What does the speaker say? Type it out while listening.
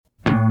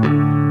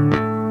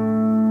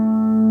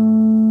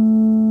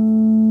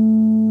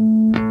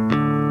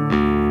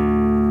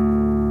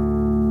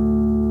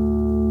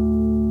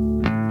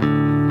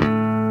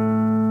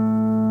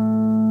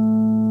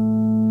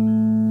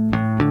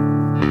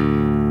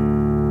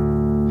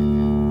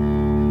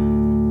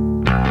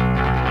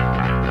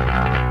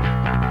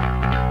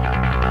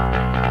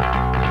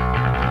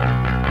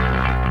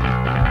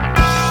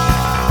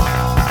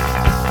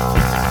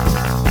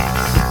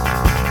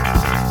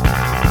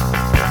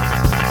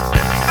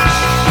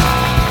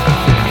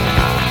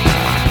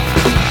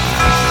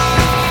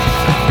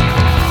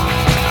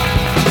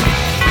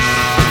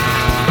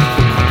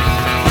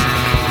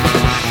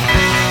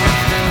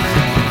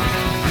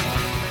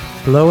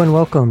Hello and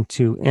welcome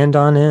to End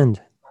on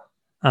End.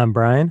 I'm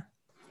Brian.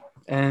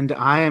 And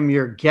I am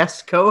your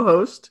guest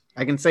co-host.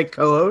 I can say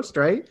co-host,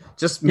 right?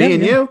 Just me Yeah,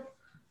 and yeah. you.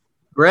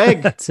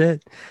 Greg. That's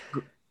it.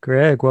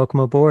 Greg,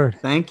 welcome aboard.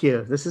 Thank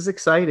you. This is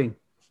exciting.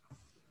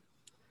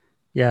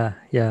 Yeah.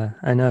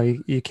 I know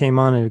you came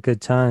on at a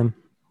good time.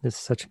 This is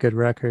such a good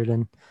record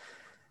and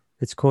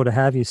it's cool to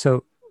have you.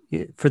 So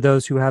for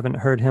those who haven't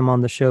heard him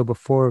on the show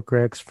before,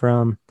 Greg's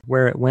from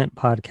Where It Went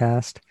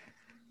podcast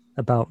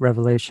about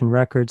Revelation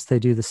Records. They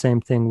do the same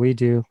thing we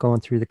do,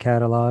 going through the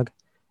catalog,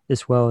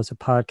 as well as a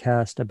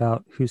podcast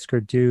about Husker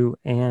Du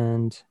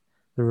and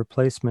the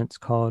replacements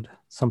called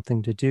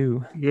Something to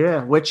Do.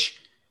 Yeah,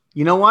 which,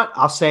 you know what?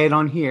 I'll say it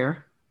on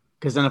here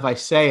because then if I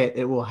say it,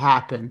 it will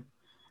happen.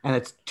 And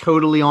it's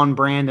totally on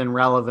brand and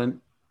relevant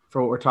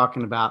for what we're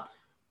talking about.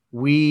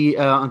 We,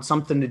 on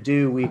Something to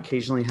Do, we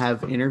occasionally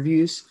have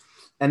interviews.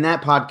 And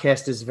that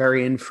podcast is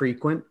very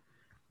infrequent.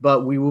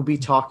 But we will be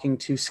talking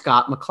to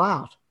Scott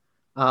McLeod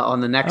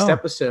on the next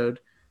episode.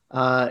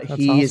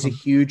 He is a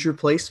huge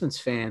Replacements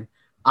fan.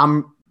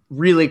 I'm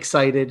really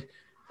excited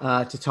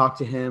to talk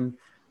to him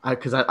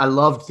because I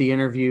loved the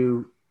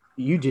interview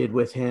you did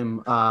with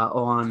him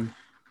on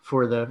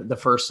for the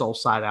first Soul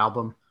Side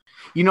album.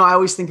 You know, I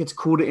always think it's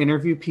cool to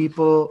interview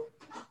people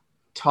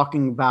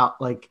talking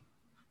about like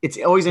it's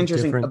always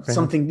interesting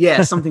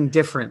something something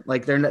different.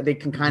 Like they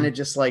can kind of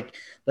just like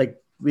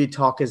we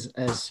talk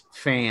as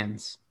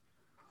fans,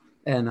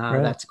 and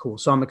that's cool.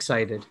 So I'm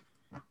excited.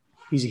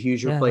 He's a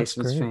huge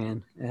Replacements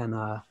fan, and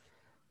I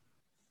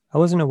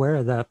wasn't aware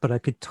of that, but I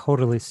could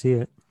totally see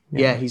it.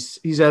 Yeah, he's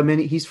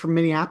from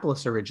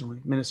Minneapolis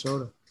originally,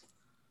 Minnesota.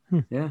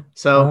 Yeah,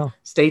 so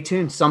stay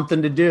tuned.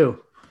 Something to Do.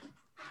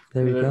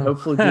 There you go.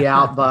 Hopefully be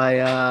out by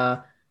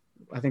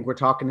I think we're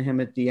talking to him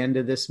at the end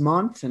of this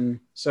month, and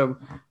so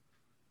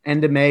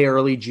end of May,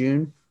 early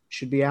June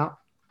should be out.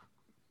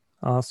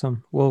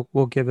 Awesome. We'll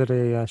give it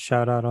a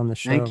shout out on the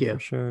show. Thank you. For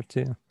sure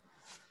too.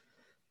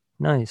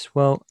 Nice.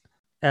 Well,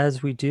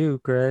 as we do,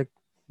 Greg,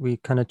 we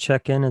kind of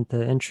check in at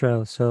the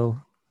intro.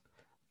 So,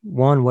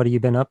 one, what have you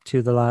been up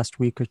to the last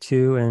week or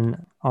two,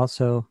 and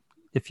also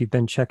if you've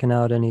been checking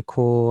out any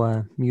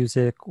cool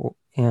music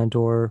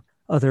or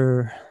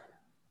other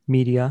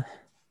media,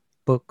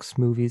 books,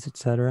 movies,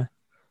 etc.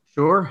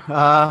 Sure.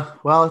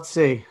 Well, let's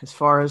see. As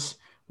far as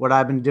what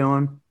I've been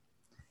doing,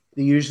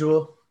 the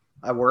usual.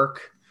 I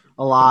work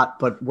a lot,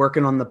 but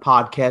working on the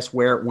podcast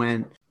Where It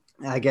Went.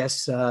 I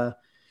guess I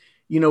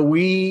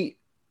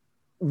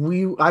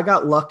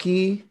got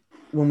lucky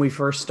when we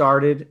first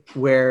started,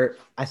 where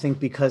I think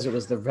because it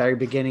was the very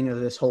beginning of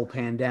this whole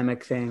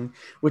pandemic thing,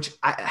 which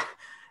I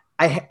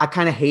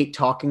kind of hate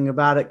talking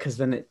about it because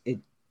then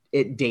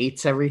it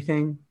dates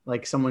everything.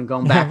 Like someone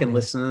going back and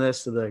listening to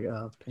this to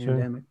the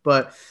pandemic. Sure.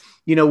 But,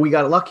 we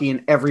got lucky,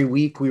 and every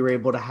week we were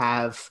able to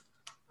have,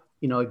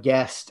 a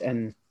guest,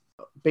 and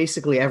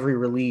basically every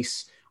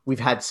release we've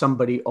had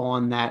somebody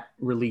on that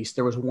release.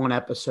 There was one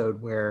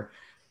episode where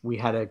we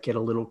had to get a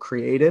little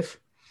creative.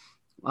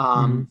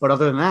 But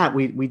other than that,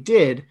 we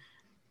did.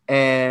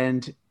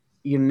 And,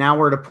 now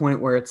we're at a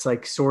point where it's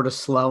like sort of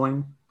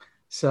slowing.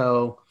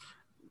 So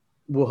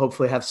we'll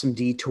hopefully have some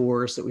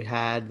detours that we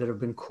had that have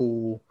been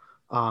cool.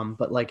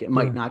 But like, it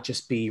might not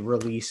just be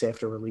release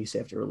after release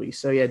after release.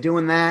 So yeah,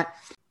 doing that.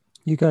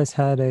 You guys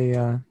had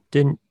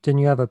didn't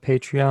you have a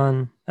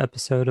Patreon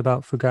episode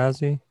about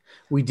Fugazi?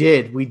 We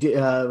did.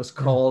 It was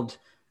called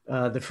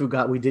the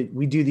Fugazi.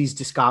 We do these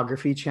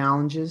discography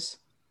challenges,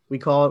 we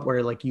call it,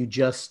 where like you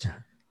just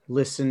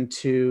listen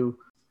to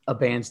a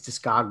band's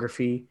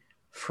discography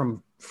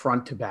from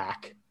front to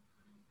back,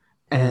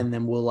 and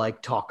then we'll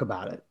like talk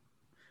about it.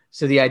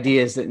 So the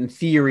idea is that in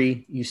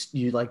theory,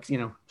 you like,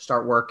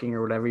 start working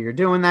or whatever you're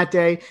doing that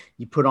day,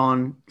 you put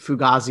on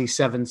Fugazi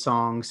 7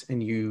 songs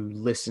and you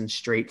listen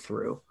straight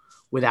through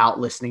without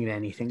listening to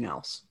anything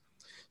else.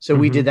 So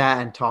we did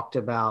that and talked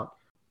about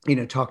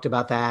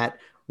that.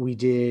 We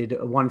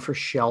did one for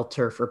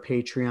Shelter for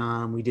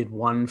Patreon. We did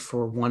one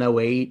for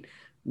 108,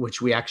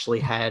 which we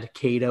actually had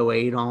Kate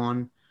 08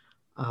 on.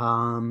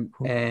 Cool.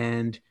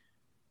 And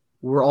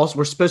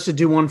we're supposed to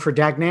do one for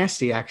Dag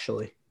Nasty,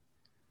 actually.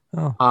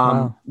 Oh,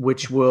 wow.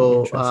 Which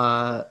will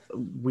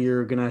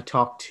we're gonna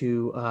talk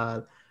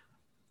to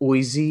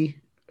Oizy,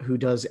 who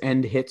does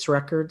End Hits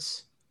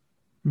Records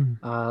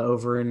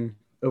over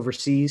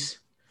overseas,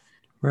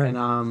 right?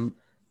 And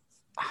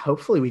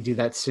hopefully we do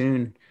that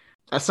soon.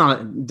 That's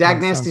not Dag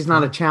Nasty's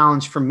not a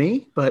challenge for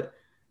me, but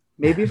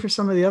maybe for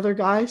some of the other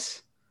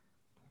guys.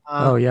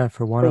 For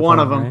one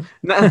of them.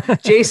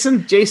 Right?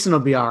 Jason will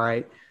be all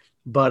right,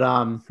 but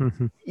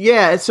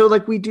yeah. So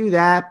like we do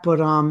that, but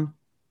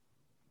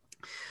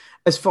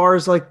as far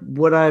as like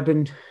what I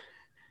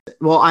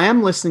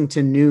am listening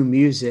to new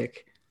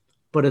music,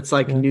 but it's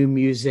like new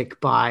music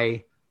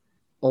by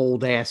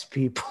old ass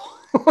people.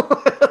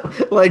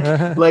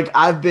 like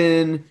I've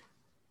been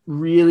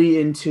really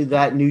into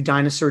that new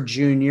Dinosaur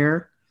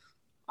Jr.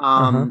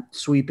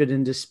 Sweep It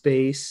Into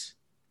Space,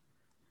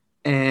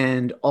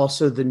 and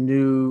also the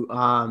new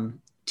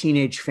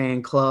Teenage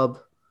Fan Club,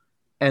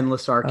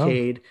 Endless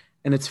Arcade.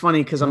 And it's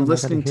funny because I'm Man, I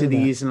got to listening to hear that.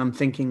 these and I'm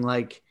thinking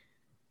like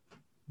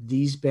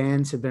these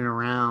bands have been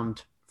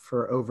around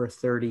for over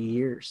 30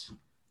 years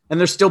and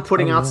they're still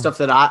putting Oh out yeah. stuff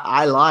that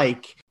I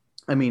like.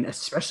 I mean,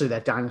 especially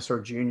that Dinosaur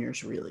Jr.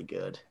 is really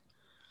good.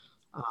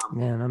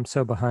 Man, I'm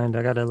so behind.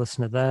 I got to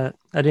listen to that.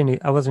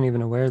 I wasn't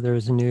even aware there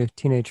was a new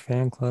Teenage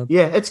Fan Club.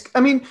 Yeah,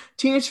 I mean,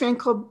 Teenage Fan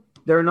Club,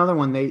 they're another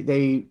one.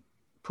 They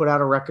put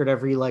out a record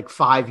every like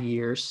 5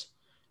 years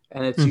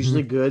and it's Mm-hmm.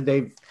 usually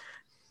good.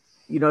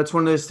 It's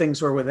one of those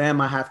things where with them,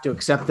 I have to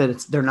accept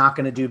that they're not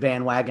going to do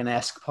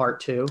bandwagon-esque part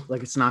two.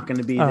 Like it's not going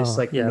to be this Oh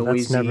like yeah,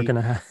 that's never noisy,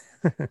 gonna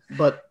happen.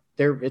 but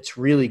it's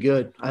really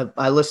good.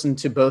 I listen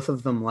to both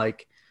of them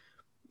like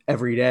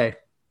every day.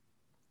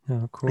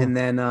 Oh, cool. And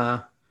then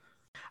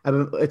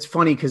it's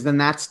funny because then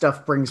that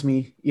stuff brings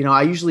me,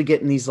 I usually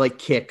get in these like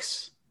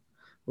kicks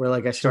where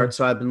like I start. Sure.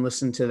 So I've been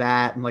listening to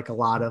that and like a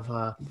lot of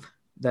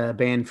the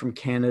band from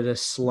Canada,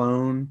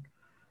 Sloan,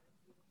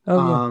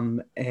 Oh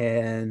yeah.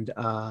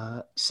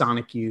 and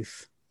Sonic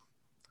Youth.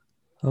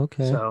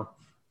 Okay. So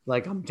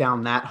like I'm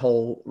down that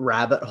whole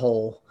rabbit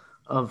hole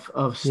of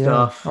Yeah.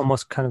 stuff.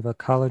 Almost kind of a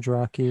college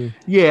rocky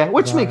Yeah,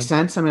 which makes vibe.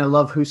 sense. I mean, I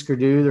love Husker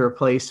Du, the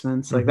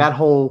Replacements, like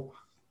Mm-hmm.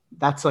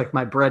 that's like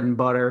my bread and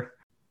butter.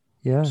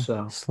 Yeah.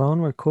 So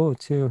Sloan were cool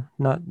too.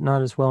 Not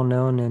as well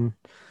known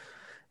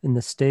in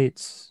the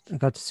States. I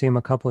got to see him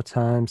a couple of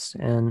times,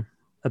 and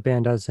a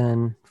band I was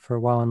in for a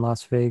while in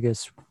Las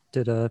Vegas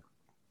did a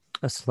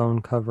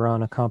Sloan cover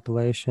on a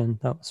compilation.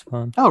 That was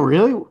fun. oh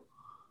really?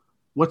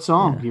 What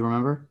song? Yeah. Do you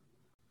remember?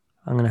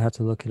 I'm gonna have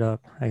to look it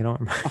up. I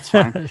don't That's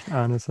fine. remember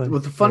honestly. Well,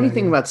 the funny Yeah,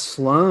 thing yeah. about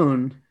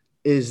Sloan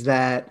is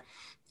that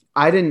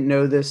I didn't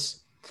know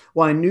this.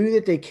 Well, I knew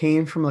that they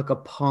came from like a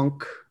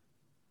punk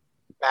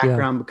Yeah.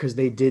 background because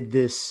they did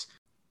this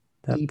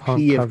That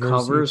punk EP of covers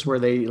covers EP. where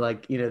they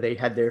like, they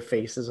had their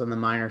faces on the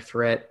Minor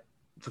Threat,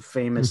 the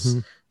famous Mm-hmm.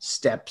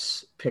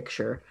 Steps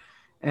picture.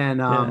 And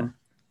Yeah.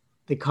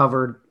 they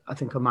covered, I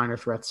think, a Minor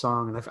Threat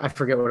song. And I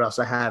forget what else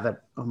I have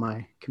on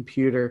my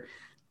computer.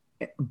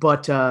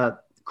 But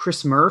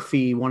Chris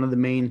Murphy, one of the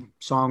main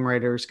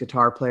songwriters,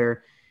 guitar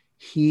player,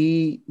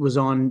 he was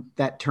on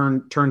that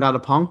Turned Out a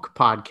Punk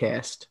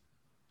podcast.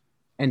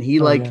 And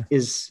he Oh like yeah.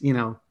 is,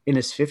 in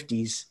his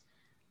 50s,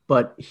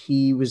 but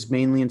he was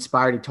mainly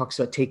inspired. He talks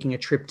about taking a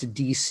trip to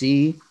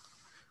DC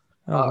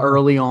Oh wow.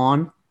 early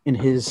on in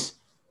his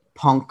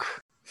punk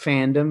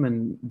fandom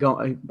and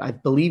I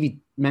believe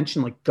he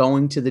mentioned like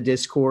going to the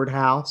Discord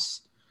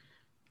house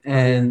Oh yeah.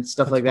 and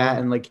stuff like That's that.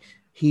 wild. And like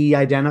he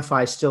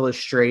identifies still as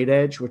straight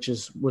edge, which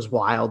was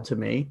wild to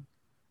me.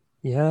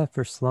 Yeah,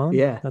 for Sloan.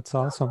 Yeah. That's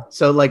awesome.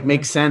 So like Yeah.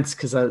 makes sense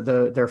because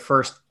their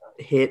first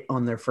hit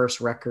on their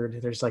first record,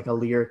 there's like a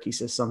lyric. He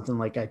says something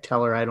like, "I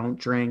tell her I don't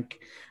drink,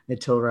 I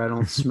tell her I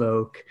don't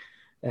smoke,"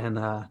 and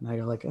I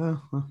go like,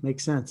 "Oh, well,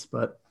 makes sense."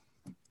 But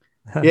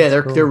yeah, That's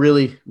they're cool.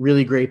 really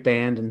really great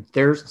band, and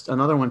there's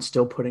another one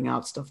still putting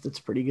out stuff that's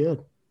pretty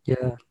good.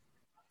 Yeah.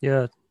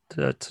 Yeah.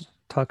 To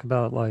talk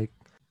about like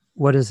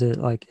what is it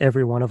like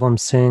every one of them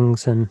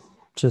sings and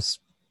just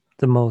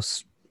the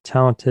most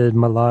talented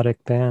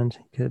melodic band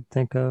you could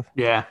think of,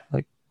 Yeah,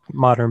 like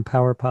modern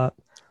power pop.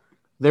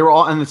 they were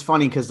all, and it's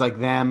funny because like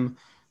them,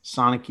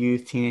 Sonic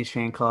Youth, Teenage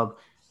Fan Club,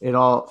 it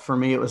all for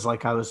me it was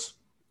like I was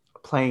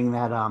playing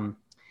that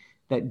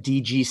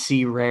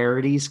DGC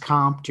Rarities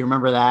comp. Do you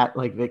remember that?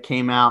 Like that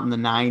came out in the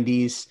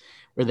 90s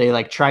where they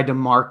like tried to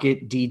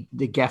market the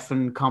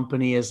Geffen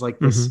company as like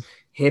Hmm. this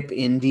hip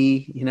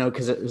indie,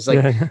 because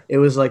Yeah, yeah. it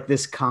was like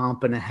this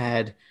comp and it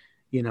had,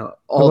 It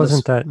all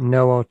wasn't this. that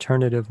no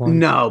alternative one.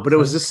 No, but it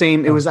was So the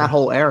same. It was that okay.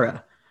 whole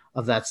era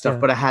of that stuff. Yeah.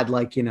 But I had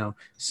like,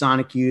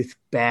 Sonic Youth,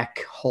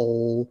 Beck,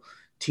 Hole,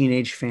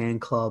 Teenage Fan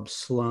Club,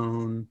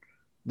 Sloan,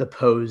 the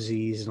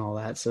Posies, and all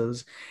that. So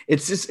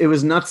it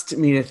was nuts to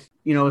me.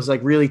 It was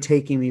like really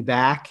taking me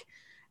back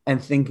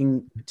and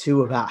thinking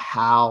too about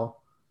how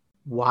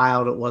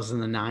wild it was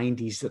in the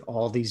 90s that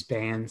all these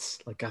bands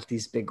like got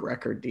these big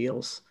record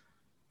deals.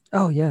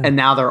 Oh yeah. And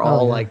now they're Oh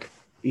all yeah. like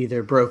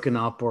either broken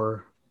up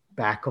or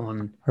back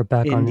on Or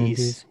back on indies.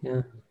 indies.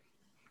 Yeah.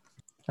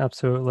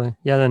 Absolutely.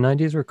 Yeah, the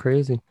 90s were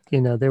crazy.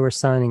 They were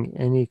signing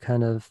any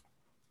kind of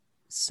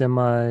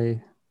semi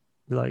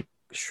like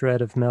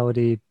shred of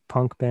melody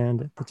punk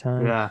band at the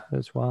time. Yeah. It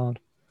was wild.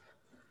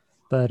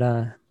 But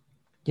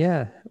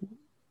yeah,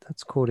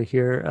 that's cool to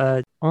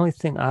hear. Only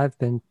thing I've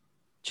been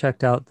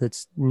checked out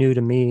that's new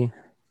to me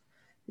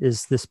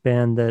is this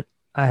band that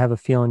I have a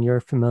feeling you're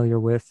familiar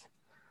with.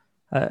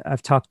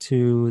 I've talked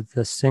to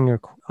the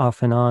singer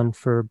off and on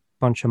for a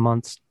bunch of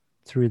months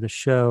through the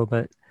show,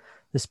 but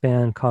this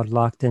band called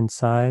Locked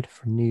Inside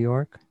from New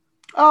York,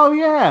 Oh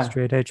yeah.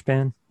 straight edge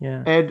band.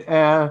 Yeah. Ed,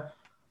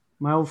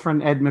 my old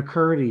friend Ed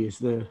McCurdy is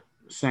the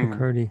singer.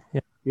 McCurdy.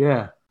 Yeah.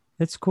 Yeah.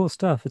 It's cool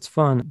stuff. It's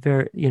fun.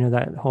 Very,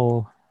 that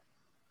whole,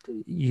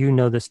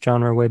 this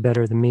genre way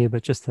better than me,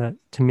 but just that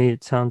to me,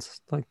 it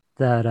sounds like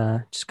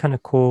that, just kind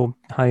of cool,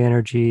 high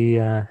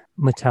energy,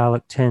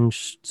 metallic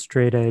tinge,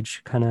 straight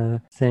edge kind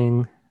of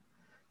thing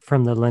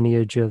from the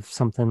lineage of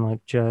something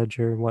like Judge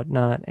or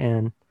whatnot.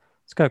 And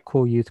it's got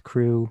cool Youth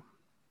Crew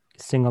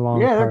sing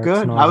along Yeah, they're parts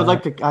and good. all I would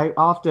that. like to.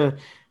 I'll have to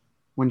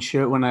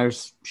when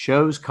there's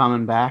shows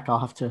coming back. I'll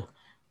have to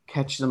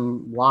catch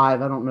them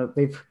live. I don't know if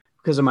they've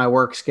because of my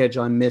work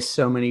schedule. I miss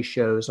so many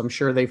shows. I'm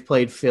sure they've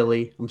played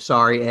Philly. I'm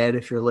sorry, Ed,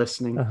 if you're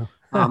listening. Oh.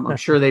 I'm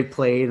sure they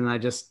played, and I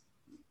just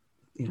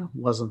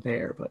wasn't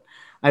there. But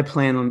I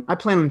plan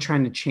on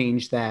trying to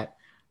change that.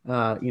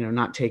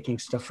 Not taking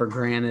stuff for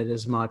granted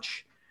as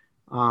much.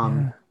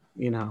 Yeah,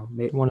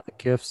 one of the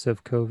gifts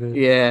of COVID.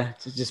 Yeah,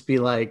 to just be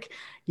like,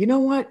 you know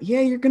what?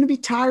 Yeah, you're going to be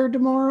tired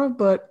tomorrow,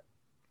 but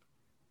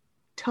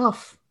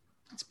tough.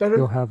 It's You'll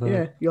better. have a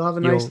Yeah, you'll have a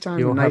nice you'll time, a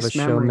you'll have a nice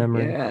show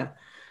memory. memory. Yeah.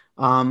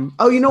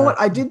 Oh, you know what?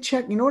 I Exactly. did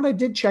check. You know what I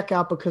did check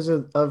out because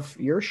of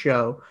your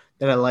show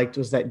that I liked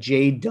was that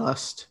Jay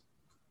Dust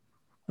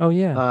Oh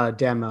yeah,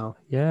 demo.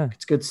 yeah,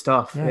 It's good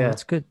stuff. yeah. Yeah.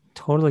 It's good,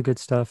 totally good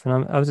stuff.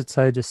 And I was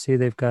excited to see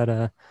they've got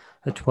a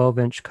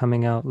 12-inch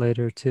coming out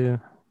later too.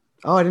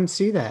 Oh, I didn't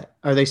see that.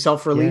 Are they Yeah,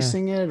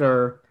 self-releasing it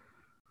or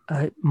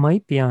it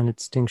might be on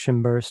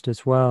Extinction Burst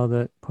as well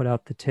that put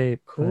out the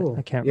tape, but I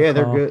cool? can't Yeah,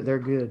 they're recall. good. They're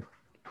good.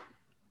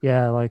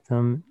 Yeah, I like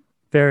them.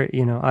 Very,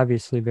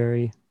 obviously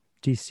very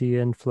DC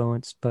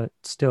influenced, but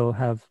still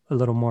have a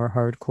little more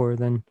hardcore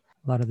than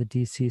a lot of the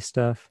DC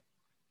stuff.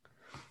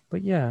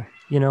 But yeah,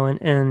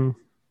 and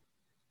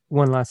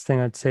one last thing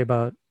I'd say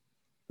about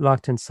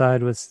Locked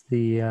Inside was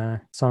the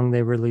song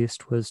they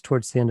released was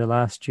towards the end of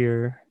last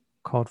year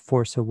called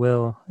Force of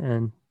Will,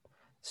 and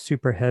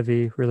super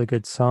heavy, really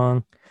good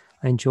song.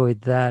 I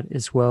enjoyed that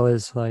as well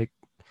as like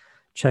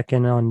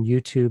checking on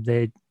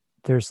YouTube.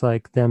 There's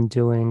like them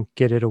doing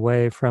Get It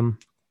Away from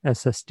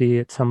SSD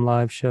at some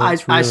live show. I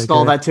It's I really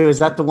stole good. that too. Is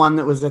that the one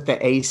that was at the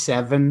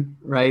A7,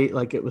 right?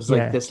 Like it was like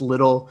Yeah. this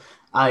little.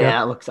 Oh Yep.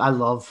 yeah, it looks. I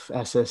love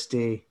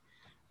SSD.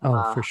 Oh,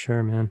 Uh, for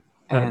sure, man.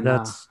 That and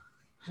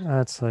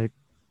that's like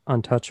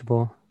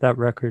untouchable. That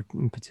record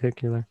in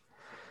particular.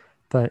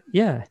 But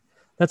yeah,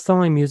 that's the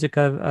only music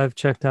I've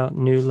checked out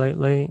new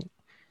lately.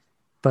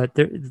 But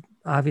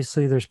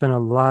obviously there's been a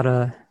lot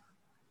of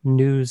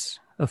news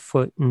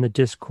afoot in the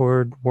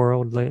Discord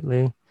world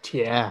lately.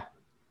 yeah,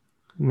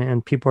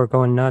 Man, people are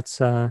going nuts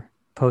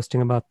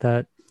posting about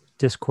that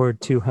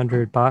Discord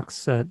 200 box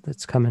set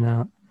that's coming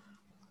out.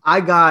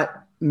 I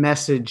got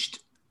messaged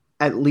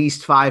at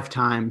least 5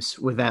 times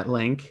with that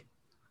link.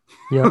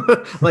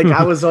 Yep. Like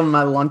I was on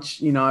my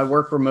lunch. I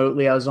work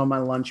remotely. I was on my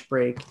lunch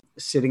break,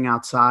 sitting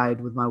outside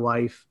with my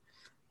wife,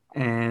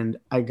 and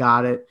I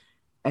got it.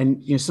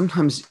 And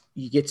sometimes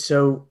you get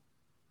so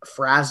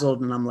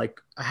frazzled, and I'm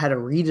like, I had to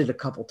read it a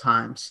couple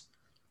times,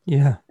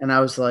 Yeah. and I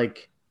was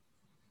like,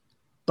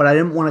 but I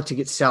didn't want it to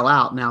get sell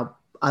out. Now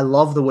I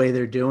love the way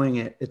they're doing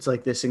it. It's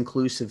like this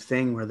inclusive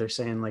thing where they're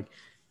saying like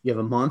you have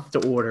a month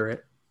to order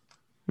it.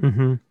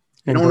 Mm-hmm. You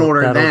And don't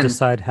order it that'll then,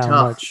 decide how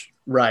tough. much.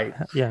 Right.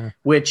 Yeah.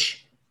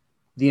 Which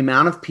the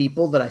amount of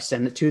people that I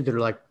send it to that are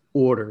like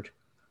ordered,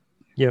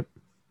 Yep.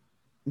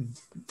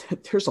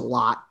 there's a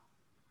lot.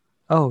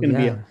 Oh, Gonna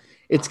be yeah.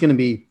 it's gonna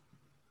be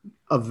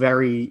a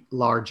very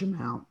large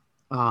amount.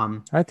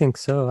 I think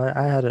so.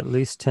 I had at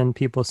least 10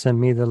 people send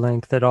me the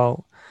link that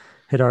all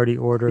had already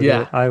ordered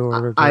Yeah, it. I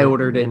ordered I it,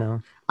 ordered it.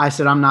 I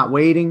said I'm not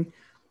waiting.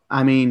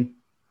 I mean,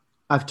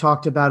 I've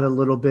talked about it a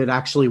little bit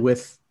actually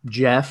with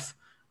Jeff,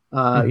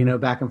 Mhm.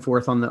 back and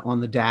forth on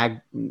the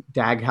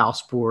DAG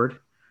house board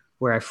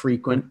where I Yep.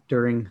 frequent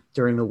during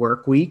the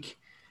work week.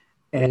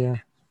 Yeah. And Yeah.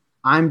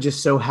 I'm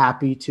just so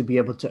happy to be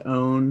able to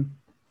own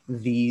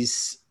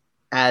these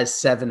as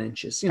 7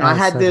 inches. I As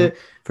had seven, the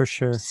for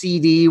sure.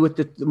 CD with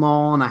them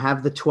all, and I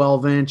have the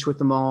 12-inch with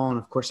them all, and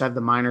of course I have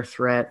the minor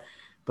threat.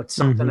 But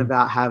something Hmm.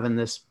 about having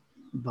this,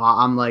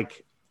 I'm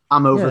like,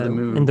 I'm over the Yeah.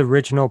 In moon. the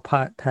original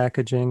pot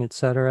packaging,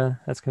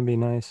 etc. That's going to be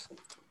nice.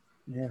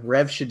 Yeah,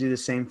 Rev should do the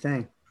same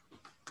thing.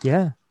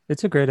 Yeah.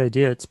 It's a great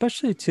idea,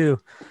 especially too.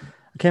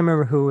 I can't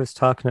remember who was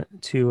talking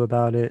to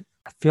about it.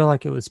 I feel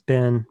like it was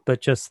Ben,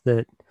 but just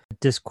that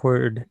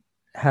Discord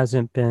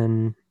hasn't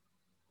been.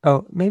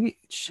 Oh, maybe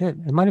shit.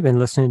 It might have been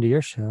listening to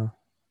your show.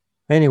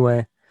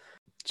 Anyway,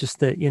 just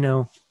that,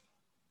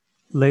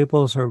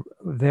 labels are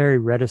very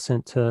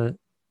reticent to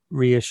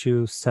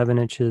reissue 7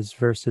 inches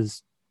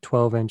versus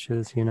 12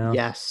 inches.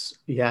 Yes,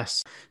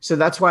 yes. So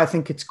that's why I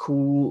think it's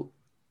cool,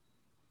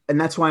 and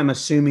that's why I'm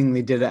assuming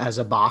they did it as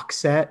a box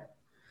set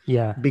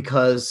Yeah.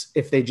 because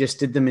if they just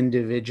did them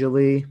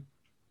individually,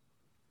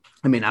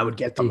 I mean, I would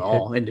get It'd be them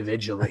hit. all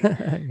individually.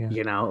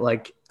 Yeah.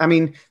 Like, I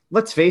mean,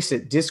 let's face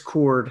it,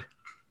 Discord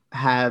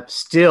have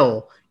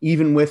still,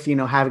 even with,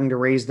 having to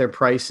raise their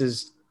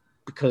prices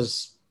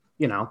because,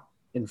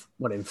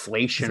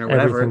 inflation 'Cause or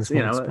whatever, everything's it's,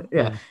 more expensive.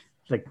 yeah, Yeah.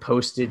 like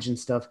postage and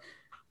stuff.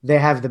 They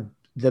have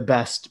the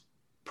best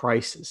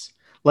prices.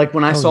 Like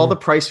when I Oh, saw yeah. the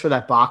price for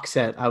that box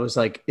set, I was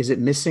like, is it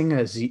missing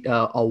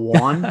a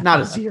one? Not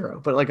a zero,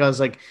 but like, I was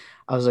like,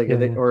 Yeah.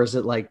 Yeah. or is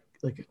it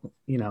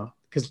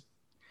because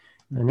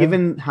I know.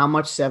 given how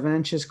much 7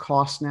 inches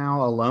cost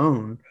now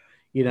alone,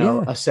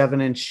 Yeah. a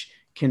 7 inch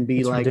can be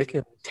It's like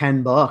ridiculous.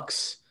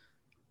 $10.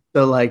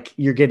 So like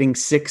you're getting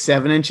 6,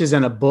 7 inches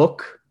and a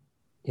book.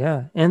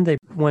 Yeah. And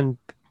when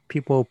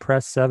people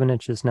press 7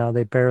 inches now,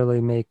 they barely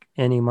make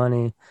any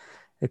money.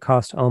 it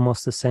costs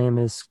almost the same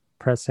as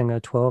pressing a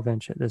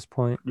 12-inch at this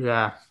point.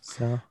 Yeah.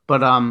 So,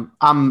 But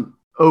I'm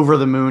over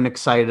the moon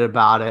excited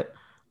about it.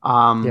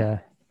 yeah,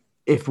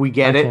 If we I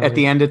get it can't at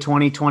the wait. end of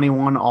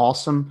 2021,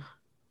 awesome.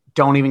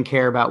 Don't even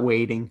care about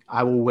waiting.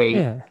 I will wait.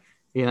 Yeah.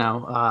 You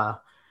know,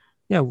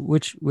 Yeah,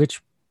 which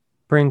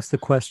brings the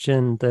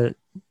question that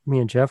me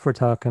and Jeff were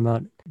talking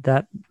about.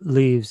 That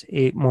leaves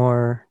 8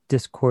 more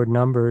Discord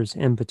numbers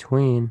in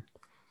between.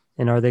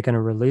 And are they going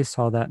to release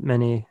all that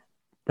many?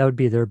 That would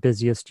be their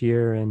busiest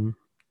year in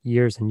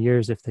years and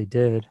years if they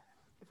did.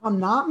 if I'm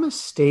not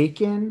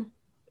mistaken,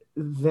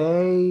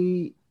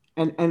 they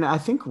and I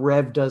think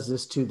Rev does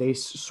this too. They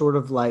sort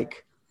of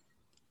like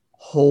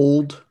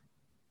hold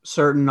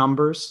certain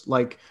numbers.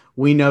 Like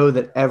we know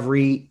that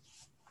every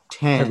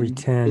Every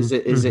 10 is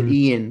 10. a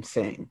Ian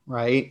thing,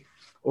 right?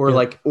 Or Yep.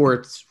 like or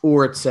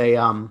it's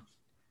a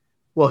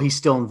well, he's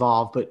still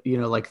involved, but you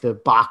know, like the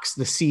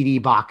CD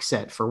box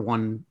set for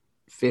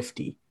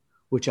 150,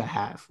 which I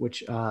have,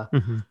 which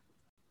Hmm.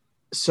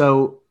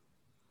 so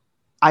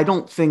I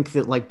don't think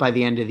that like by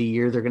the end of the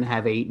year they're gonna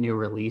have 8 new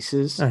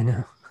releases. I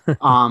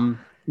know.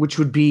 Which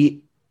would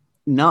be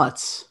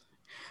nuts. Yep.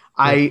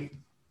 I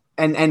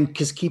and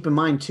because keep in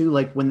mind too,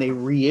 like when they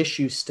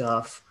reissue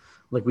stuff,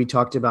 like we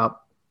talked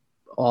about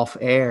off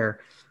air,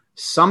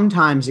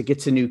 sometimes it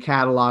gets a new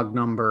catalog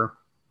number.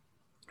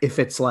 If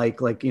it's like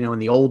you know in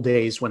the old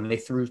days when they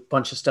threw a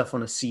bunch of stuff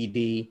on a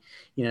CD,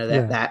 you know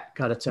Yeah. that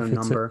got its own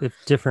number. If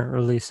different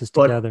releases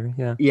But together.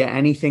 Yeah. yeah,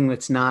 anything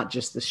that's not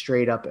just the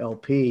straight up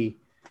LP,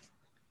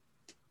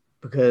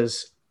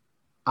 because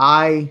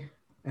I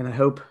and I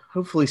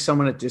hopefully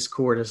someone at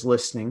Discord is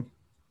listening,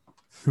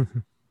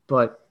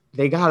 but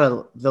they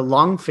got the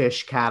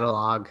Lungfish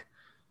catalog,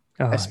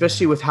 Oh,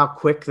 especially yeah. with how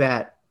quick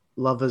that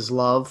Love is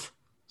Love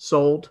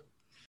sold.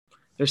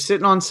 They're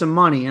sitting on some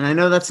money, and I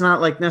know that's not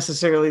like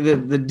necessarily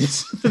the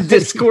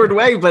Discord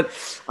way, but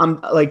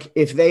like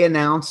if they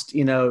announced,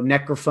 you know,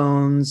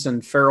 Necrophones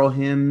and Feral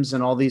Hymns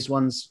and all these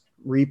ones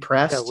Yeah,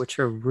 repressed, which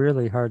are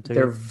really hard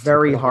they're to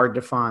very get. hard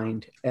to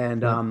find.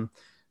 And Yeah.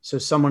 so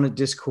someone at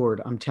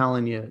Discord, I'm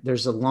telling you,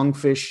 there's a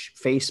Lungfish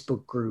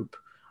Facebook group.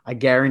 I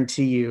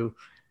guarantee you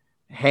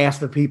half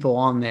the people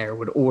on there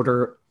would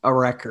order a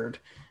record,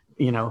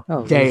 you know,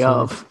 Oh, day easily.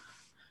 of,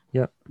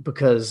 Yep.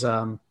 because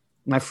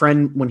my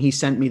friend, when he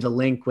sent me the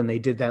link when they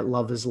did that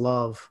Love is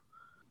Love,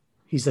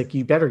 he's like,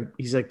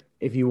 he's like,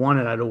 if you want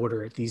it, I'd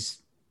order it.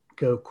 These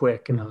go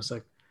quick. And I Mhm. was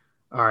like,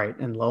 all right.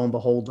 And lo and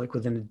behold, like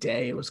within a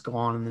day, it was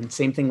gone. And then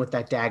same thing with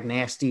that Dag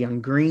Nasty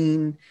on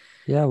Green.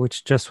 Yeah,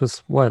 which just was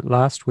what,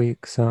 last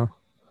week. So,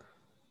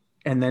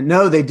 And then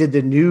no, they did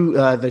the new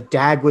the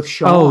Dag with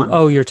Sean.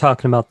 oh, you're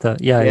talking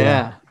about yeah.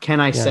 Yeah. Can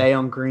I Yeah. say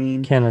on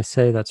Green? Can I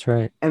say that's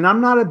right? And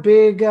I'm not a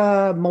big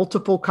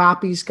multiple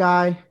copies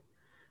guy,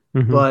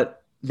 Hmm.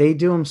 but they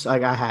do them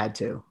like I had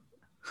to.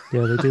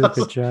 Yeah, they do a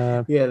good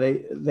job. Yeah,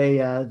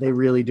 they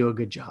really do a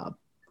good job.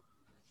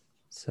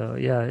 So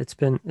yeah, it's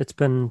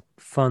been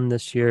fun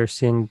this year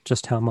seeing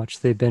just how much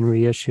they've been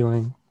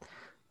reissuing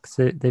because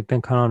they've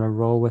been kind of on a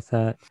roll with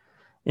that.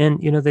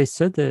 And you know, they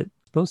said that it's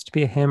supposed to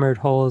be a Hammered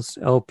Halls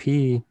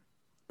LP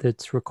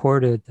that's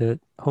recorded that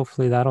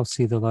hopefully that'll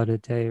see the light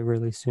of day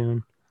really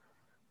soon.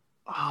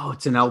 Oh,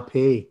 it's an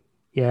LP.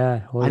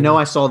 Yeah, oh I know yeah.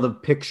 I saw the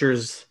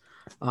pictures.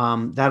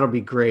 That'll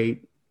be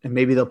great, and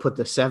maybe they'll put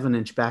the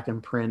 7-inch back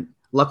in print.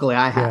 Luckily,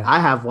 Yeah. I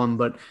have one,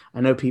 but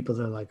I know people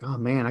that are like, oh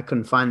man, I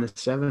couldn't find the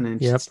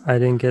 7-inch. Yep, I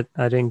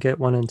didn't get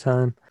one in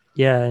time.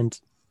 Yeah, and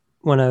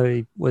when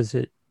I was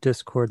at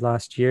Discord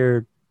last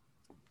year,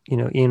 you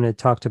know, Ian had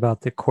talked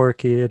about the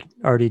Corky had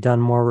already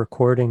done more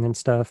recording and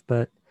stuff,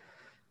 but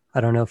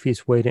I don't know if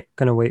he's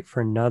gonna wait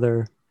for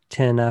another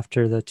 10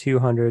 after the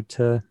 200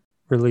 to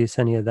release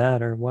any of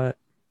that or what.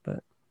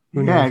 But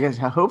who Yeah, I knows?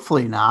 guess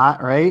hopefully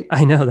not, right?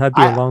 I know that'd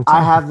be a long I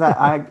time. have that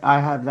I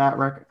have that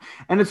record,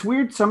 and it's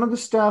weird. Some of the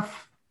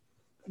stuff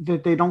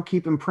that they don't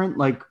keep in print,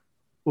 like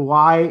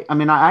why? I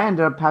mean, I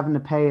ended up having to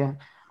pay a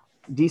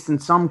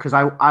decent sum because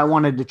I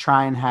wanted to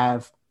try and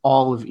have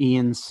all of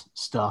Ian's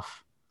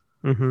stuff,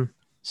 Hmm.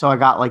 so I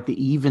got like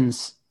the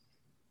evens,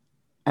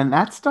 and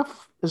that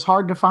stuff is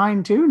hard to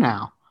find too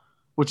now,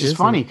 which is Is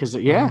funny it? because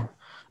Wow. yeah,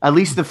 at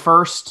least the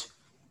first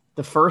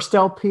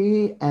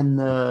LP and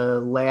the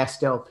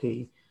last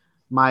LP.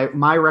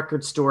 My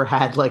record store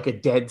had like a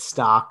dead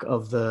stock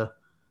of the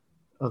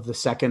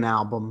second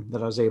album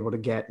that I was able to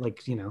get,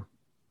 like, you know,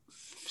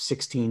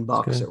 16 It's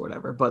bucks good. or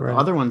whatever. But the Right.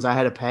 other ones I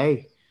had to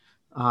pay,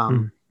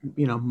 Mm,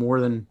 you know, more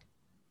than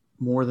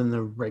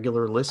the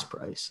regular list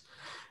price.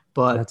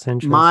 But that's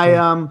interesting.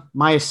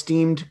 my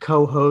esteemed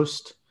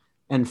co-host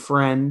and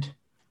friend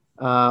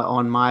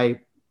on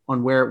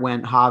Where It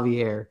Went,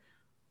 Javier,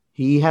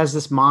 he has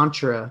this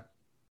mantra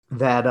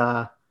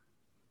that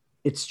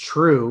it's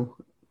true,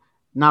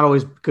 not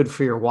always good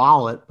for your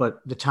wallet,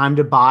 but the time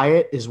to buy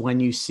it is when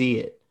you see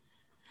it.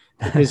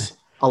 Because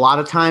a lot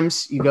of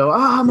times you go,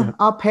 Yep.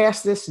 I'll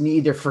pass this, and you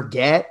either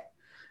forget,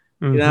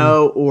 you Hmm.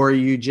 know, or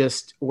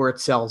it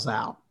sells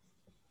out.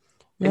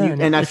 Yeah,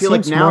 and And I it feel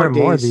like seems more and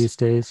more nowadays, these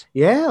days.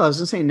 yeah, I was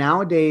gonna say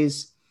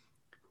nowadays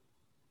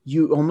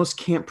you almost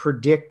can't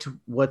predict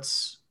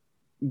what's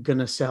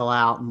gonna sell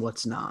out and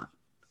what's not.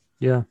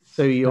 Yeah,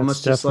 So you that's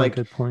almost just definitely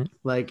a good point.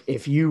 like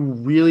if you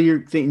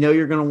really know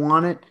you're gonna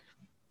want it,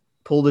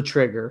 pull the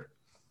trigger.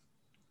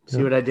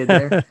 See what I did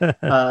there?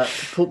 Yep.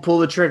 Pull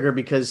the trigger,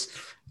 because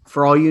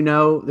for all you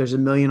know, there's a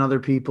million other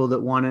people that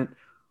want it.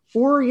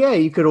 Or yeah,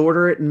 you could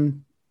order it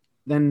and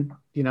then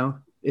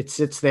it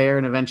sits there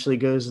and eventually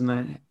goes in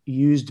the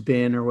used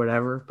bin or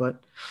whatever.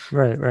 But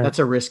Right. that's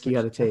a risk you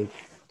got to take.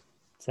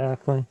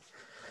 Exactly.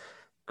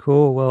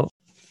 Cool. Well,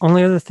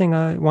 only other thing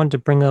I wanted to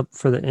bring up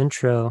for the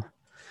intro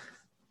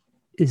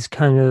is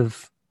kind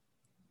of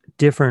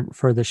different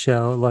for the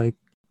show. Like,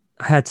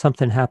 I had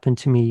something happen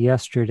to me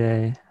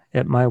yesterday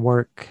at my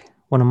work,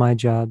 one of my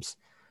jobs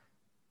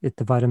at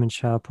the vitamin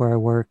shop where I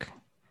work,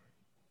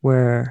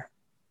 where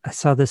I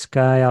saw this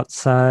guy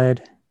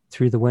outside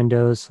through the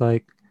windows,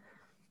 like,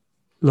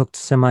 looked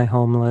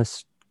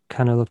semi-homeless,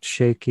 kind of looked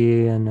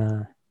shaky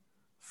and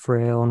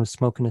frail, and was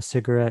smoking a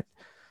cigarette.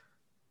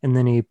 And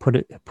then he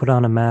put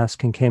on a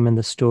mask and came in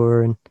the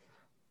store. And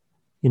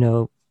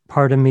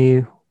part of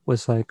me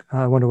was like, oh,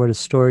 I wonder what his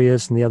story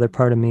is, and the other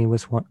part of me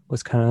was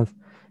kind of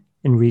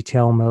in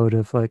retail mode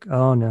of like,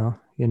 oh no,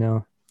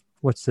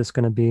 what's this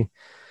going to be?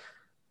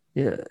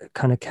 Yeah,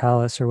 kind of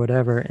callous or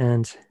whatever.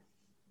 And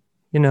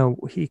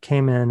he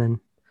came in and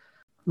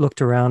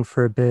looked around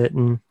for a bit,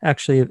 and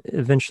actually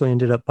eventually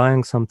ended up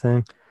buying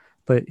something,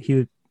 but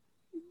he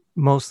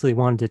mostly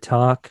wanted to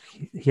talk.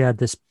 He had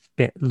this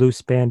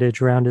loose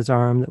bandage around his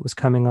arm that was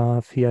coming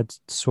off. He had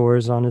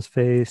sores on his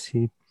face.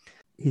 He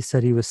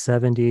said he was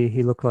 70.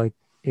 He looked like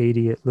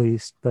 80 at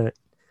least, but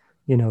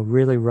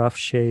really rough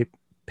shape,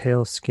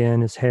 pale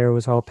skin. His hair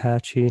was all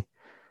patchy.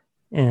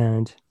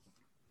 And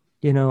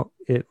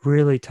it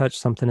really touched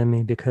something in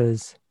me,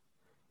 because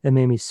it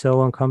made me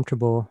so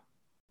uncomfortable.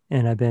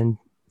 And I've been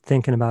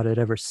thinking about it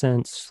ever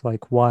since.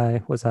 Like,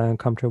 why was I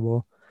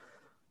uncomfortable?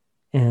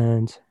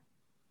 And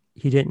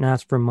he didn't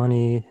ask for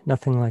money,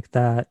 nothing like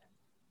that.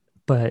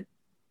 But,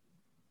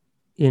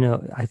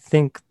 I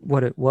think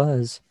what it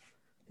was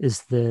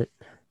is that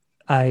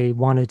I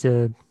wanted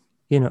to,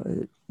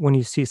 when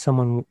you see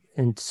someone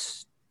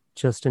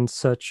just in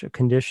such a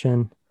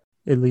condition,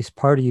 at least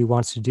part of you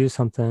wants to do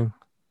something,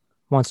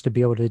 wants to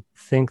be able to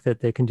think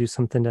that they can do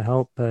something to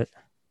help, but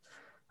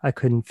I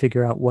couldn't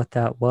figure out what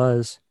that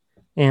was.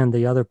 And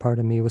the other part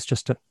of me was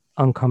just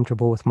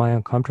uncomfortable with my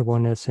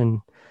uncomfortableness,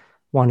 and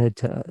wanted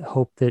to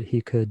hope that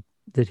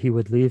he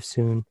would leave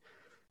soon.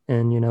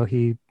 And,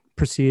 he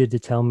proceeded to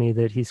tell me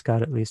that he's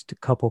got at least a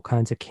couple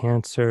kinds of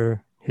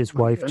cancer. His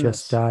My wife just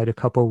goodness. died a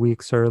couple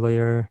weeks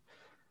earlier.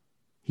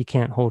 He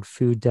can't hold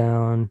food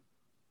down.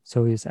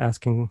 So he's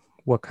asking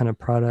what kind of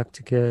product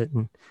to get.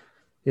 And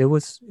it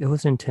was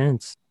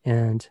intense.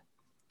 And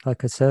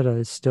like I said, I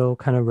was still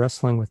kind of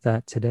wrestling with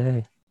that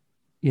today.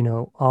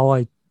 All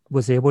I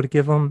was able to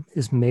give him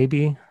is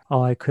maybe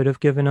all I could have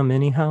given him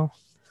anyhow,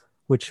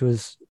 which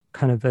was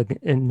kind of an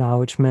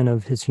acknowledgement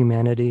of his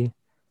humanity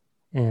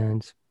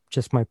and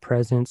just my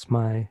presence,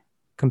 my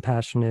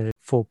compassionate,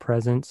 full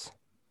presence.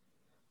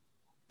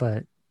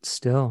 But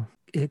still,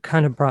 it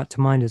kind of brought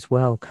to mind as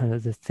well, kind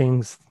of the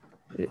things,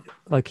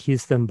 like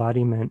he's the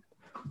embodiment,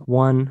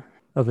 one,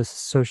 of a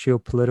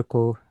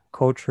socio-political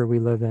culture we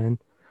live in,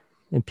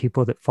 and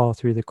people that fall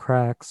through the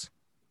cracks,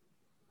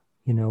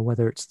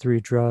 whether it's through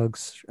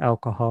drugs,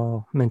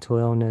 alcohol, mental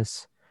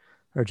illness,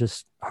 or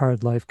just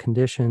hard life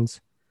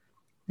conditions.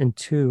 And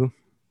two,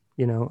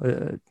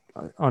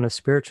 on a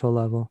spiritual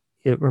level,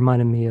 it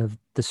reminded me of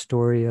the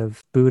story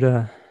of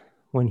Buddha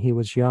when he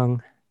was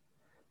young.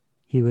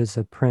 He was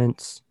a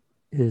prince.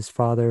 His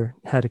father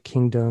had a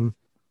kingdom,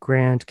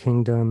 grand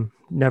kingdom,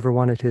 never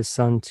wanted his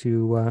son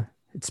to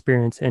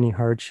experience any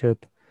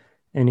hardship,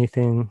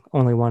 anything,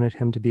 only wanted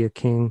him to be a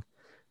king.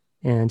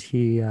 And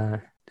he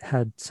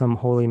had some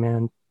holy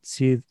man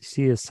see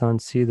his son,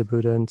 see the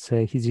Buddha, and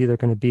say he's either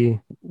going to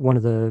be one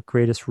of the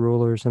greatest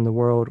rulers in the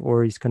world,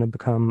 or he's going to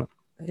become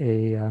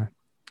a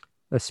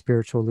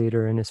spiritual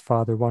leader. And his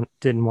father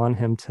didn't want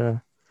him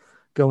to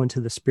go into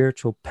the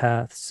spiritual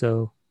path,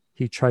 so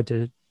he tried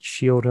to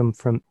shield him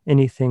from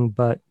anything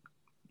but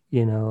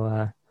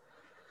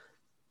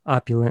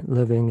opulent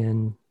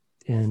living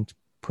and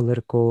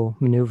political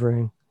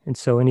maneuvering. And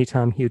so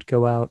anytime he would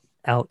go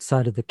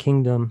outside of the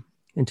kingdom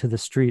into the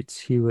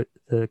streets,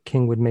 the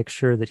king would make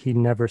sure that he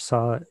never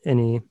saw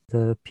any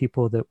the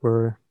people that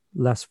were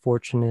less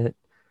fortunate,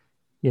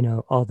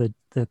 all the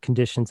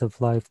conditions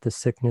of life, the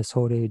sickness,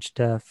 old age,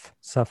 death,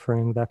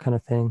 suffering, that kind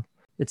of thing.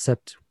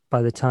 Except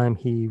by the time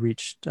he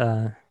reached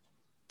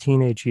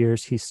teenage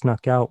years, he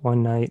snuck out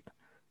one night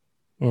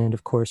and,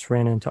 of course,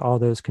 ran into all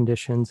those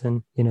conditions.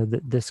 And,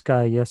 this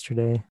guy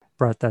yesterday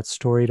brought that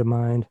story to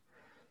mind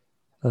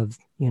of,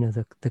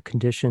 the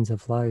conditions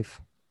of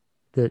life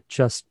that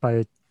just by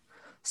a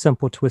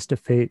simple twist of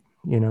fate,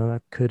 I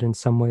could in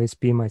some ways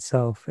be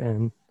myself.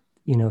 And,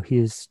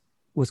 he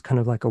was kind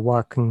of like a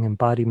walking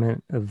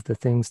embodiment of the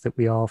things that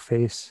we all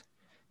face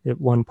at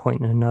one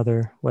point and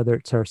another, whether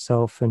it's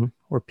ourself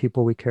or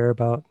people we care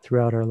about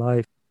throughout our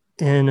life.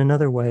 In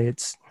another way,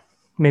 it's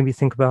made me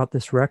think about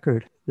this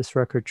record this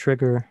record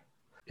Trigger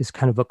is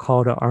kind of a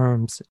call to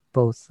arms,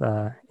 both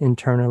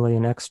internally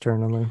and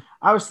externally.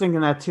 I was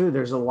thinking that too.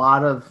 There's a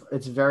lot of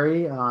it's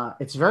very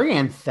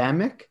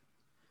anthemic.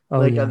 Oh,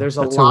 Like yeah. there's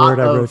a That's a lot word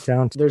I wrote of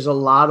down. there's a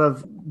lot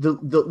of the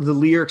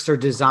lyrics are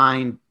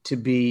designed to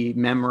be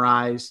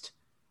memorized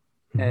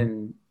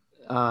and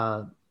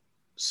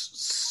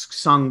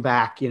sung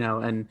back,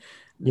 and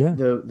Yeah.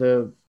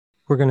 the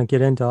We're going to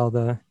get into all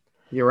the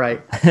you're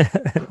right.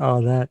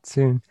 all that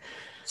soon.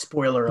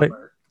 Spoiler But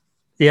alert.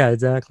 yeah,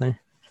 exactly.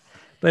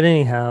 But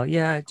anyhow,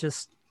 yeah,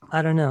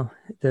 I don't know,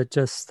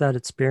 that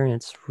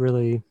experience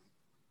really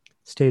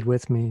stayed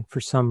with me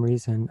for some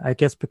reason. I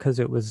guess because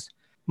it was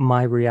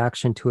my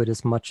reaction to it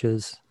as much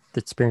as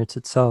the experience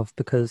itself.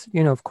 Because,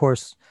 of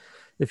course,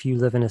 if you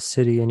live in a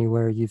city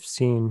anywhere, you've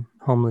seen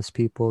homeless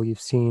people,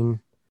 you've seen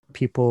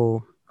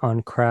people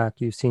on crack,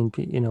 you've seen,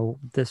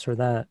 this or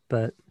that.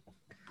 But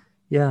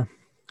yeah,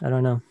 I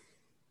don't know.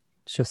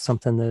 It's just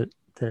something that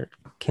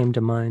came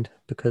to mind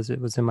because it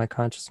was in my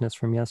consciousness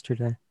from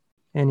yesterday.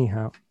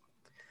 Anyhow,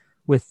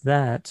 with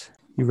that,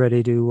 you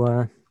ready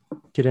to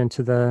get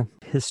into the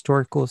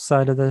historical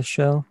side of the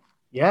show?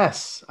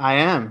 Yes, I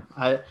am.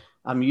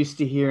 I'm used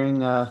to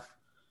hearing I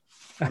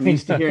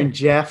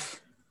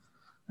Jeff.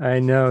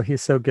 know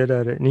he's so good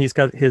at it, and he's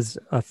got his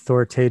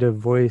authoritative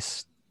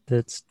voice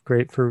that's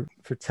great for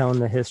telling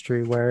the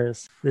history.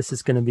 Whereas this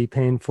is going to be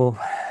painful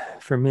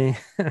for me.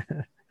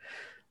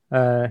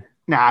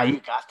 Nah, you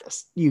got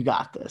this. You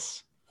got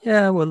this.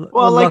 Yeah, well,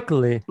 Like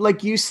luckily,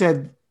 like you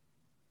said,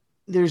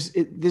 this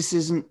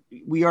isn't.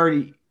 You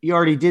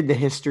already did the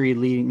history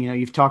leading.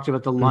 You've talked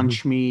about the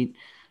lunch meat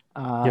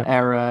yep.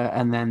 era,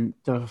 and then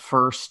the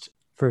first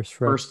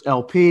First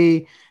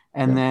LP,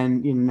 and yep.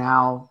 then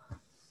now.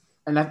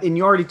 And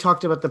you already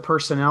talked about the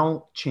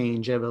personnel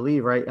change, I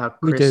believe, right? Chris,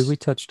 we did. We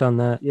touched on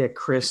that. Yeah,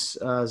 Chris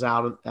is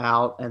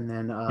out, and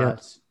then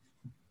yep.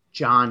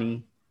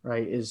 Johnny,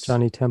 right? Is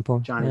Johnny Temple.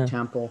 Johnny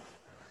Temple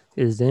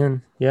is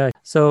in. Yeah.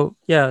 So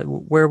yeah,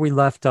 where we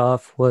left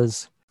off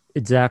was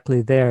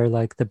exactly there.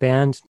 Like the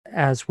band,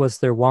 as was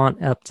their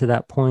wont up to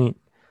that point,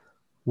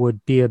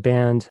 would be a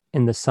band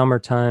in the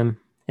summertime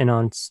and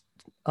on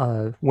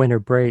winter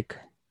break,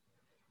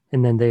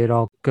 and then they'd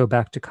all go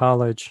back to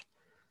college,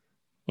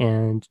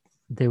 and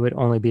they would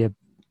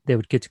they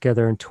would get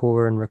together and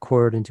tour and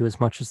record and do as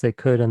much as they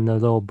could in the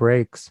little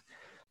breaks.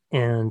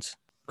 And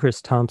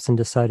Chris Thompson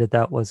decided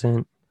that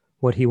wasn't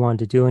what he wanted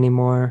to do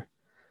anymore.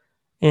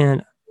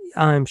 And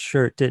I'm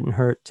sure it didn't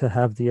hurt to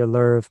have the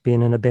allure of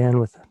being in a band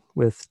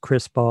with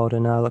Chris Bald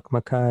and Alec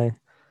Mackay.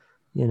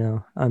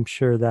 I'm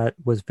sure that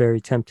was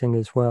very tempting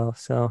as well.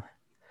 So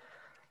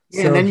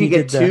yeah, and then you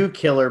get two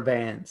killer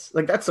bands.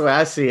 Like that's the way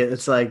I see it.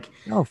 It's like,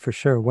 oh, for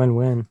sure,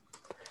 win-win.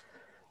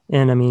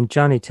 And I mean,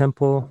 Johnny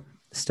Temple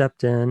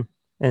stepped in,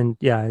 and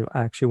yeah,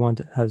 I actually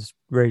I was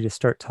ready to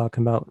start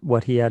talking about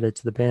what he added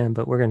to the band,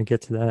 but we're going to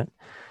get to that.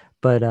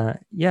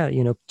 But yeah,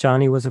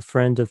 Johnny was a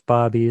friend of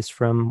Bobby's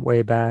from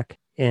way back,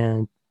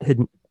 and had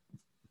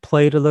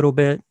played a little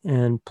bit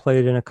and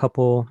played in a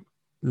couple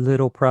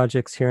little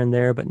projects here and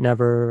there, but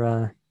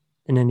never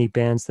in any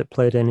bands that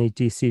played any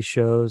DC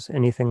shows,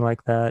 anything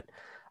like that.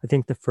 I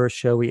think the first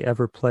show we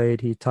ever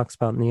played, he talks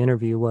about in the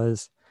interview,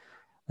 was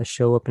a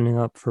show opening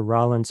up for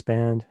Rollins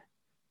Band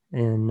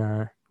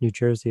in New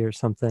Jersey or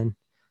something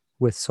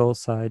with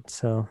Soulside.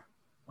 So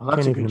well,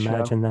 that's can't a even good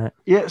imagine show. that.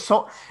 Yeah.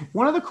 So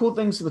one of the cool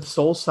things with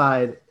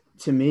Soulside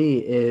to me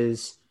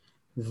is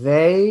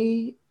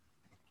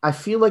I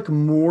feel like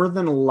more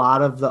than a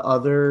lot of the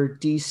other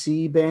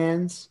DC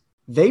bands,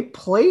 they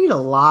played a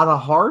lot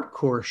of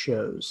hardcore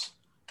shows,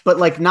 but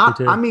like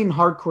I mean,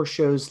 hardcore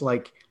shows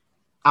like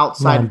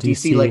outside of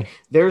DC. Like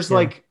there's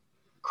like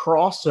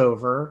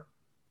crossover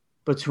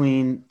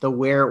between the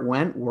Where It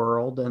Went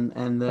world and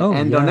the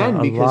End on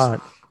End,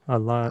 because a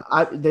lot.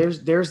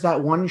 There's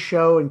that one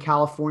show in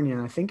California,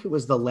 and I think it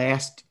was the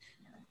last.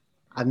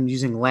 I'm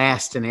using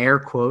last in air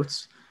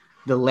quotes,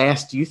 the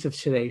last Youth of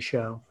Today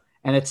show,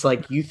 and it's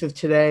like Youth of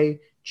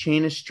Today,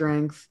 Chain of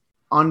Strength,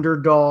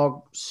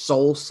 Underdog,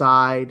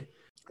 Soulside,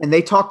 and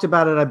they talked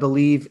about it. I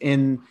believe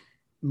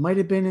might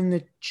have been in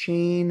the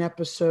Chain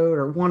episode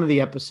or one of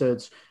the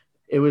episodes.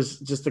 It was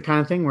just the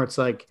kind of thing where it's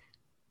like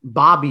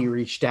Bobby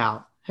reached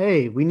out.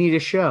 Hey, we need a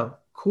show.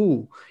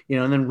 Cool.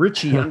 And then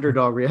Richie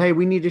Underdog. Hey,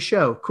 we need a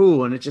show.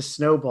 Cool. And it just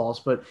snowballs.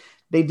 But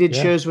they did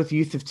shows with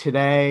Youth of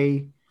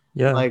Today.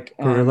 Yeah. Like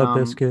Gorilla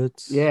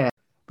Biscuits. Yeah.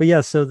 But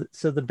yeah, so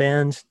the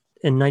band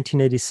in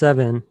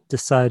 1987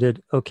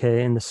 decided,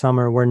 okay, in the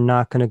summer, we're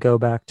not going to go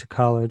back to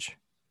college.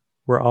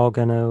 We're all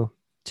going to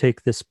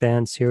take this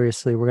band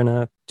seriously. We're going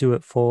to do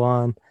it full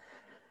on.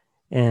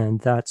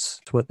 And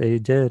that's what they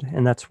did.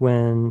 And that's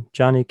when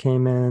Johnny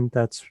came in.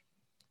 That's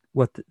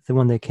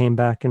when they came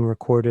back and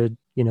recorded,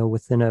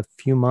 within a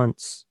few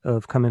months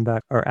of coming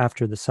back, or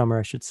after the summer,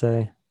 I should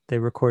say, they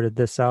recorded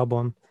this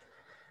album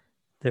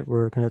that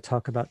we're going to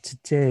talk about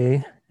today.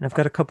 And I've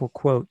got a couple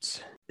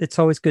quotes. It's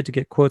always good to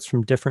get quotes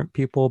from different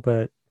people,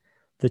 but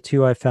the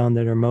two I found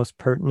that are most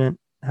pertinent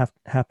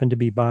happen to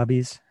be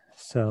Bobby's.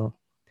 So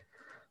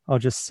I'll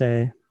just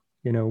say,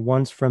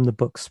 One's from the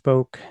book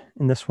Spoke,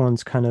 and this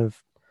one's kind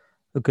of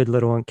a good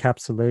little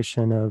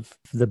encapsulation of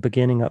the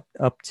beginning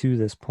up to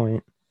this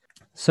point.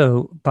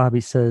 So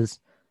Bobby says,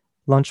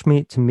 lunch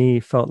meat to me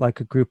felt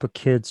like a group of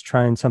kids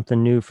trying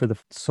something new for the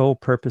sole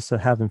purpose of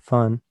having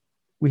fun.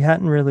 We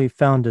hadn't really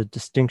found a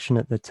distinction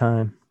at the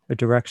time, a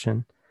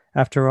direction.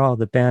 After all,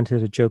 the band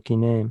had a jokey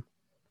name.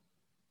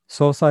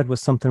 Soulside was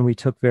something we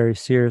took very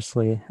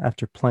seriously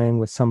after playing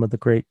with some of the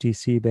great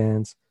DC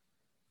bands.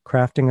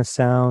 Crafting a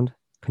sound,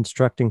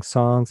 constructing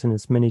songs in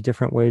as many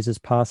different ways as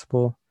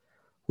possible,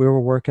 we were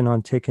working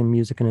on taking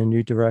music in a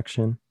new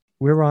direction.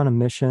 We were on a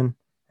mission,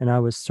 and I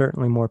was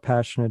certainly more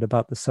passionate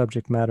about the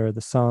subject matter of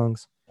the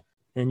songs.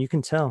 And you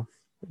can tell,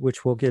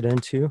 which we'll get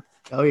into.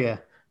 Oh, yeah.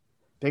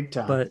 Big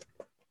time. But,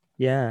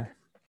 yeah.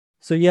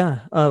 So,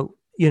 yeah,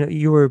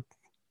 you were,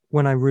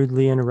 when I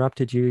rudely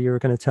interrupted you, you were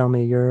going to tell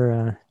me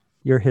your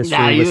history with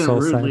Soulside. You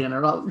didn't rudely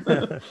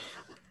interrupt.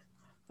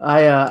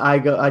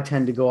 I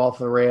tend to go off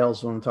the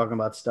rails when I'm talking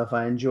about stuff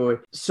I enjoy.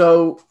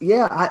 So,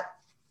 yeah,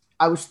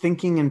 I was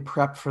thinking in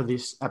prep for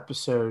this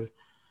episode,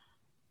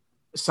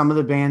 some of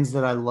the bands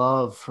that I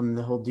love from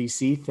the whole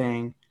DC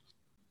thing,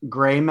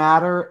 Gray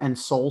Matter and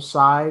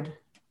Soulside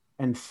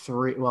and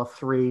three,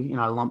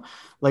 I lump,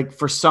 like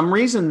for some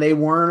reason they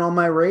weren't on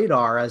my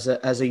radar as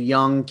a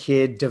young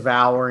kid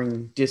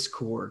devouring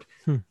Discord.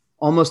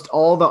 Almost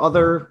all the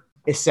other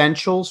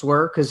essentials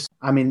were, because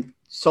I mean,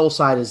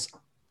 Soulside is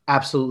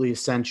absolutely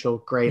essential.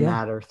 Gray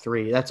Matter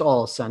 3, that's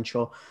all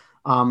essential.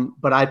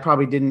 But I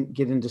probably didn't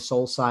get into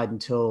Soulside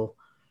until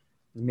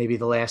maybe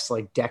the last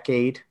like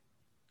decade.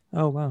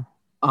 Oh, wow.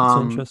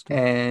 That's interesting.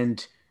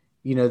 And,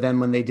 then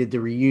when they did the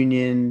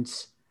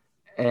reunions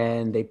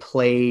and they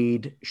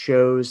played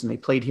shows, and they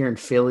played here in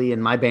Philly,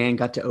 and my band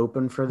got to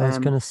open for them. I was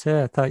going to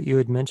say, I thought you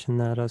had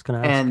mentioned that. I was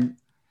going to ask. And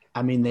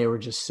I mean, they were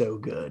just so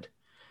good.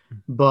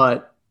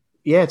 But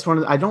yeah, it's one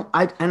of the,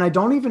 I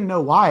don't even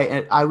know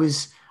why. I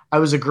was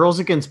a Girls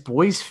Against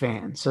Boys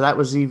fan. So that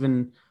was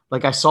even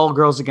like, I saw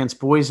Girls Against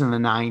Boys in the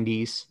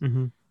 90s.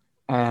 Mm-hmm.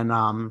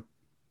 And,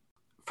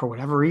 for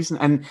whatever reason,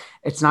 and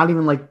it's not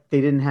even like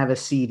they didn't have a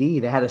CD.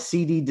 They had a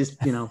CD,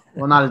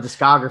 well, not a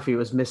discography. It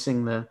was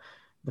missing the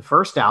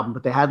first album,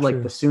 but they had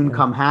like the Soon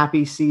Come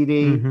Happy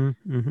CD,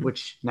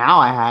 which now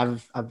I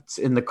have. It's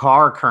in the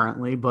car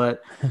currently,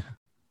 but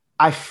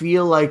I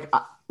feel like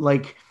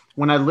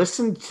when I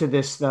listened to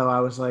this, though,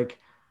 I was like,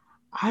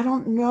 I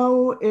don't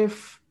know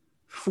if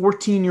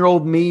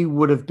 14-year-old me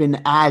would have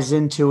been as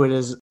into it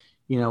as,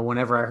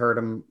 whenever I heard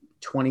him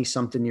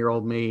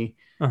 20-something-year-old me,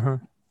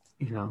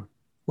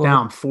 Well,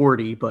 now I'm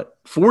 40,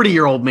 but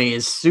 40-year-old me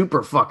is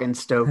super fucking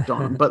stoked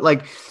on him. But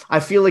like, I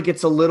feel like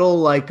it's a little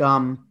like,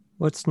 well,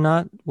 it's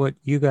not what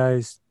you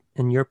guys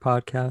in your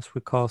podcast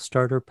would call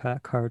starter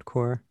pack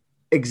hardcore.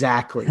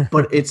 Exactly.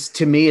 But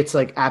to me, it's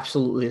like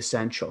absolutely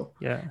essential.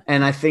 Yeah.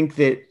 And I think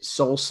that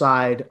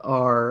Soulside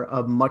are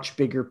a much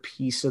bigger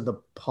piece of the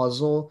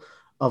puzzle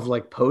of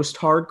like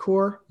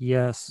post-hardcore.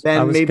 Yes.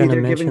 Than maybe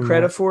they're given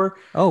credit for.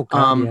 Oh,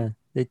 God, yeah.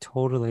 They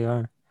totally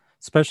are.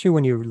 Especially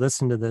when you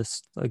listen to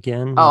this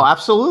again. Oh,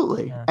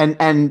 absolutely. Yeah.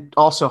 And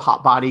also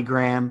Hot Body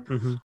Graham.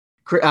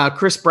 Mm-hmm.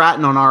 Chris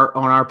Bratton on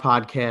our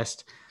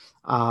podcast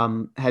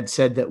had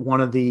said that one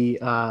of the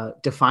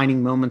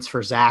defining moments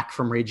for Zach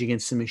from Rage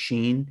Against the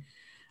Machine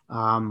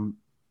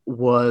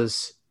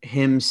was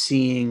him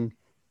seeing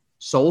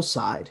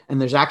Soulside.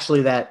 And there's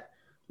actually that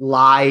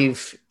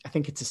live, I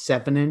think it's a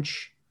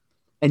 7-inch,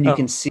 and you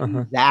can see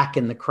Zach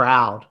in the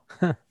crowd.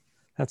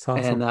 That's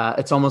awesome. And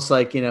it's almost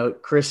like,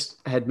 Chris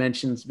had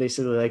mentioned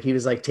basically like he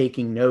was like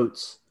taking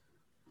notes.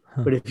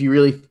 But if you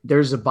really,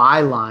 there's a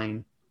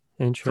byline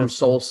from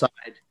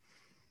Soulside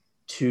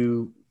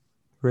to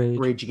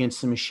Rage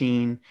Against the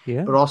Machine,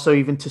 but also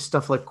even to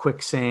stuff like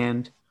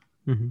Quicksand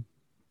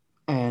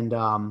and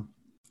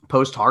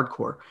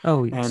post-hardcore.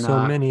 Oh, and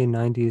so many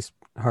 90s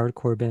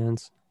hardcore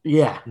bands.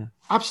 Yeah,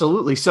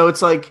 absolutely. So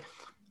it's like,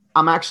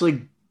 I'm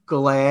actually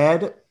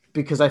glad,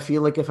 because I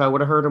feel like if I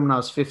would have heard them when I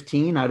was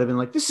 15, I'd have been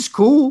like, this is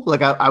cool.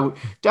 Like I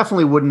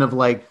definitely wouldn't have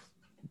like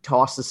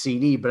tossed the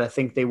CD, but I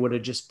think they would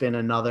have just been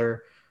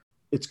another,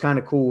 it's kind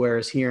of cool.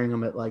 Whereas hearing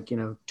them at like,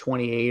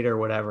 28 or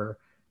whatever,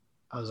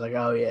 I was like,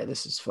 oh yeah,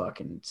 this is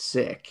fucking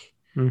sick.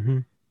 Mm-hmm.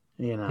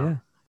 Yeah.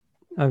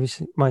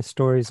 Obviously my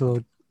story's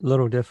a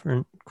little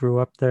different. Grew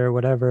up there,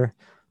 whatever,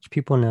 which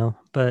people know,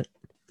 but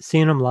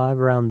seeing them live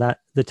around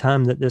the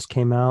time that this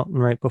came out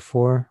and right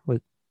before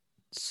with,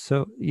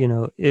 so,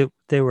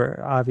 they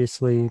were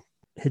obviously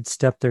had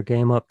stepped their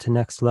game up to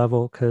next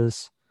level,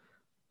 because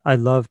I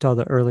loved all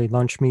the early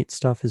Lunch Meat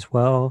stuff as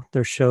well.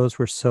 Their shows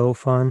were so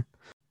fun.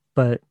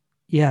 But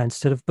yeah,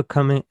 instead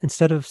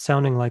of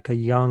sounding like a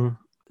young,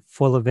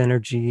 full of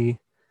energy,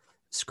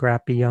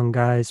 scrappy young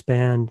guys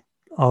band,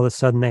 all of a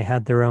sudden they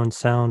had their own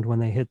sound when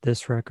they hit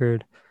this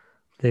record.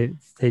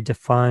 They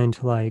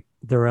defined like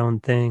their own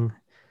thing.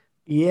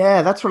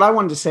 Yeah, that's what I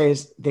wanted to say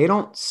is they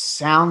don't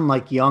sound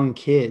like young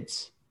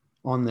kids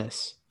on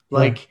this.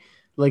 Like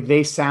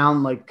they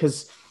sound like,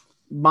 because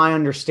my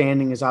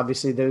understanding is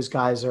obviously those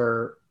guys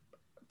are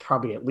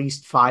probably at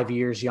least 5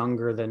 years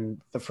younger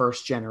than the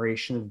first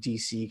generation of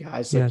DC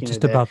guys. Yeah, Like,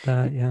 just about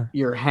that. Yeah.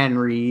 Your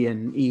Henry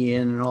and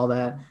Ian and all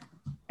that.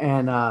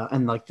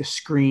 And like the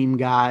Scream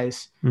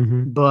guys.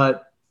 Mm-hmm.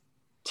 But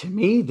to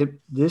me,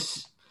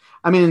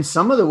 in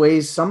some of the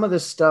ways, some of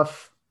this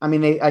stuff,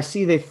 I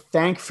see they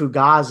thank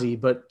Fugazi,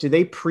 but do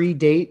they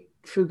predate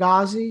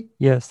Fugazi?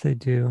 Yes, they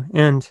do.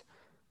 And,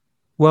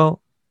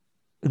 well,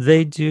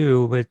 they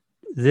do, but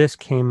this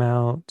came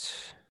out,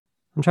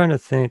 I'm trying to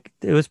think,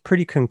 it was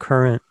pretty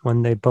concurrent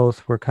when they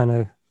both were kind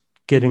of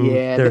getting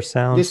their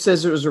sound. This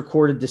says it was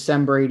recorded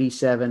December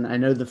 87. I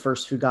know the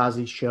first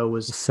Fugazi show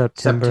was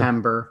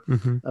September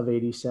of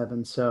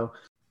 87. So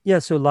yeah,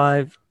 so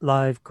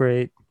live,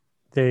 great.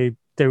 They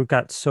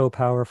got so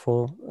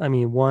powerful. I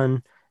mean,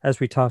 one,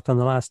 as we talked on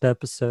the last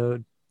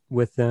episode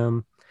with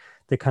them,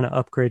 they kind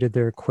of upgraded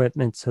their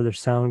equipment, so their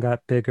sound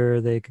got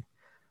bigger. They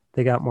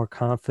got more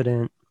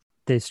confident.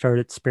 They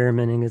started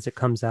experimenting as it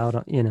comes out,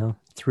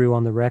 through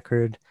on the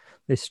record.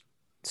 They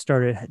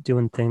started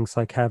doing things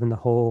like having the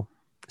whole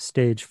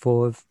stage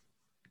full of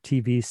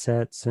TV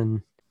sets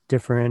and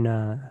different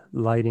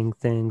lighting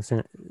things,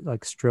 and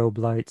like strobe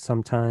lights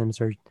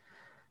sometimes, or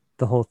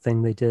the whole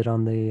thing they did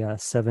on the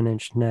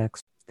 7-inch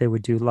necks. They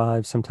would do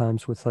live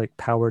sometimes with like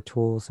power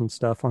tools and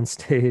stuff on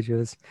stage.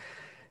 It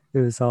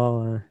was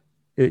all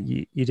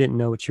you didn't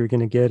know what you were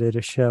going to get at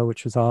a show,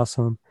 which was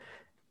awesome.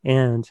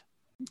 And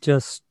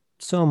just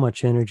so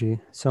much energy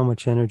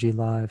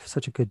live.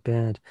 Such a good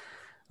band.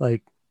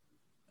 Like,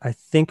 I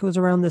think it was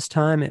around this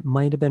time. It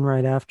might have been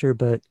right after,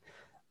 but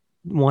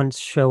one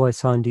show I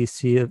saw in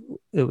DC,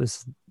 it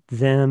was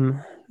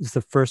them. It was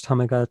the first time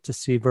I got to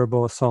see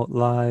Verbal Assault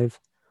live.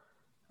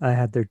 I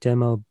had their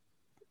demo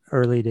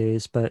early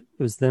days, but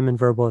it was them and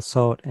Verbal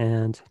Assault,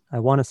 and I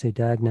want to say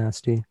Dag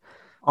Nasty.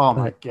 Oh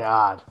my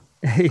God.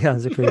 Yeah, it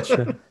was a great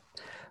show.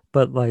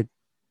 But like,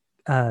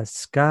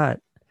 Scott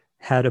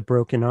had a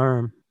broken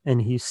arm,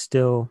 and he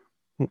still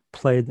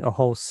played a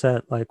whole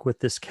set like with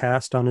this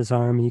cast on his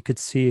arm. You could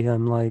see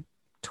him like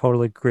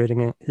totally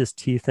gritting his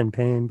teeth in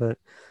pain, but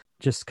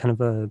just kind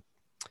of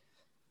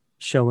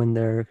showing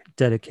their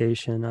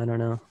dedication. I don't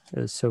know.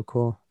 It was so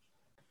cool.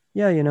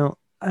 Yeah,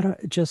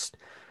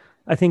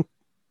 I think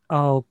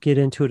I'll get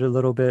into it a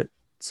little bit,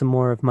 some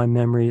more of my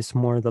memories,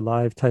 more of the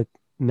live type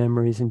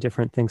memories and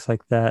different things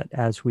like that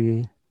as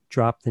we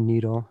drop the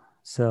needle.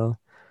 So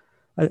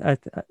I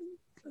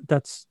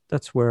that's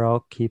where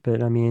I'll keep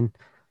it. I mean,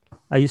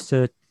 I used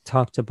to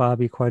talk to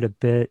Bobby quite a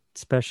bit,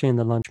 especially in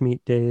the lunch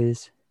meet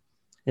days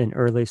in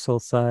early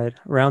Soulside.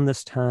 Around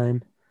this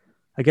time,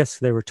 I guess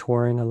they were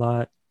touring a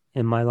lot,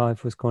 and my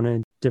life was going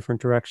in different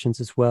directions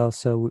as well.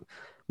 So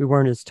we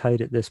weren't as tight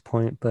at this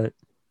point, but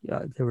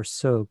yeah, they were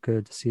so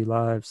good to see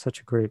live. Such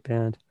a great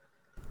band.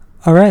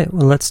 All right,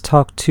 well, let's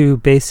talk to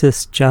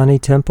bassist Johnny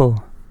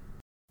Temple.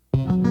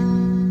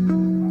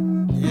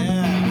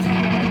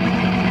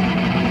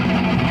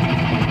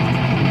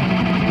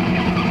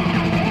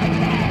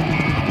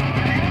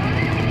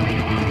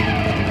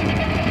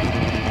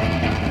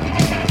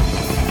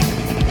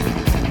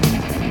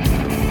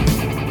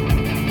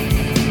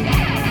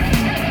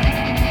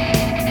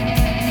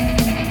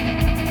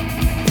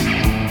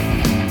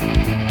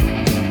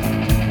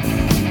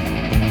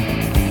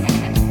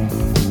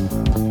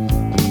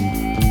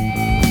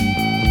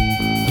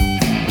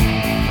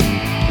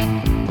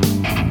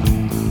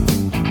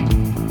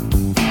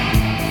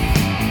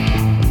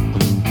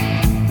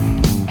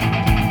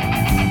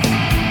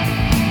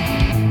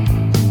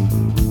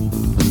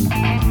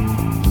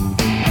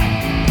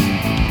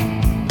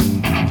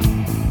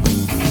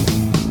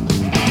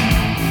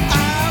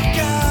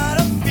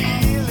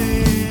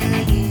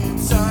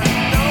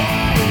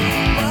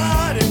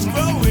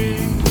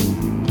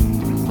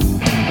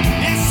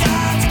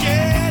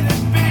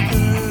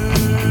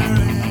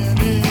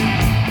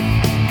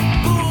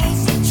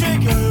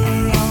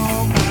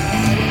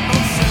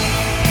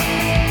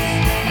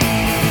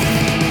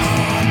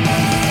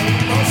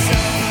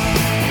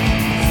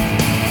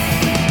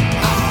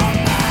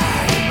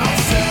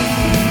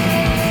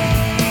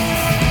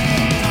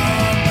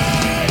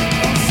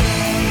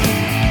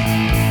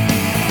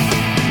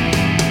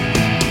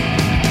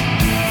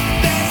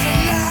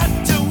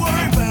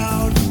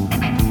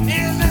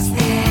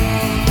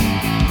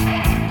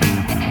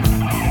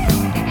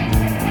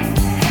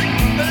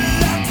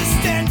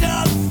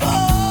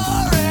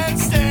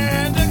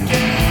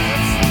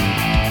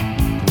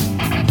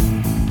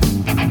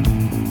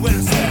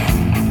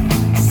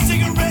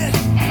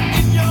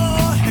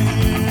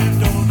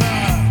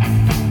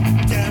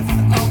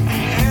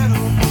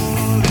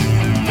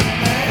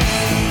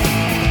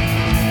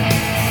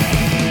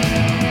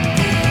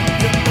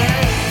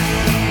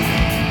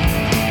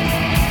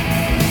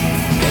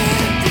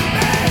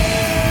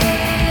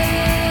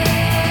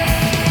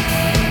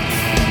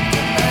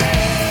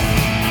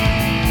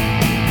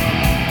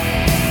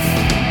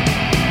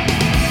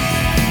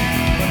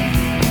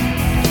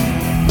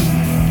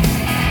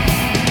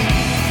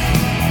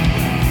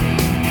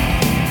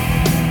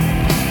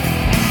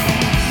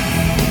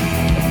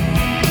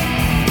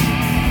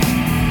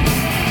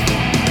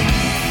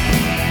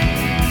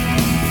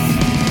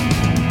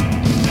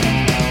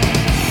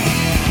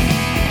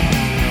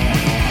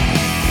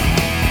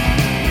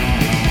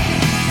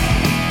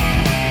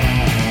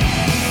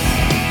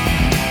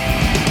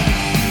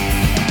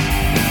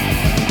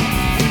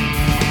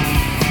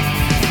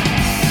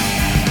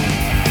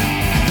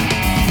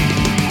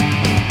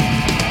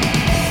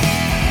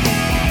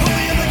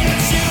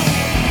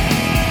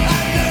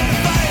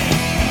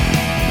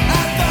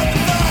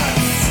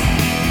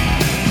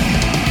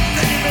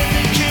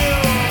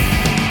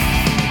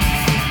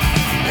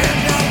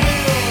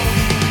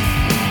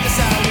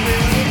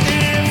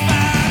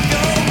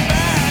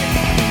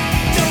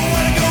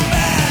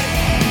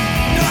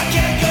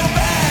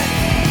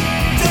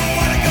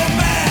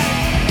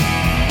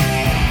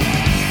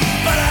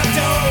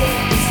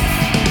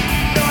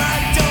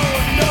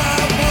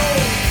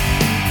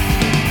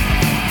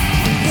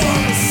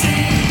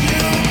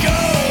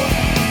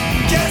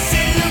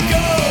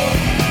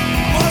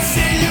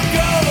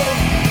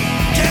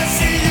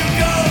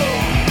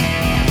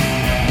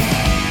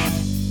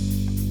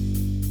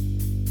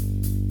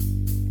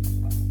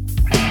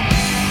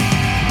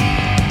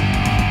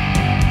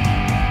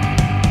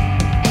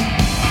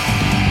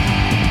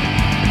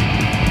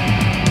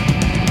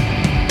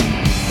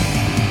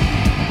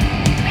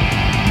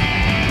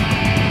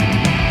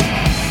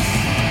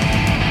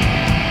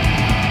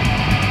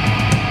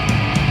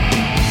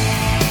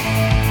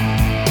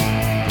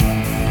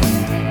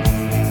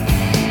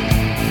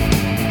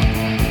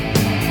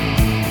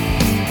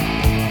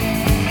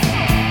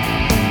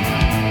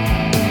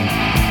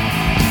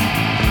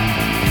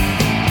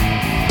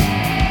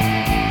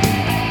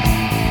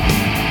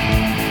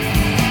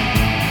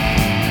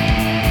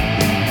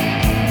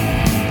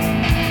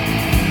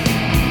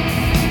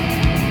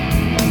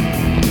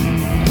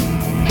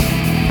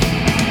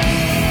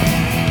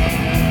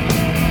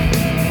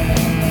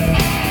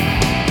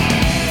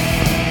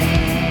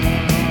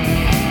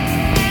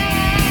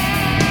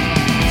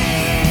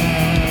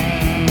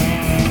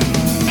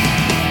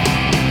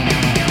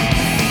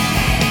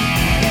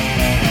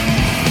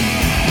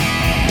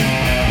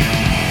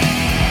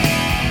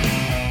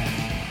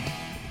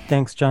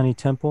 thanks, Johnny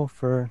Temple,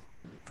 for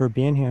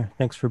being here.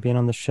 Thanks for being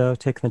on the show,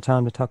 taking the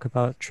time to talk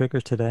about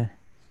Trigger today.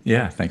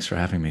 Yeah, thanks for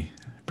having me.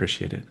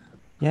 Appreciate it.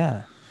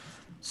 Yeah.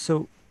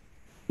 So,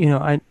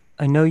 I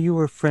know you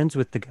were friends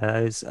with the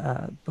guys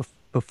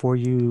before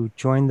you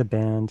joined the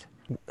band.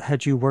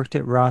 Had you worked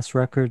at Ross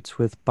Records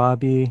with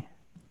Bobby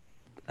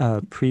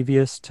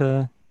previous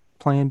to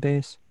playing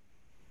bass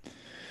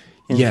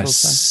in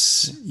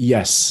Soulside?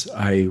 Yes.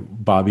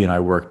 Bobby and I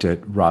worked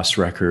at Ross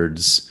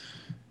Records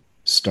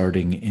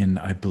starting in,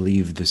 I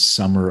believe, the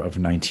summer of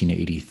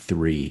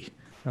 1983.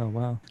 Oh,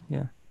 wow.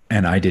 Yeah.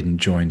 And I didn't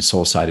join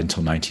Soulside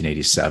until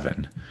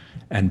 1987.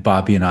 And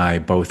Bobby and I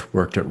both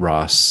worked at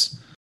Ross.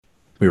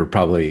 We were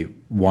probably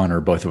one or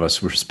both of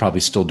us were probably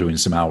still doing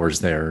some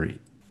hours there,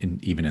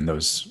 even in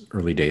those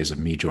early days of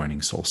me joining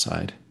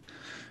Soulside.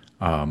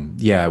 I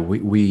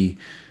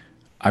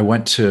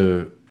went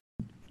to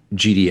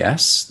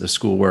GDS, the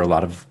school where a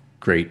lot of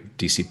great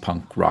DC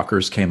punk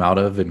rockers came out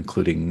of,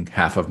 including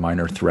half of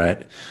Minor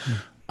Threat,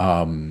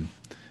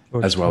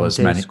 as well as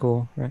Day many.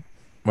 School, right?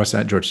 What's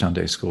that? Georgetown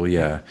Day School,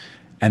 yeah.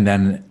 And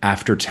then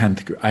after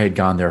 10th, I had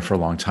gone there for a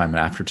long time. And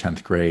after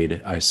 10th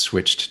grade, I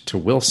switched to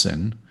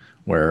Wilson,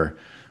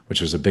 which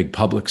was a big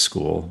public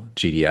school.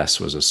 GDS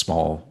was a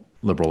small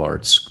liberal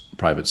arts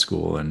private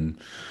school. And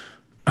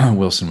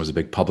Wilson was a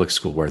big public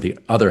school where the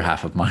other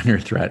half of Minor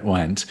Threat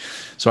went.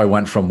 So I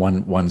went from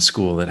one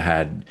school that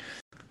had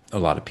a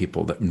lot of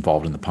people that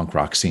involved in the punk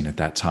rock scene at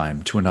that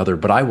time to another,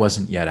 but I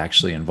wasn't yet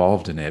actually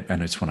involved in it.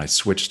 And it's when I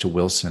switched to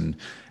Wilson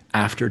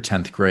after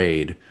 10th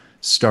grade,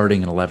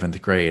 starting in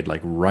 11th grade, like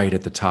right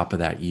at the top of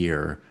that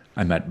year,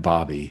 I met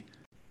Bobby,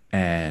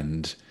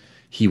 and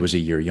he was a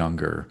year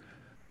younger.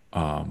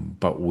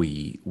 But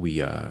we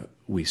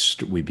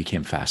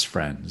became fast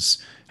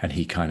friends, and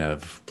he kind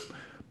of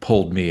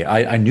pulled me.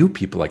 I knew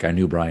people, like I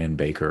knew Brian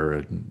Baker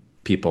and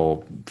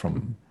people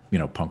from,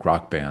 punk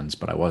rock bands,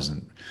 but I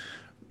wasn't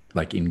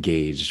like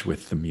engaged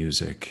with the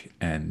music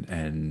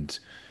and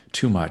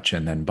too much.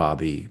 And then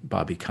Bobby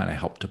kind of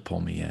helped to pull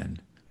me in.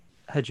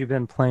 Had you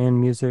been playing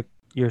music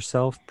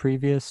yourself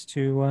previous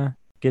to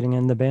getting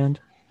in the band?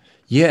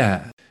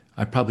 Yeah,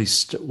 I probably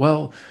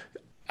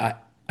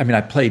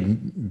I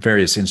played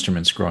various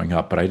instruments growing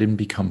up, but I didn't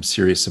become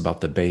serious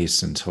about the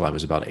bass until I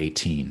was about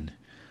 18.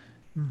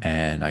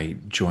 And I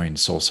joined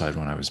Soulside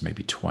when I was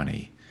maybe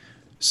 20.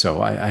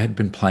 So I had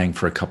been playing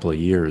for a couple of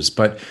years,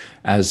 but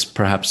as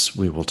perhaps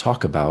we will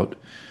talk about,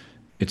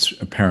 it's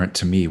apparent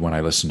to me when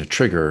I listen to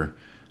Trigger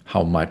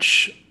how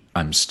much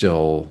I'm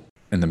still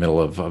in the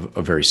middle of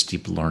a very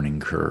steep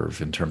learning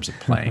curve in terms of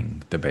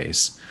playing the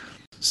bass.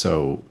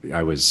 So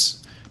I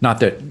was not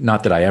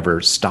that I ever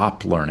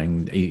stopped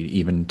learning.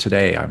 Even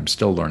today, I'm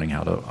still learning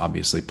how to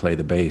obviously play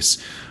the bass,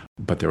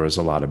 but there was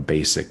a lot of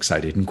basics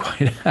I didn't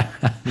quite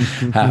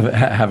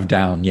have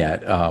down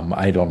yet.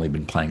 I'd only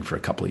been playing for a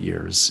couple of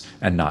years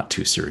and not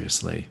too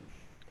seriously.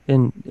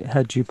 And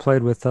had you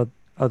played with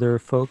other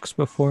folks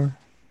before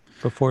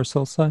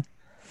Soulside?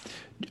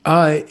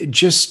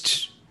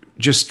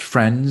 Just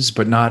friends,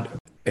 but not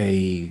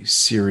a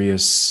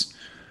serious.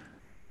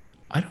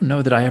 I don't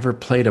know that I ever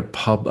played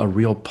a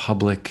real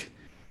public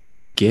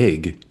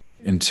gig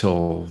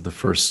until the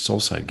first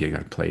Soulside gig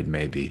I played.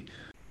 Maybe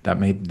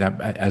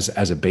that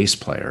as a bass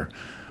player.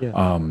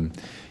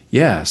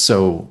 Yeah.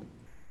 So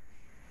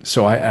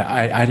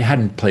I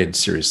hadn't played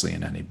seriously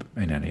in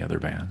any other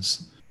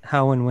bands.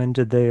 How and when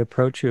did they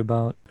approach you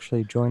about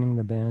actually joining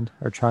the band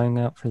or trying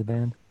out for the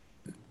band?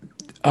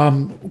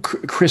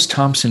 Chris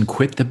Thompson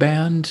quit the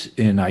band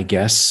in, I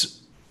guess,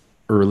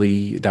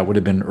 that would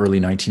have been early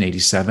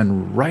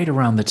 1987, right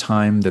around the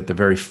time that the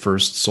very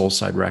first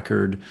Soulside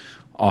record,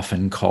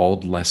 often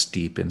called Less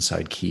Deep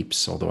Inside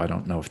Keeps, although I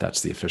don't know if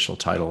that's the official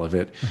title of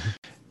it,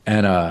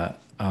 and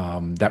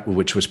that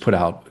which was put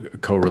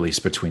out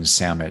co-released between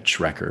Sandwich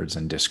Records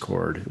and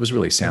Discord. It was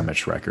really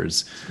Sandwich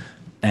Records,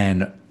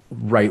 and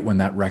right when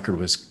that record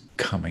was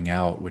coming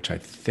out, which I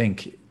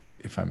think,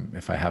 if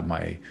I have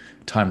my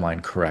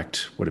timeline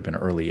correct, would have been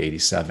early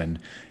 '87,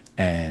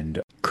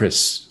 and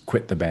Chris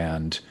quit the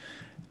band,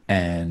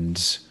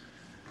 and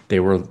they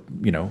were,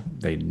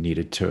 they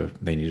needed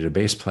a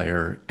bass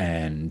player,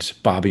 and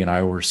Bobby and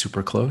I were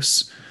super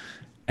close,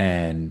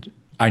 and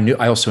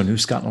I also knew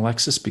Scott and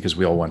Alexis because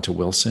we all went to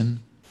Wilson,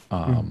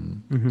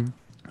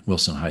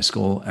 Wilson High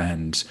School,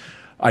 and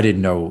I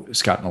didn't know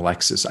Scott and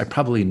Alexis. I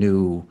probably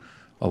knew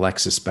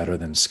Alexis better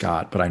than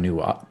Scott, but I knew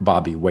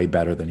Bobby way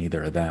better than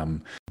either of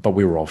them. But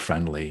we were all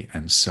friendly,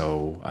 and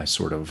so I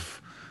sort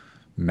of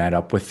met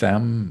up with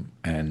them,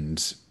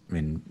 and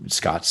in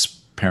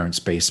Scott's parents'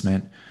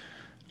 basement,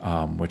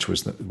 which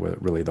was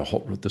really the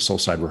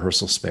Soulside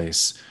rehearsal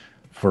space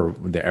for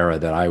the era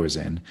that I was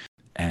in,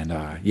 and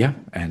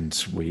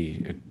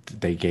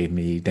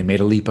they made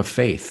a leap of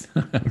faith,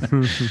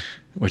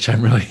 which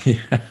I'm really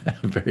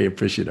very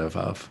appreciative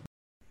of.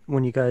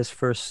 When you guys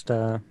first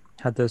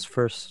had those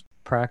first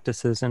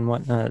practices and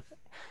whatnot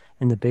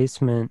in the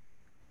basement,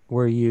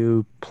 were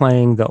you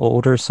playing the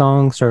older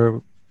songs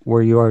or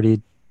were you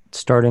already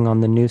starting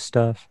on the new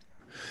stuff?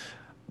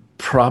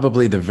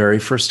 Probably the very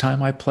first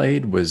time I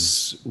played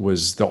was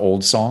the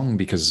old song,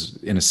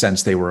 because in a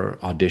sense they were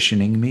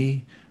auditioning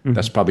me.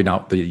 That's probably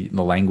not the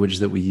language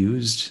that we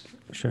used.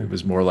 Sure. It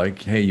was more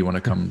like, hey, you want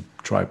to come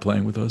try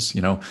playing with us,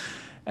 you know?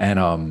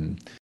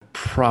 And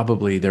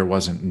probably there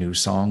wasn't new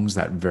songs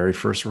that very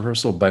first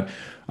rehearsal, but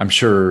I'm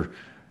sure,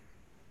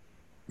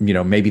 you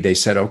know, maybe they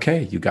said,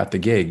 okay, you got the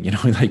gig, you know,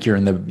 like you're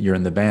in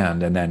the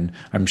band. And then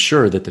I'm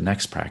sure that the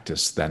next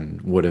practice then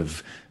would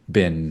have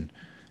been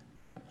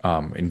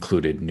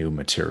included new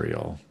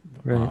material.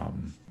 Right.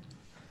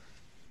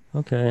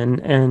 Okay.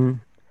 And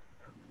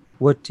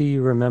what do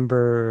you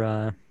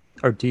remember,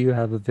 or do you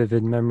have a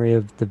vivid memory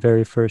of the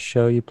very first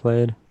show you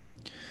played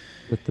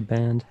with the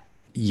band?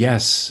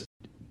 Yes.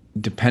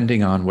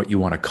 Depending on what you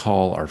want to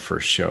call our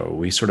first show,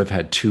 we sort of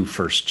had two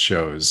first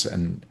shows,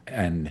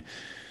 and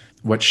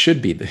what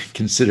should be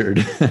considered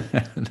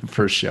the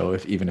first show,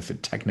 even if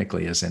it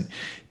technically isn't,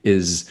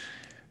 is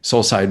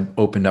Soulside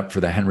opened up for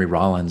the Henry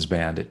Rollins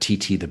Band at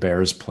TT the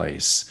Bear's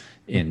place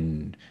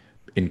in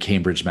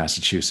Cambridge,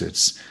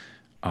 Massachusetts,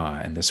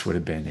 and this would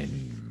have been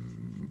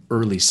in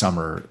early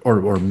summer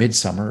or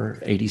midsummer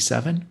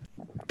 '87.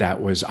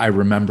 That was, I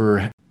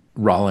remember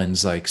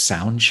Rollins like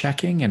sound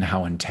checking and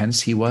how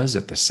intense he was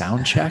at the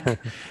sound check,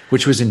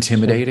 which was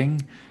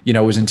intimidating. You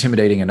know, it was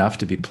intimidating enough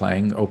to be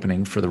playing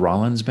opening for the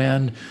Rollins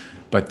Band,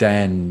 but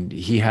then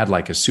he had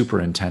like a super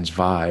intense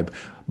vibe.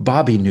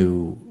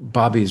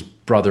 Bobby's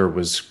brother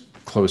was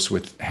close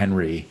with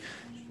Henry,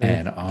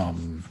 and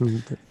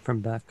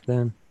from back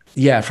then.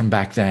 Yeah, from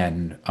back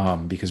then,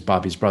 because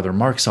Bobby's brother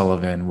Mark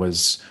Sullivan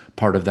was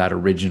part of that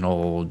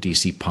original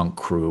DC punk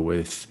crew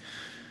with,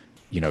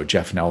 you know,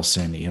 Jeff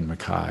Nelson, Ian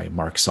MacKaye,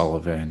 Mark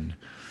Sullivan,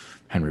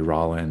 Henry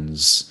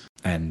Rollins,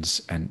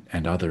 and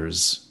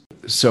others.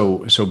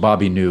 So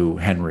Bobby knew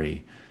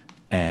Henry,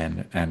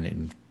 and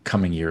in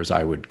coming years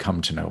I would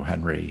come to know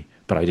Henry,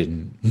 but I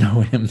didn't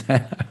know him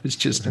then. I was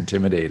just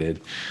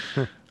intimidated.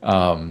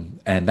 And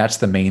that's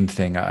the main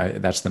thing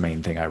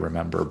I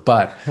remember.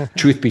 But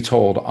truth be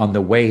told, on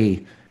the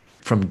way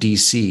from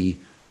DC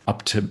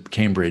up to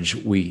Cambridge,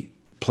 we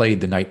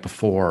played the night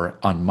before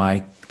on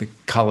the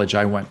college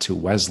I went to,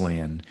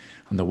 Wesleyan,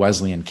 on the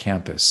Wesleyan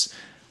campus,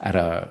 at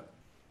a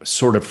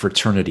sort of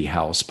fraternity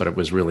house, but it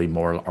was really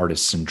more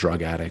artists and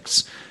drug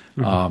addicts.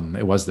 There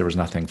was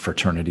nothing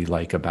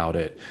fraternity-like about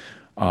it.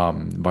 A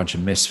bunch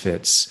of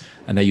misfits,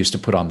 and they used to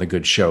put on the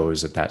good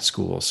shows at that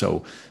school.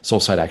 So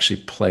Soulside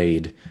actually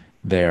played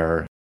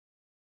there,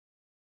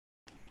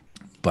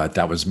 but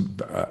that was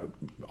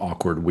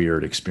awkward,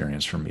 weird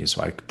experience for me.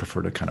 So I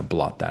prefer to kind of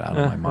blot that out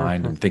of my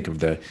mind and think of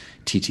the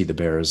TT the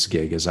Bears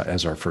gig as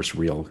our first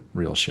real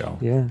show.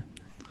 Yeah,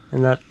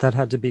 and that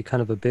had to be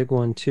kind of a big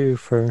one too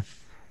for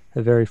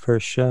the very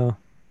first show.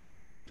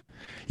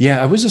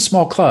 Yeah, it was a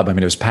small club. I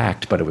mean, it was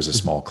packed, but it was a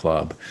small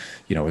club.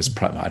 You know, it was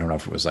I don't know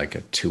if it was like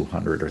a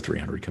 200 or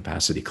 300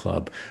 capacity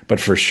club, but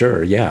for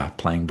sure, yeah,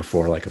 playing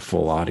before like a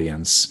full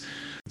audience,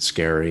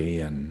 scary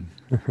and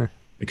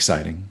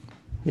exciting.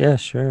 Yeah,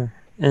 sure.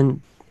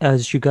 And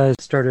as you guys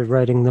started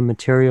writing the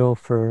material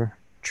for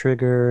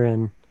Trigger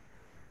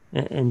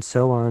and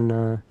so on,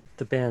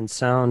 the band's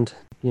sound,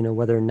 you know,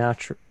 whether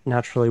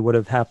naturally would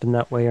have happened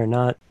that way or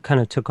not, kind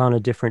of took on a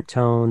different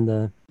tone.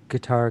 The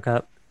guitar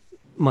got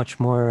much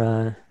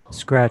more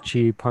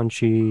scratchy,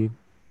 punchy,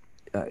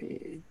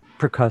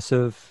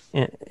 percussive,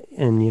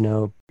 and you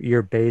know,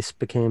 your bass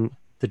became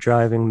the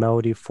driving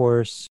melody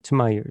force to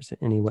my ears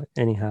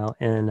anyhow,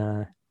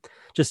 and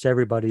just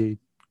everybody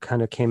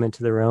kind of came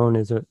into their own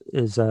as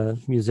a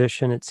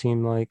musician. It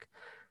seemed like,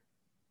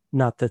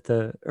 not that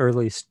the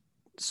early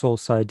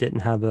Soulside didn't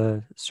have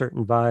a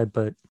certain vibe,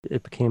 but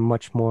it became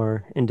much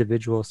more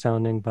individual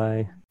sounding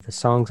by the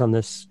songs on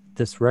this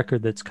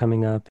record that's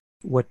coming up.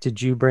 What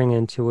did you bring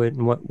into it,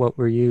 and what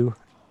were you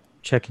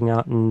checking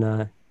out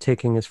and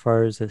taking as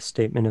far as a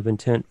statement of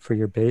intent for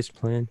your bass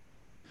playing?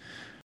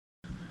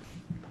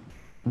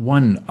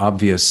 One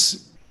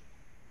obvious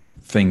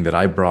thing that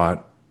I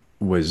brought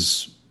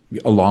was,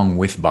 along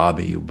with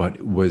Bobby,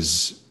 but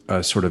was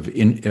a sort of a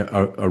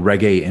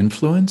reggae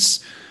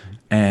influence,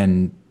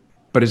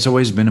 but it's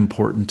always been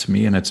important to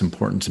me, and it's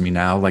important to me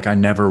now. Like, I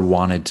never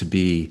wanted to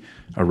be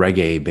a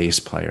reggae bass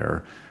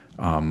player,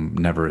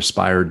 never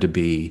aspired to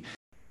be.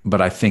 But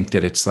I think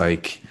that it's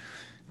like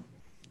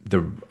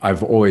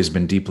I've always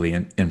been deeply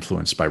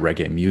influenced by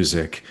reggae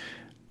music,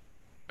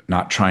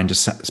 not trying to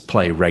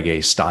play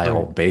reggae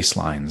style bass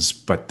lines,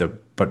 but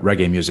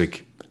reggae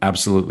music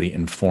absolutely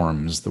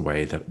informs the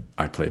way that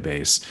I play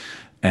bass.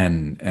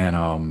 And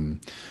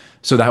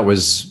so that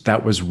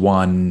was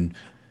one,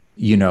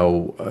 you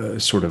know,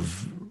 sort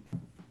of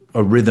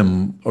a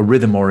rhythm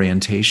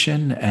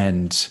orientation.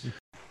 And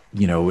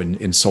you know, in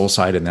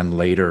Soulside, and then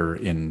later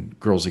in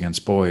Girls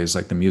Against Boys,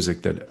 like the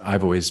music that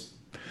I've always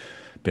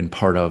been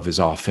part of is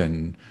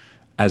often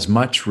as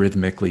much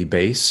rhythmically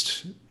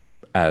based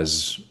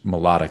as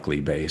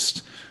melodically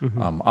based.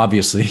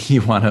 Obviously,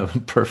 you want a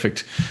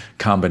perfect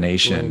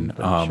combination,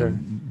 sure.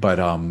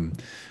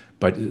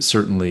 but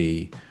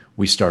certainly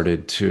we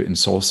started to, in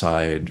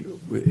Soulside,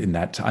 in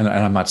that time,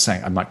 and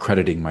I'm not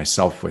crediting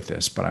myself with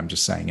this, but I'm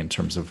just saying in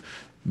terms of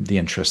the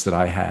interest that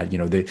I had,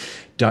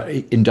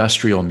 the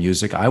industrial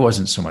music. I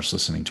wasn't so much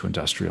listening to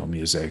industrial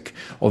music,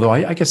 although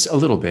I guess a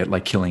little bit,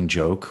 like Killing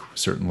Joke,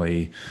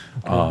 certainly.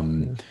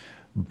 Okay,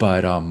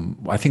 But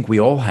I think we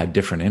all had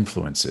different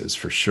influences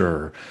for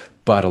sure.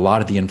 But a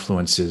lot of the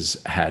influences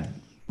had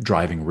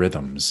driving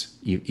rhythms,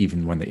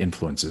 even when the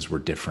influences were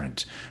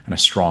different, and a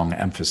strong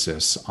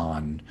emphasis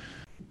on,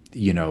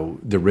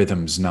 the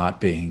rhythms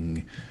not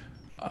being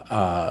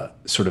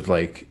sort of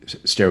like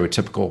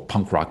stereotypical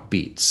punk rock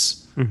beats.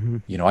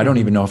 Mm-hmm. I don't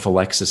even know if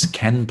Alexis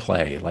can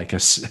play like a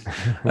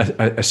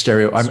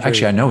stereo.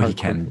 Actually, I know he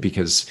can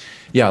because,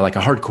 like a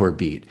hardcore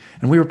beat.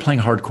 And we were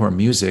playing hardcore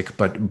music,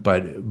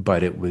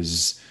 but it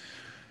was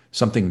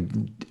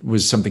something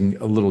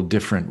a little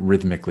different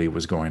rhythmically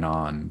was going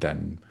on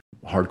than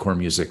hardcore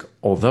music.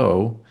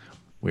 Although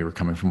we were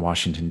coming from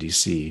Washington,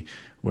 D.C.,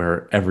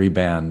 where every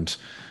band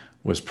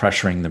was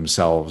pressuring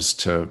themselves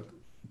to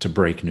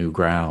break new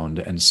ground,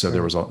 and so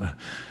there was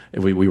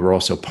we were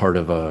also part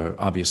of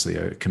obviously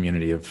a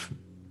community of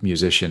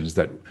musicians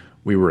that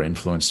we were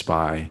influenced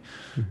by,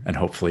 and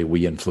hopefully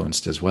we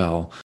influenced as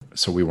well.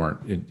 So we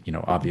weren't,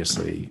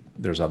 obviously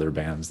there's other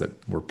bands that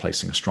were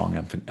placing a strong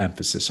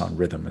emphasis on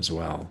rhythm as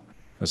well,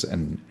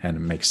 and it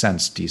makes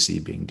sense.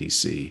 DC being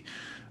DC,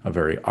 a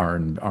very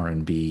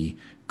R&B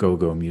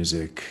go-go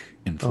music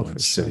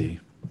influenced city.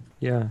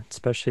 Yeah,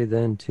 especially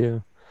then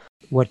too.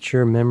 What's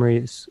your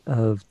memories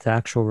of the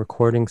actual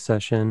recording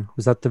session?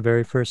 Was that the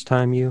very first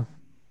time you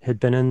had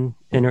been in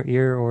Inner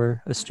Ear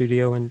or a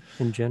studio in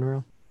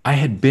general? I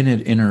had been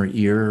at Inner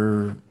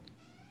Ear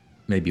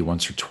maybe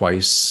once or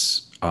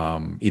twice,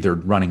 either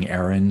running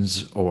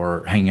errands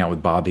or hanging out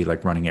with Bobby,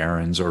 like running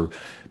errands, or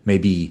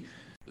maybe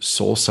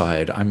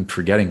Soulside. I'm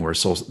forgetting where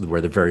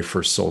the very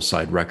first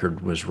Soulside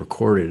record was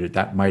recorded.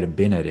 That might have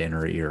been at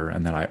Inner Ear,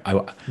 and then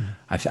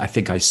I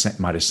think I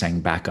might have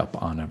sang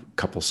backup on a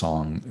couple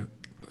songs.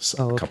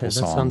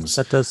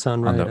 That does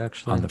sound right,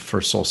 actually. On the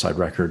first Soulside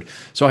record.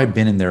 So I had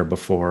been in there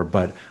before,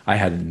 but I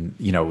hadn't,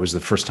 it was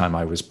the first time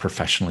I was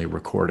professionally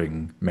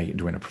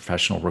doing a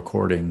professional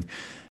recording.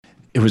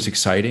 It was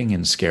exciting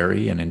and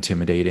scary and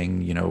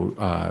intimidating,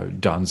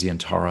 Don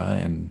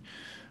Zientara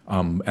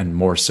and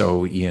more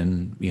so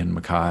Ian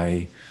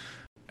MacKaye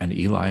and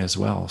Eli as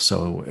well.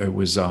 So it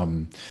was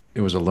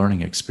a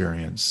learning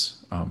experience,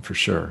 for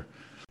sure.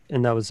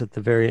 And that was at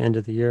the very end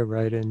of the year,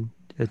 right?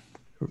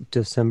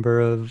 December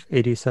of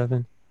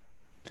 87.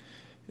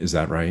 Is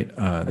that right?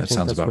 That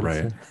sounds about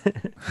right.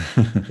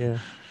 Yeah.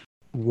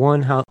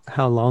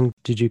 How long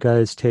did you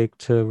guys take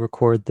to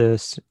record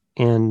this?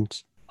 And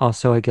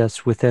also, I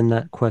guess within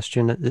that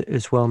question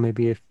as well,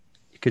 maybe if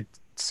you could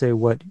say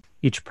what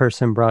each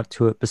person brought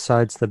to it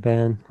besides the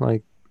band,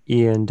 like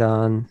Ian,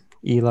 Don,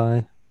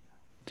 Eli,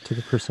 to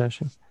the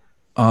procession.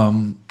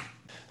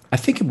 I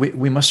think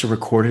we must have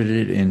recorded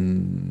it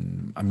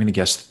in, I'm going to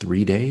guess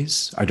 3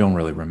 days. I don't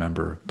really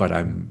remember, but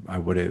I'm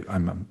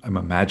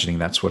imagining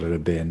that's what it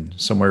had been,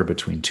 somewhere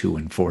between 2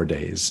 and 4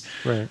 days.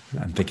 Right.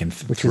 I'm thinking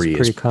which 3 is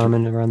pretty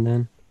common around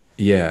then.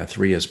 Yeah,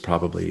 3 is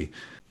probably.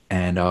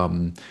 And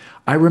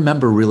I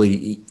remember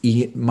really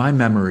my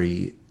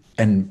memory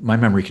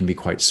can be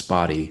quite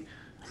spotty.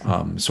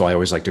 So I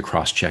always like to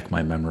cross-check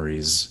my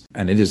memories.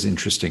 And it is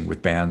interesting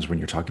with bands when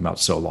you're talking about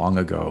so long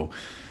ago.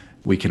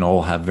 We can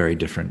all have very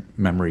different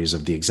memories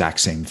of the exact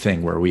same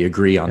thing where we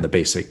agree on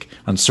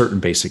on certain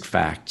basic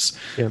facts,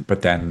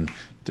 but then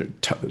the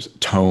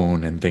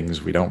tone and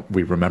things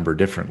we remember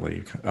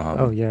differently.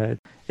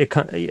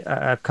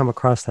 I've come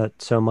across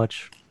that so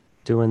much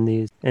doing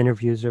these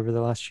interviews over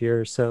the last year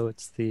or so.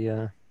 It's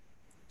the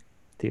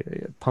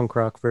punk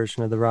rock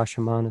version of the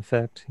Rashomon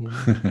effect.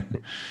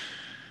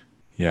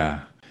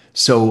 Yeah.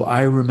 So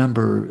I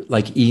remember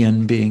like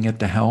Ian being at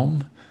the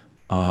helm,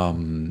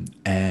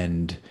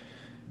 and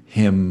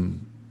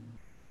him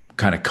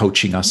kind of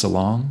coaching us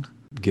along,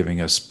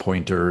 giving us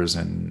pointers,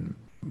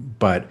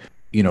 but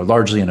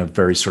largely in a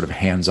very sort of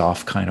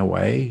hands-off kind of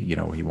way.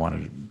 He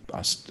wanted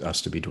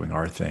us to be doing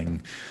our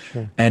thing.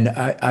 Sure. And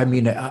I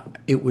mean,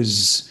 it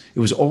was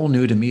all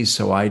new to me,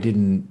 so I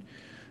didn't,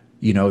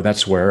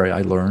 that's where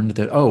I learned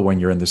that,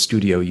 when you're in the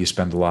studio, you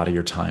spend a lot of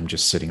your time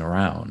just sitting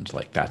around.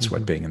 Like that's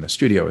what being in the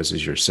studio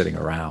is you're sitting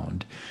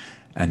around,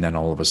 and then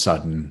all of a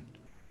sudden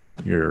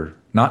you're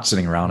not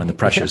sitting around and the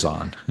pressure's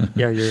on.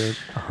 Yeah, you're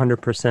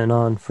 100%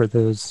 on for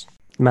those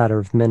matter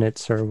of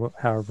minutes or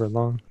however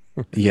long.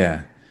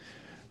 Yeah.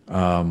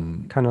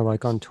 Kind of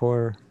like on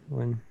tour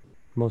when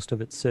most of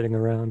it's sitting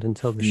around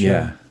until the show.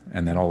 Yeah,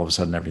 and then all of a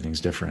sudden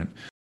everything's different.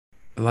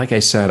 Like I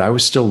said, I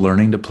was still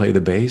learning to play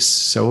the bass,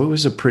 so it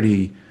was a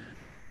pretty,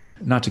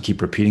 not to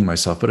keep repeating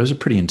myself, but it was a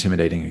pretty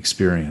intimidating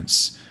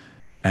experience.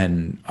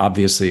 And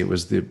obviously it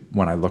was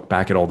when I look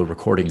back at all the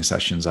recording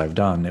sessions I've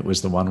done, it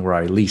was the one where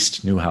I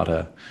least knew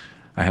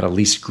I had a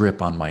least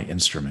grip on my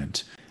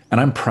instrument.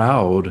 And I'm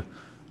proud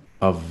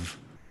of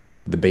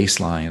the bass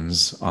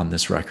lines on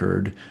this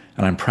record,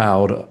 and I'm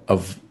proud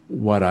of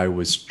what I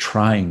was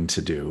trying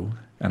to do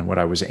and what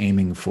I was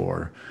aiming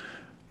for.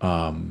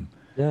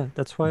 Yeah,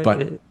 that's why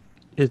But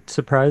it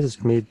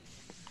surprises me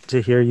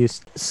to hear you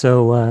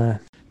so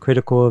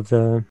critical of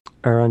the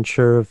or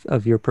unsure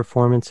of your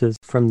performances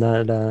from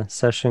that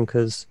session,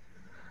 because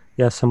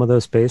yeah, some of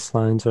those bass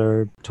lines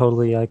are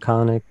totally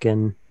iconic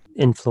and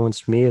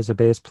influenced me as a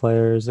bass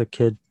player, as a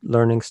kid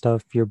learning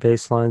stuff. Your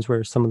bass lines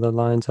were some of the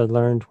lines I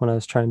learned when I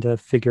was trying to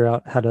figure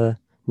out how to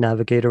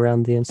navigate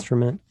around the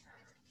instrument.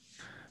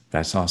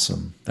 that's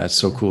awesome. That's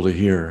so cool to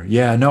hear.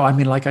 Yeah, no, I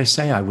mean, like I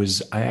say, I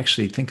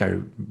actually think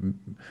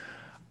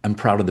I'm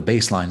proud of the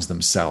bass lines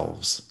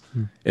themselves.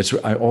 It's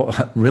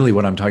really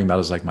what I'm talking about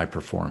is like my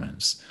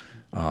performance.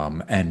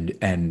 When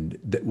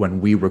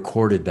we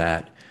recorded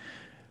that,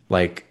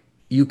 like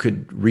you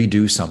could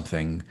redo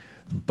something,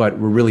 but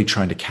we're really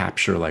trying to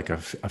capture like a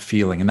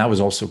feeling. And that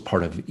was also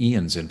part of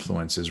Ian's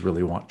influence, is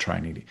really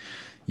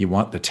you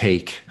want the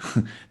take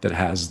that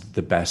has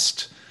the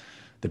best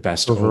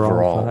Overall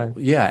overall, vibe.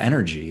 yeah,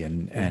 energy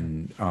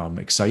and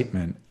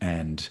excitement.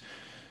 And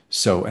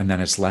then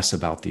it's less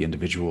about the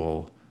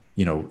individual,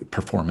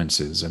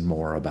 performances and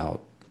more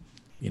about,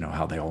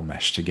 how they all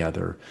mesh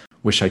together.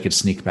 Wish I could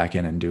sneak back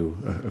in and do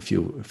a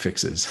few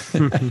fixes.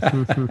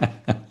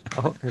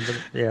 Oh,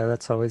 yeah,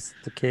 that's always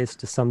the case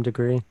to some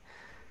degree.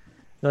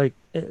 Like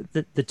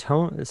the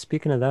tone.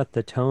 Speaking of that,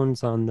 the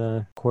tones on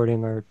the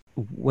recording are,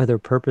 whether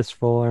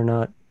purposeful or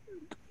not,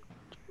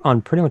 on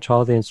pretty much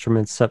all the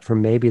instruments except for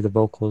maybe the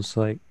vocals,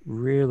 like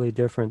really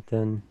different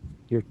than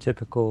your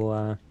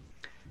typical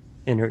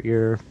inner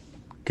ear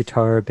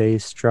guitar,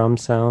 bass, drum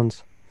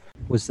sounds.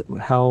 Was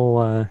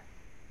how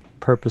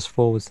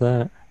purposeful was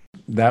that?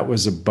 That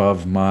was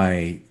above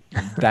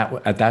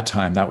that at that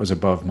time, that was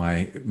above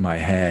my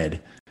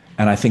head.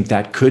 And I think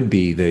that could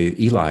be the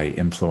Eli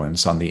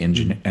influence on the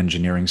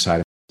engineering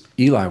side.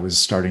 Eli was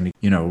starting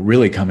to,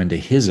 really come into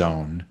his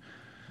own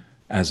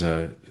as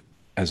a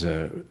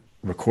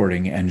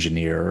recording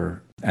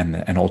engineer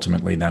and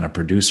ultimately then a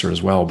producer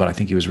as well. But I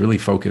think he was really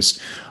focused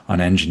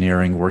on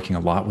engineering, working a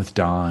lot with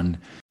Don,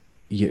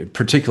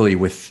 particularly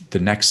with the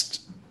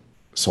next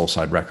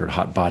Soulside record,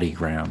 Hot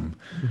Bodygram.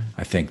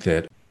 I think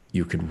that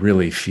you could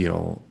really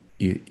feel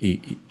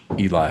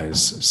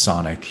Eli's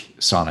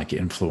sonic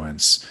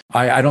influence.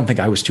 I don't think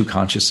I was too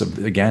conscious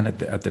of, again,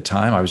 at the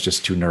time. I was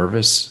just too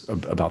nervous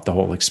about the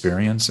whole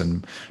experience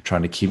and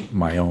trying to keep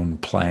my own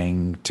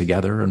playing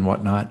together and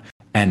whatnot.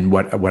 And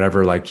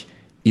whatever like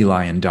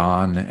Eli and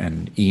Don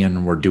and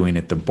Ian were doing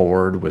at the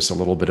board was a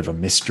little bit of a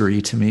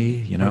mystery to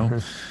me,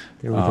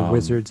 They were the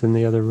wizards in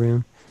the other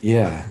room.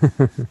 Yeah.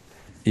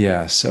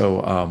 Yeah.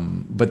 So,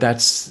 but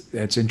that's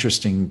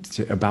interesting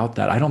about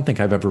that. I don't think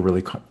I've ever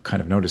really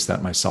kind of noticed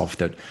that myself,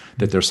 that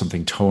there's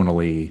something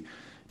tonally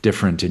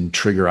different in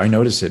Trigger. I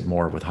notice it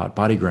more with Hot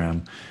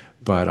Bodygram,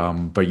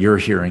 but you're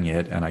hearing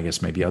it, and I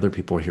guess maybe other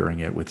people are hearing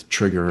it with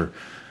Trigger.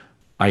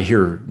 I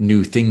hear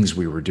new things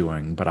we were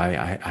doing, but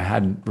I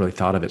hadn't really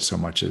thought of it so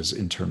much as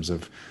in terms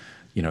of,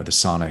 the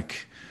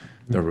sonic,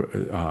 the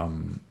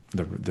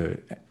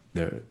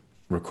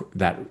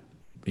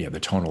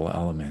tonal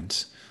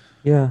element.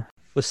 Yeah,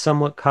 was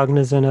somewhat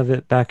cognizant of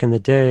it back in the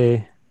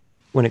day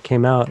when it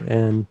came out,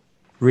 and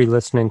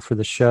re-listening for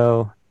the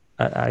show,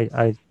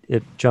 I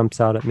it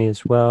jumps out at me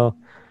as well.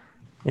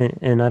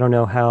 And I don't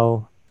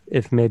know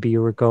if maybe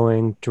you were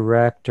going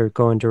direct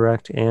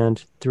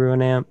and through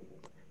an amp,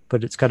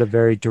 but it's got a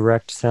very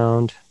direct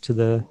sound to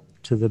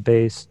the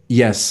bass.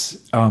 Yes,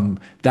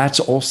 that's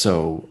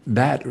also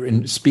that.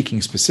 In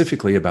speaking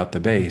specifically about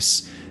the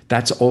bass,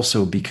 that's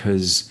also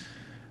because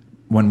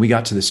when we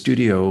got to the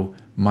studio,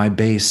 my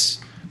bass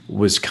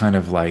was kind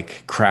of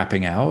like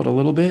crapping out a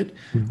little bit,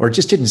 or it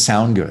just didn't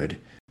sound good.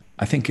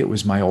 I think it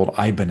was my old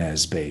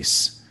Ibanez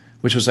bass,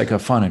 which was like a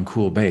fun and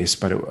cool bass,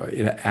 but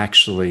it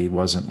actually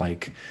wasn't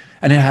like,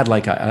 and it had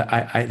like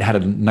it had a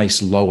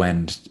nice low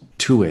end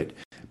to it,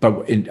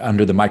 but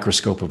under the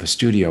microscope of a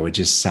studio, it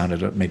just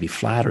sounded maybe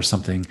flat or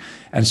something.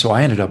 And so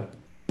I ended up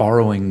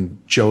borrowing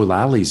Joe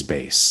Lally's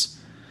bass,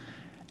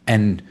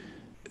 and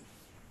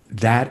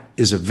that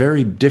is a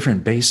very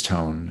different bass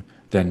tone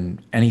than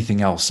anything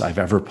else I've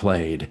ever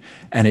played.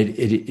 And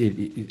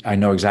I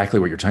know exactly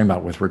what you're talking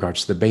about with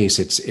regards to the bass.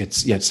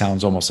 It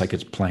sounds almost like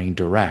it's playing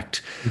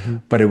direct,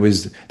 but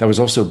that was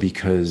also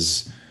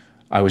because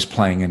I was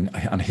playing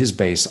on his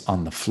bass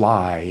on the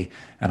fly,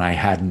 and I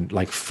hadn't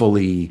like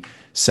fully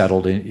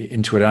settled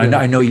into it.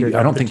 I know you,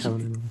 I don't think,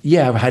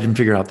 I hadn't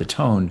figured out the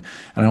tone,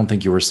 and I don't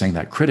think you were saying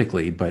that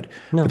critically, but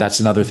that's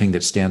another thing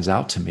that stands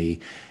out to me.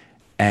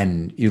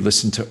 And you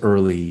listen to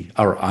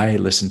I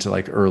listen to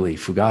like early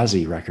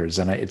Fugazi records,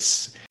 and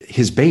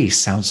his bass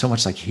sounds so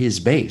much like his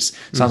bass.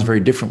 It sounds very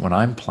different when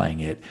I'm playing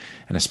it.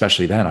 And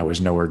especially then, I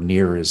was nowhere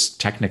near as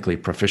technically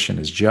proficient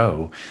as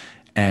Joe.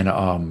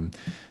 And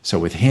so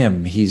with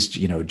him,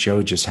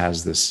 Joe just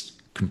has this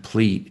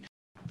complete,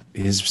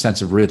 his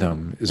sense of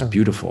rhythm is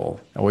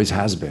beautiful. Always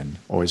has been,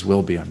 always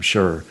will be, I'm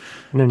sure.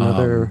 And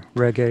another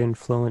reggae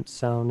influence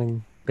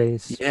sounding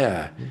bass.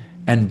 Yeah.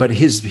 But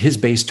his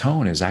bass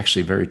tone is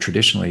actually very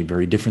traditionally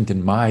very different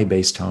than my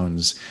bass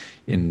tones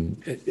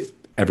in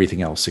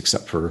everything else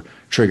except for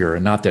Trigger.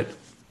 And not that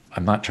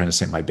I'm not trying to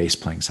say my bass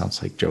playing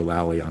sounds like Joe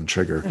Lally on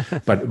Trigger,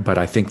 but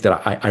I think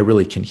that I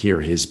really can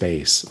hear his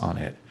bass on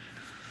it.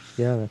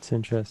 Yeah, that's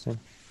interesting.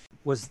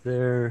 Was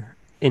there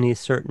any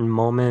certain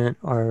moment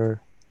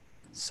or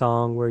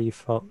song where you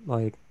felt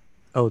like,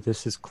 oh,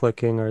 this is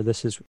clicking, or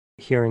this is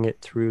hearing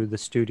it through the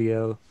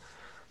studio,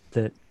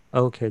 that,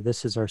 okay,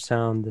 this is our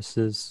sound, this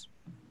is,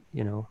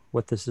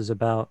 what this is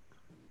about,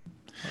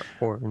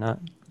 or not?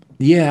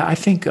 Yeah, I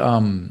think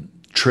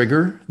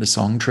Trigger, the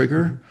song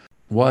Trigger,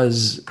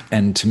 was,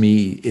 and to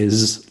me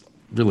is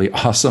really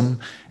awesome.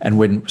 And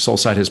when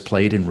Soulside has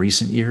played in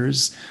recent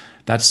years,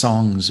 that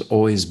song's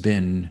always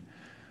been,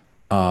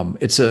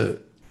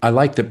 I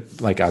like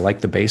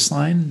the bass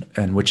line,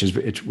 and which is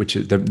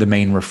the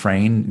main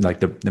refrain, like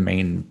the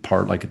main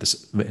part, like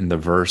in the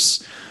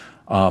verse.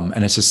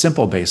 And it's a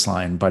simple bass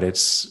line, but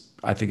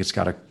I think it's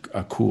got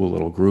a cool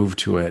little groove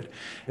to it.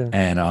 Yeah.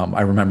 And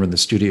I remember in the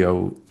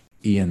studio,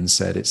 Ian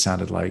said it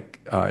sounded like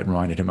it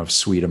reminded him of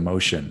Sweet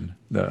Emotion,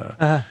 the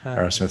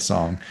Aerosmith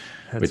song,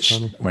 which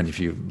funny. When if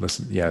you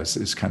listen,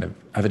 it's kind of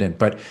evident.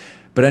 But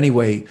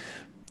anyway,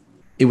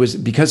 it was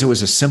because it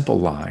was a simple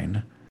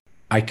line.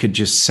 I could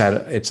just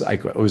it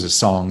was a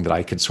song that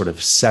I could sort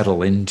of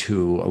settle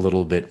into a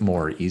little bit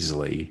more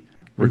easily,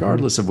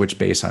 regardless of which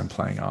bass I'm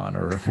playing on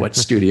or what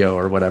studio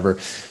or whatever.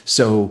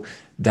 So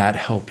that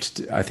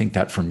helped. I think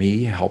that for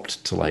me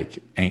helped to like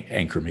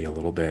anchor me a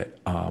little bit.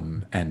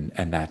 And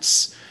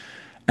that's,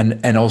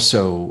 and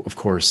also, of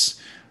course,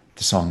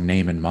 the song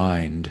Name in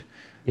Mind.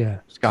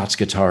 Yeah. Scott's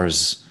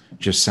guitars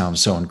just sound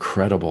so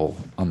incredible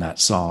on that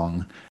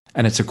song.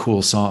 And it's a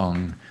cool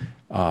song.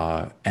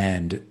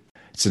 And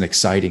it's an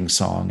exciting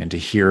song. And to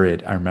hear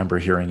it, I remember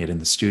hearing it in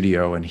the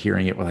studio and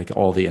hearing it with like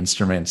all the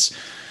instruments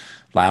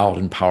loud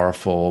and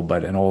powerful,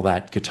 but in all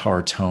that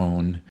guitar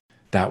tone,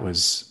 that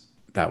was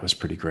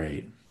pretty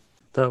great.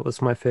 That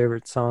was my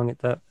favorite song at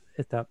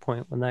that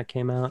point when that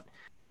came out.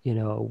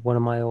 One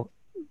of my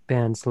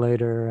bands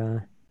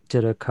later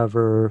did a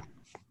cover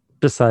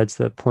besides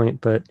that point,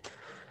 but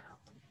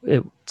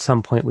at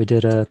some point we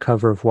did a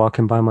cover of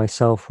Walking by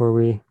Myself, where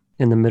we,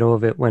 in the middle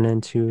of it, went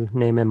into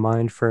Name in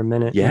Mind for a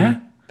minute. Yeah.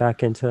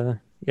 Back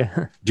into,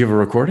 yeah. Do you have a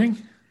recording?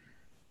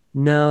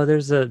 No,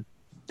 there's just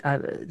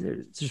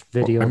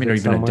video. Well, or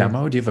even a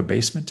demo? Do you have a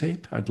basement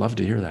tape? I'd love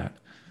to hear that.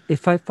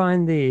 If I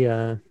find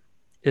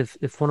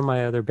if one of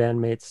my other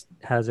bandmates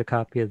has a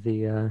copy of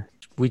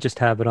we just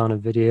have it on a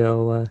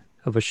video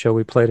of a show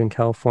we played in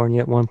California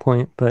at one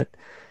point. But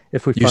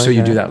if we find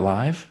you do that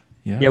live?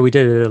 Yeah, we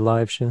did it at a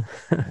live show.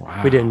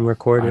 Wow. We didn't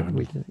record it.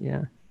 We did,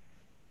 yeah.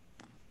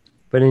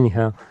 But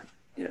anyhow,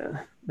 yeah,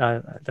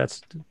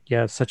 that's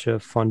such a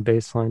fun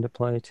bass line to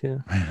play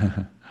too.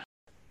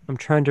 I'm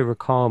trying to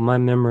recall. My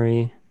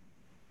memory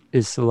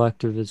is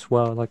selective as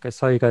well. Like, I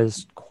saw you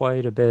guys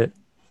quite a bit,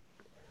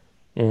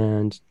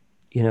 and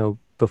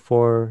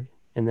before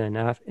and then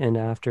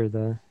after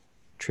the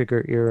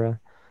Trigger era.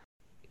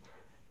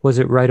 Was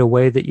it right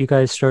away that you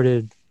guys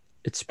started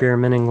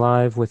experimenting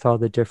live with all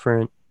the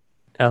different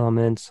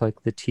elements,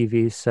 like the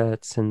TV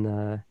sets and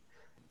the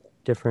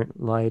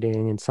different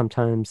lighting? And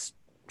sometimes,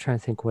 I'm trying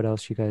to think what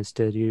else you guys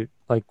did. You,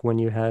 like, when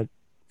you had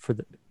for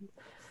the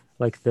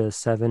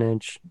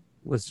 7-inch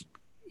was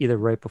either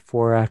right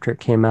before or after it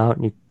came out,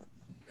 and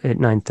at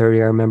 9:30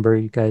 I remember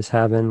you guys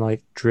having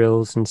like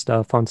drills and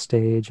stuff on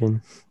stage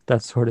and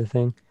that sort of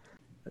thing.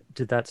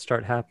 Did that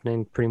start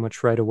happening pretty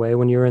much right away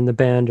when you were in the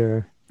band,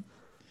 or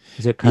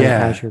is it kind of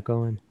as you're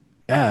going?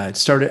 Yeah, it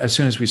started as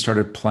soon as we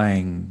started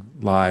playing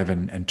live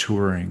and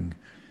touring.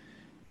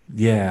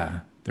 Yeah,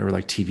 there were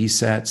like TV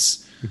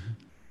sets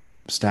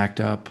stacked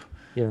up.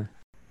 Yeah.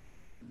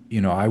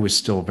 I was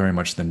still very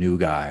much the new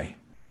guy,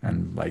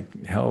 and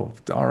like, hell,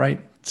 all right,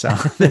 sound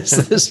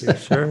this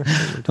sure.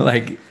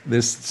 Like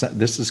this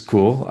is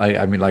cool.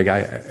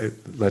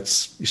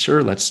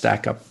 Let's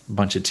stack up a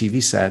bunch of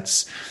TV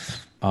sets,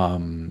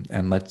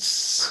 and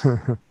let's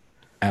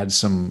add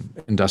some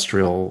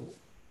industrial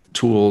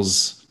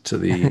tools to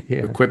the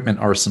equipment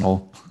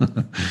arsenal.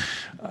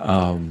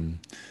 And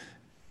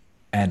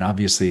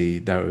obviously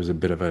that was a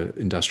bit of an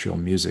industrial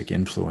music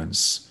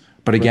influence,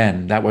 but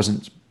again, that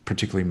wasn't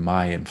particularly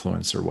my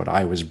influence or what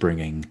I was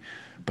bringing,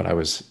 but I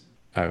was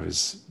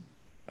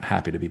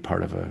happy to be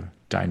part of a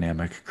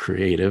dynamic,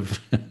 creative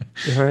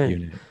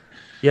unit.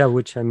 Yeah,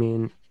 which, I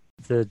mean,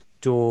 the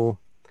dual,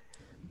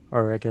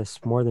 or I guess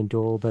more than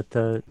dual, but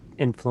the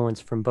influence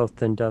from both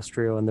the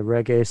industrial and the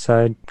reggae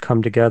side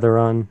come together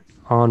on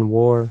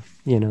War,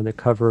 the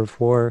cover of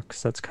War,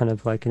 because that's kind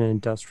of like an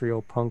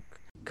industrial punk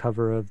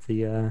cover of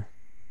the, of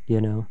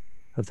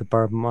the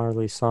Bob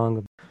Marley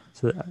song.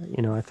 So,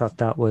 I thought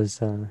that was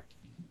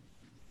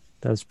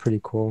pretty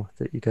cool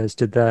that you guys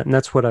did that. And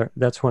that's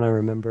when I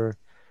remember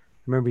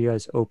you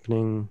guys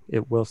opening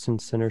at Wilson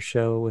Center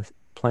show with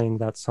playing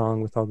that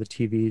song with all the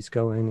TVs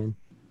going and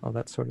all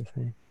that sort of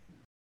thing.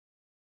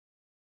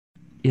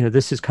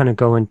 This is kind of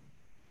going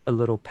a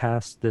little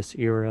past this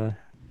era,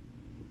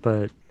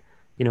 but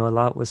a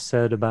lot was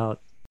said about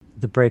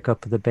the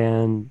breakup of the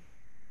band.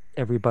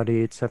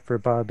 Everybody except for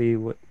Bobby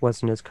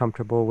wasn't as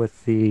comfortable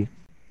with the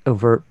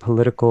overt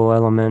political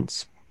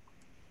elements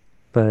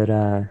But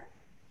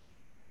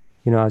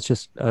it's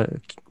just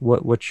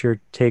what's your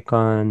take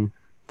on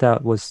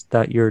that? Was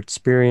that your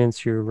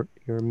experience, your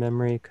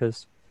memory?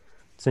 Because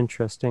it's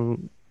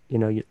interesting,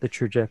 the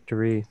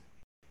trajectory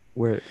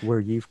where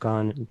you've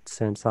gone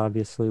since,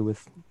 obviously,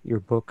 with your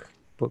book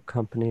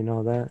company and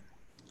all that.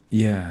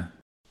 Yeah.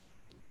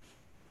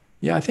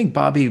 Yeah, I think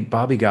Bobby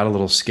got a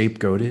little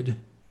scapegoated.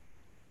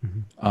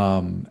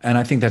 And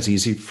I think that's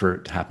easy for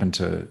it to happen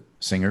to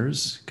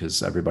singers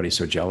because everybody's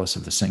so jealous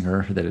of the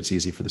singer that it's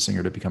easy for the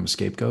singer to become a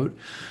scapegoat.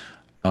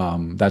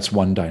 That's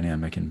one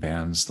dynamic in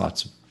bands,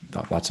 lots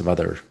of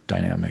other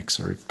dynamics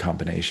or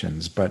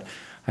combinations. But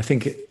I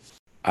think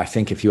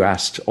if you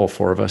asked all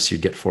four of us,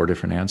 you'd get four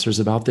different answers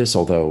about this,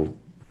 although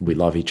we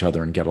love each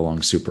other and get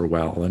along super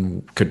well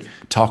and could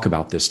talk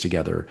about this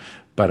together.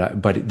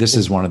 But this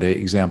is one of the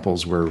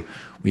examples where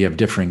we have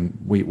differing,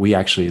 we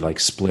actually like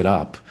split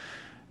up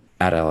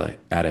at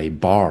a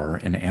bar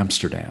in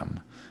Amsterdam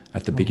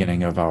at the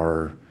beginning of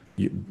our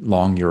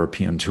long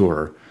European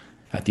tour,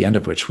 at the end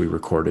of which we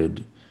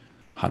recorded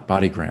Hot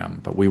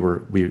Bodygram. But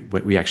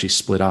we actually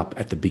split up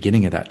at the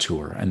beginning of that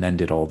tour and then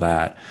did all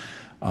that.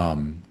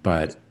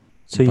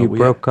 So you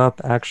broke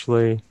up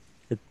actually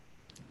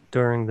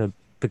during the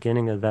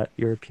beginning of that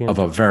European of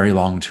a very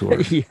long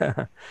tour.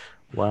 Yeah.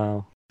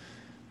 Wow.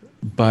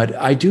 But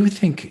I do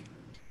think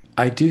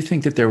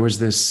that there was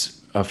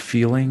this a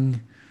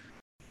feeling,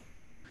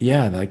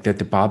 like that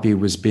the Bobby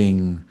was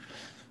being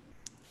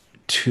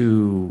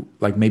too,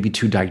 like maybe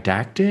too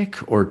didactic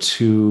or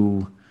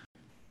too.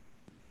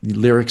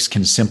 Lyrics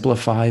can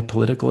simplify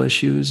political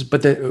issues,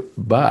 but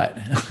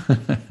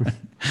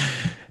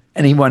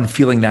anyone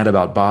feeling that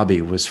about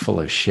Bobby was full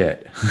of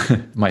shit,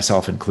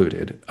 myself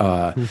included.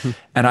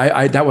 And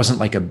I that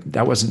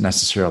wasn't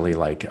necessarily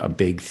like a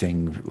big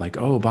thing, like,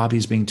 oh,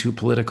 Bobby's being too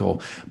political.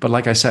 But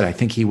like I said, I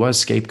think he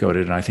was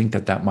scapegoated, and I think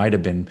that might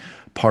have been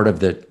part of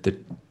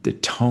the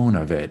tone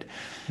of it.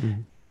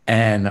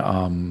 And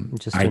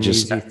just an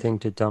easy thing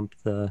to dump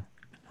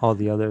all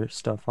the other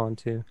stuff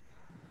onto.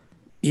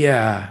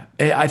 Yeah,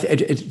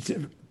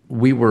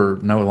 we were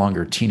no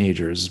longer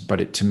teenagers,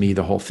 but to me,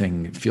 the whole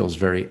thing feels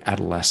very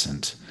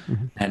adolescent.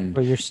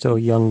 But you're still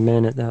young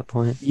men at that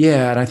point.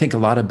 Yeah, and I think a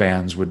lot of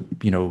bands would,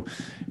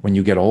 when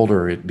you get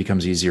older, it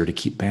becomes easier to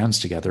keep bands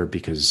together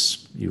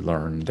because you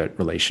learn that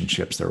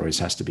relationships, there always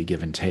has to be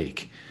give and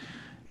take.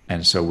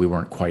 And so we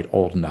weren't quite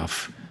old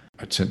enough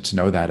to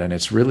know that. And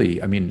it's really,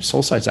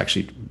 Soulside's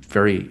actually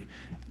very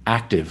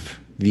active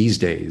these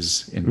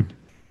days in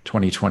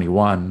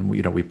 2021.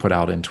 We put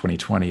out in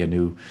 2020 a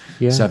new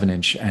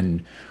 7-inch,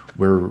 and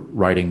we're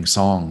writing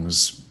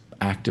songs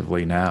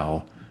actively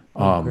now.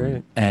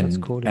 Great. That's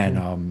cool to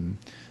hear.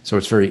 So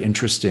it's very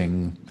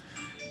interesting,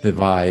 the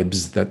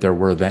vibes that there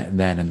were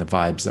then and the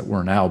vibes that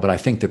were now. But I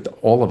think that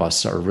all of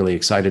us are really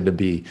excited to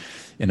be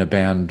in a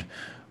band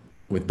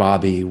with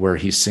Bobby where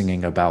he's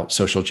singing about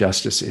social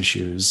justice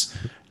issues.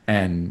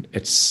 And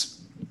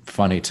it's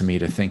funny to me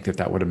to think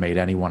that would have made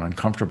anyone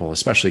uncomfortable,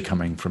 especially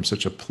coming from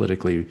such a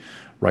politically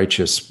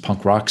righteous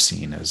punk rock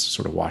scene as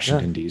sort of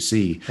Washington,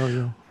 D.C. Oh,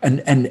 yeah.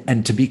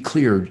 And to be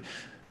clear,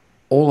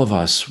 all of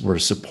us were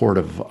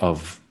supportive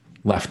of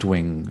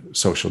left-wing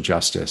social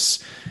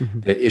justice.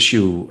 The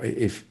issue,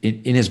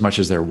 in as much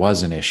as there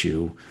was an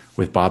issue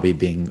with Bobby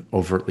being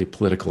overtly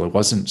political, it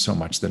wasn't so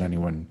much that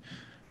anyone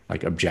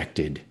like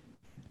objected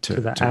to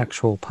the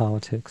actual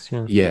politics.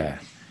 Yeah.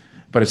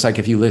 But it's like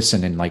if you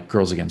listen in like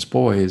Girls Against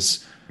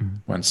Boys,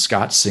 when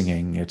Scott's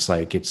singing, it's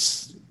like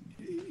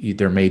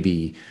there may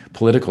be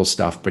political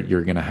stuff, but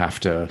you're going to have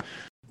to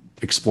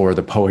explore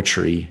the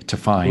poetry to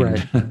find.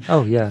 Right.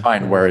 Oh yeah.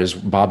 Whereas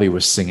Bobby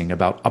was singing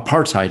about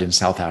apartheid in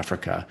South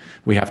Africa.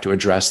 We have to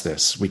address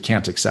this. We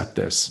can't accept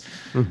this.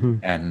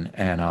 And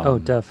oh,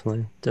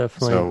 definitely.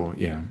 So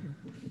yeah,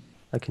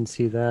 I can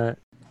see that.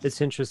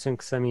 It's interesting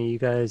because you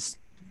guys,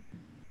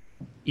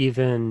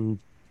 even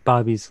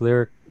Bobby's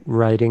lyric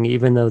writing,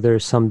 even though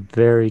there's some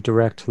very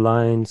direct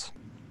lines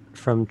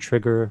from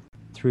Trigger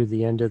through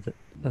the end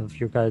of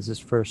your guys'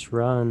 first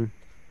run,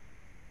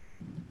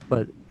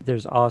 but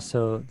there's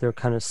also, they're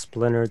kind of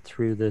splintered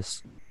through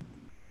this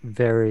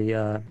very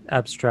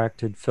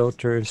abstracted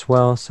filter as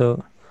well.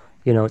 So,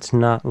 it's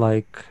not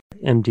like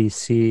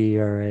MDC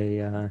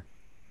or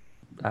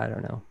I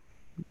don't know,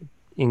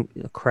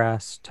 a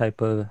crass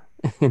type of,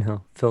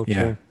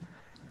 filter.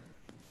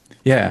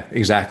 Yeah,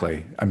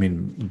 exactly.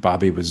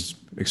 Bobby was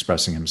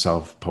expressing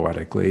himself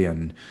poetically,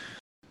 and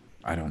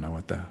I don't know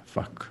what the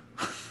fuck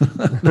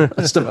the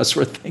rest of us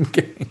were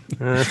thinking.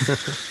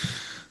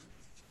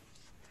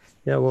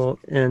 Yeah, well,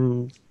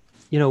 and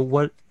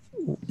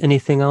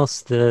anything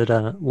else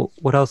that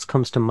what else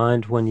comes to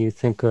mind when you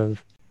think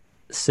of,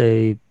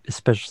 say,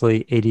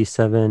 especially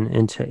 87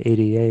 into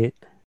 88?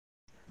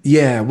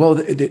 Yeah, well,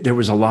 there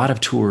was a lot of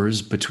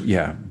tours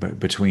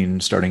between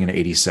starting in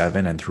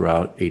 87 and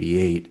throughout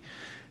 88.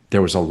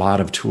 There was a lot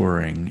of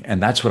touring,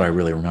 and that's what I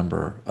really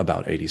remember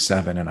about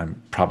 87, and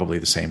I'm probably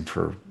the same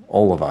for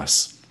all of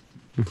us,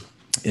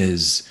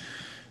 is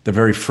the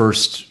very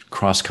first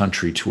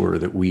cross-country tour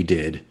that we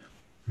did.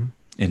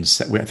 I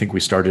think we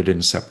started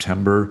in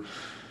September,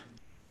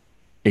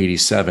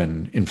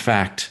 '87. In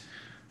fact,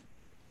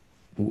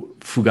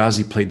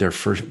 Fugazi played their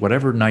first,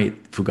 whatever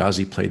night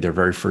Fugazi played their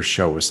very first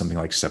show was something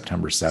like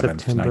September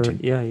 7th,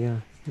 yeah.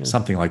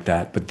 Something like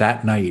that. But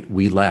that night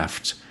we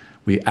left.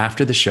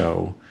 After the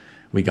show,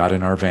 we got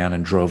in our van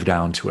and drove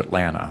down to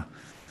Atlanta,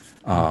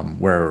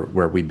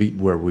 where we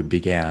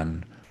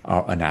began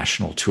a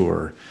national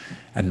tour,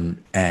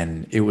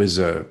 and it was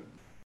a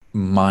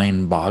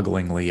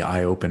mind-bogglingly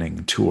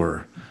eye-opening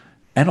tour,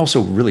 and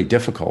also really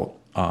difficult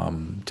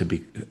to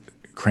be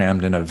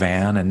crammed in a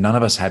van, and none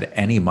of us had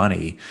any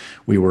money.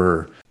 We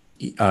were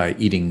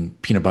eating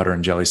peanut butter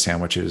and jelly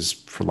sandwiches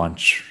for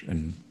lunch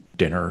and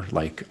dinner,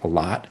 like a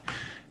lot,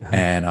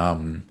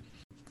 and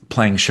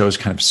playing shows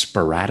kind of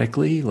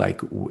sporadically.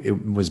 Like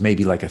it was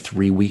maybe like a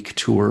 3-week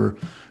tour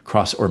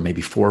or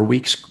maybe 4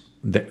 weeks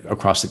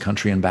across the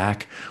country and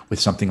back, with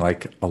something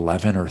like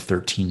 11 or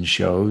 13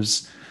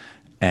 shows,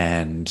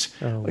 and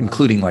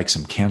including like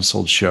some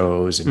canceled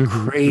shows and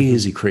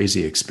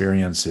crazy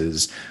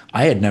experiences.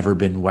 I had never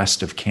been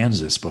west of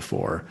Kansas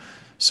before,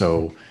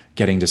 so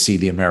getting to see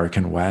the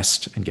American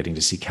West and getting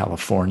to see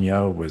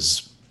California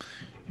was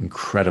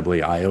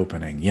incredibly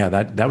eye-opening. Yeah,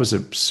 that was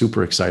a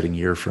super exciting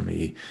year for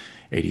me,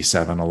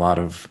 '87. A lot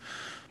of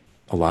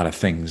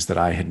things that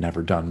I had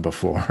never done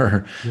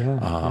before.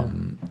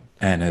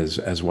 And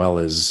as well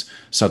as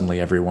suddenly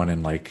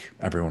everyone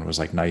was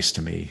like nice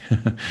to me.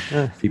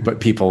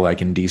 But people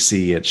like in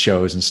DC at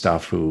shows and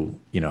stuff who,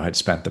 had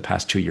spent the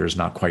past 2 years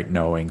not quite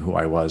knowing who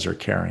I was or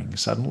caring.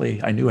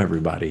 Suddenly I knew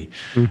everybody.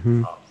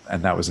 And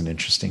that was an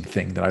interesting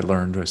thing that I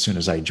learned as soon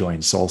as I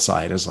joined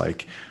Soulside, is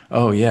like,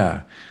 oh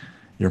yeah,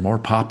 you're more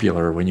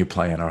popular when you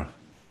play in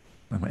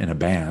a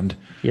band.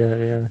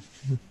 Yeah.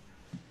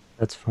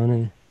 That's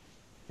funny.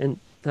 And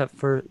that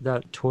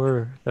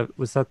tour,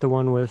 was that the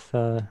one with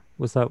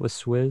was that with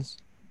Swizz?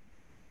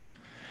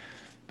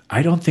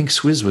 I don't think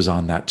Swizz was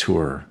on that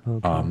tour.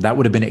 Okay. That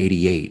would have been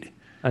 '88.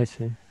 I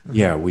see.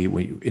 Yeah, we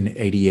in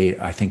 '88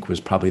 I think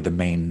was probably the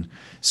main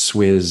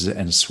Swizz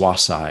and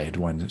Swaside,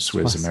 when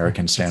Swizz,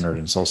 American Standard,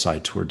 and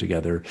Soulside toured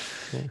together.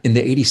 Yeah. In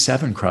the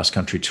 '87 cross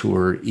country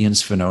tour, Ian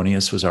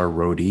Svenonius was our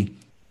roadie.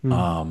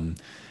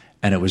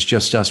 And it was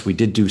just us. We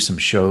did do some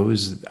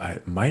shows. I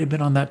might have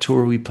been on that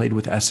tour. We played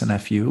with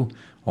SNFU,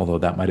 although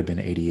that might have been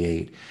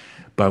 '88.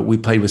 But we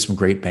played with some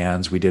great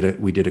bands. We did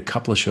a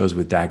couple of shows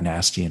with Dag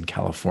Nasty in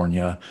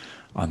California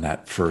on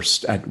that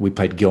first. We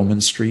played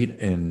Gilman Street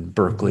in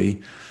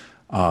Berkeley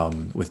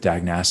with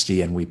Dag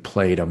Nasty, and we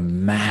played a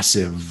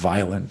massive,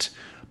 violent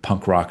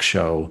punk rock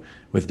show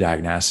with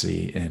Dag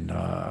Nasty in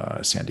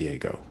San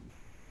Diego.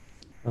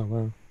 Oh,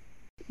 wow.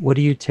 What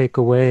do you take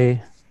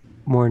away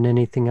more than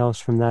anything else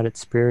from that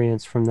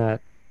experience, from that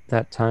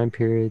time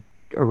period,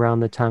 around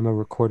the time of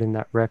recording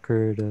that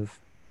record, of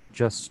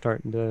just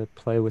starting to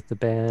play with the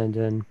band,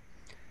 and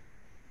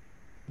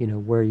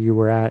where you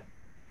were at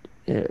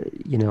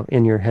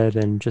in your head,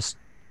 and just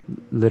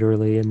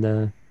literally in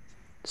the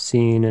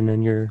scene and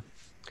in your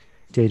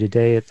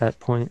day-to-day at that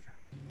point?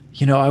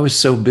 I was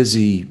so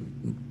busy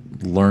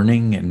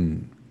learning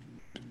and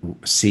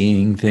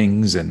seeing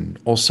things, and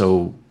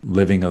also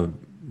living a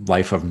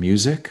life of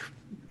music,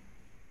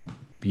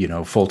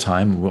 full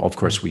time. Of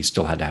course, we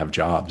still had to have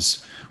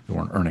jobs. We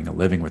weren't earning a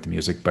living with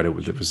music, but it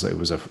was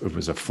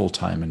a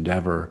full-time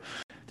endeavor.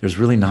 There's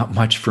really not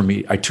much for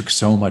me. I took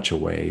so much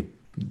away.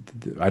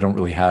 I don't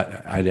really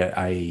have.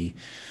 I'd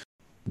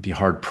be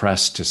hard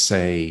pressed to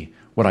say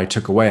what I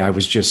took away. I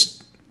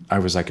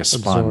was like a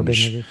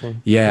sponge.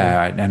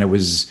 Yeah, and it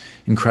was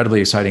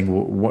incredibly exciting.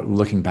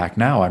 Looking back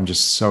now, I'm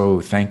just so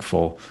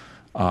thankful.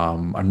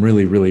 I'm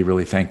really, really,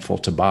 really thankful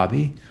to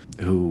Bobby,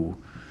 who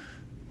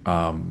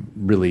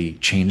really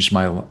changed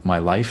my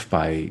life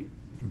by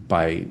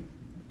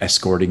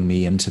escorting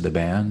me into the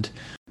band.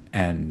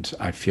 And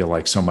I feel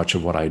like so much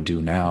of what I do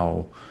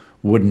now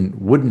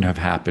wouldn't have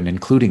happened,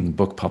 including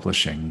book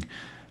publishing,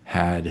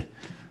 had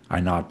I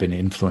not been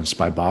influenced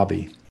by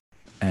Bobby.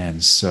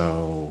 And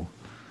so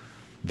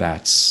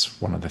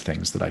that's one of the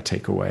things that I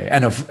take away.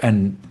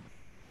 And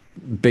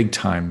big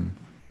time,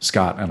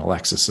 Scott and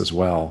Alexis as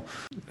well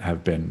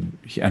have been,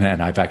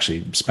 and I've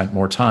actually spent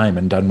more time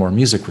and done more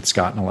music with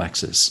Scott and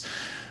Alexis.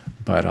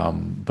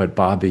 But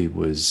Bobby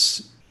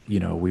was,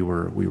 we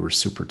were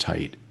super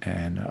tight,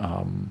 and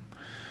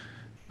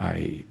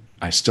I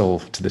still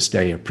to this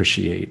day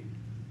appreciate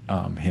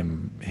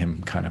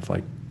him kind of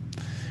like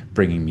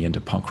bringing me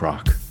into punk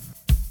rock.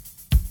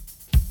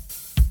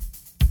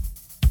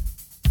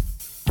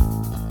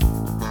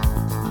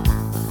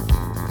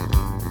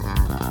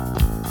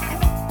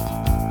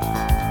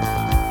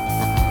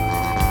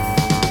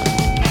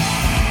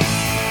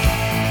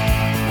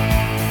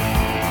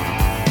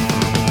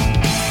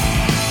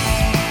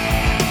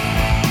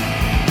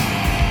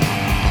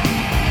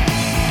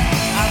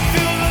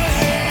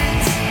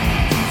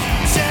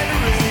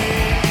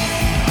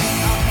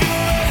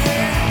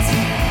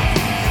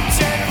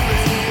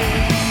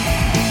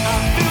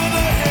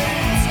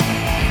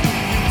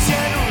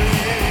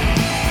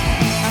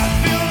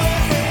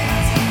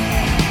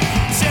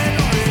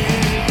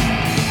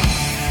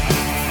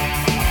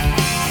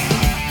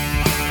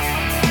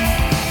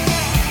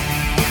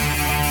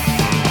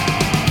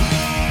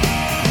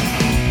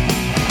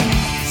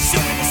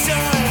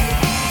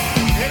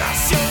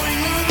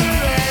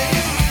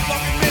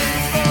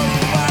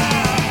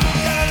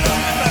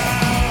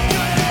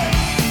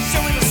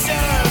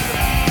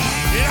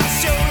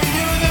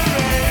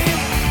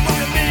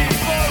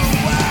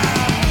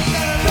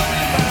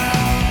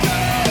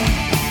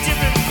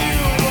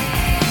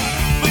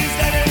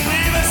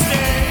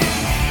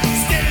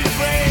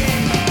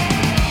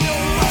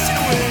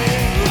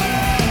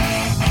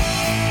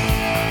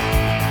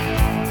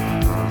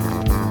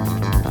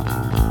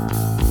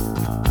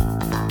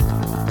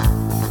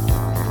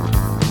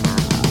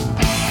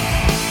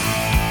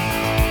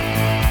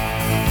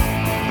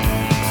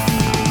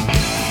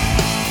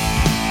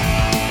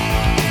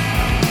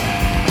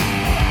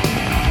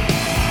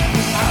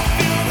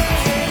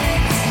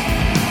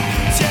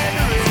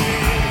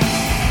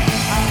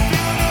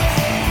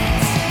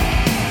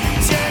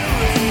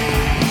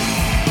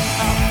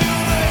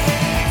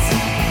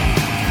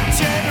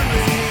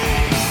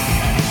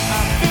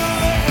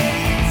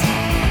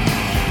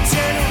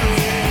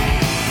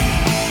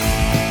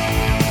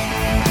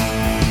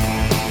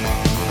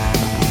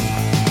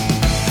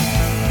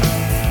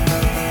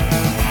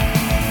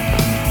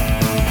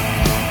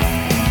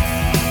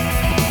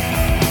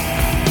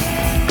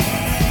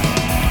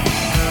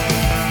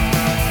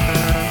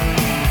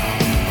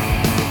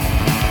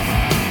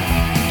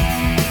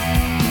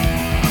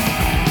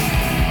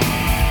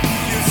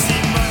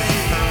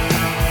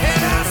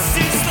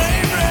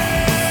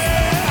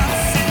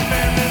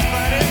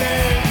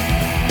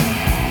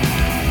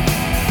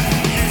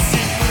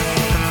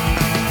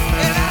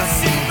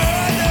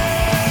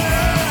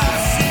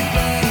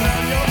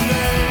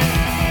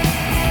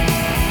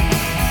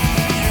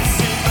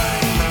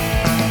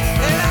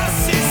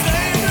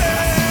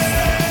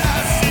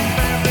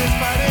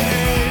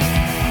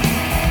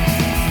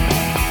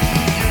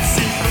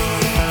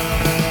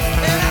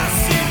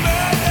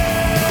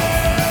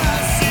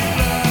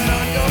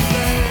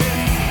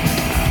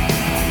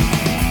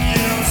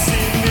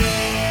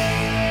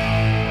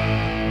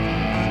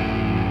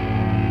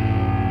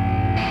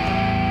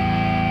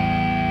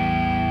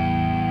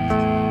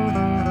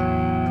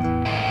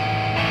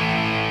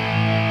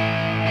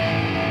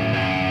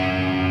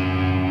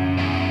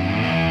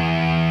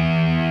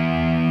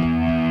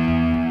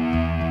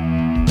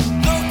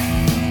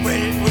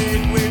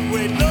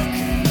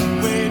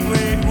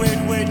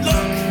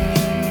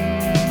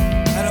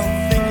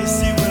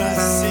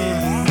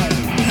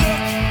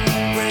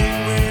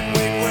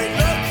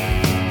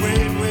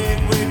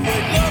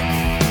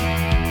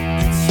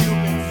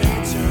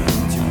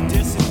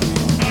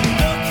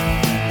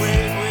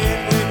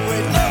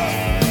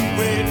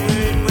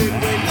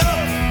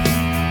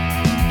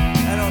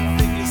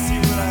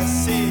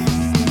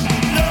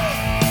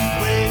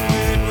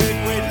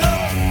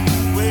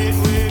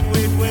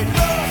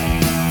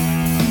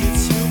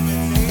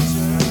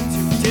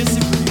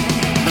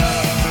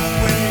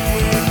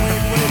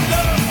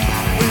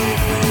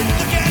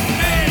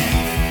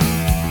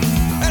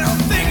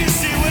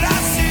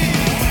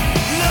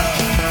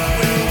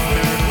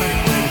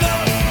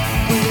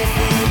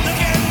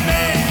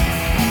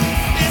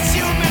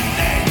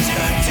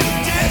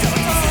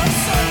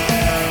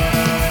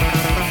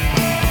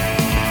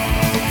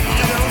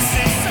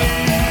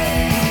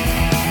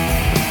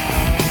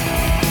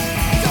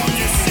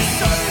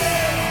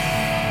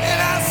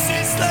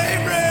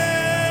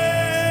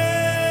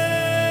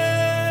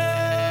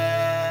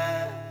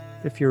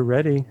 if you're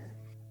ready,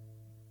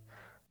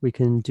 we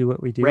can do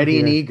what we do. Ready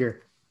here. and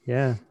eager.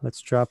 Yeah, let's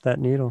drop that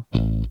needle.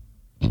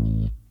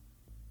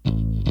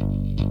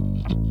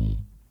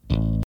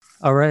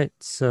 All right,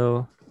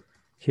 so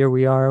here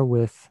we are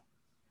with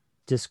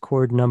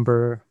Discord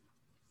number,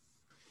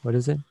 what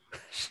is it?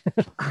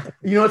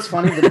 You know what's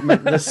funny?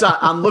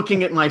 I'm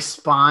looking at my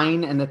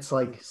spine and it's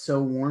like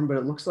so warm, but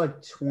it looks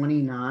like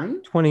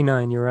 29.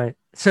 29, you're right.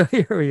 So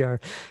here we are.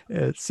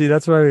 See,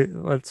 that's why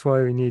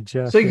we need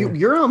Jeff. So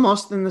you're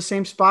almost in the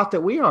same spot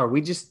that we are.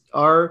 We just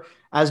are,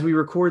 as we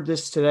record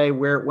this today,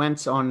 where it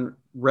went on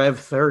Rev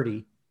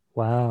 30.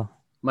 Wow.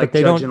 Mike but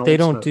they Judge don't and they Old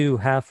don't Smoke. do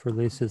half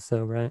releases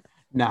though, right?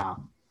 No.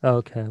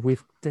 Okay.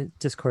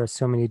 Discord has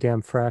so many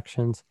damn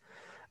fractions.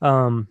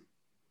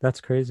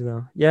 That's crazy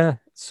though. Yeah.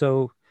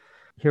 So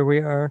here we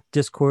are,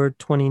 Discord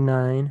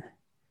 29.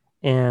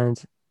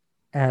 And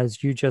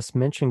as you just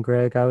mentioned,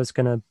 Greg, I was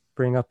gonna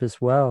bring up as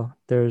well.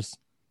 There's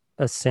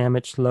a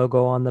Sandwich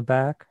logo on the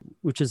back,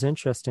 which is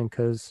interesting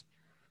because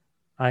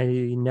I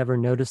never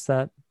noticed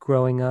that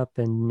growing up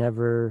and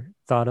never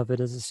thought of it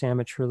as a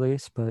Sandwich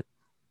release, but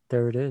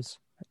there it is.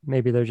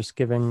 Maybe they're just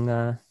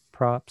giving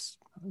props,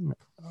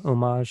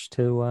 homage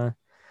to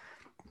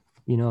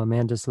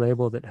Amanda's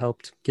label that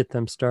helped get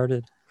them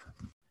started.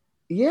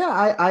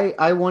 Yeah,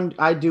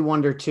 I do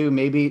wonder too.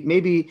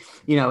 Maybe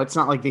it's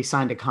not like they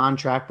signed a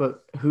contract,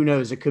 but who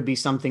knows? It could be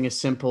something as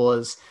simple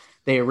as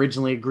they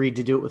originally agreed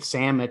to do it with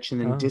Sandwich,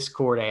 and then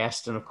Discord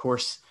asked, and of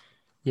course,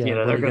 yeah,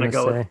 they're going to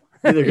go.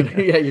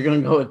 You're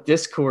going to go with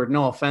Discord.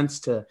 No offense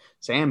to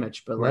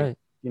Sandwich, but right.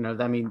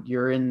 I mean,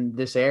 you're in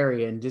this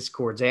area, and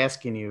Discord's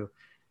asking you.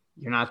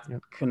 You're not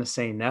going to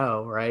say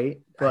no,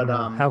 right? But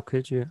how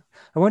could you?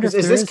 I wonder if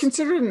is this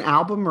considered an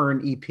album or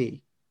an EP?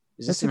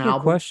 Is That's this an a good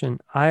album? question.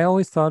 I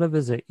always thought of it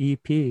as an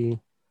EP,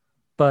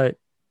 but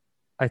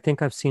I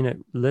think I've seen it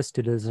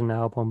listed as an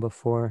album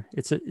before.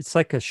 It's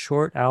like a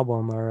short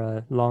album or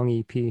a long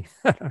EP.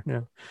 I don't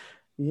know.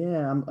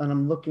 Yeah,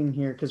 I'm looking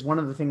here because one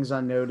of the things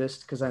I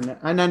noticed, because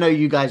I know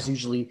you guys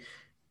usually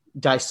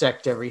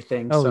dissect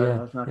everything. Oh,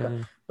 so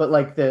yeah. But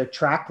like the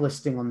track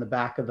listing on the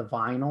back of the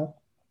vinyl,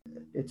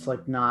 it's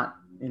like not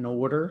in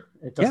order.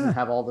 It doesn't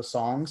have all the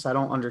songs. I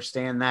don't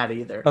understand that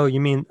either. Oh,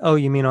 you mean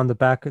on the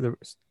back of the?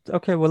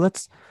 Okay, well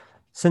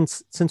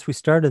since we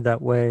started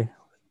that way,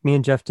 me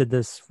and Jeff did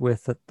this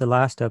with the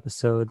last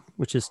episode,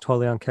 which is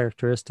totally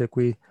uncharacteristic.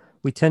 We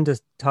tend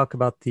to talk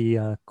about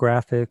the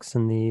graphics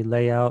and the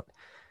layout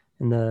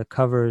and the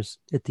covers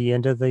at the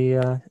end of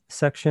the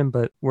section,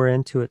 but we're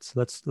into it, so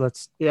let's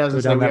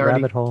go down that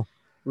rabbit hole.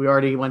 We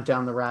already went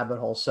down the rabbit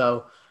hole.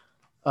 So,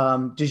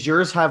 does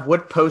yours have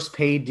what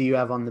postpaid do you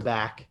have on the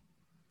back?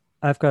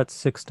 I've got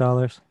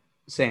 $6.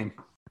 Same.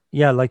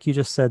 Yeah, like you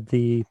just said,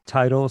 the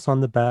titles on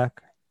the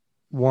back,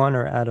 one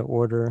are out of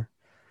order,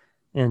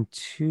 and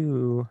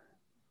two,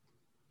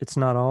 it's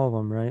not all of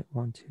them, right?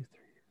 1, 2, 3.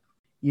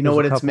 You know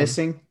what it's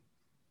missing?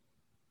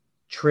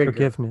 Trigger.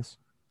 Forgiveness.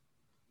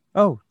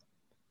 Oh.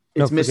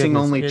 It's missing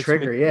only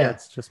Trigger, yeah.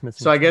 It's just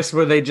missing. So I guess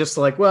were they just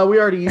like, well, we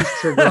already used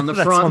Trigger on the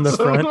front. On the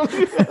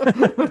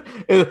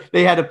front.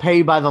 They had to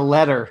pay by the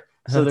letter.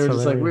 So they're just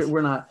hilarious. like,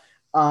 we're not.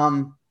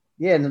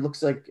 Yeah, and it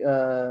looks like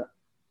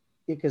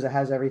because it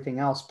has everything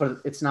else,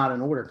 but it's not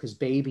in order because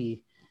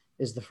Baby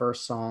is the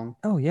first song.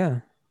 Oh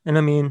yeah. And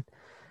I mean,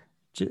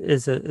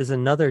 is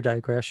another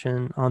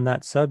digression on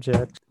that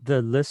subject.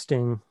 The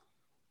listing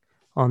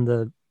on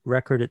the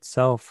record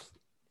itself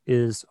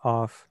is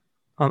off.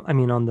 I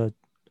mean, on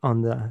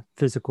the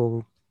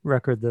physical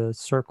record, the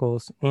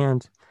circles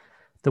and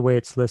the way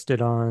it's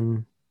listed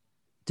on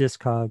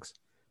Discogs,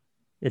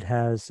 it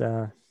has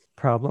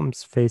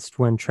problems faced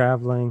when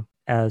traveling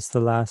as the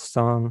last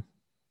song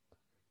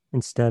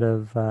instead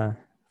of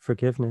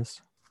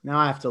Forgiveness. Now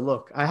I have to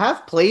look. I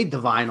have played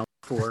the vinyl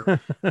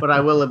before, but I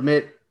will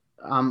admit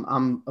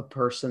I'm a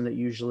person that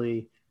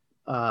usually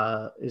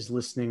is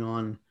listening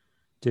on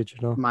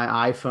digital,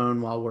 my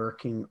iPhone while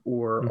working,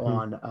 or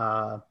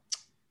on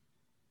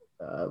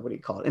what do you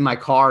call it, in my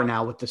car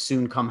now with the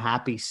Soon Come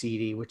Happy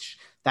CD, which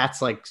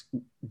that's like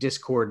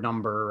Discord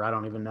number, I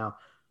don't even know.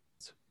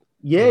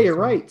 Yeah, you're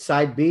right.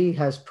 Side B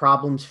has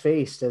Problems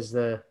Faced as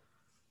the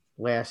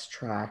last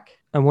track.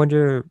 I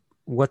wonder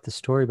what the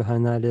story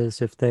behind that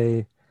is, if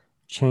they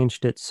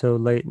changed it so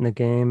late in the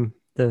game,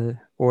 the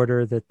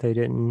order, that they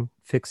didn't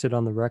fix it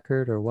on the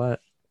record, or what.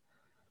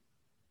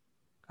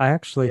 I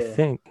actually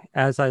think,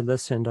 as I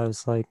listened, I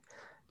was like,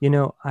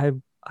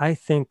 I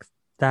think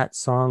that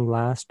song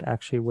last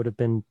actually would have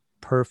been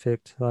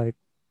perfect. Like,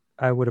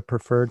 I would have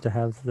preferred to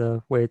have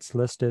the way it's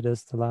listed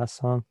as the last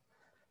song.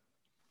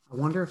 I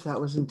wonder if that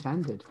was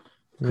intended.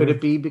 Could it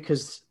be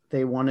because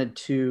they wanted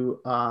to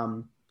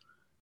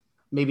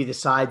maybe the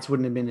sides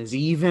wouldn't have been as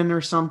even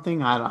or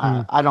something?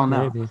 I don't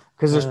know,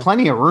 because there's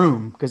plenty of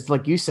room, because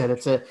like you said,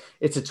 it's a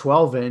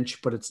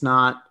 12-inch, but it's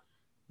not,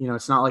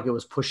 it's not like it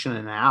was pushing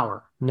an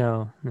hour.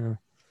 No.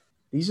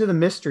 These are the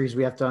mysteries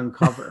we have to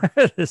uncover.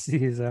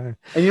 These are.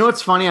 And you know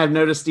what's funny? I've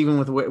noticed even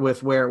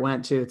with where it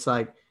went to, it's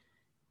like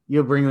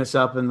you'll bring this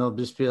up and they'll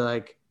just be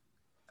like,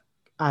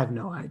 I have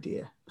no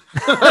idea.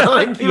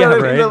 Like, you Yeah, know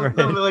what I mean? right,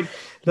 They'll right. be like,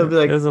 they'll be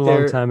like, It was a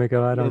long time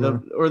ago. I don't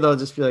know. or they'll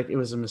just be like, it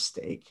was a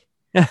mistake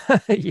or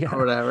Yeah.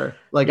 whatever.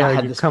 Like I Yeah,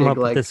 had you this come big up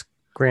with like, this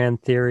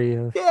grand theory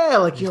of yeah,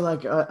 like you're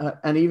like,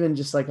 and even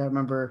just like I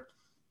remember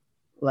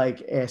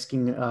like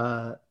asking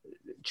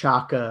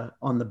Chaka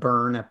on the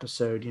Burn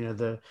episode, you know,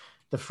 the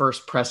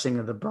first pressing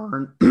of the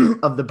Burn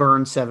of the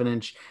Burn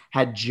 7-inch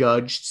had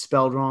judged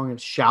spelled wrong. It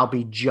shall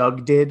be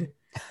jugged.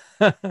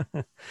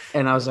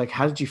 And I was like,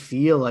 how did you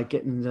feel like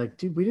getting like,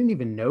 dude, we didn't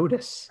even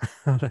notice.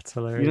 Oh, that's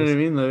You know what hilarious. I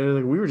mean?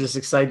 Like, we were just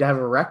excited to have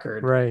a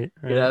record. Right,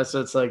 You right. know, so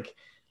it's like,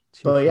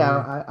 Too but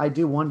yeah, funny. I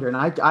do wonder. And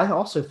I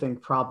also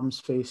think Problems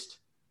Faced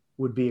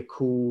would be a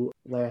cool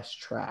last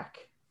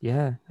track.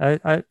 Yeah.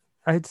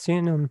 I'd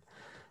seen him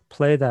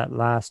play that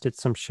last at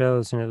some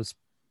shows, and it was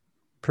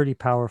pretty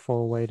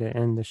powerful way to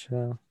end the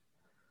show.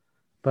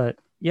 But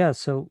yeah,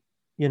 so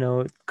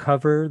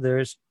cover,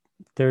 there's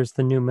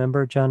the new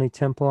member Johnny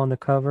Temple on the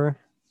cover,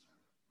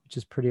 which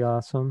is pretty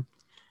awesome.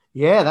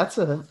 Yeah,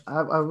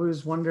 I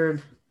always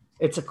wondered,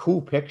 it's a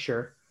cool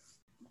picture,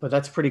 but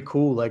that's pretty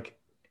cool. Like,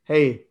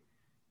 hey,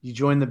 you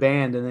join the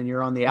band and then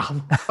you're on the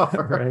album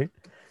cover. Right.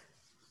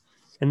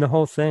 And the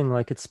whole thing,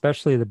 like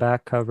especially the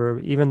back cover,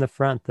 even the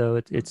front though,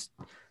 it's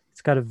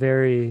got a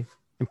very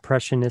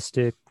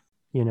impressionistic,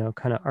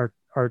 kind of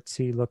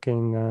artsy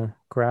looking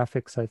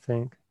graphics, I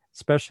think.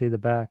 Especially the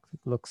back.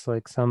 It looks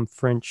like some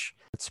French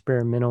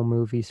experimental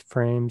movies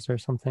frames or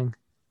something.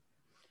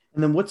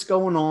 And then what's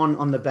going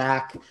on the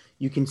back?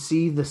 You can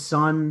see the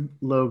Sun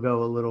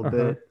logo a little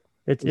bit.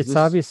 It's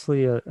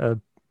obviously a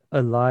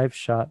live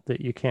shot that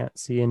you can't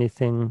see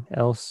anything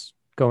else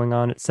going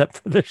on except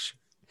for the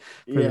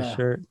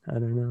shirt. I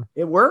don't know.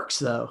 It works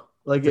though.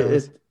 Like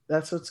it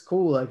that's what's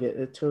cool. Like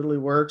it totally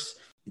works.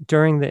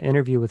 During the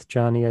interview with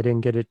Johnny, I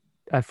didn't get it.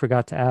 I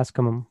forgot to ask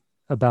him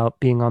about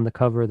being on the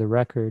cover of the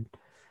record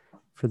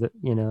for the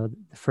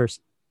first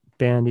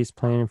band he's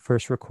playing,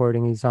 first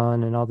recording he's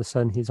on, and all of a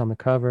sudden he's on the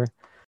cover.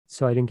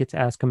 So I didn't get to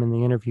ask him in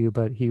the interview,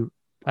 but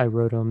I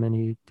wrote him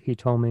and he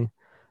told me.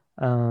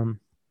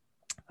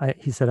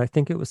 He said, I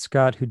think it was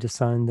Scott who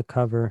designed the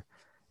cover,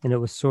 and it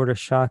was sort of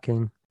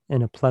shocking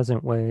in a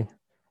pleasant way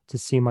to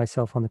see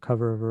myself on the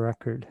cover of a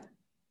record.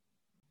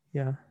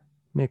 Yeah,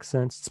 makes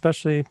sense.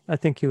 Especially, I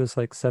think he was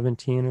like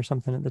 17 or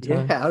something at the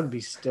time. Yeah, I would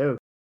be stoked.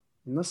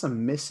 Unless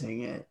I'm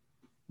missing it.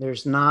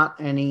 There's not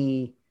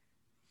any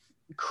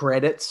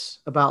credits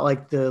about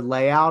like the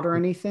layout or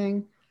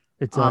anything.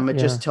 It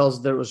just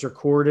tells that it was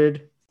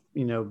recorded,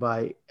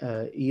 by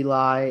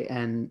Eli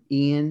and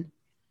Ian,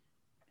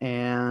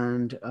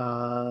 and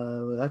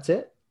that's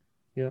it.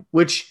 Yeah.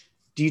 Which,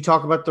 do you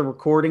talk about the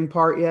recording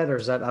part yet, or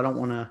is that, I don't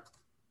want to?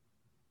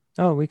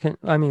 Oh, we can.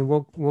 I mean,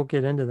 we'll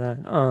get into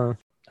that.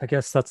 I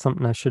guess that's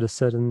something I should have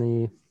said in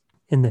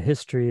the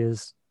history,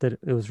 is that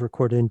it was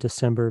recorded in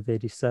December of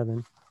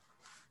 '87.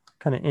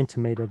 Kind of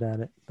intimated at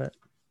it, but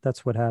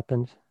that's what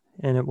happened,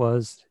 and it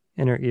was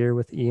Inner Ear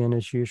with Ian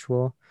as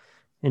usual,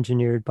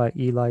 engineered by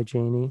Eli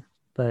Janey.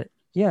 But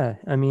yeah,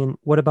 I mean,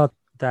 what about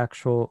the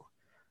actual,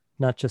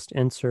 not just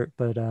insert,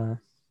 but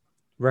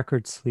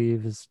record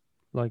sleeve is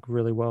like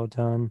really well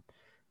done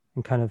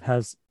and kind of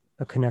has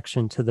a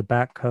connection to the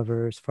back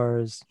cover as far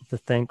as the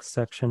thanks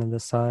section of the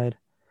side,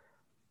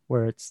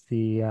 where it's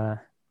the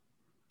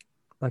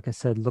like I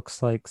said,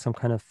 looks like some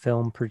kind of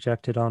film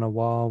projected on a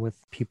wall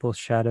with people's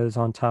shadows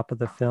on top of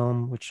the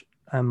film, which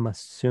I'm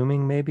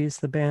assuming maybe is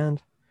the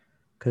band,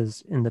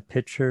 because in the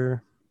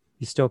picture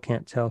you still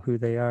can't tell who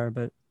they are.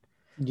 But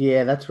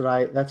yeah, that's what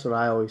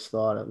I always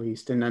thought, at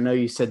least. And I know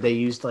you said they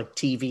used like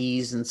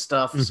TVs and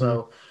stuff,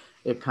 so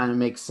it kind of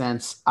makes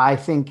sense. I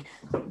think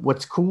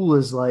what's cool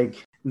is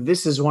like,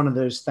 this is one of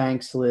those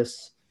thanks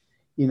lists,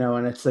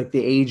 and it's like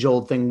the age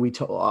old thing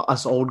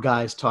us old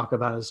guys talk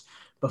about is,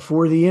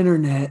 before the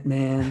internet,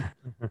 man,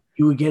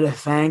 you would get a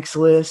thanks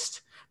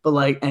list, but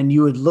like, and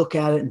you would look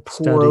at it and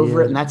pour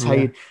over it, and that's how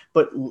you.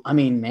 But I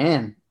mean,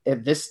 man,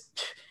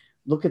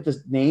 look at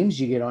the names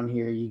you get on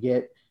here. You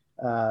get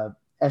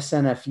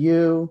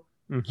SNFU,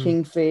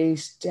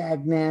 Kingface,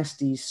 Dag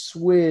Nasty,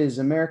 Swizz,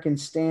 American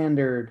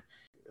Standard.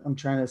 I'm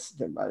trying to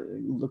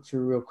look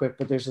through real quick,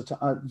 but there's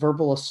a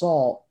Verbal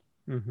Assault.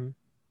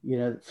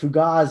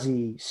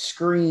 Fugazi,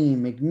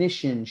 Scream,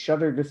 Ignition,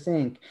 Shudder to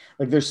Think.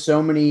 Like, there's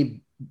so many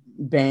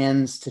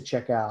bands to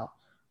check out,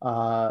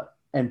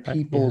 and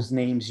people's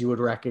names you would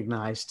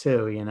recognize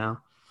too.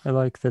 I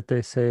like that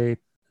they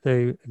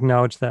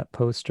acknowledge that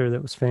poster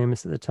that was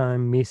famous at the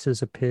time,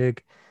 Misa's a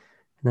pig,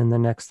 and then the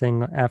next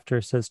thing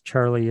after says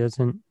Charlie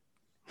isn't.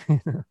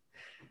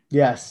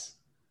 Yes,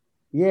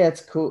 yeah,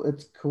 it's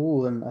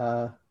cool. And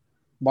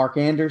Mark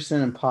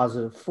Anderson and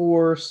Positive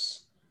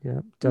Force. Yeah,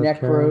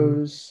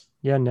 Necros.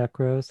 Yeah,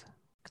 Necros.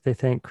 They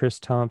thank Chris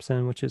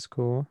Thompson, which is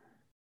cool.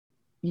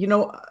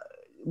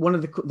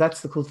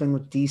 That's the cool thing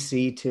with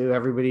DC too.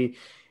 Everybody,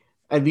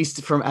 at least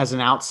as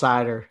an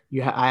outsider,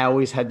 I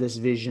always had this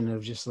vision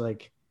of just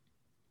like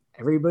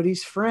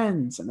everybody's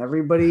friends and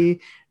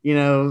everybody,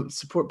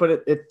 support.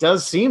 But it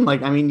does seem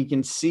like, I mean, you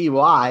can see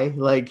why,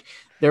 like,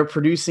 they're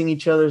producing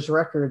each other's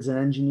records and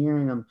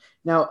engineering them.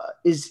 Now,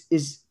 is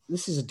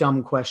this is a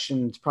dumb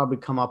question. It's probably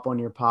come up on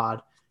your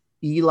pod.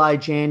 Eli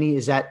Janney,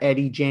 is that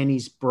Eddie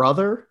Janney's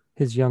brother?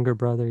 His younger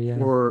brother, yeah.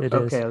 Or it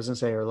okay, is. I was gonna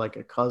say, or like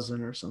a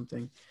cousin or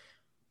something.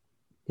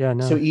 Yeah,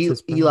 no. So it's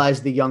his brother.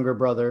 Eli's the younger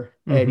brother,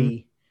 Mhm.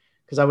 Eddie,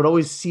 because I would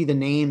always see the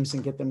names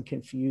and get them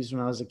confused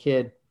when I was a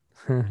kid.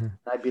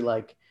 I'd be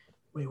like,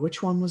 wait,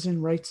 which one was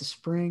in Rites of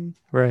Spring?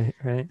 Right.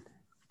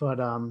 But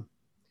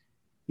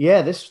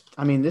yeah, this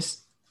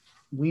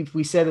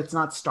we said it's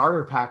not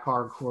starter pack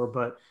hardcore,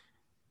 but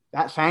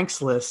that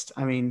thanks list.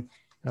 I mean,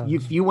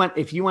 if you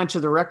went to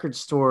the record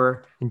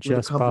store and with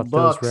just a couple bought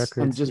those bucks records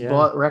and just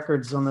bought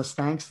records on this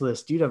thanks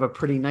list, you'd have a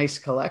pretty nice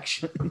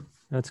collection.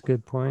 That's a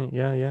good point.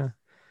 Yeah.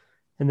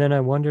 And then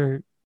I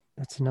wonder,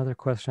 that's another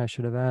question I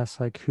should have asked,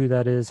 like who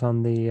that is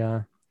on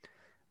the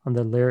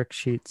lyric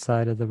sheet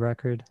side of the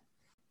record.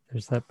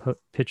 There's that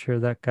picture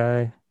of that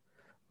guy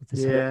with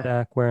his head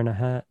back wearing a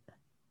hat.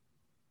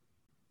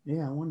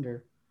 Yeah, I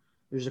wonder.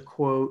 There's a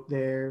quote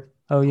there.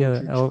 Oh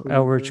yeah,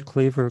 Eldridge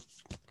Cleaver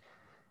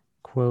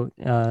quote,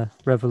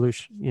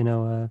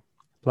 revolution,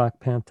 Black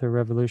Panther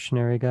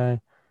revolutionary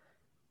guy.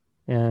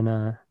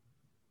 And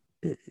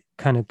it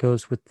kind of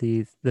goes with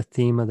the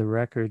theme of the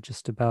record,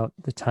 just about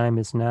the time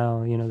is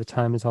now. The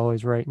time is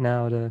always right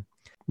now, to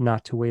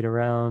not to wait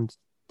around.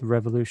 The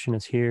revolution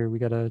is here. We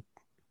got to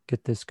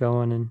get this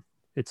going, and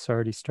it's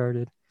already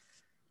started.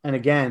 And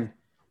again,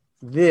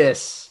 the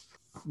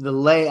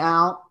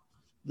layout,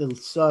 the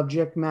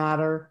subject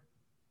matter,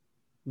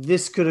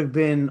 this could have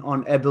been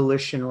on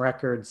Ebullition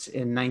Records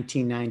in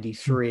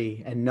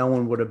 1993 and no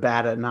one would have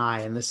batted an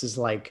eye. And this is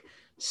like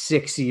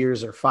 6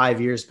 years or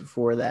 5 years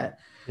before that.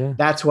 Yeah.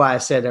 That's why I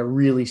said I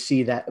really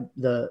see that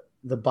the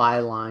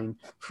byline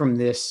from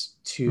this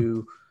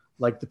to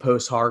like the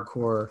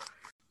post-hardcore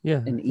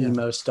and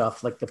emo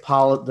stuff, like the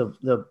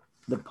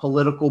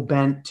political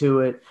bent to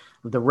it,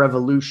 the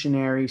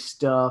revolutionary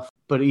stuff,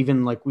 but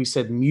even like we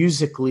said,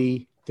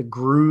 musically, the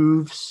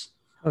grooves.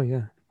 Oh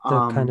yeah,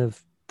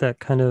 that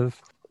kind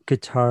of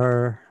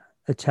guitar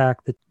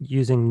attack, that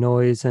using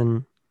noise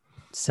and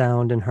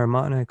sound and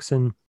harmonics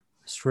and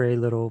stray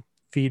little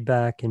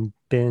feedback and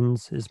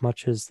bends as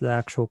much as the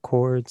actual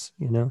chords.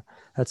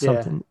 That's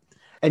something.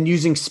 And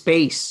using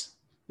space.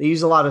 They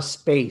use a lot of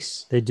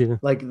space. They do.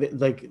 Like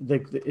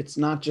it's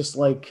not just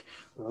like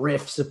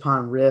riffs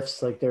upon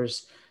riffs. Like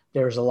there's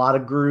a lot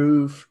of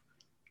groove,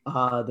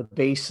 the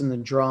bass and the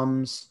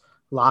drums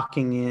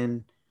locking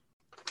in.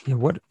 Yeah,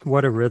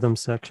 what a rhythm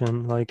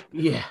section. Like,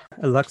 yeah,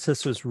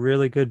 Alexis was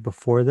really good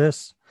before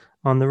this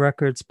on the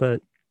records,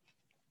 but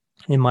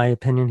in my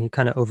opinion, he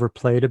kind of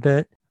overplayed a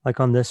bit. Like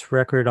on this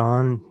record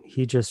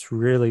he just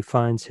really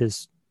finds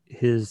his,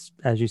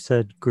 as you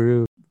said,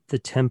 groove. The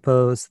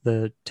tempos,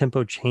 the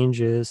tempo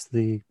changes,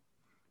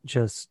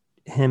 just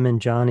him and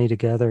Johnny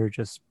together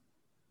just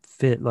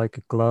fit like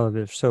a glove.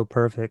 They're so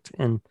perfect.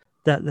 And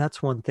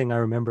that's one thing I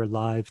remember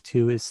live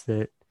too, is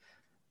that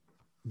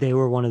they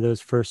were one of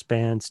those first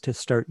bands to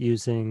start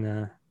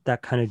using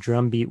that kind of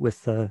drum beat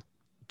with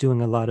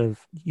doing a lot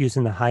of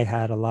using the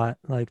hi-hat a lot,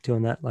 like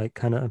doing that like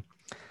kind of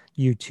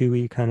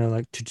U2-y kind of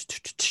like.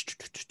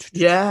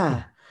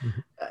 Yeah.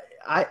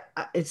 I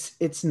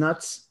it's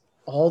nuts.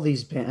 All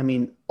these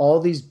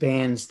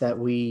bands that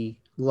we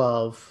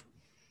love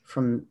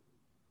from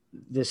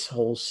this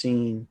whole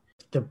scene,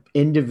 the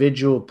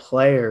individual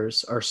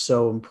players are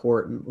so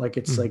important. Like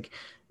it's like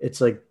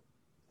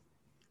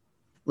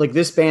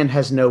this band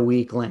has no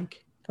weak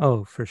link.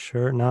 Oh, for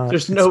sure.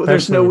 There's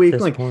no weak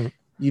link. Point.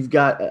 You've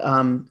got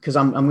because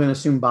I'm going to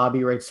assume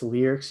Bobby writes the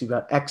lyrics. You've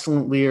got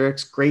excellent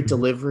lyrics, great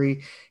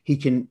delivery. He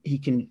can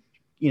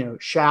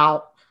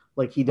shout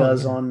like he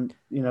does on,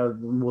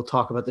 we'll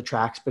talk about the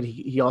tracks, but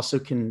he also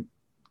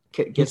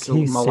gets a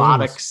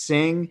melodic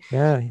sing.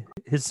 Yeah,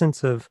 his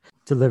sense of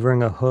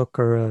delivering a hook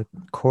or a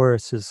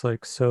chorus is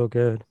like so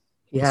good.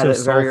 He had it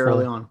very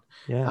early on.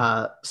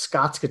 Yeah.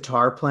 Scott's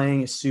guitar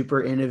playing is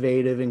super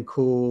innovative and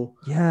cool.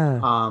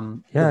 Yeah.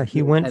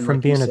 He went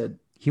from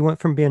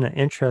being an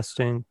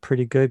interesting,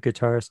 pretty good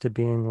guitarist to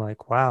being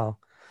like, wow,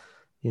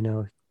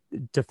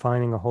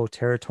 defining a whole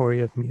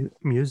territory of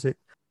music.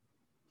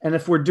 And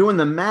if we're doing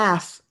the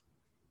math,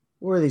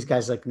 what were these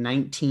guys, like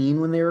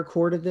 19 when they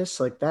recorded this?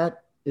 Like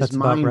that's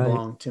mind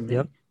blowing to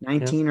me.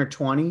 19 or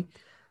 20.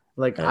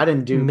 Like I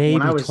didn't do maybe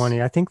when I was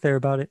 20. I think they're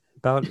about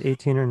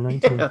 18 or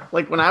 19. Yeah,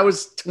 like when I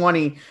was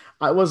 20,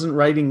 I wasn't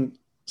writing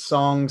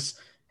songs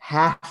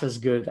half as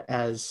good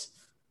as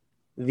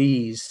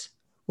these.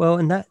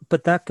 Well,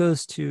 but that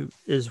goes to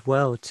as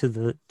well to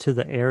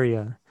the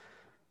area,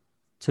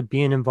 to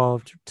being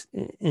involved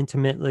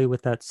intimately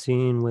with that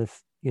scene,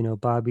 with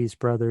Bobby's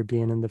brother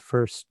being in the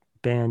first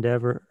band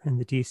ever in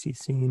the DC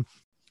scene,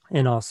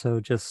 and also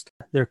just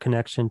their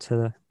connection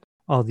to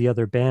all the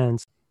other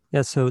bands.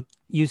 Yeah, so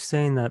you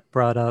saying that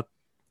brought up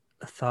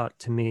a thought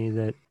to me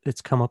that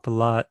it's come up a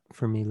lot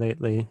for me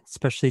lately,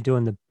 especially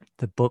doing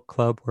the book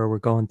club where we're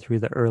going through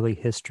the early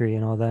history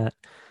and all that.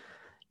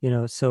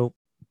 So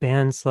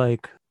bands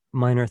like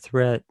Minor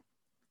Threat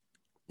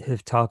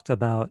have talked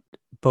about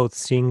both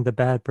seeing the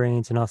Bad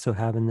Brains and also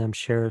having them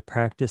share a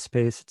practice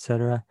space,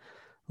 etc.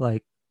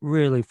 Like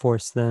really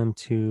force them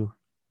to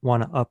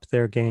want to up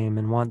their game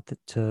and want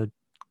to,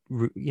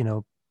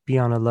 be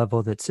on a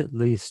level that's at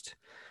least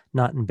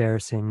not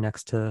embarrassing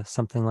next to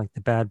something like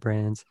the Bad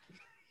Brands.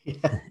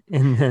 Yeah.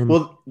 And then,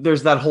 Well,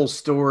 there's that whole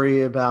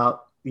story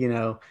about,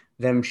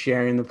 them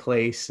sharing the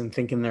place and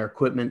thinking their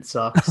equipment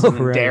sucks. And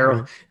then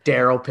right.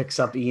 Daryl picks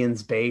up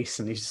Ian's bass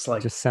and he's just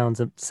like, Just sounds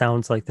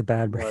like the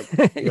Bad you're like,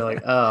 Brands. you're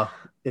like, oh,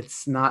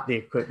 it's not the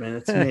equipment,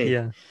 it's me.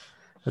 Yeah,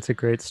 that's a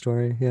great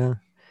story. Yeah.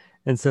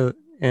 And so,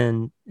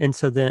 and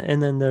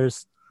then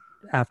there's,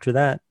 after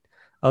that,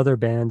 other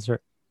bands are,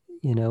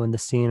 in the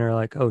scene are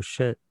like, oh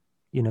shit,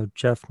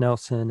 Jeff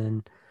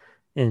Nelson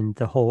and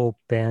the whole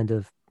band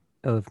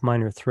of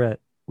Minor Threat,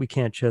 we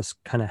can't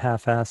just kind of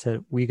half-ass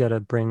it. We got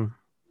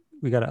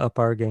to up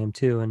our game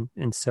too,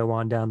 and so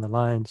on down the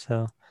line.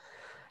 So,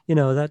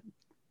 that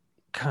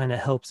kind of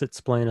helps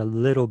explain a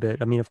little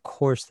bit. I mean, of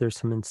course, there's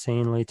some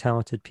insanely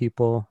talented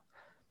people,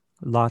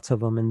 lots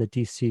of them in the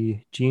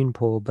DC gene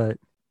pool, but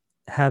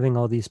having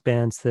all these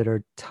bands that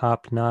are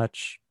top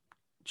notch,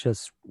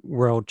 just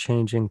world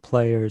changing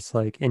players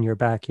like in your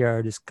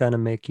backyard is gonna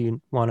make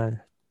you want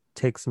to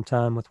take some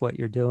time with what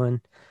you're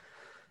doing.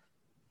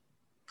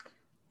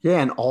 Yeah,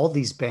 and all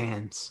these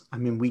bands, I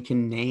mean, we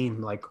can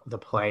name like the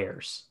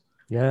players.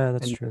 Yeah,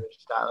 that's And true.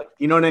 like,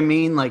 you know what I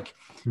mean? Like,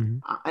 Mm-hmm.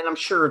 and I'm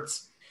sure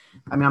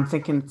I'm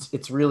thinking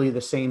it's really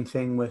the same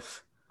thing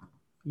with,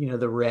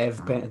 the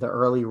Rev band, the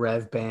early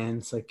Rev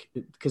bands, like,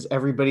 because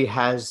everybody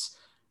has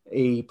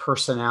a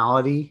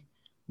personality,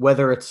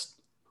 whether it's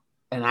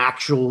an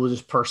actual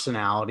just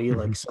personality,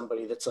 like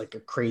somebody that's like a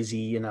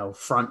crazy,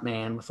 front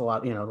man with a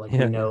lot, like,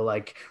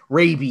 like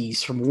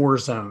Rabies from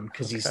Warzone,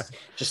 because he's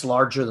just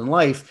larger than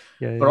life,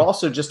 but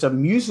also just a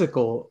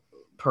musical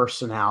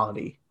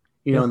personality,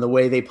 in the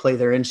way they play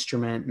their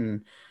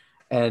instrument.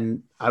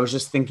 And I was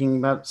just thinking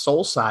about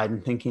Soulside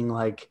and thinking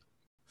like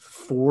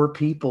 4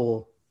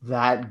 people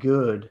that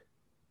good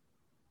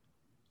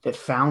that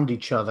found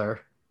each other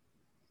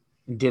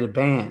and did a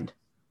band.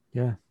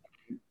 Yeah.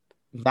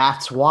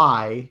 That's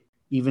why,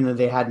 even though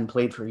they hadn't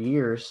played for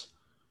years,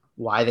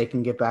 why they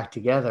can get back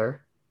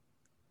together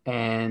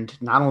and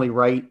not only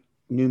write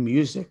new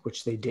music,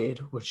 which they did,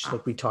 which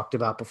like we talked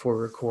about before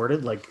we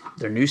recorded, like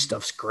their new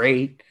stuff's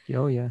great.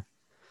 Oh yeah.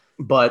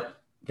 But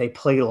they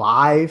play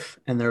live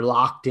and they're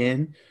locked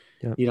in.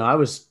 Yep. I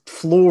was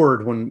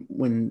floored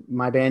when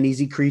my band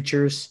Easy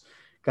Creatures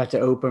got to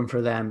open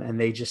for them and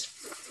they just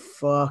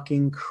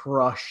fucking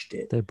crushed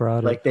it. They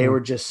brought like it. they were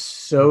just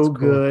so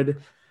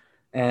good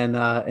and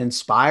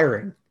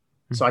inspiring.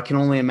 So I can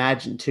only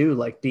imagine too,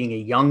 like being a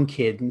young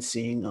kid and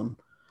seeing them.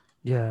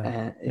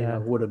 Yeah.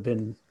 Would have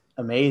been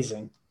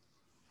amazing.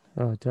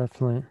 Oh,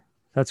 definitely.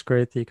 That's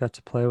great that you got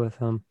to play with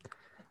them.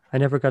 I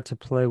never got to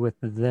play with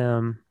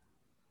them.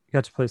 I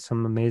got to play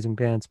some amazing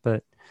bands,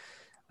 but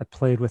I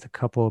played with a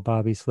couple of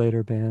Bobby's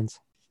later bands.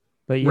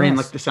 But yes, Rain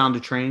Like the Sound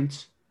of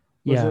Trains?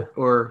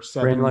 Or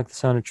Seven? Rain Like the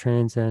Sound of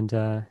Trains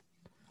and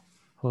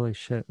holy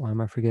shit, why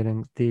am I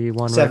forgetting the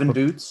one? Seven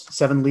Boots?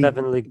 Seven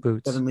League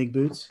Boots. 7 League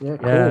Boots? Yeah,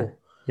 cool.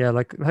 Yeah,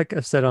 like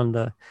I said I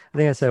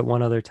think I said it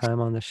one other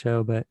time on the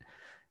show, but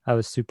I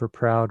was super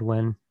proud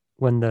when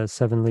the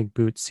 7 League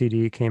Boots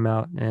CD came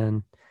out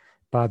and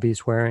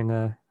Bobby's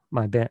wearing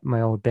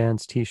my old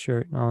band's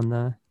t-shirt on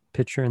the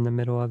picture in the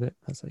middle of it.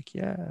 I was like,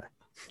 yeah.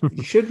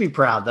 You should be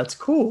proud. That's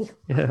cool.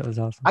 Yeah, it was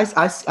awesome.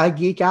 I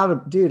geek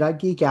out, dude. I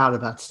geek out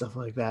about stuff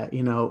like that,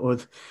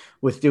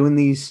 with doing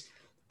these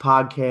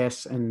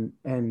podcasts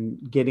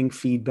and getting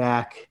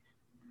feedback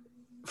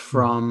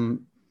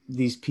from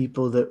these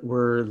people that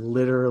were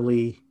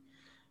literally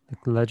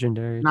like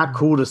legendary. Not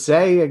cool to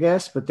say, I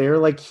guess, but they're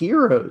like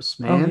heroes,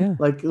 man. Oh, yeah.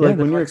 Like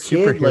when you're a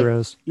kid,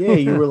 superheroes.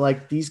 You were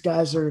like, these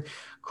guys are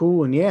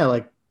cool. And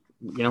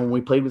when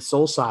we played with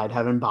Soulside,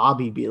 having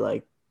Bobby be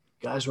like,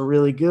 guys were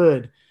really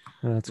good.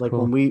 Oh, that's like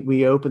cool. when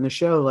we opened the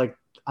show, like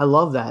I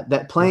love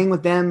that playing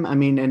with them. I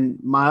mean, and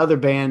my other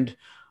band,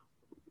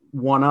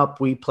 One Up,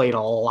 we played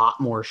a lot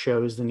more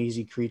shows than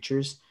Easy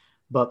Creatures,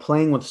 but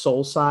playing with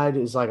Soulside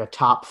is like a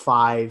top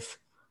 5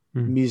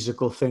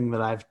 musical thing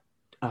that I've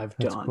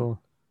That's done. Cool.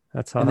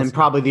 That's awesome. And then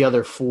probably the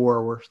other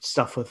 4 were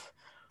stuff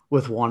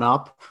with One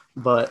Up,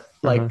 but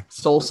like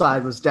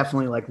Soulside was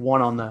definitely like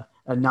one on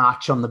a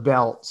notch on the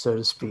belt, so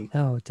to speak.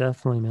 Oh,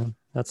 definitely, man.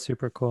 That's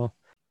super cool.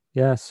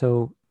 Yeah.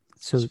 So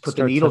just put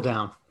the needle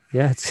down.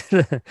 Yeah, it's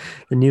the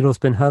needle's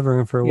been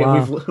hovering for a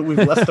while. We've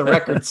left the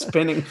record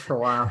spinning for a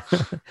while.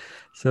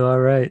 So all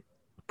right,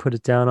 put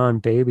it down on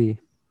Baby.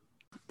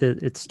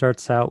 It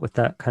starts out with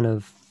that kind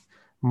of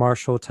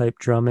Marshall type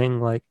drumming,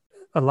 like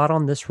a lot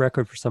on this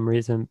record for some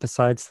reason.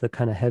 Besides the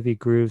kind of heavy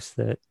grooves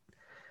that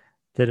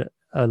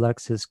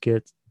Alexis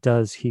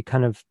does, he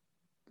kind of,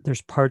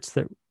 there's parts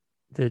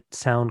that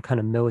sound kind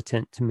of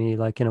militant to me,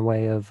 like in a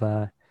way of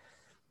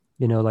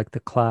like the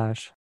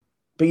Clash.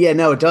 But yeah,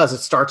 no, it does. It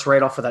starts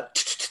right off of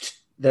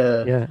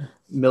that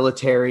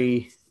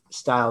military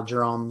style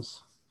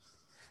drums.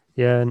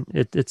 Yeah, and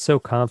it's so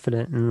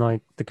confident, and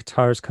like the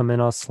guitars come in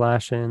all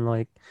slashing,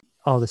 like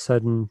all of a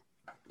sudden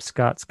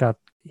Scott's got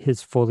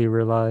his fully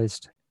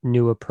realized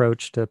new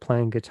approach to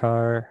playing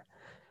guitar,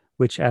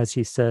 which, as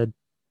he said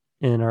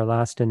in our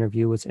last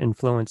interview, was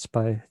influenced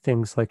by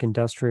things like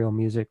industrial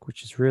music,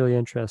 which is really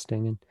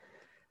interesting and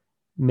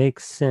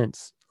makes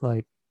sense.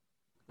 Like,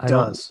 It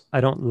does.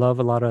 I don't love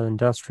a lot of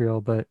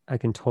industrial, but I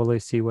can totally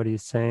see what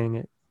he's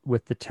saying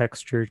with the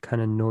textured,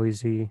 kind of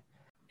noisy,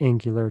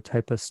 angular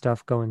type of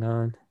stuff going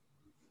on.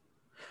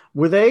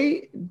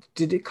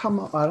 Did it come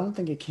up? I don't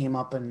think it came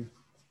up in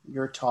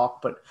your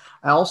talk, but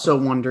I also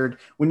wondered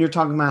when you're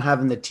talking about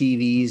having the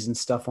TVs and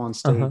stuff on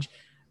stage,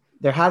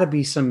 there had to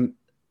be some,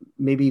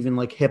 maybe even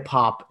like hip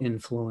hop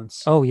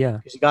influence. Oh yeah.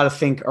 Because you got to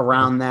think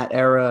around that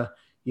era,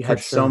 you had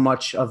so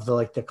much of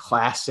the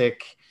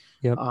classic.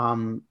 Yep.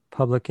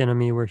 Public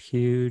Enemy were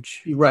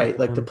huge. Right.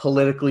 Like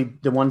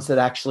the ones that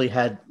actually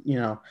had,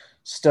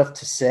 stuff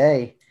to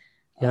say.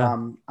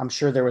 Yeah. I'm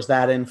sure there was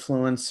that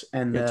influence.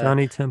 And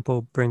Johnny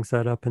Temple brings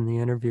that up in the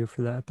interview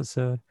for the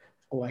episode.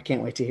 Oh, I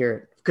can't wait to hear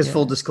it. Because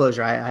full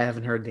disclosure, I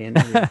haven't heard the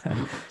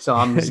interview. So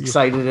I'm as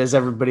excited as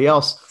everybody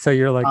else. So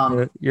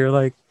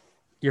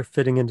you're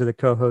fitting into the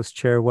co-host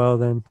chair well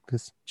then,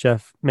 because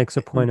Jeff makes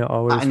a point of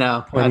always. I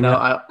know.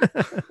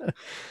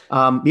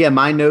 Yeah,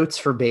 my notes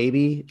for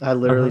Baby, I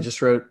literally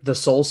just wrote the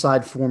Soul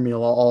Side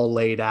formula all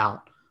laid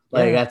out.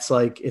 That's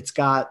it's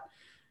got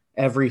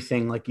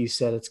everything, like you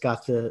said. It's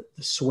got the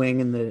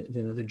swing and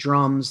the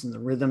drums and the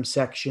rhythm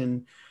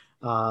section.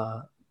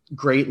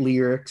 Great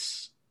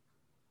lyrics.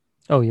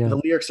 Oh yeah,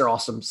 the lyrics are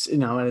awesome.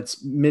 And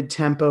it's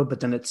mid-tempo, but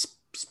then it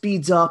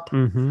speeds up.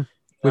 Mm-hmm.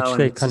 Which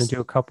they kind of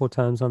do a couple of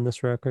times on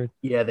this record.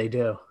 Yeah, they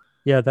do.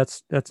 Yeah,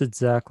 that's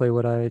exactly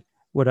what I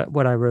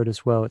wrote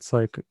as well. It's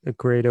like a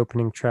great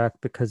opening track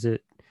because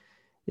it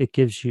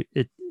gives you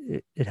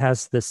it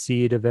has the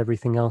seed of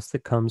everything else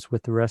that comes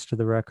with the rest of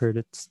the record.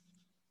 It's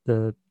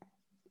the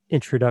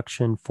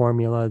introduction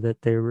formula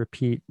that they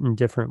repeat in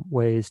different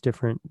ways,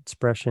 different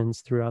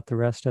expressions throughout the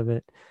rest of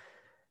it.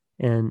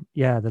 And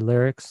yeah, the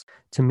lyrics,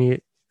 to me,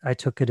 I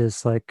took it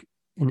as like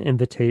an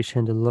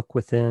invitation to look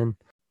within,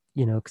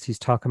 because he's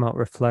talking about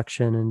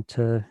reflection and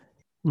to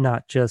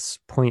not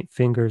just point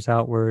fingers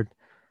outward,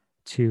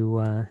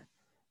 to,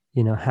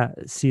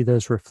 see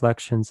those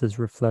reflections as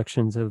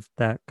reflections of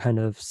that kind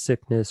of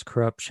sickness,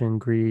 corruption,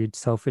 greed,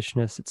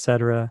 selfishness,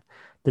 etc.,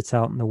 that's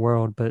out in the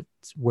world. But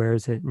where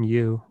is it in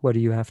you? What do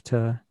you have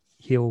to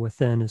heal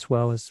within as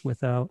well as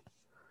without?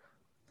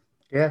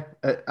 Yeah.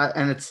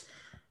 And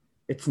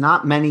it's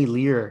not many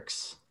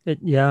lyrics.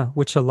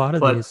 Which a lot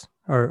of these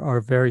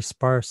are very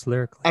sparse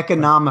lyrically.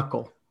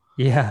 Economical.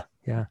 Yeah.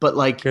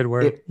 But good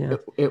word.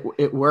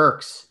 It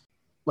works.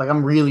 Like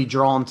I'm really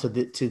drawn to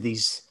the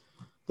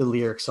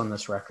lyrics on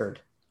this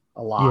record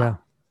a lot.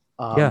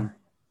 Yeah.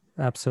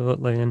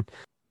 Absolutely.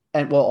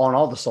 And well, on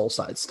all the Soul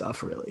Side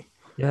stuff, really.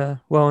 Yeah.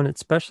 Well, and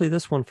especially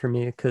this one for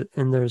me,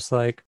 and there's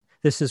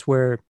this is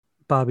where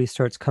Bobby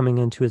starts coming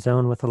into his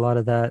own with a lot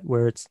of that,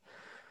 where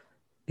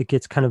it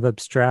gets kind of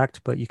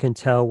abstract, but you can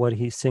tell what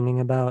he's singing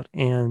about.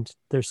 And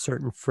there's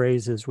certain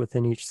phrases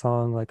within each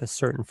song, like a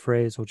certain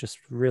phrase will just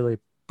really,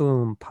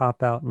 boom,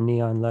 pop out in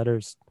neon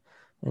letters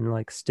and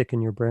stick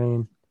in your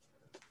brain.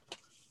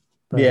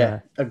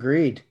 But,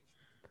 agreed.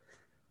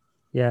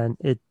 Yeah. And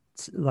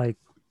it's the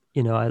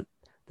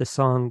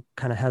song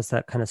kind of has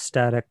that kind of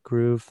static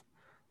groove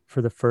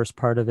for the first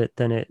part of it.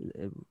 Then a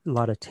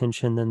lot of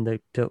tension, then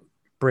it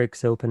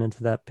breaks open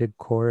into that big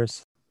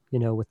chorus,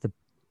 with the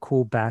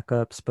cool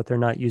backups, but they're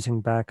not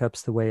using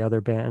backups the way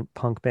other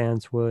punk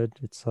bands would.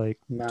 It's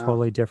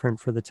totally different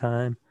for the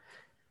time.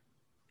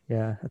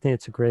 Yeah, I think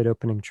it's a great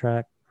opening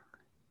track.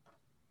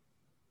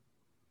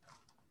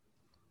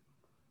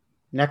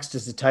 Next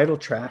is the title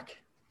track.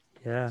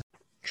 Yeah.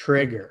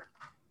 Trigger.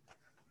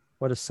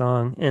 What a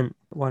song. And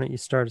why don't you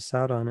start us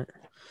out on it?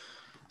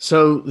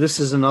 So this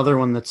is another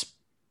one that's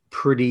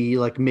pretty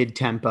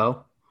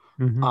mid-tempo,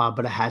 mm-hmm.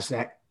 But it has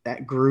that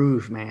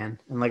groove, man.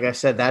 And like I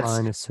said, that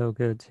line is so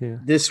good too.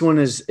 This one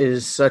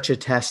is such a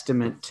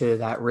testament to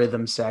that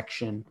rhythm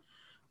section.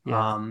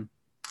 Yeah.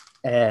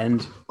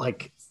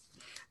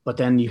 But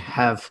then you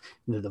have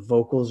the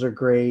vocals are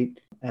great,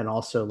 and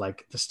also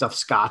the stuff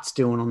Scott's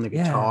doing on the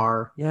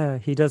guitar. Yeah,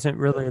 he doesn't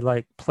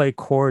really play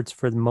chords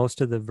for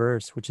most of the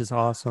verse, which is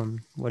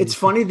awesome. It's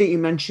funny that you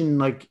mentioned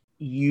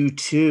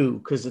U2,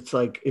 because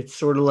it's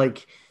sort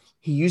of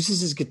he uses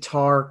his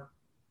guitar.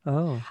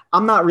 Oh,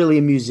 I'm not really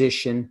a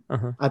musician.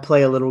 Uh-huh. I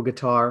play a little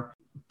guitar,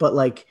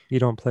 but you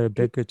don't play a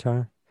big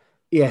guitar.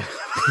 Yeah,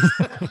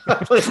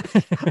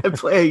 I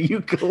play a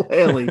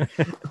ukulele.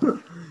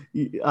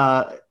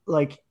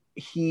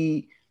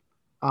 He,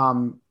 a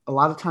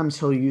lot of times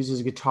he'll use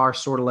his guitar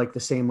sort of the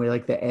same way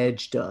the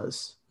Edge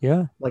does.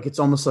 Yeah, it's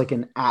almost like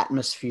an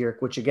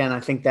atmospheric, which again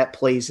I think that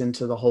plays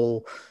into the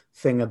whole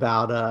thing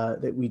about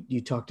that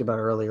you talked about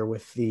earlier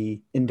with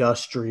the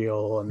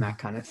industrial and that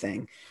kind of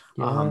thing.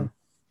 Yeah.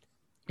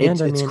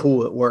 It's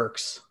cool. It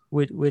works.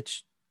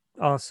 Which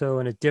also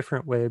in a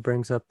different way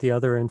brings up the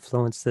other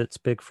influence that's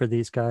big for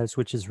these guys,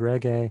 which is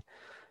reggae.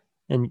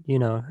 And,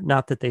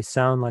 not that they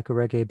sound like a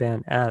reggae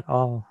band at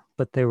all,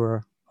 but they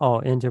were all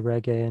into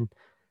reggae. And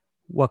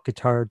what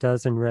guitar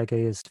does in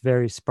reggae is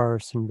very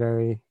sparse and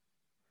very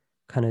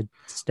kind of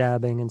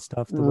stabbing and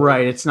stuff.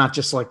 Right. It's not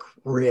just like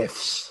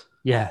riffs.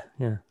 Yeah.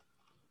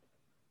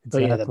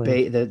 But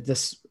Exactly. yeah,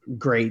 this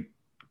great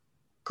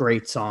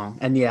song.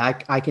 And yeah,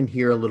 I can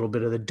hear a little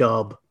bit of the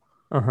dub.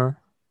 Uh-huh.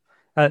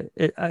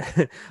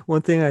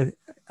 One thing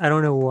I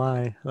don't know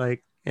why,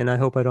 like, and I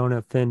hope I don't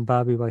offend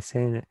Bobby by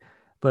saying it,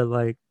 but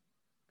like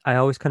I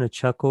always kind of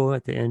chuckle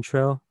at the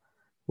intro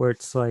where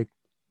it's like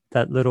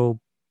that little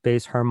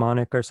bass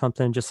harmonic or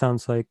something just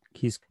sounds like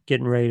he's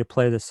getting ready to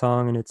play the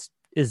song, and it's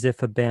as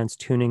if a band's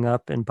tuning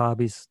up, and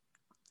Bobby's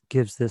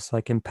gives this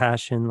like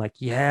impassioned like,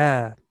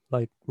 yeah,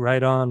 like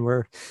right on,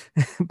 we're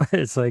but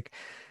it's like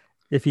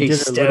if he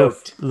He's did it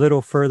a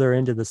little stoked. further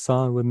into the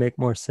song it would make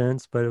more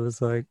sense, but it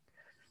was like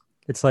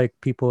it's like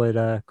people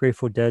at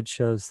Grateful Dead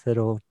shows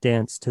that'll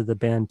dance to the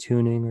band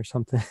tuning or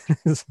something.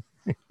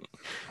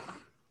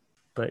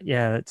 But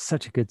yeah, it's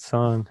such a good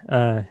song.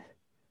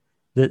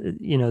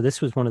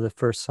 This was one of the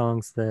first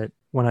songs that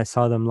when I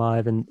saw them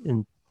live,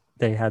 and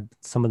they had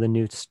some of the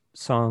new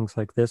songs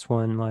like this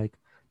one, like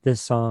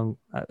this song,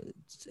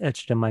 it's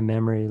etched in my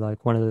memory,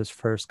 like one of those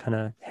first kind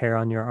of hair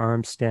on your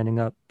arm standing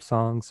up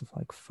songs of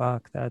like,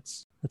 fuck,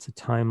 that's a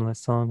timeless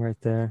song right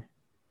there.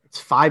 It's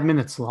 5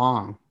 minutes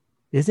long.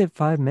 Is it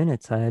 5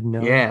 minutes? I had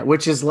no. Yeah,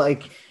 which is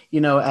like,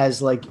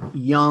 as like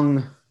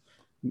young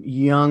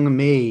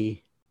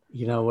me,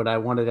 what I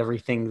wanted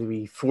everything to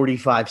be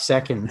 45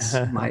 seconds,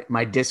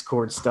 my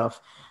Discord stuff.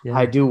 Yeah.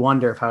 I do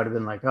wonder if I would have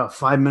been like, oh,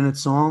 5 minute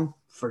song,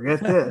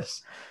 forget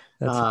this.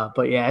 That's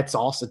But yeah, it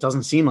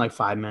doesn't seem like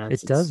 5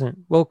 minutes. it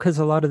doesn't. Well, because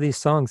a lot of these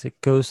songs,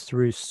 it goes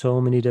through so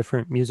many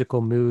different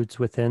musical moods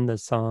within the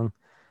song.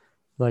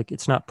 Like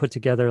it's not put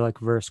together like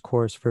verse,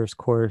 chorus,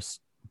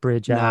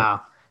 bridge out. Nah,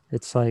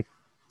 It's like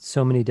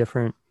so many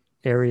different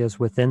areas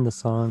within the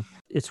song.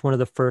 It's one of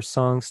the first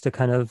songs to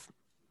kind of,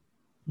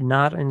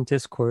 not in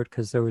Discord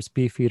because there was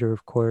Beefeater,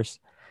 of course,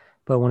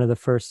 but one of the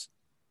first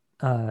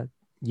uh,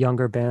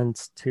 younger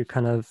bands to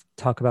kind of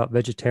talk about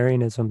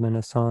vegetarianism in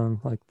a song.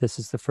 Like this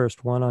is the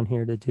first one on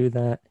here to do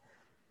that.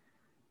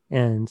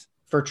 And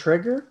for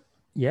Trigger,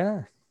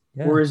 yeah,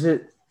 or is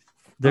it?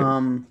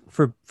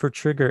 For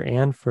Trigger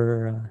and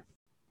for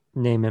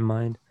Name in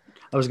Mind.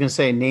 I was gonna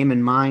say Name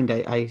in Mind.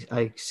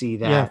 I see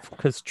that. Yeah,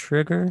 because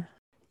Trigger.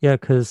 Yeah,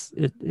 because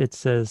it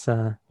says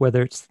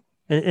whether it's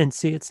and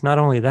see, it's not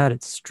only that,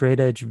 it's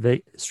straight edge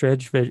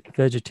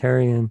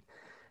vegetarian.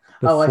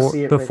 I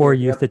see it before right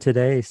there. Youth of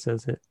Today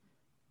says it.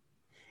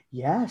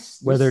 Yes.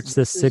 Whether it's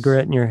the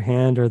cigarette in your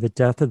hand or the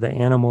death of the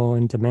animal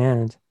in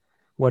demand.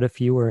 What if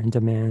you were in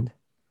demand?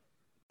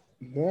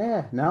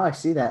 Yeah, now I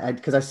see that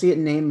because I see it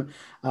Name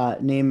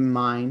in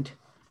Mind.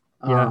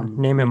 Yeah,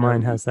 Name in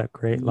Mind has that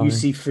great line. You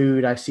see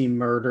food, I see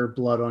murder,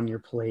 blood on your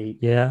plate.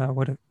 Yeah,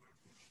 what a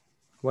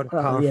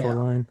powerful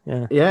line.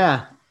 Yeah.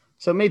 Yeah.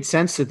 So it made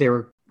sense that they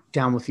were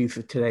down with you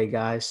for today,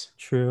 guys.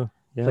 True.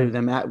 Yeah. Played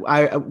them. I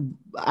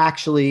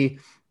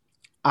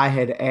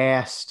had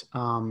asked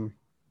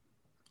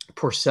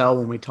Porcell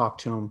when we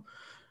talked to him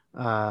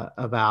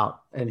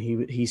about, and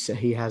he said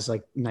he has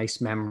like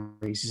nice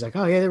memories. He's like,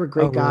 oh yeah, they were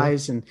great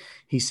guys. Really? And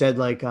he said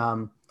like,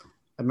 I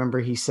remember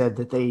he said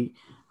that I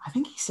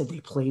think he said they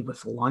played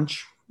with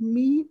lunch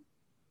meat.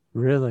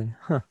 Really?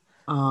 Huh.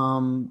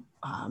 I'm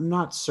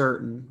not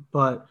certain,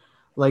 but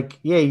like,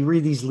 yeah, you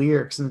read these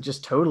lyrics and it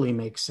just totally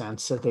makes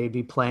sense that they'd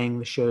be playing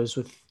the shows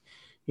with,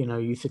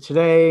 Youth of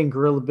Today and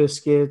Gorilla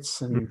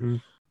Biscuits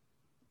and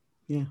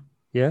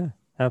yeah,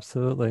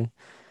 absolutely.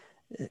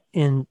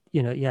 And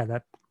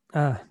that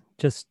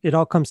just it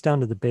all comes down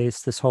to the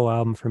bass. This whole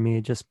album for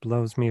me just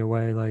blows me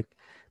away. Like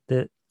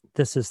that,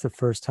 this is the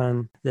first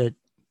time that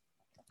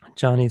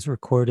Johnny's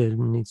recorded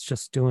and he's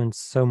just doing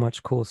so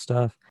much cool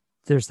stuff.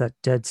 There's that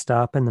dead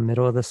stop in the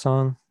middle of the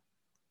song,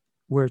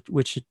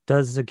 which it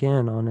does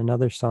again on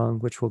another song,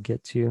 which we'll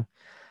get to.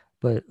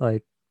 But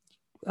like,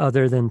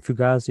 other than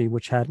Fugazi,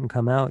 which hadn't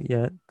come out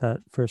yet, that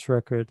first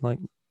record, like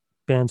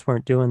bands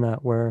weren't doing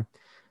that where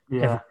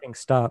everything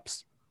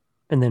stops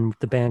and then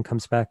the band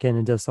comes back in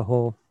and does a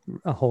whole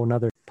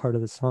another part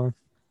of the song.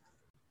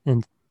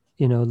 And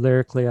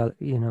lyrically,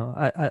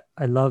 I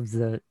love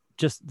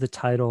just the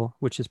title,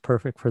 which is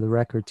perfect for the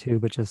record too,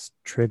 but just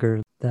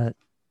Trigger, that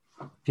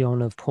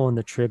feeling of pulling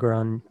the trigger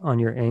on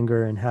your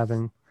anger and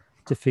having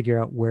to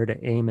figure out where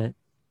to aim it,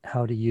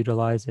 how to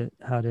utilize it,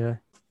 how to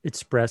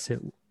express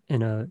it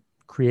in a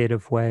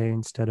creative way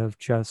instead of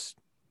just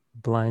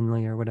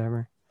blindly or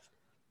whatever.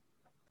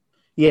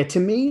 Yeah, to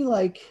me,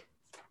 like,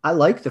 I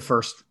like the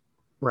first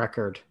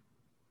record,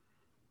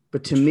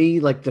 but to me,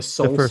 like the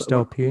first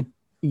LP,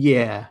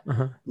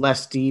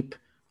 less deep.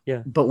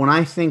 Yeah, but when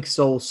I think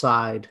Soul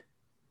Side,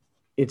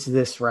 it's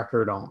this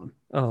record on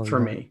for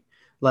me.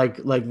 Like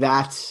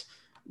that's,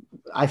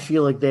 I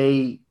feel like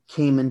they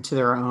came into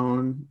their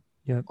own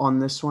on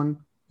this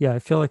one. Yeah, I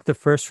feel like the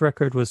first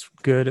record was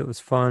good. It was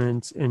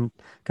fun and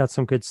got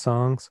some good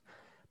songs,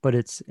 but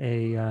it's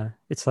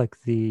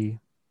like the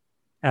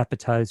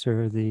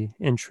appetizer, the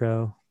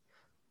intro,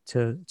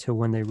 to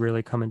when they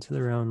really come into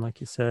their own, like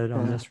you said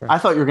on this record. I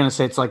thought you were going to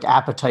say it's like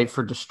Appetite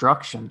for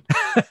Destruction.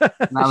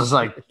 And I was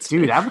like,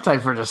 dude,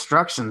 Appetite for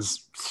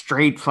Destruction's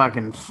straight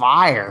fucking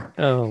fire.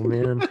 Oh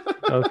man.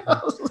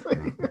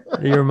 Okay.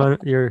 you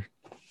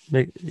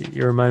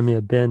remind me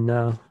of Ben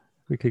now.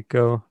 We could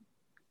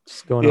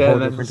just go in a whole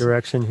different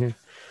direction here.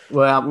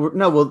 Well,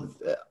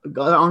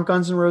 on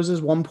Guns N'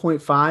 Roses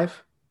 1.5.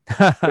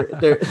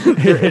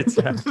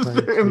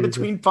 They're in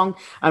between punk.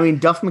 I mean,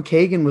 Duff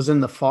McKagan was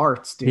in the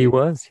Farts, dude. He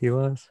was.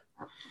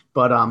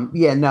 But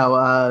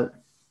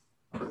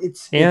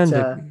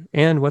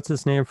and what's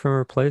his name from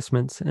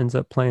Replacements ends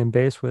up playing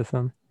bass with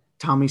him.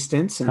 Tommy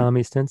Stinson.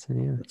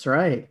 Yeah, that's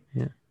right.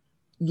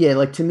 Yeah.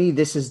 Like to me,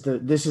 this is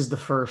the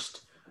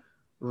first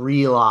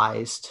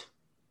realized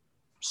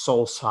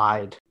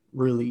Soulside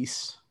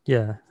release.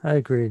 Yeah, I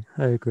agree.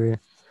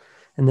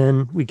 And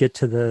then we get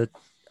to the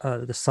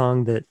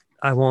song that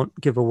I won't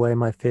give away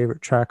my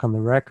favorite track on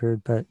the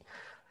record, but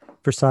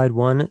for side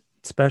one,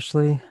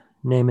 especially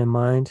Name in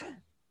Mind,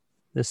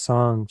 this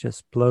song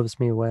just blows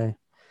me away.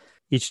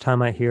 Each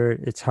time I hear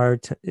it,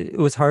 it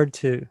was hard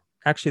to,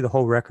 actually the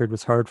whole record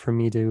was hard for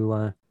me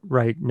to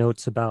write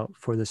notes about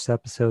for this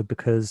episode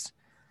because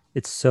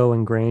it's so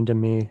ingrained in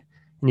me.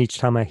 And each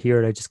time I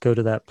hear it, I just go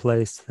to that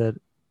place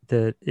that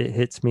it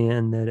hits me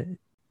and that it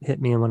hit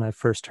me when I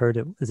first heard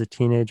it as a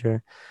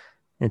teenager.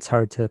 It's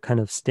hard to kind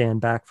of stand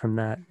back from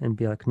that and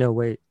be like, no,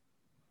 wait,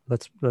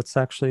 let's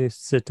actually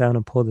sit down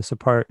and pull this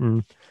apart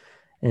and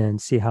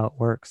see how it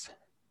works.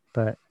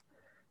 But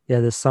yeah,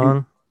 this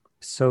song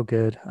is so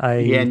good.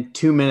 And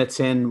 2 minutes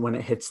in when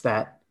it hits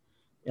that,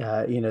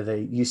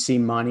 you see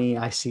money,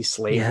 I see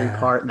slavery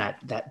part, and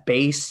that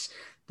bass,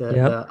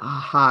 the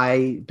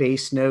high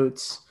bass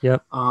notes.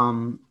 Yep.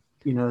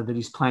 That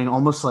he's playing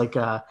almost like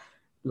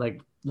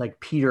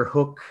Peter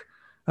Hook.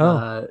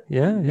 Where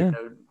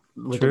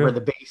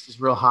the bass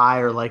is real high,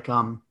 or like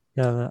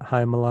the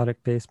high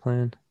melodic bass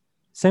playing.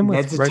 Same with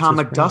Ned's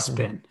Atomic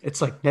Dustbin. It's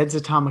like Ned's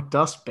Atomic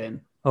Dustbin.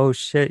 Oh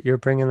shit, you're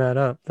bringing that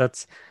up.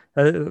 That's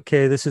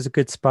okay. This is a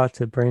good spot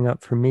to bring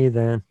up for me.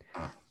 Then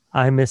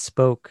I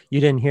misspoke.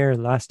 You didn't hear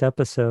last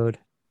episode.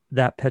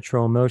 That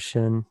Petrol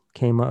Emotion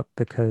came up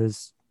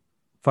because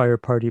Fire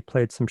Party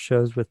played some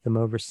shows with them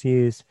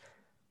overseas.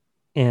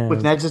 And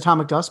with Ned's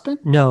Atomic Dustbin?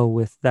 No,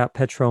 with That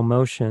Petrol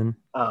Emotion.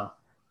 Oh.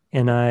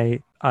 And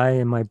I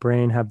in my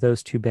brain have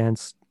those two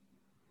bands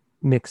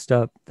mixed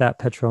up, That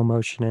Petrol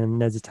Emotion and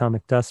Ned's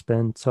Atomic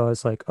Dustbin. So I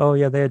was like, oh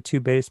yeah, they had two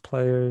bass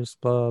players,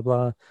 blah,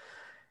 blah.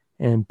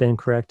 And Ben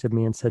corrected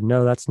me and said,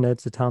 no, that's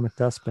Ned's Atomic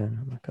Dustbin.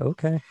 I'm like,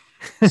 okay.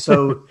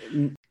 So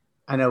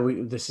I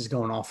know this is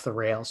going off the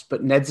rails,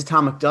 but Ned's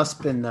Atomic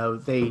Dustbin, though,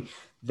 they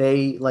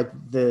like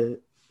the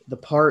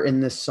part in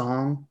this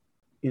song,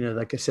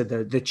 like I said,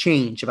 the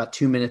change about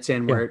 2 minutes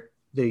in where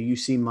you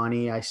see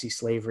money, I see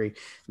slavery,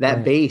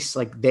 that bass,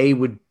 like they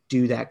would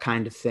do that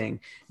kind of thing.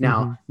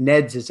 Now,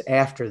 Ned's is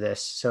after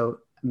this. So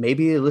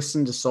maybe they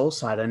listened to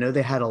Soulside. I know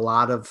they had a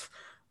lot of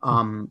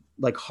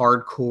like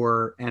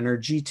hardcore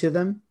energy to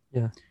them.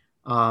 Yeah.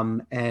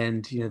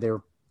 And they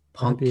were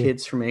punk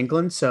kids from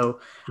England. So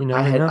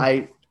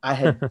I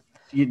had,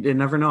 you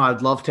never know.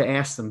 I'd love to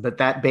ask them, but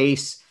that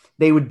bass,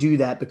 they would do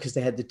that because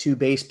they had the two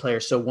bass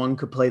players. So one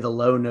could play the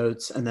low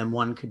notes and then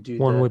one could do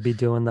would be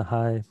doing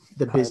the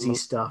busy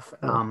stuff.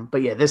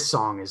 But yeah, this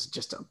song is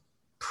just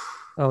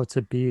it's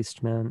a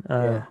beast, man.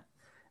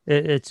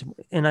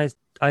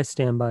 I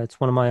stand by. It's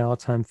one of my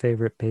all-time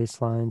favorite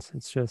bass lines.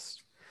 It's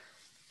just,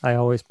 I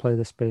always play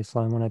this bass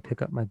line when I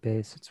pick up my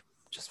bass. It's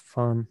just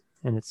fun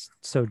and it's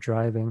so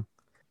driving.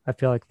 I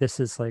feel like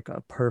this is like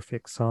a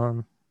perfect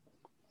song.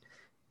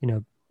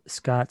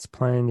 Scott's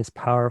playing is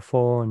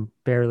powerful and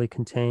barely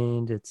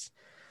contained. It's,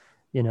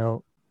 I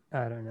don't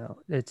know.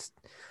 It's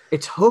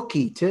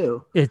hooky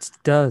too. It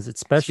does,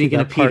 especially speaking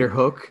of Peter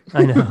Hook.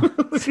 I know,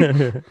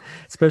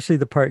 especially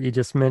the part you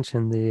just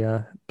mentioned,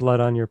 the blood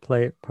on your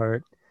plate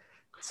part.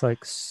 It's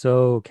like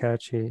so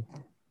catchy.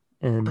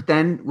 But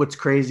then what's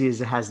crazy is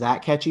it has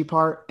that catchy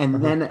part,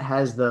 and then it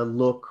has the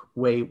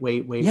wait,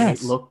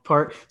 look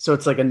part. So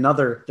it's like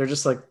they're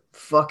just like,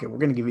 fuck it, we're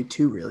going to give you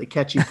two really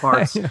catchy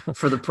parts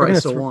for the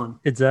price of one.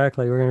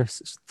 Exactly. We're going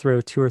to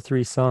throw 2 or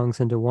 3 songs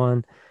into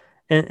one.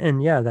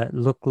 And yeah, that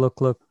look,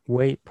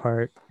 wait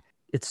part,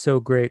 it's so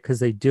great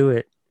because they do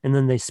it and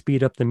then they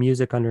speed up the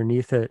music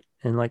underneath it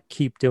and like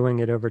keep doing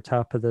it over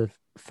top of the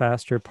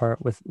faster part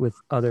with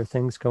other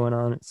things going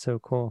on. It's so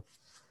cool.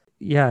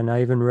 Yeah. And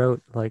I even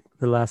wrote, like,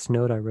 the last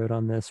note I wrote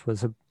on this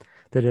was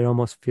that it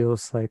almost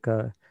feels like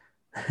it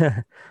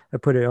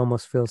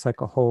almost feels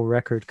like a whole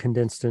record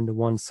condensed into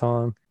one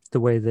song. The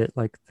way that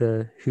like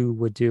the Who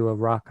would do a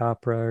rock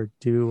opera or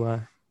do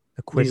a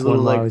quick these one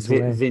little while like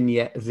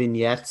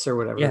vignettes or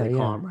whatever they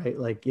call them, right?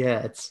 Like,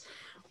 it's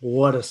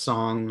what a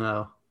song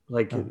though.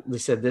 Like we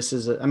said, that's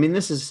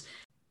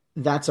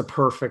a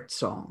perfect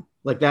song.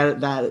 Like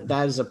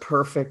that is a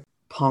perfect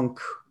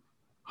punk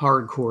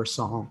hardcore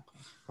song.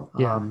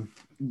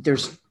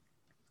 There's,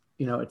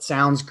 it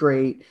sounds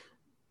great.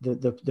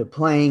 The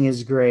playing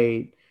is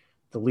great.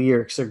 The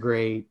lyrics are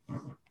great.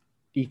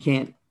 You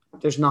can't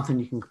there's nothing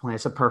you can complain.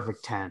 It's a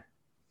perfect 10.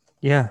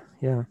 Yeah,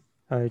 yeah.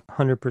 I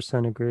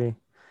 100% agree.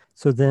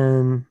 So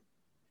then,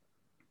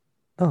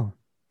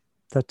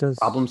 that does.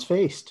 Problems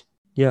faced.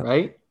 Yeah.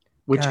 Right?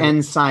 Which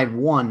ends side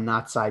 1,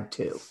 not side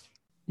 2.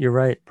 You're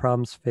right.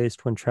 Problems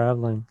faced when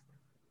traveling.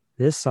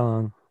 This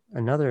song,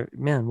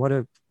 what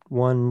a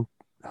one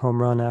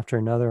home run after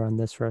another on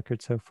this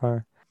record so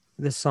far.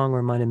 This song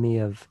reminded me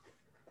of,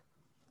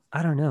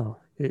 I don't know,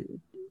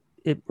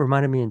 it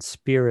reminded me in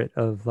spirit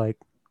of like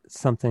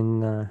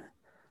something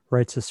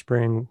Rites of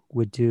Spring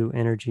would do,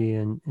 energy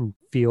and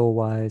feel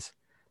wise.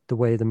 The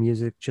way the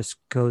music just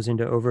goes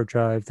into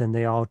overdrive, then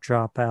they all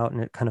drop out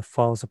and it kind of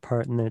falls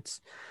apart. And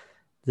it's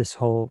this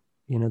whole,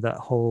 that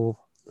whole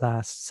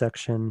last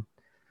section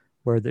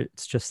where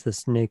it's just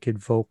this naked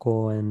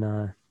vocal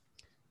and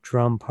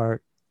drum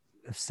part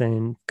of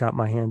saying, got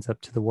my hands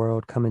up to the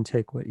world, come and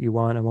take what you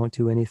want, I won't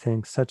do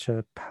anything. Such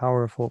a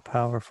powerful,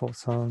 powerful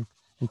song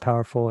and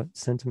powerful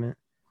sentiment.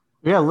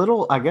 Yeah, a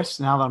little, I guess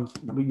now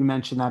that you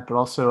mentioned that, but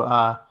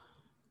also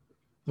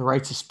the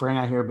Rites of Spring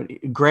I hear,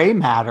 but gray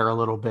matter a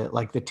little bit,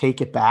 like the Take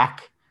It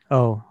Back.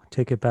 Oh,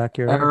 Take It Back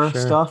era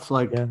sure. stuff.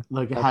 Like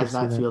it has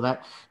that feel.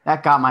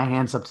 That got my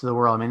hands up to the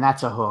world. I mean,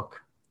 that's a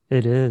hook.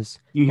 It is.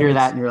 You hear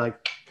that and you're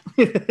like,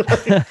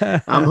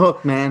 I'm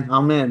hooked, man.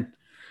 I'm in.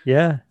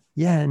 Yeah.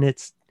 Yeah. And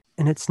it's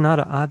not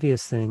an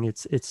obvious thing.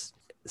 It's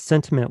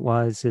sentiment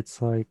wise,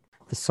 it's like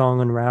the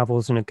song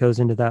unravels and it goes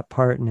into that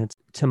part. And it's,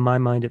 to my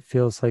mind, it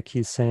feels like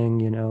he's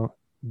saying,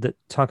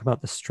 talk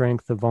about the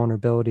strength of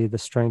vulnerability, the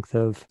strength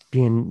of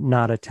being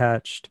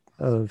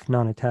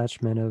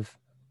non-attachment of,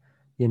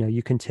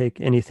 you can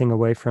take anything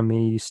away from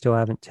me. You still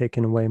haven't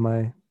taken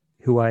away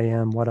who I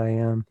am, what I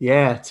am.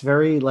 Yeah. It's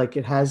very like,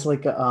 it has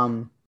like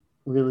a,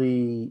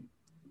 really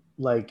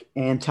like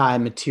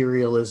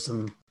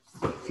anti-materialism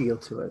feel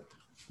to it.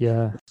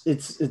 Yeah.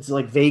 It's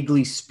like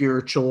vaguely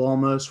spiritual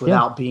almost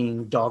without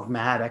being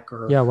dogmatic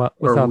or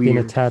without being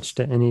weird. Attached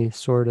to any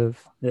sort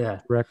of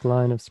direct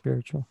line of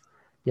spiritual.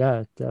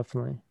 Yeah,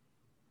 definitely.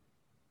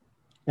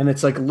 And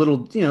it's like a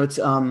little,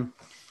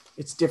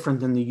 it's different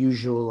than the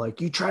usual,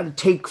 like, you try to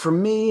take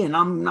from me and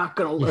I'm not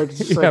going to like,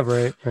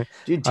 right.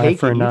 Dude, take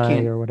for it. an You eye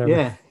can't, or whatever.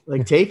 Yeah.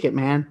 Like, take it,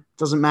 man.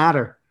 Doesn't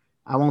matter.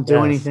 I won't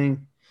do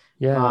anything.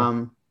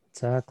 Yeah,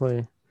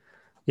 exactly.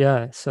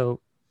 Yeah.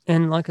 So,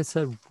 and like I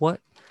said,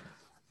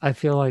 I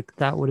feel like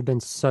that would have been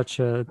such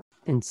a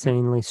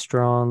insanely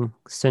strong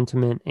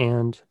sentiment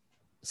and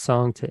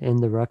song to end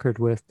the record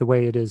with, the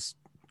way it is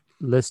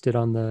listed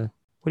on the,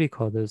 what do you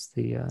call those?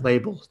 The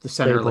labels, the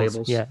center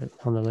labels. Yeah,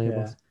 on the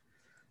labels. Yeah.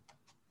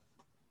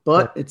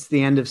 But it's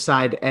the end of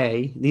side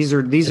A. These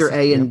are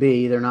A and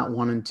B. They're not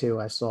 1 and 2.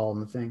 I saw on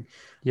the thing.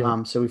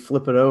 Yeah. So we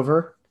flip it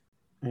over,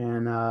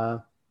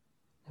 and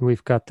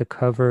we've got the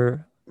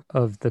cover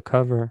of the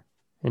cover,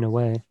 in a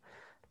way,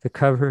 the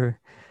cover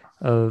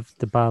of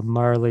the Bob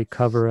Marley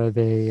cover of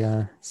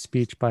a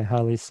speech by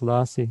Haile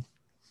Selassie.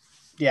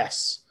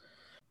 Yes.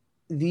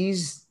 The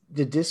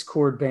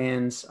Discord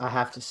bands, I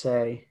have to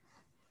say,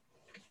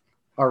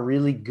 are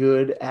really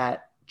good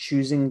at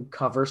choosing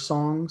cover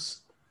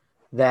songs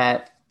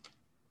that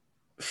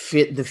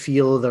fit the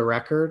feel of the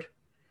record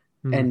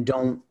and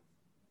don't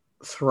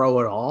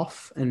throw it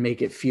off and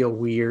make it feel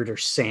weird or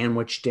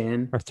sandwiched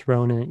in. Or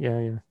thrown in,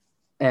 yeah.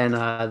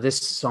 And this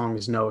song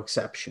is no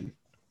exception.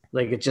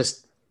 Like,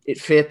 it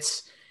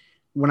fits.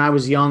 When I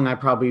was young, I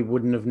probably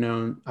wouldn't have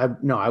known.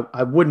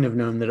 I wouldn't have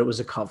known that it was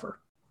a cover.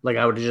 Like,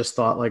 I would have just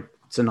thought, like,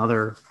 it's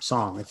another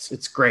song.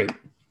 It's great.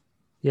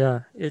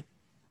 Yeah,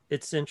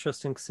 it's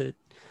interesting because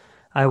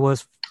I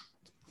was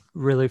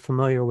really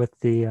familiar with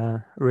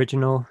the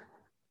original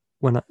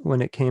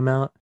when it came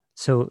out,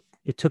 so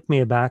it took me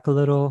aback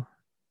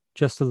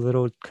just a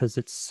little, because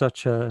it's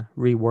such a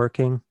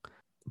reworking,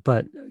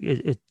 but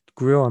it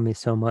grew on me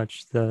so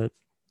much that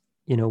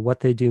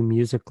what they do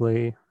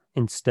musically,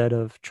 instead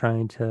of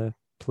trying to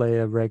play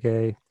a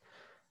reggae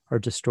or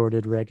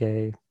distorted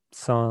reggae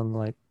song,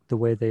 like the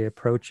way they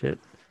approach it.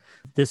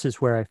 This is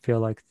where I feel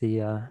like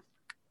the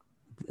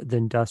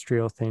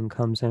industrial thing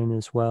comes in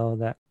as well,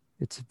 that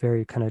it's a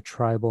very kind of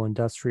tribal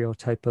industrial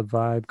type of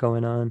vibe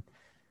going on.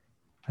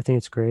 I think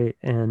it's great.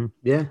 And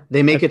yeah,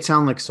 they make it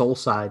sound like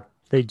Soulside.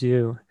 They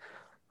do.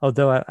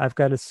 Although I've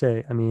got to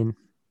say, I mean,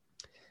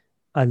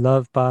 I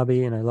love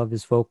Bobby and I love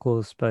his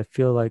vocals, but I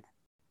feel like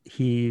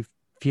he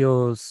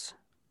feels,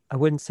 I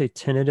wouldn't say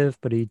tentative,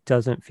 but he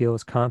doesn't feel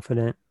as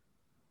confident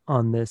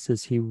on this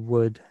as he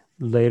would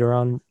later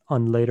on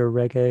later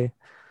reggae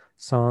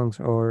songs,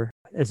 or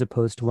as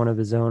opposed to one of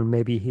his own.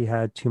 Maybe he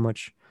had too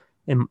much,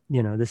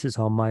 this is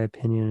all my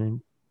opinion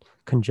and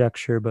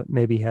conjecture, but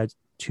maybe he had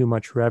too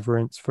much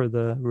reverence for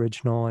the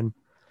original and,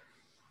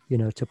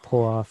 to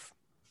pull off,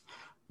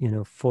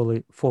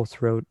 full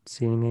throat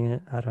singing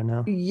it. I don't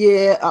know.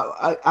 Yeah.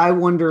 I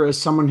wonder, as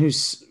someone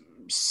who's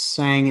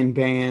sang in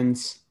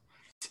bands,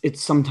 it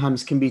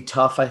sometimes can be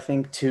tough, I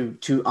think,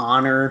 to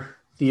honor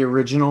the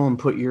original and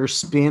put your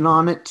spin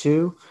on it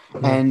too.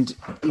 Mm-hmm. And,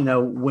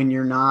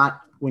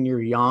 when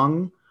you're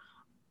young,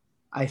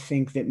 I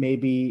think that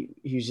maybe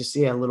he was just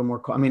a little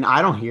more. I mean,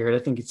 I don't hear it. I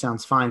think it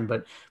sounds fine,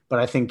 but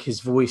I think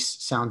his voice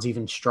sounds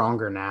even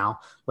stronger now.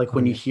 Like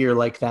when you hear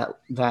like that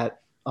the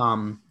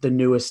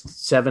newest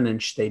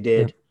 7-inch they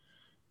did,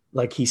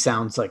 like he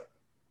sounds like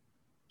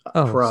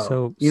a pro.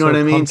 So you know what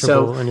I mean?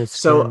 So in his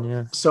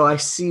skin, so I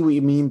see what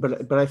you mean,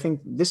 but I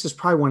think this is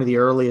probably one of the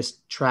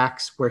earliest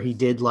tracks where he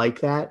did like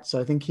that. So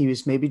I think he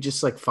was maybe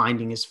just like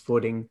finding his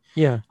footing.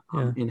 In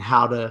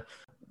how to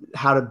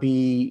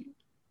be.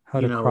 How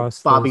to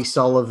cross Bobby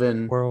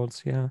Sullivan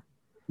worlds,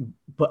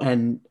 but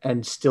and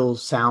still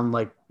sound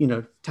like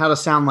how to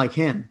sound like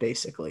him,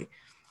 basically,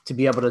 to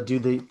be able to do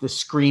the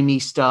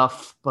screamy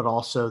stuff, but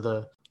also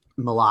the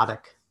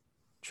melodic.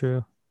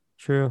 True.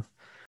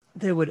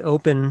 They would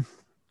open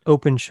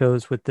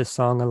shows with this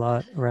song a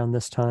lot around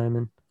this time,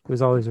 and it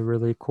was always a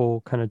really cool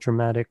kind of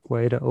dramatic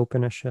way to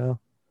open a show.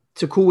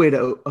 It's a cool way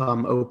to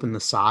open the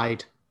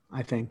side.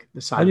 I think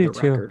the side of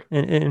the record.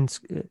 And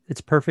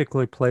it's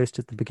perfectly placed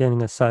at the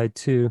beginning of side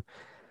 2.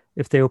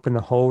 If they open the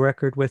whole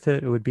record with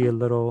it, it would be a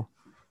little,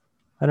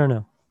 I don't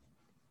know.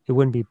 It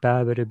wouldn't be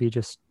bad, but it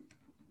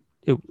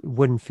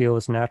wouldn't feel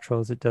as natural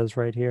as it does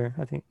right here.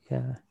 I think,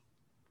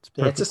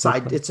 it's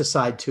a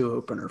side 2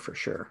 opener for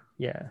sure.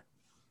 Yeah.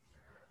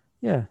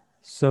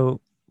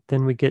 So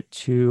then we get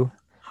to.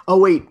 Oh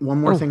wait,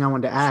 one more thing I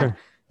wanted to add. Sure.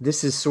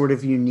 This is sort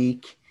of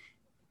unique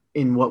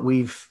in what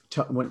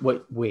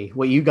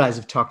what you guys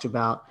have talked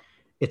about.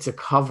 It's a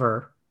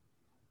cover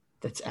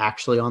that's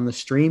actually on the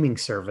streaming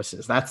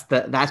services. That's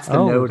the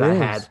note I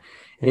had.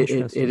 It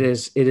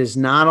is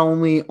not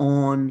only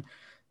on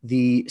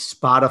the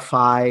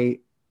Spotify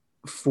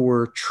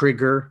for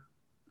Trigger,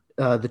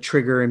 the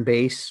Trigger and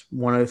Bass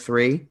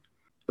 103,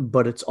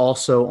 but it's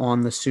also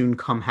on the Soon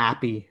Come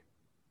Happy.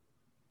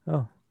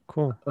 Oh,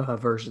 cool.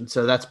 Version.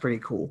 So that's pretty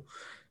cool.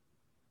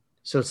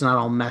 So it's not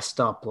all messed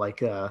up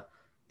like the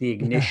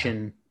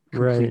Ignition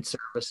complete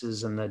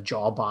services and the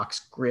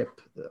Jawbox grip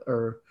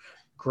or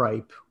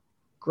gripe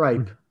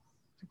or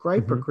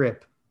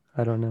grip.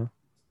 I don't know.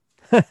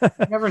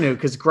 I never knew,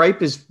 because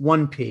gripe is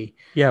 1P.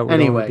 Yeah. It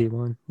anyway, would be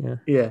one.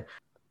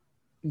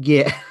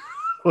 Yeah.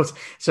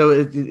 So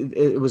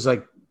it was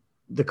like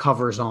the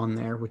covers on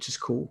there, which is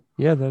cool.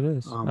 Yeah, that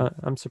is.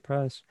 I'm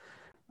surprised.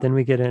 Then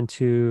we get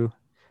into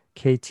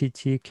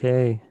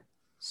KTTK,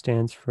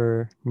 stands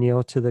for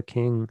Kneel to the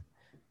King.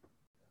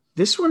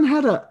 This one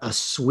had a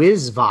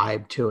Swizz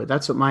vibe to it.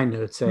 That's what my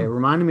notes say. It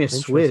reminded me of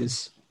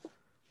Swizz.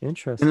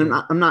 Interesting. And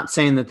I'm not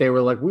saying that they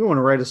were like, we want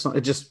to write a song.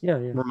 It just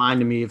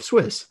reminded me of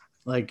Swizz.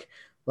 Like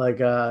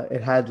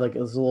it had like,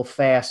 it was a little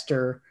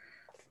faster.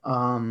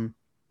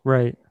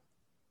 Right.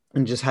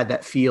 And just had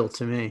that feel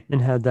to me.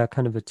 And had that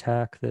kind of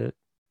attack that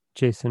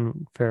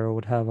Jason Farrell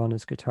would have on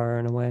his guitar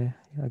in a way.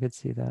 I could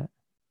see that.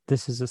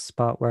 This is a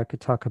spot where I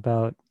could talk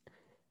about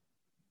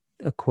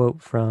a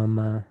quote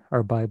from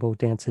our Bible,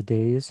 Dance of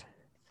Days.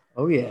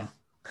 Oh, yeah.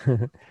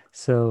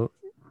 So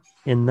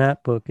in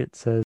that book, it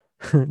says,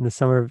 in the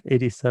summer of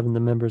 '87, the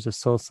members of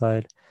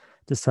Soulside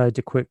decided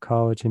to quit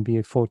college and be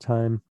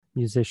full-time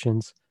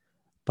musicians.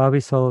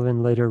 Bobby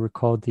Sullivan later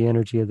recalled the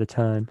energy of the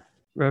time.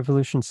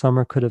 Revolution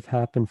Summer could have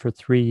happened for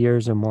 3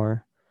 years or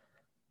more,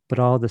 but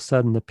all of a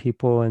sudden the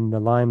people in the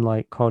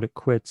limelight called it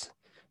quits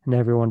and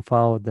everyone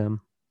followed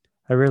them.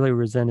 I really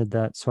resented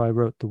that, so I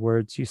wrote the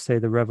words, "You say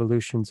the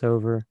revolution's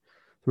over.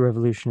 The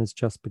revolution has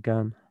just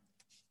begun."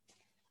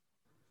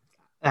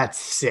 That's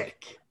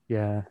sick.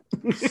 Yeah,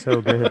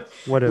 so good.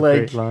 What a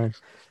great line.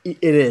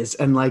 It is.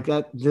 And like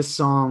that, this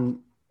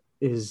song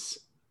is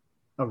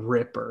a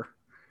ripper.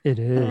 It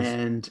is.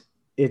 And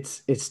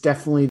it's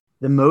definitely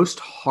the most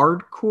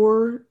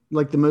hardcore,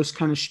 like the most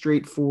kind of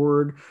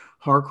straightforward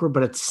hardcore,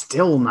 but it's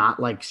still not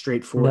like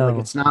straightforward. No. Like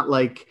it's not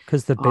like,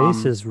 because the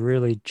bass is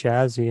really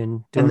jazzy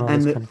and doing all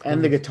this kind of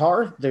and the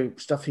guitar, the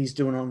stuff he's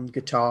doing on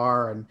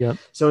guitar, and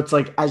so it's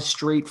like as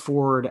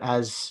straightforward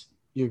as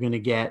you're gonna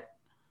get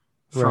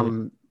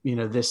from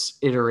this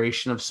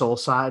iteration of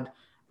Soulside,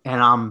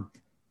 and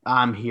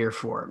I'm here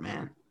for it,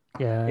 man.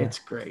 Yeah, it's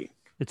great.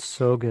 It's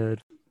so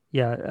good.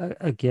 Yeah,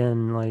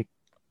 again, like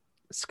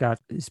Scott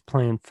is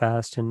playing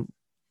fast and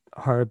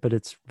hard, but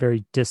it's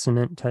very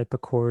dissonant type of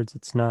chords.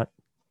 It's not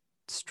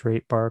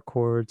straight bar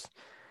chords.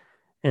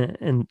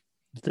 And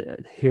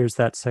here's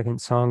that second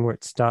song where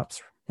it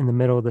stops in the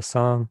middle of the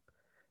song,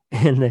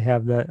 and they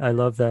have that. I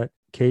love that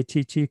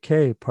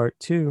KTTK part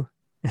 2.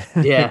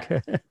 Yeah.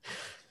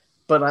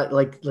 But I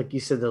like you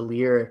said, the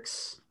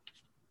lyrics,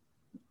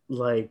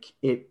 like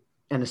it,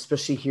 and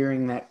especially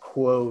hearing that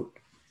quote,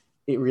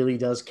 it really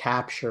does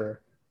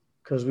capture,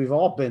 because we've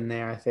all been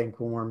there. I think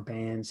when we're in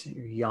bands,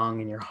 you're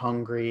young and you're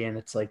hungry, and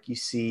it's like you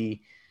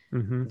see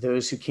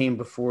those who came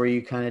before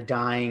you kind of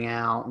dying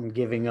out and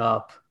giving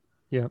up.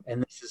 Yeah.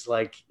 And this is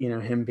like,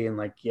 him being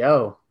like,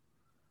 yo,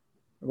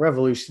 the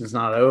revolution's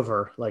not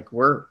over. Like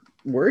we're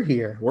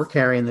here. We're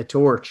carrying the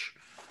torch.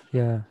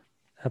 Yeah,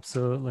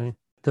 absolutely.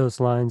 Those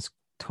lines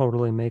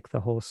totally make the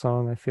whole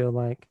song, I feel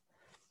like.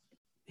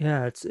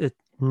 Yeah, it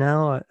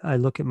now I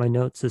look at my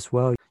notes as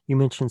well. You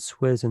mentioned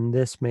Swizz, and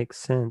this makes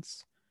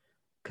sense,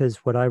 because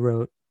what I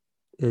wrote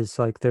is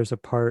like there's a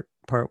part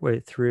partway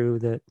through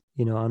that,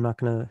 I'm not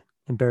going to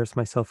embarrass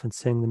myself and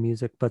sing the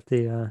music, but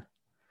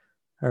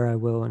or I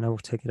will, and I will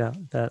take it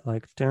out. That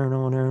like,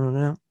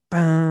 That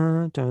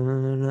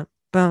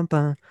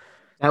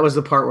was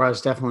the part where I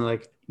was definitely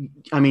like,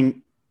 I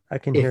mean, I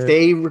can if hear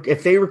it.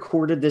 if they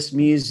recorded this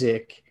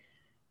music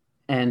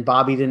and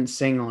Bobby didn't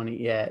sing on it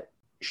yet,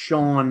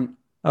 Sean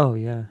Oh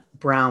yeah,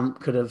 Brown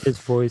could have his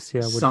voice,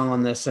 yeah, would sung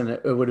on this, and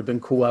it would have been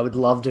cool. I would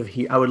love to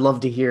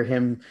hear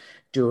him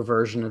do a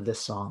version of this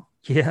song.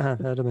 yeah,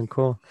 that'd have been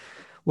cool.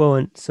 Well,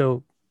 and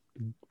so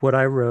what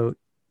I wrote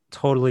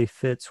totally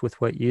fits with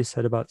what you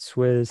said about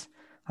Swizz.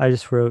 I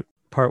just wrote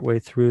partway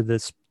through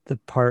this the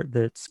part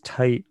that's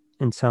tight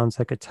and sounds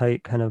like a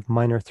tight kind of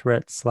minor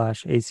threat /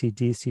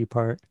 AC/DC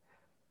part,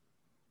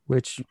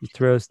 which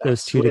throws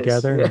those That's two Swizz.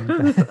 together. Yeah.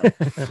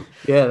 And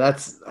Yeah,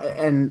 that's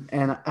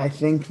and I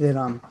think that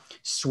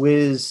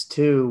Swizz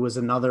too was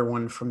another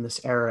one from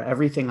this era.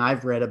 Everything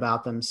I've read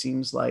about them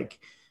seems like,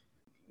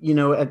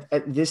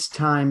 at this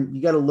time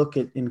you got to look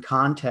at in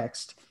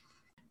context.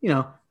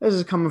 This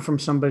is coming from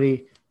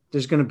somebody.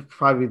 There's going to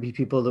probably be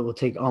people that will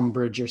take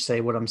umbrage or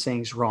say what I'm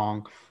saying is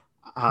wrong.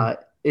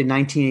 In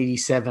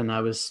 1987, I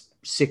was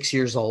 6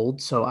 years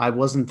old, so I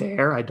wasn't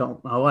there. I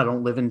don't know. I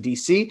don't live in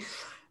DC,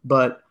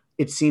 but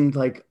it seemed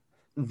like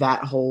the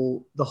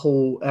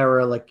whole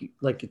era, like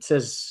it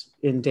says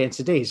in Dance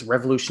of Days,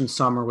 Revolution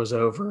Summer was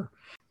over,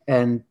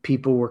 and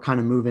people were kind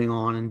of moving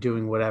on and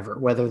doing whatever,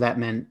 whether that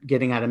meant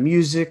getting out of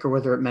music or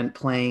whether it meant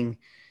playing,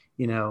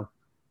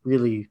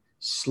 really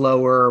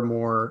slower,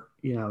 more,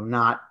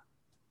 not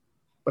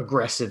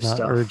aggressive not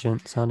stuff.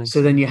 urgent sounding.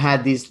 So then you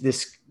had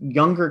this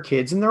younger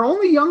kids, and they're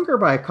only younger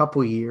by a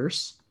couple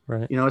years.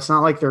 Right. It's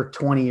not like they're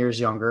 20 years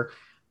younger,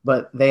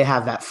 but they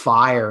have that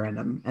fire in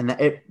them, and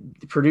it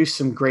produced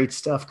some great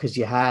stuff because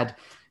you had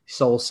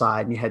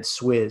Soulside and you had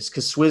Swizz.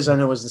 Because Swizz, I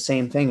know, was the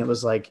same thing. It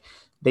was like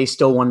they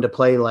still wanted to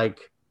play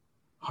like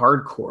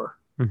hardcore.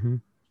 Mm-hmm.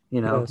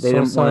 They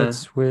didn't want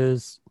to.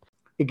 Swizz.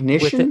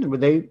 Ignition?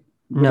 Would they?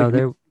 No,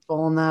 they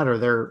fall on that, or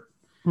they're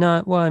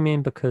not. Well, I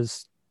mean,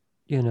 because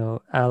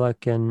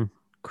Alec and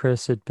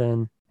Chris had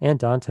been, and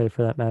Dante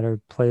for that matter,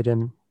 played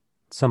in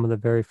some of the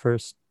very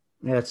first.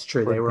 Yeah, that's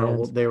true. They were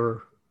old. They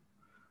were,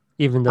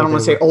 even though I don't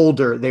want to say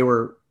older. They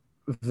were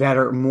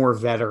more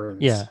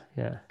veterans. Yeah.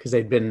 Because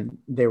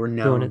they were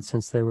known doing it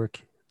since they were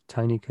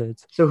tiny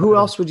kids. So who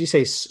else would you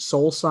say?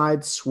 Soulside,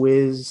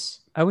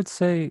 Swizz? I would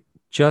say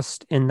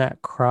just in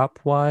that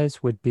crop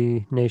wise would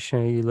be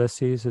Nation of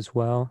Ulysses as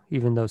well,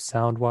 even though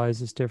sound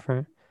wise is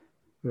different.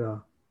 Yeah.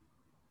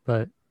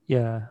 But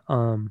yeah.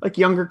 Like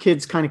younger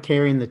kids kind of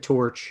carrying the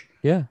torch.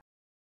 Yeah.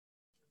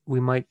 We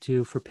might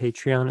do for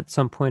Patreon at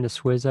some point a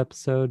Swizz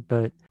episode,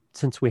 but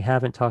since we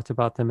haven't talked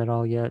about them at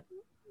all yet,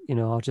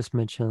 I'll just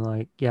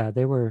mention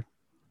they were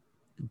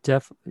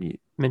definitely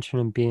mention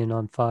them being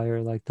on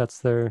fire. Like that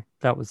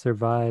was their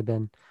vibe.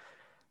 And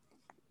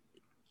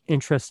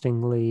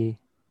interestingly,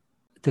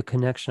 the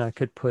connection I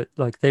could put,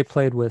 like they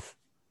played with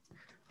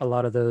a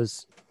lot of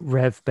those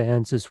Rev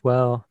bands as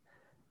well.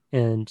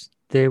 And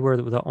they were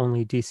the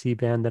only DC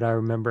band that I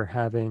remember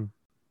having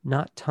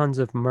not tons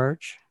of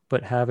merch,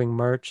 but having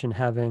merch and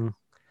having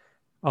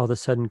all of a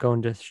sudden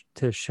going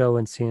to a show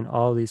and seeing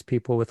all these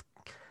people with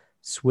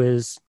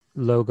Swizz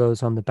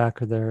logos on the back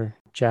of their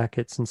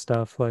jackets and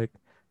stuff. Like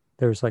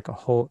there was like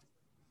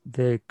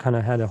they kind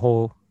of had a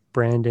whole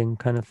branding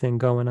kind of thing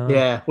going on.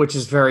 Yeah, which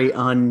is very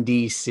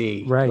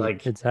un-DC. Right,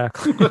 like,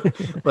 exactly.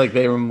 Like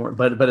they were more,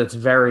 but it's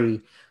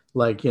very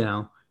like,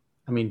 I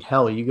mean,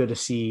 hell, you go to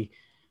see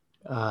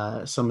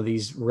some of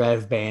these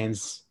Rev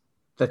bands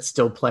that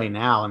still play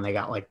now, and they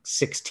got like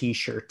 6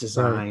 t-shirt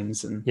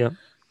designs. Right. And yep.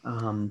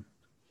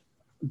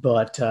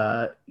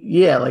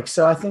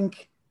 So I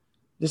think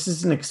this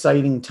is an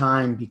exciting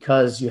time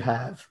because you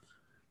have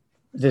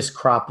this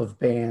crop of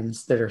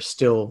bands that are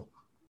still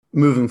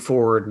moving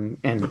forward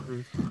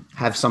and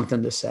have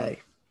something to say.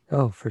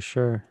 Oh, for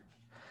sure.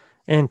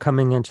 And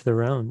coming into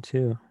their own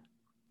too,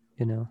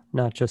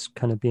 not just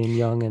kind of being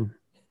young and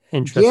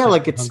interesting. Yeah,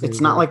 like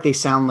it's not like they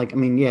sound like, I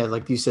mean, yeah,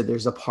 like you said,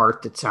 there's a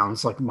part that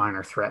sounds like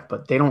Minor Threat,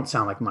 but they don't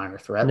sound like Minor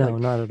Threat. No,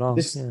 like, not at all.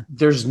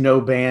 There's no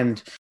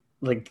band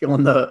like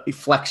on the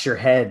Flex Your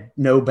Head.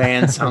 No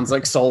band sounds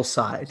like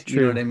Soulside. True,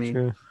 you know what I mean?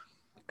 True.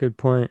 Good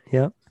point.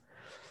 Yep.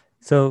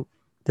 So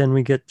then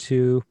we get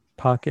to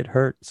Pocket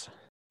Hurts.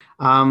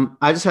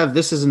 I just have,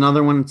 this is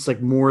another one. It's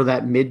like more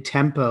that mid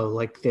tempo,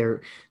 like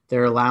they're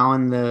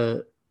allowing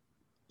the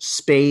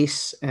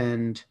space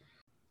and,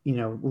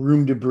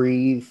 room to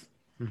breathe.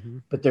 Mm-hmm.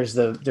 But there's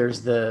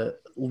the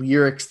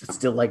lyrics that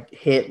still like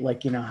hit,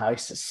 like, how he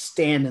says,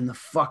 stand in the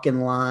fucking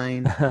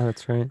line.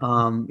 That's right.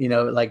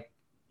 Like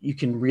you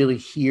can really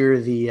hear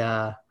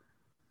the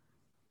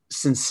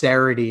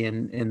sincerity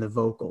in the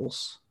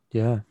vocals.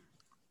 Yeah.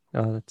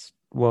 Oh, that's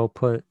well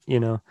put.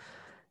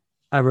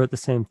 I wrote the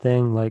same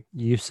thing, like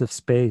use of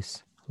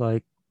space.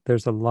 Like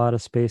there's a lot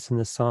of space in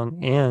this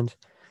song, and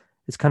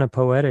it's kind of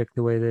poetic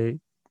the way they,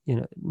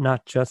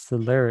 not just the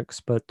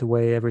lyrics, but the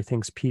way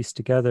everything's pieced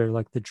together,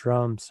 like the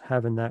drums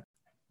having that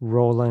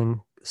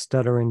rolling,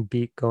 stuttering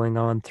beat going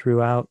on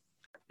throughout.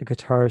 the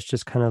guitar is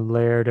just kind of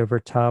layered over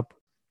top.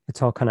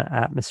 It's all kind of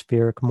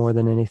atmospheric more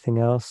than anything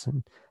else.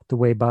 And the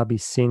way Bobby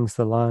sings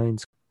the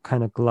lines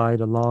kind of glide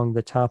along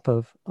the top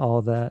of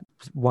all that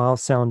while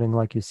sounding,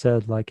 like you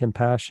said, like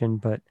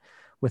impassioned, but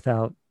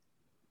without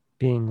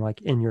being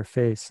like in your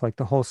face. Like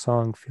the whole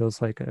song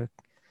feels like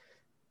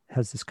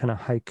has this kind of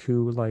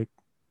haiku like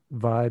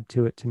vibe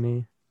to it to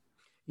me.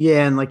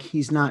 Yeah, and like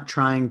he's not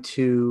trying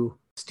to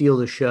steal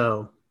the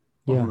show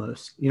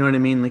almost. You know what I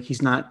mean? Like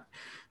he's not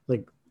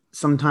like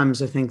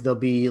sometimes I think there'll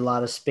be a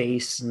lot of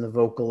space and the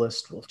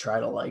vocalist will try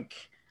to like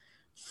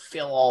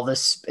fill all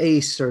this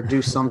space or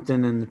do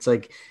something and it's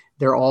like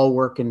they're all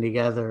working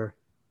together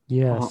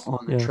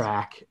on the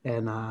track.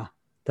 And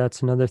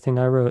that's another thing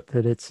I wrote,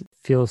 that it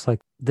feels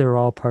like they're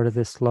all part of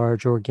this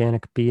large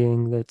organic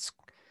being that's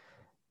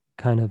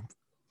kind of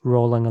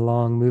rolling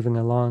along, moving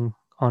along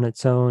on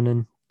its own,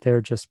 and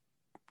they're just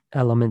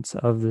elements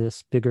of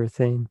this bigger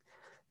thing.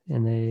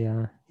 And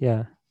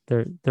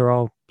they're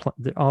all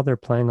they're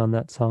playing on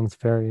that song's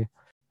very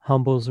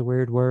humble is a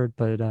weird word,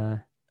 but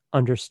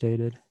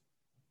understated.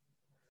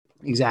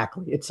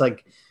 Exactly. It's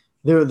like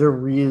they're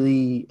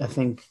really, I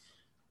think,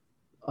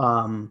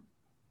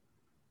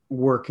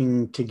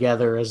 working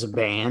together as a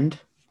band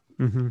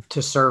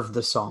to serve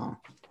the song.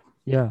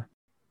 Yeah,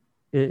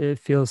 it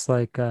feels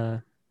like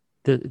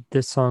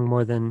this song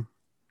more than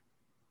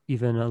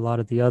even a lot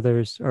of the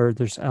others, or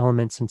there's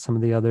elements in some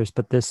of the others,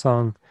 but this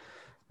song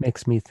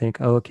makes me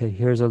think, oh, okay,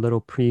 here's a little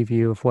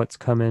preview of what's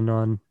coming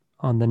on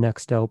the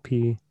next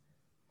LP.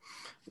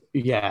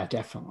 Yeah,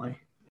 definitely.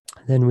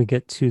 Then we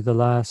get to the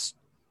last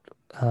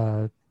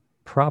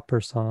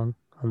proper song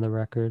on the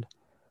record,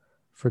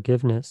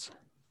 Forgiveness.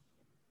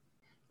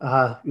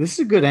 This is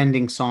a good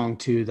ending song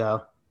too,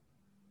 though.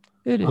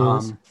 It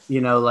is. You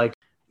know, like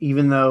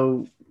even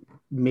though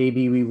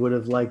maybe we would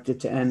have liked it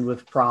to end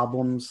with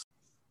Problems,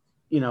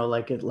 you know,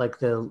 like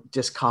the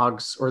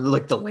Discogs or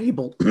like the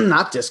label,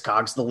 not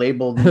Discogs, the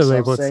label, the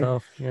label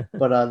itself. Yeah.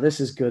 But this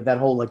is good. That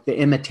whole like the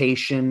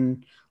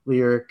imitation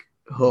lyric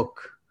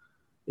hook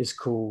is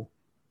cool.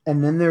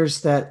 And then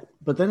there's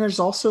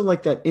also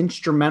like that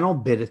instrumental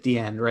bit at the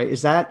end, right?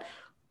 Is that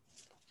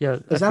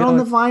on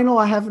the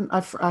vinyl? I haven't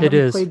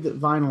played the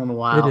vinyl in a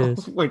while. It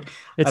is. Like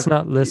it's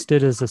not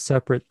listed as a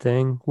separate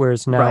thing,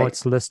 whereas now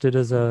it's listed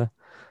as a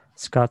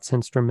Scott's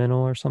instrumental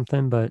or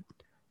something, but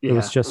it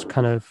was just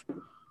kind of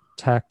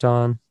tacked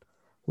on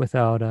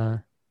without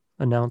a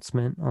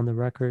announcement on the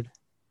record,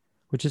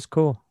 which is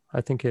cool.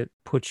 I think it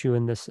puts you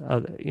in this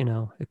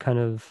it kind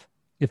of,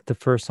 if the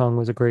first song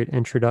was a great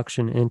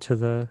introduction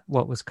into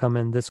what was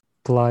coming, this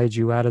glides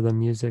you out of the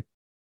music.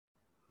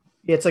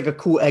 Yeah, it's like a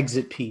cool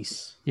exit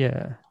piece.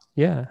 Yeah,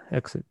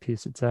 exit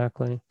piece,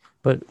 exactly.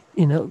 But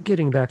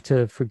getting back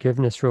to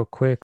Forgiveness real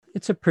quick,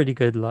 it's a pretty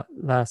good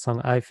last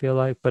song, I feel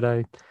like, but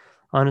I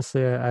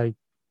honestly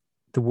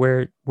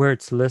where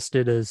it's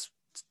listed as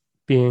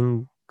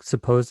being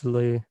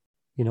supposedly,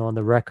 on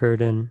the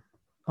record and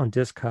on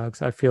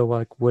Discogs, I feel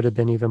like would have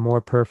been even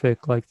more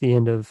perfect, like the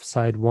end of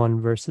side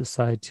 1 versus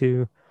side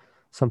 2,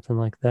 something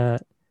like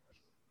that.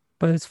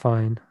 But it's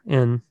fine.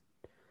 And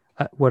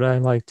I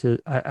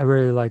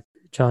really like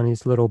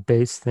Johnny's little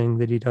bass thing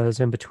that he does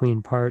in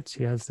between parts.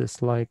 He has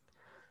this like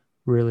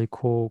really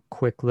cool,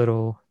 quick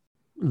little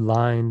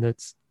line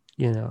that's,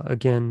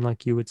 again,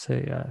 like you would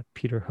say,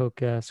 Peter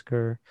Hook-esque,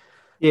 or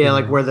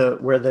like where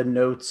the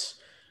notes,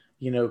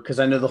 because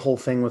I know the whole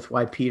thing with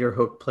why Peter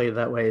Hook played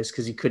that way is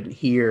because he couldn't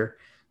hear.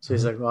 So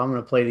he's like, well, I'm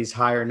going to play these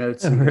higher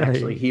notes and you can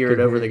actually hear it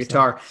over the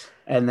guitar.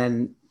 And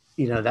then,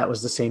 that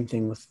was the same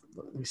thing with,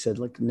 we said,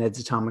 like Ned's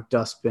Atomic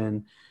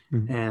Dustbin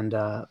and,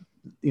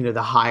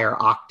 the higher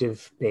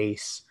octave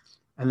bass.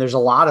 And there's a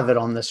lot of it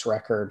on this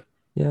record.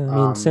 Yeah. I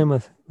mean, same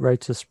with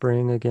Rites of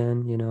Spring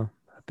again,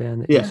 a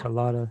band that uses a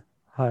lot of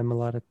high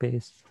melodic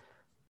bass.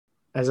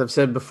 As I've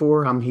said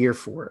before, I'm here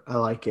for it. I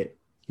like it.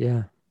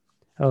 Yeah.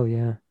 Oh,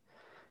 yeah.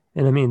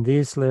 And I mean,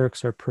 these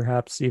lyrics are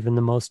perhaps even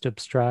the most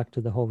abstract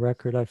of the whole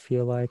record, I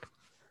feel like.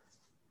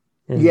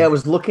 And I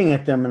was looking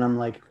at them and I'm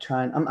like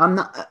I'm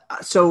not,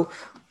 so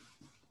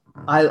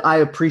I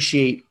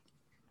appreciate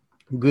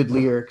good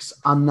lyrics.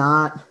 I'm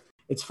not,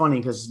 it's funny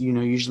because,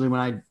 usually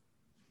when I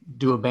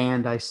do a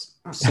band, I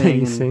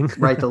sing and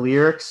write the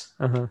lyrics,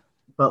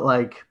 but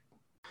like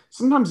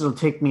sometimes it'll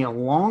take me a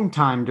long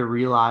time to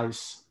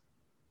realize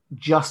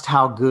just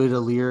how good a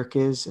lyric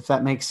is, if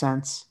that makes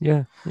sense.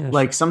 Yeah.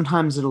 Like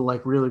sometimes it'll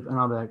like really, and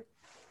I'll be like,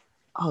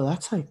 oh,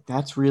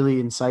 that's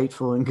really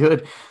insightful and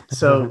good.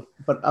 So,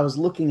 but I was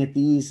looking at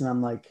these and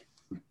I'm like,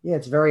 yeah,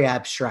 it's very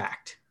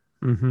abstract.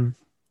 Mm-hmm.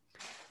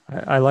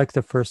 I like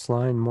the first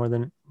line more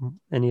than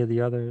any of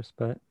the others,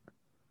 but.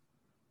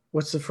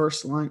 What's the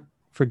first line?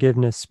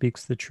 Forgiveness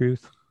speaks the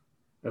truth.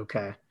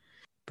 Okay.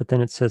 But then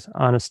it says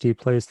honesty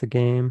plays the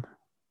game,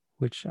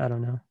 which I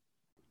don't know.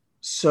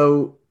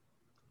 So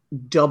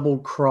Double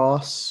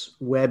Cross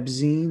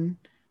webzine,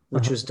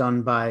 which was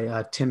done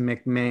by Tim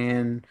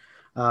McMahon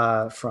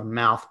from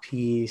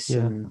Mouthpiece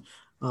and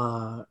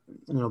a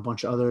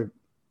bunch of other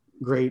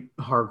great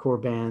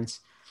hardcore bands.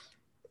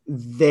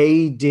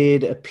 They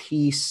did a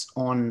piece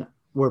on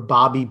where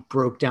Bobby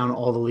broke down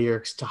all the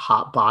lyrics to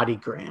Hot Body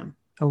Graham.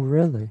 Oh,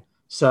 really?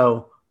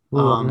 So Ooh,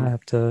 I'm gonna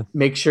have to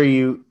make sure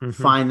you Mhm.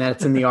 find that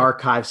it's in the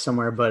archive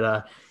somewhere,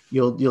 but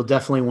you'll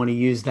definitely want to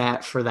use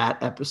that for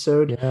that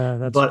episode. Yeah,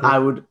 that's but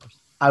great.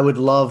 I would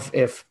love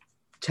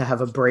to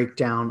have a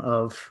breakdown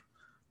of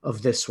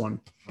this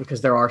one,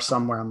 because there are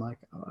some where I'm like,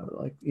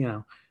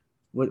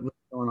 what's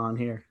going on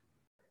here?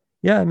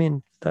 Yeah, I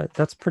mean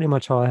that's pretty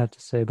much all I have to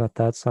say about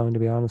that song, to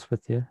be honest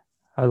with you.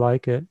 I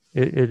like it.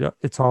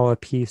 It's all a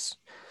piece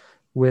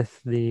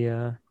with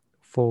the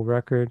full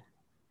record.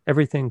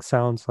 Everything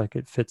sounds like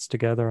it fits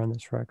together on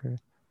this record.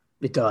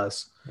 It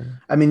does. Yeah.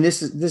 I mean,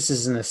 this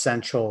is an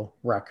essential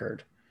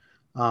record.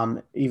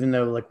 Even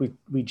though like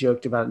we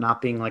joked about it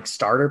not being like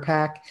starter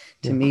pack,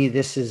 to me,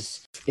 this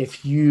is,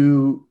 if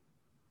you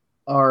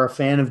are a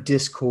fan of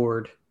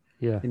Discord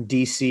and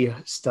DC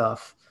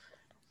stuff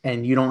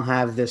and you don't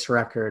have this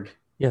record,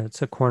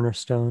 it's a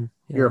cornerstone.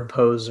 You're a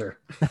poser.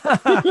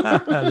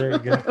 There you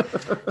go.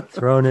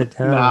 Throwing it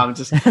down. No, I'm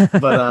just,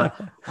 but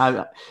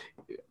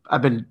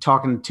I've been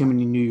talking to too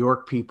many New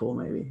York people,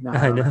 maybe. No,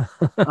 I know.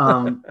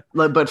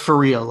 But for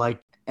real,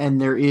 like, and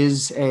there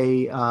is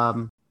a,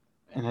 and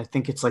I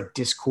think it's like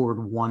Discord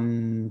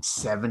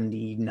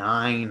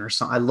 179 or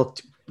something. I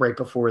looked right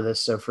before this,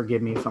 so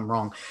forgive me if I'm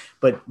wrong.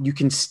 But you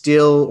can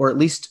still, or at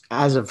least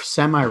as of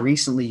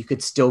semi-recently, you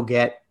could still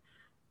get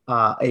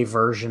a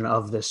version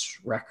of this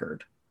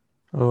record.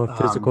 Oh, a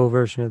physical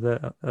version of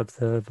the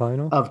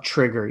vinyl? Of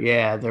Trigger,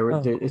 yeah.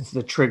 It's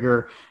the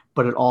Trigger,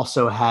 but it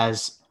also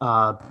has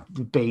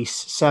the bass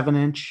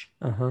 7-inch.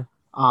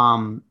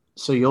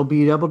 So you'll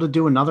be able to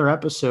do another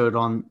episode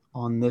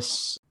on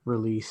this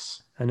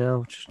release. I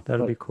know,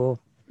 that'll be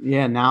cool.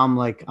 Yeah, now I'm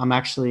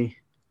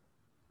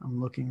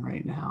looking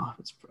right now.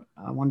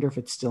 I wonder if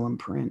it's still in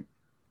print,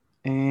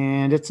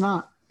 and it's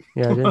not.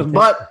 Yeah,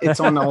 but it's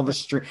on all the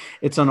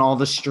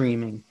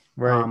streaming.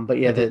 Right. But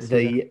yeah,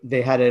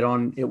 they had it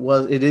on.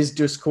 It is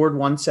Discord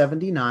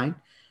 179,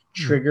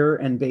 Trigger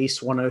and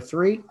Bass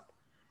 103,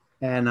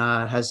 and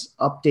has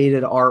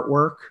updated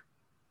artwork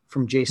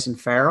from Jason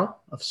Farrell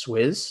of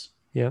Swizz,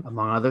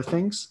 among other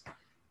things.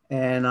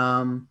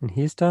 And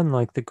he's done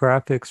like the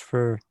graphics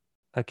for,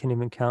 I can't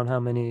even count how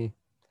many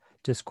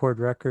Discord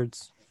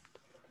records.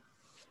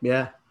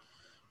 Yeah.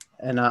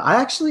 And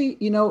I actually,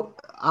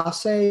 I'll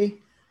say,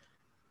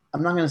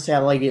 I'm not going to say I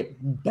like it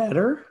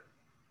better,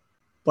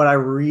 but I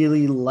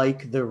really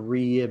like the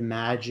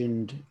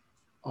reimagined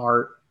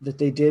art that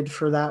they did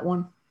for that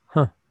one.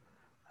 Huh.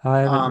 I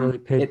haven't really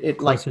paid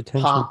close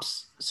attention.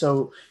 Pops.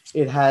 So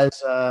it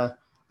has, I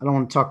don't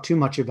want to talk too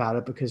much about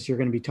it because you're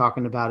going to be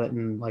talking about it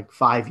in like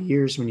 5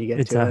 years when you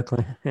get to it.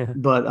 Yeah.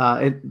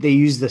 But they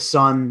use the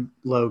sun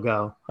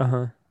logo,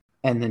 and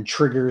then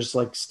Trigger's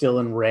like still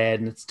in red,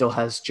 and it still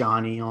has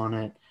Johnny on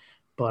it.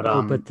 But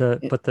but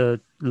the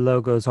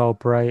logo's all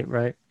bright,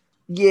 right?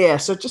 Yeah,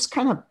 so it just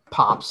kind of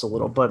pops a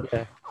little.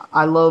 But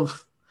I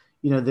love,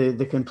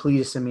 the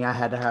completist in me. I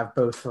had to have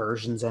both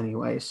versions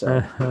anyway,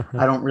 so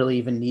I don't really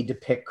even need to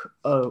pick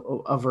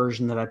a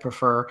version that I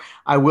prefer.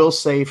 I will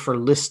say, for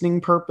listening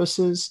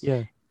purposes,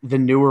 the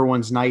newer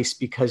one's nice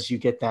because you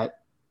get that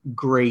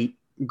great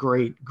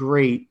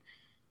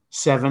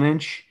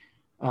 7-inch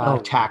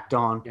tacked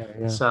on.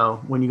 Yeah.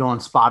 So when you go on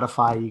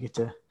Spotify, you get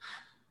to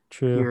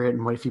hear it,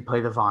 and what if you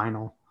play the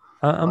vinyl?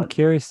 I'm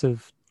curious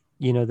if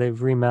they've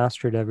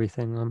remastered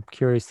everything. I'm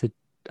curious that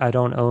I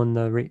don't own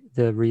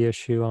the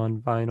reissue on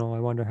vinyl.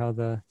 I wonder how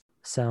the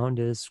sound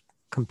is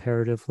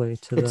comparatively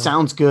to it.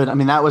 Sounds good. I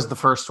mean, that was the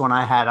first one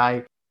I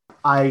had.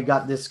 I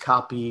got this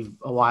copy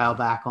a while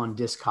back on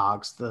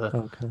Discogs,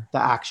 the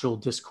actual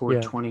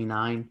Discord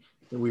 29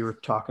 that we were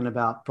talking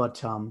about.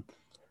 But in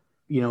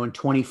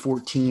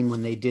 2014,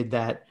 when they did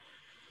that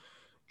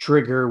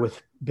Trigger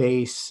with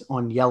bass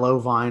on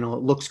yellow vinyl,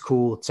 it looks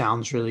cool. It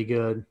sounds really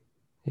good.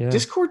 Yeah.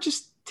 Discord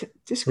just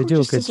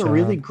does a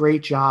really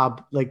great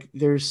job. Like,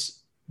 there's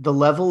the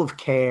level of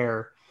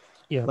care.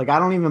 Yeah. Like, I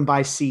don't even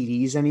buy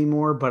CDs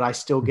anymore, but I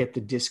still get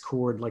the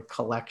Discord like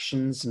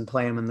collections and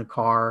play them in the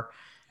car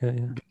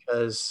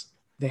because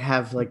they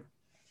have like,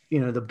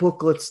 the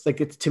booklets.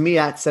 Like, it's, to me,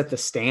 that set the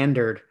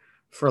standard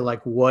for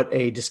like what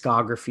a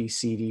discography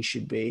CD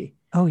should be.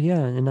 Oh yeah.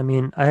 And I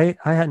mean, I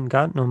hadn't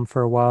gotten them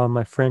for a while, and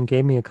my friend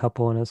gave me a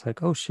couple, and I was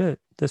like, oh shit,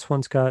 this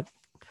one's got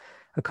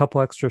a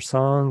couple extra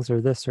songs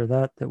or this or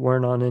that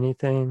weren't on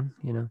anything,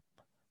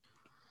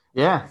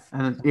 Yeah.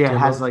 And it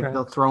has like,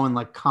 they'll throw in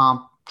like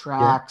comp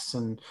tracks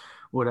and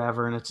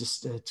whatever. And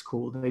it's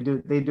cool. They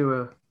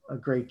do a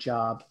great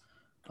job.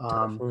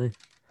 Definitely.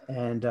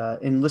 And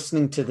in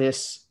listening to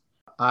this,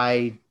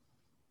 I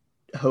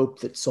hope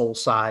that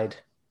Soulside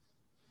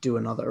do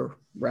another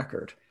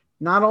record.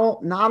 Not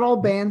all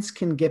bands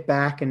can get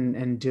back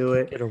and do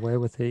it. Get away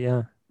with it.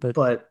 Yeah.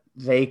 But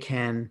they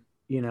can,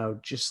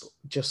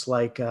 just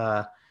like,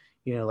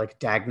 like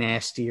Dag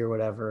Nasty or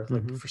whatever.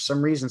 Like, for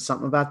some reason,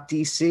 something about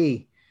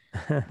DC,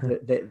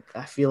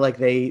 I feel like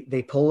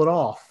they pull it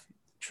off.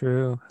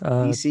 True.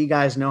 DC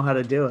guys know how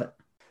to do it.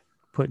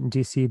 Putting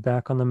DC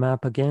back on the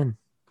map again.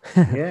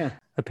 Yeah,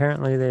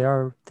 Apparently they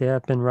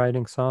have been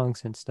writing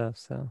songs and stuff,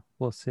 so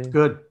we'll see.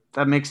 good.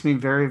 That makes me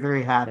very,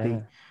 very happy.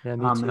 Yeah. Yeah,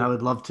 me And I too.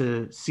 would love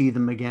to see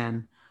them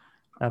again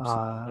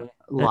Absolutely.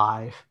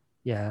 live.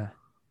 Yeah.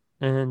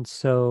 And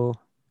so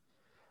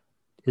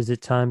is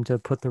it time to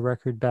put the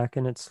record back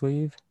in its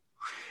sleeve?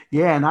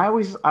 Yeah, and I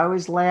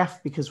always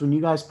laugh because when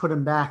you guys put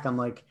them back, I'm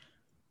like,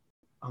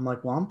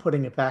 well, I'm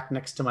putting it back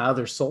next to my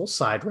other Soul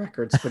Side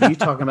records. But are you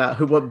talking about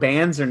what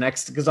bands are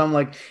next? Because I'm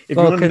like, if you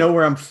Well, want to know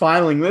where I'm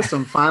filing this,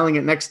 I'm filing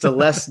it next to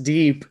Less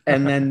Deep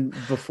and then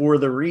before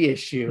the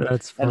reissue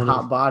that's and funny.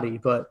 Hot Body.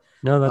 But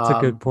No, that's a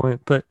good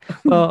point. But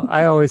well,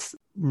 I always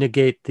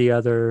negate the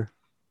other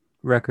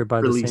record by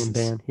the same releases.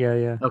 band. Yeah,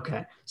 yeah.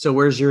 Okay. So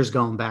where's yours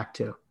going back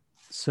to?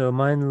 So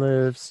mine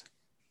lives,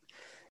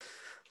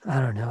 I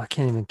don't know, I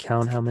can't even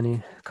count how many,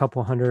 a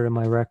couple hundred of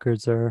my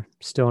records are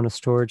still in a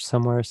storage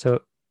somewhere.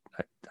 So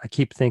I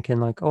keep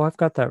thinking like, oh, I've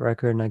got that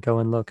record, and I go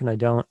and look and I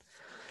don't.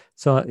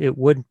 So it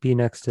would be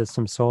next to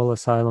some Soul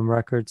Asylum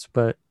records,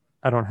 but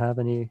I don't have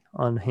any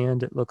on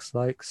hand, it looks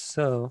like.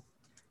 So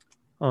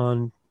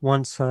on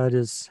one side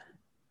is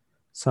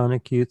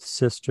Sonic Youth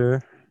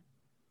Sister.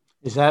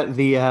 Is that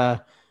the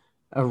a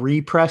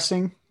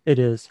repressing? It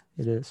is.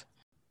 It is.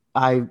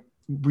 I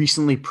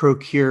recently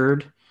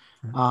procured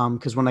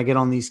because when I get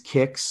on these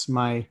kicks,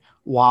 my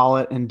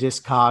wallet and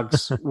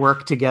Discogs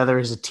work together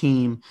as a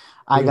team.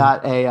 I Yeah.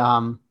 got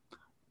a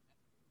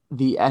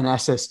an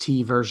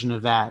SST version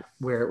of that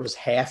where it was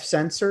half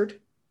censored.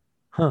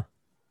 Huh.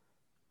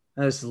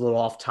 Now, this is a little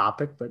off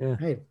topic, but Yeah.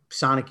 hey,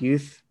 Sonic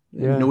Youth,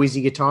 Yeah.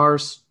 noisy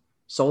guitars.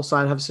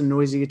 Soulside have some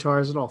noisy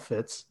guitars. It all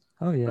fits.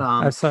 Oh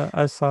yeah.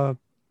 I saw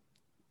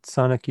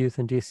Sonic Youth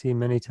in DC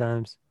many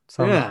times.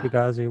 Saw them at Yeah.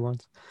 Fugazi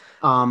once.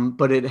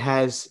 But it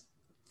has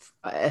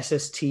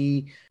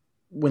SST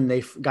when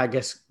they, I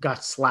guess,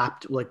 got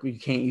slapped. Like you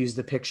can't use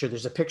the picture.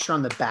 There's a picture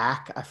on the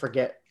back. I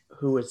forget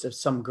who it's of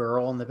some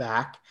girl in the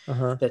back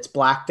Uh-huh. that's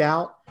blacked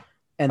out.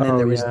 And then Oh,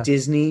 there was yeah.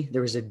 Disney.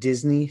 There was a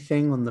Disney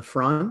thing on the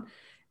front. Huh.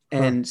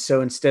 And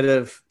so instead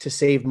of to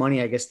save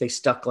money, I guess they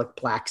stuck like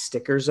black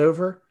stickers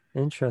over.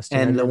 Interesting.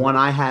 I And the didn't one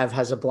know. I have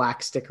has a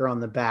black sticker on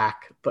the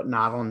back, but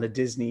not on the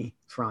Disney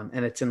front.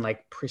 And it's in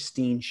like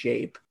pristine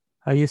shape.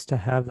 I used to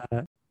have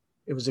that.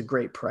 It was a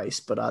great price,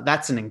 but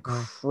that's an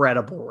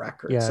incredible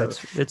record. Yeah, So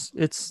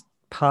it's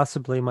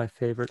possibly my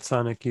favorite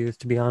Sonic Youth,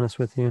 to be honest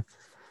with you.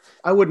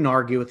 I wouldn't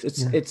argue with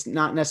it's. Yeah. It's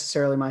not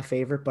necessarily my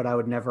favorite, but I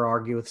would never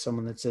argue with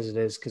someone that says it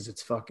is because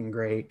it's fucking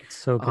great. It's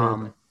so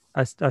good.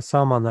 I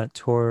saw him on that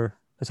tour.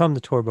 I saw him the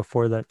tour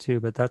before that too,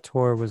 but that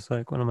tour was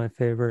like one of my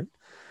favorite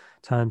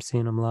times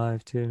seeing him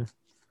live too.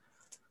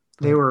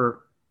 They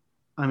were,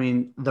 I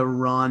mean, the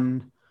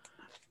run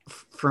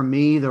for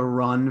me, the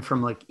run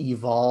from like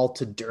Evol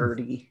to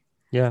Dirty.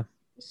 Yeah.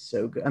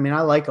 So good. I mean,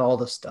 I like all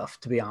the stuff,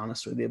 to be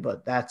honest with you,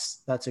 but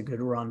that's a good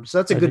run. So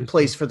that's a I good do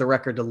place for the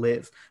record to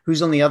live.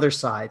 Who's on the other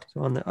side?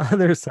 So on the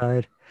other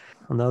side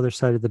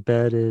of the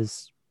bed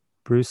is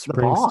Bruce The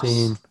Boss.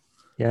 Springsteen.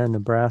 Yeah,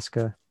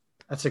 Nebraska.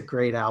 That's a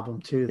great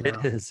album too, though.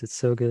 It is. It's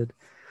so good.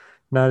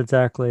 Not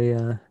exactly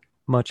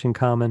much in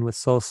common with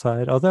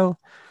Soulside, although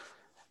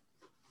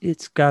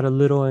it's got a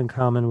little in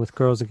common with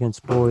Girls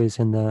Against Boys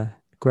in the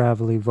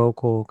gravelly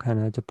vocal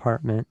kind of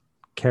department.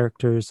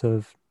 Characters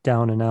of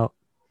down and out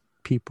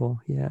people.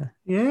 Yeah.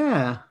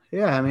 Yeah.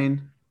 Yeah. I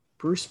mean,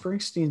 Bruce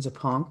Springsteen's a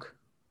punk.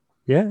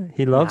 Yeah,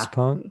 he loves Yeah.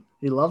 punk.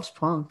 He loves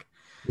punk.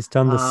 He's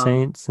done the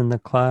Saints and the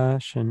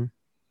Clash, and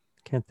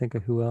can't think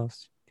of who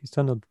else. He's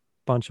done a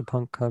bunch of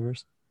punk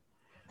covers.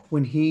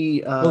 When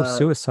he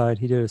Suicide.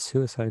 He did a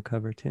Suicide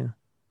cover too.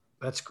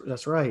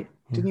 That's right.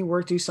 Yeah. Didn't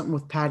he do something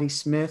with Patti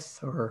Smith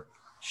or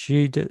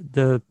She did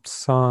the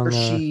song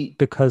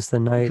Because the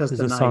Night is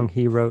a song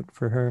he wrote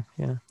for her.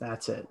 Yeah.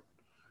 That's it.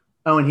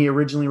 Oh, and he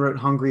originally wrote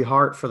Hungry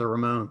Heart for the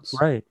Ramones.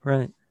 Right.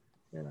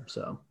 Yeah.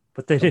 So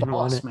but they didn't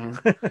Boss,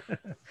 want it.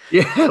 man.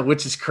 Yeah,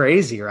 which is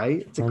crazy, right?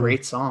 It's a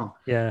great song.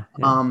 Yeah.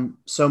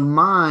 So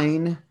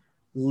mine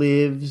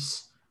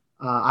lives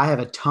I have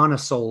a ton of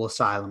Soul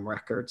Asylum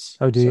records.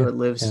 Oh, do you? It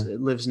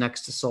lives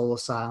next to Soul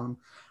Asylum.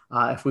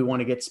 If we want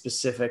to get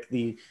specific,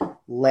 the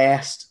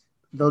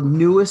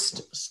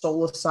newest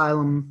Soul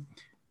Asylum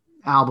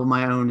album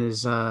I own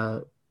is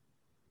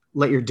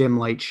Let Your Dim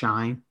Light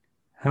Shine.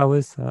 How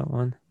is that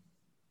one?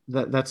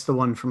 That's the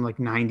one from like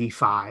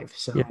 95.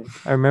 So yeah,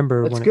 I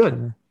remember it's when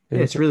good.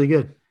 It's really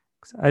good.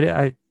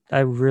 I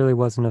really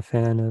wasn't a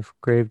fan of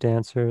Grave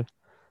Dancer,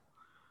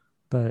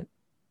 but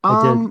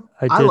I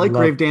like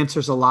Grave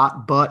Dancers a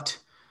lot, but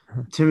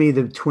to me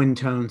the Twin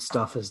Tone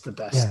stuff is the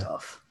best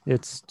stuff.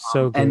 It's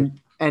so good.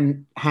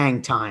 And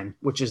Hang Time,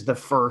 which is the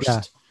first.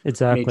 Yeah,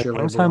 exactly. Major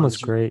Hang Time was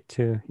great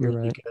too. You're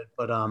really right. Good.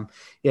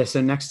 But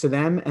so next to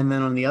them, and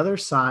then on the other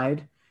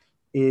side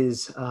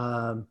is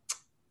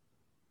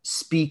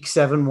Speak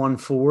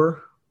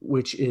 714,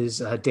 which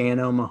is Dan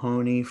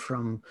O'Mahony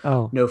from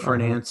No for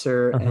an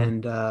Answer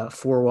and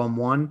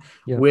 411,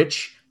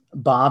 which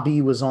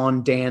Bobby was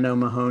on Dan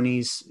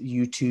O'Mahony's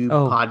YouTube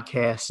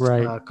podcast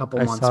a couple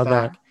months back.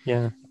 That.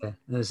 Yeah. It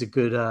was a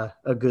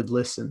good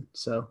listen.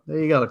 So there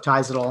you go. It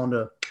ties it all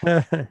into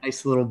a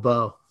nice little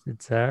bow.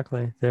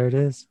 Exactly. There it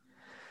is.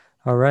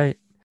 All right.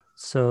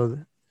 So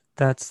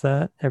that's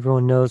that.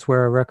 Everyone knows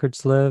where our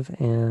records live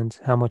and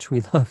how much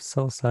we love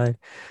Soulside.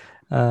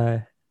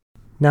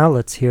 Now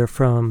let's hear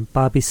from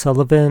Bobby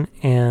Sullivan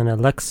and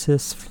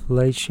Alexis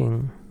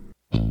Fleisching.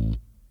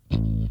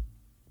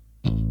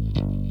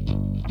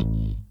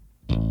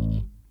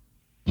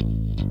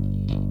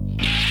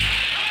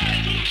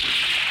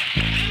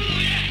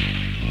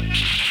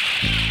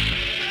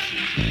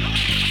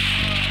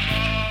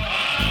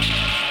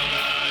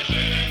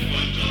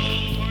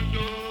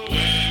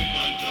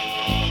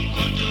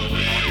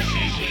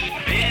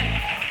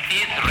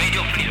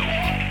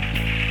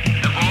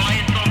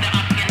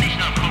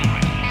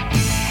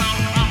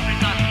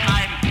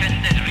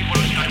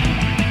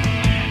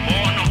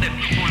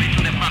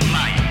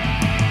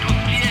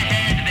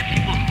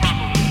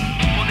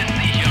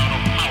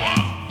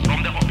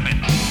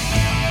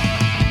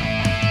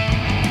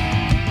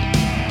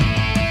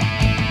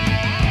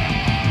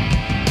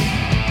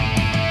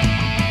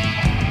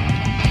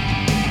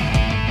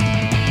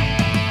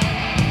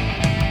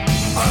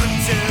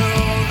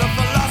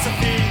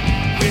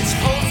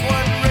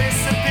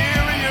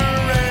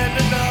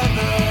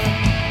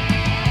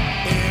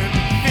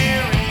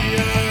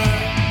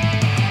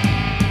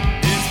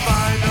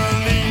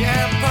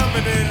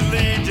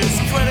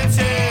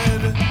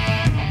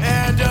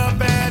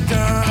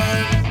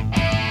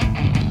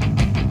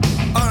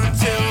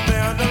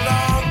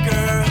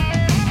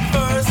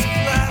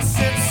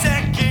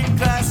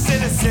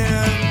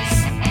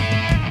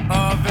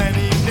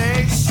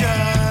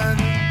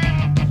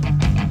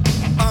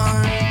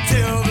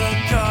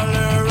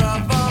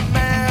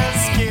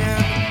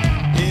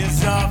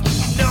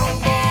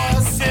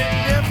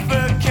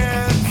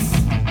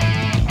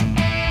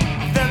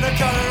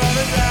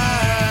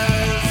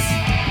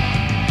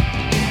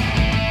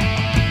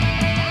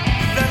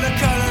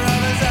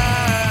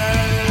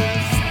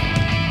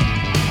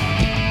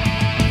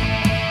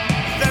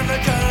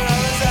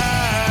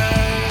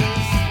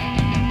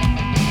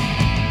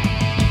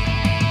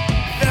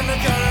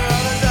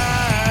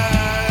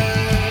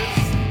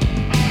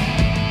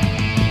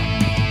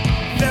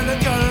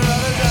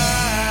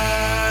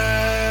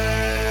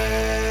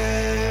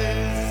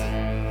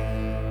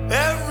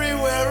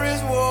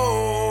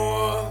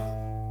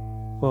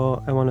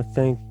 Well, I want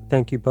to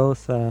thank you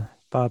both,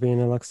 Bobby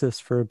and Alexis,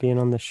 for being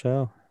on the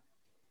show.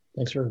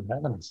 Thanks for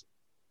having us.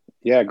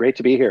 Yeah, great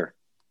to be here.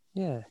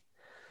 Yeah.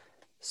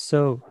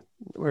 So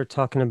we're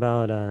talking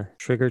about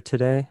Trigger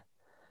today,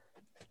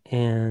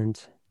 and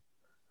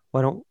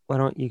why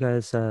don't you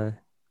guys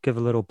give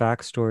a little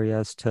backstory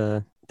as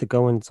to the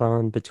goings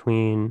on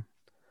between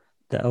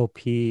the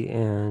LP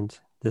and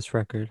this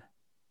record?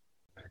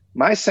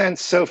 My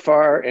sense so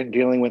far in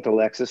dealing with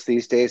Alexis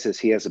these days is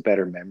he has a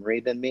better memory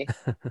than me.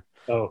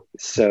 Oh,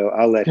 so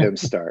I'll let him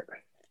start.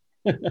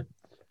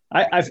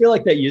 I feel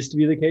like that used to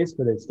be the case,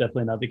 but it's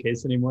definitely not the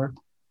case anymore.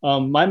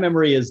 My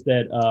memory is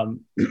that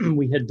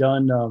we had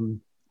done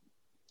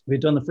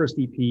the first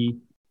EP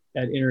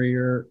at Inner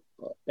Ear,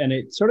 and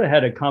it sort of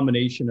had a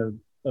combination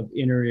of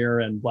Inner Ear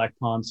and Black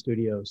Pond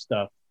Studio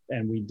stuff,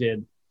 and we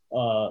did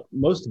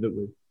most of it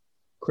with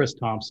Chris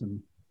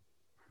Thompson.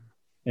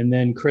 And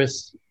then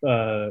Chris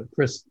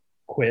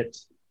quit,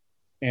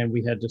 and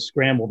we had to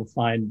scramble to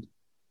find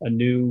a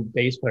new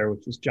bass player,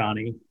 which was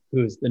Johnny,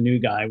 who's the new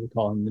guy. We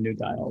call him the new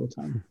guy all the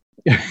time.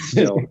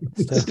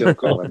 Still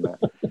call him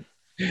that.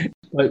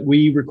 But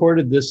we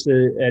recorded this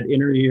at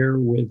Inner Ear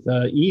with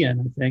Ian,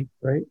 I think,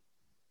 right?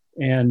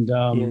 And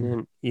Ian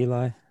and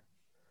Eli.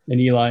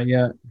 And Eli,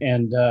 yeah.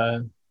 And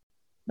I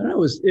don't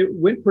know, it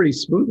went pretty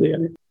smoothly. I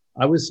mean,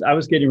 I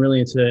was getting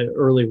really into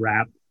early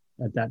rap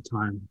at that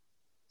time.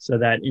 So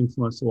that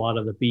influenced a lot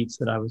of the beats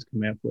that I was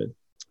coming up with,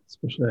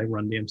 especially like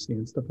Run DMC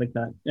and stuff like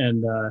that.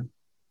 And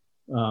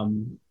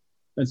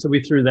so we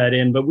threw that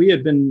in, but we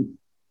had been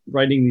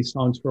writing these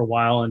songs for a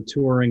while and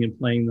touring and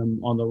playing them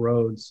on the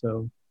road.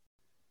 So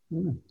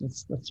yeah,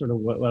 that's sort of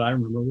what I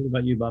remember. What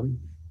about you, Bobby?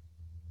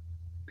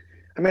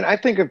 I mean, I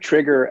think of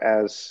Trigger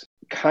as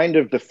kind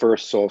of the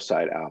first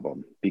Soulside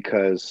album,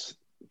 because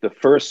the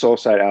first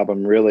Soulside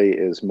album really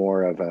is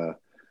more of a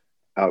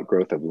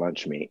outgrowth of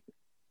Lunch Meat.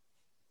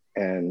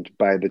 And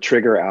by the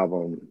Trigger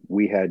album,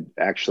 we had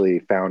actually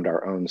found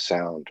our own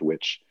sound,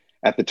 which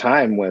at the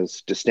time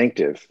was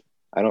distinctive.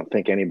 I don't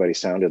think anybody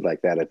sounded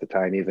like that at the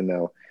time, even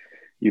though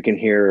you can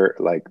hear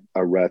like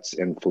a Ruts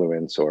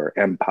influence or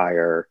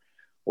Empire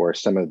or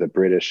some of the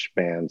British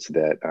bands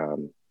that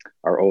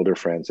our older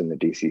friends in the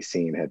DC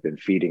scene had been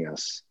feeding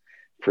us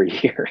for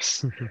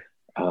years.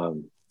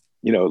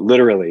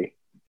 Literally.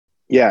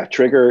 Yeah,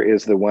 Trigger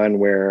is the one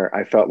where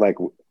I felt like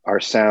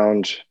our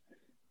sound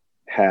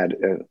had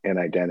an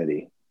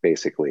identity,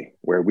 basically,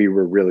 where we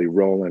were really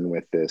rolling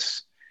with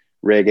this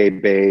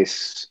reggae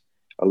bass,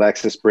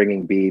 Alexis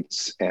bringing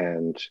beats,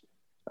 and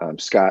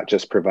Scott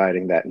just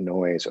providing that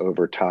noise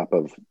over top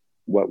of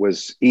what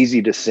was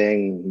easy to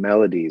sing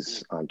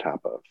melodies on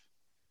top of.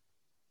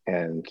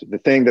 And the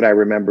thing that I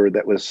remember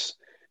that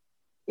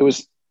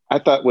I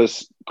thought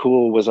was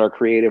cool was our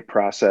creative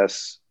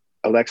process.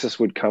 Alexis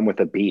would come with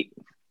a beat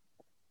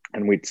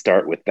and we'd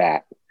start with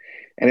that.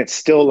 And it's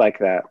still like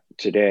that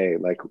today.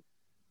 Like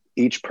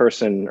each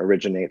person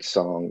originates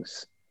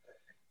songs.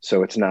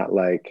 So it's not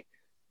like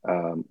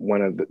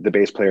one of the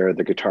bass player or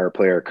the guitar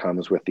player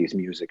comes with these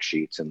music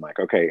sheets and like,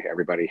 okay,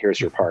 everybody,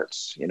 here's your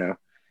parts, you know?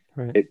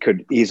 Right. It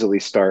could easily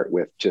start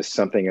with just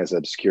something as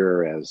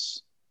obscure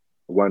as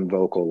one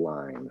vocal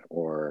line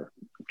or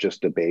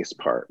just a bass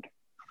part.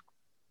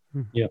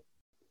 Yeah.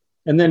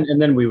 And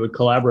then we would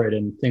collaborate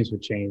and things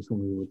would change when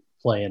we would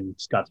play in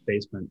Scott's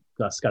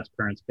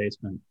parents'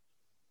 basement.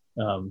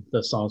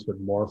 The songs would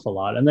morph a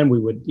lot. And then we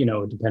would, you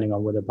know, depending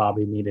on whether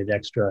Bobby needed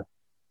extra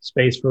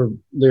space for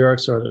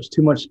lyrics or there's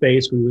too much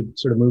space, we would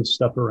sort of move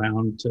stuff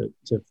around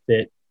to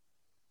fit.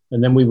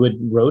 And then we would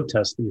road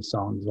test these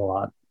songs a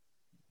lot.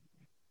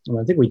 And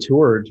I think we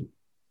toured,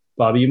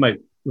 Bobby, you might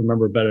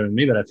remember better than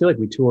me, but I feel like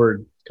we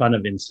toured kind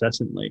of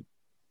incessantly.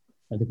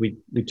 I think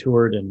we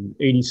toured in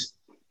 87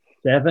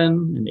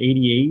 and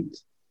 88.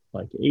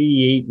 Like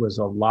 88 was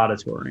a lot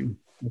of touring,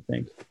 I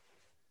think.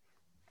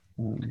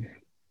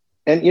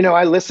 And, you know,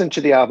 I listened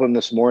to the album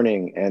this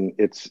morning and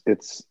it's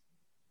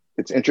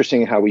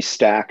interesting how we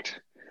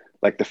stacked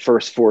like the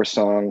first 4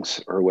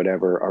 songs or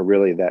whatever are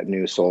really that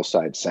new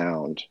Soulside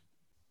sound.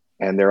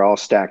 And they're all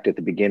stacked at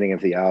the beginning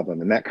of the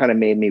album. And that kind of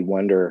made me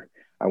wonder,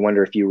 I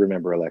wonder if you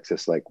remember,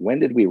 Alexis, like when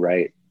did we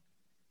write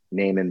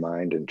Name in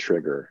Mind and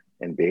Trigger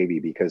and Baby?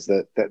 Because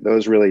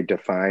those really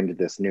defined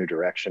this new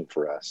direction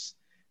for us.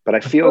 But I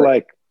feel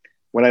like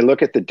when I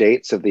look at the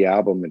dates of the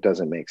album, it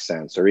doesn't make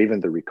sense, or even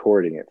the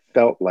recording. It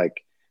felt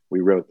like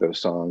we wrote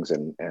those songs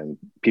and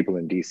people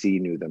in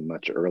DC knew them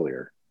much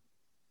earlier.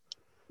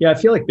 Yeah, I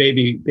feel like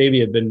we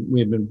had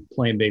been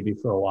playing Baby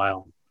for a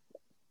while.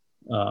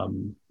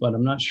 But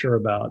I'm not sure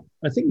about,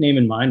 I think Name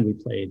in Mind we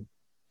played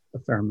a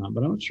fair amount,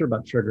 but I'm not sure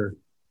about Trigger.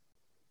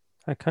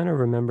 I kind of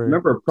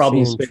remember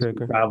Problem Space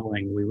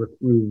Traveling. We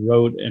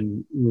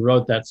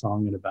wrote that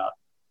song in about,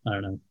 I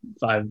don't know,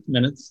 5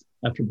 minutes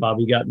after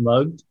Bobby got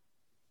mugged.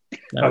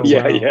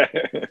 Yeah.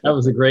 That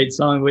was a great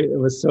song. It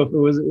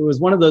was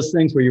one of those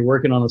things where you're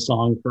working on a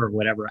song for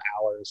whatever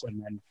hours,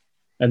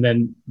 and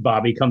then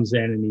Bobby comes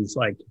in and he's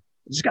like,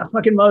 I just got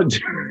fucking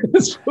mugged.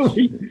 So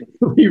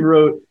we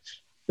wrote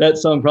that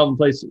song Problem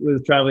Place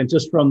with Traveling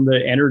just from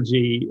the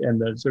energy and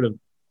the sort of,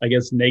 I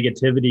guess,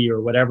 negativity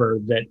or whatever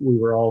that we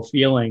were all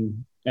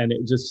feeling. And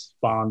it just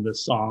spawned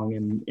this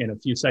song in a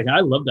few seconds.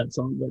 I love that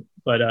song,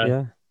 but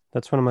yeah,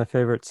 that's one of my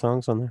favorite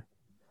songs on there.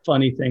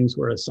 Funny things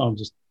where a song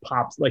just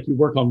pops, like you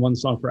work on one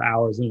song for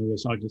hours and the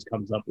song just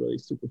comes up really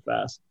super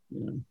fast,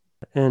 you know?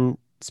 And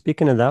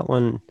speaking of that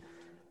one,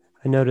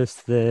 I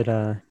noticed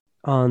that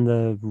on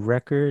the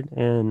record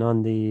and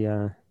on the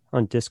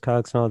on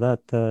Discogs and all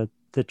that,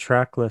 the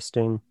track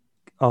listing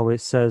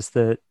always says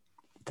that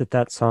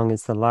song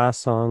is the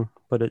last song,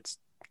 but it's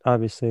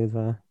obviously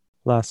the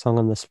last song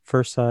on this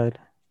first side.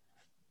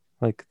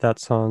 Like that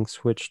song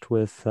switched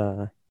with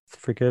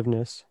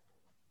Forgiveness.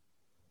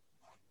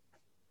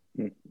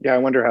 Yeah, I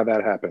wonder how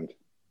that happened.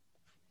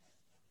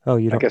 Oh,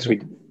 you don't? I guess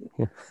we.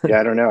 Yeah,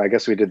 I don't know. I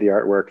guess we did the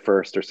artwork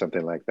first or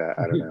something like that.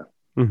 I don't know.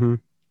 Mm-hmm.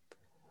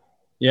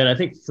 Yeah, and I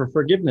think for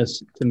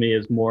Forgiveness to me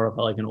is more of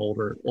like an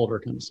older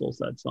kind of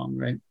Soulside song,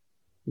 right?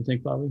 You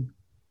think, Bobby?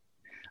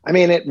 I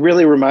mean, it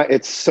really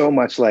it's so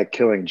much like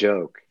Killing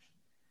Joke.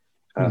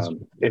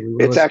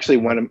 It's actually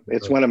one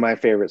of my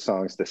favorite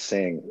songs to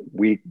sing.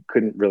 We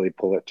couldn't really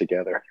pull it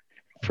together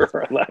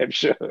for our live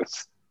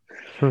shows.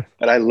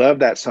 But I love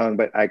that song,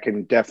 but I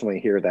can definitely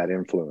hear that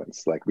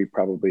influence. Like we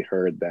probably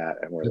heard that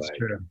and we're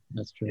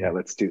That's true. Yeah,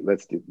 let's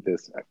do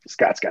this.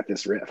 Scott's got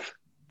this riff.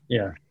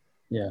 Yeah.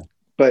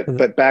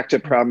 But back to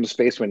Problem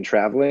Space when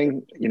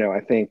Traveling, you know, I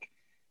think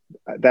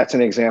that's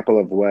an example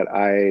of what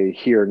I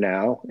hear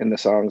now in the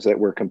songs that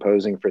we're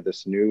composing for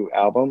this new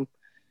album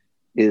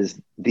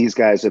is these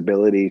guys'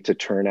 ability to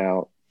turn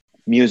out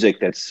music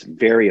that's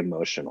very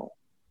emotional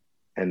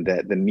and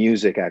that the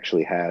music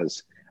actually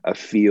has a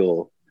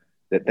feel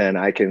that then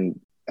I can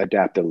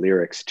adapt the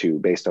lyrics to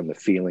based on the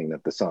feeling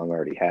that the song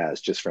already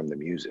has just from the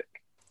music.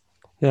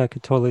 Yeah, I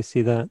could totally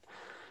see that.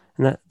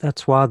 And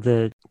that's wild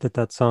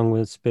that song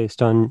was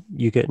based on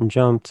You Getting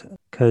Jumped,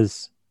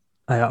 because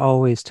I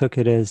always took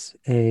it as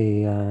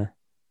a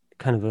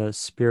kind of a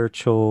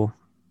spiritual,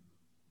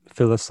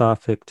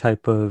 philosophic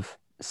type of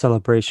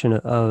celebration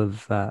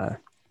of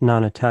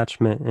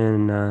non-attachment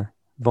and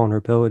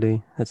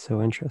vulnerability. That's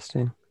so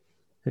interesting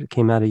that it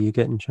came out of You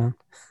Getting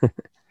Jumped.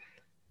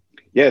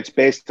 Yeah, it's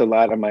based a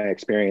lot on my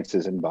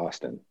experiences in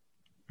Boston.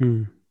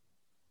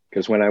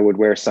 Because when I would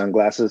wear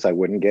sunglasses, I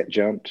wouldn't get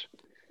jumped.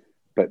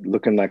 But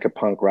looking like a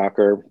punk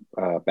rocker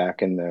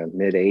back in the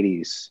mid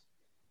 80s,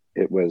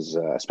 it was,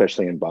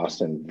 especially in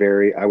Boston,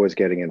 I was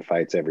getting in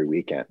fights every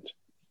weekend.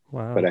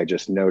 Wow. But I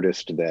just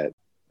noticed that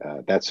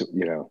that's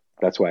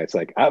why it's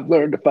like, I've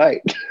learned to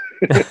fight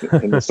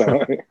in the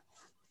song.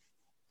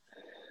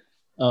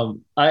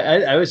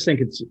 I always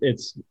think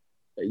it's,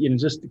 you know,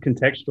 just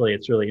contextually,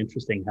 it's really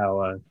interesting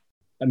how,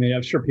 I mean,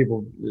 I'm sure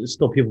people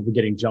be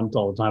getting jumped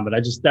all the time, but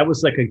that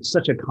was like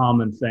such a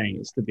common thing,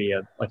 is to be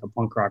a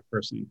punk rock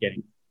person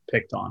getting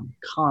picked on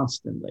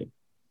constantly.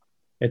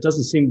 It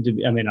doesn't seem to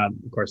be. I mean, of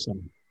course,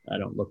 I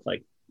don't look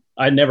like,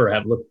 I never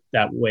have looked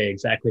that way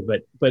exactly,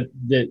 but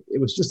it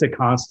was just a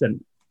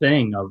constant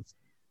thing of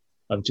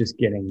just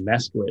getting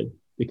messed with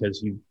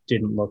because you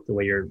didn't look the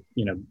way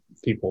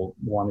people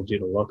wanted you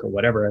to look or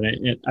whatever.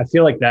 And I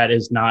feel like that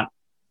is not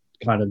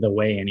kind of the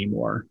way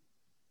anymore.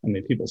 I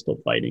mean, people still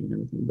fighting and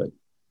everything, but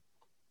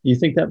you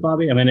think that,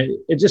 Bobby? I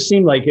mean, it just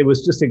seemed like it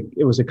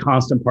was a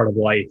constant part of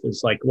life.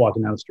 It's like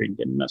walking down the street and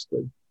getting messed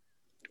with.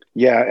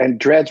 Yeah, and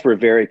dreads were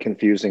very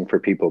confusing for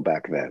people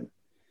back then.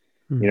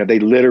 Hmm. You know, they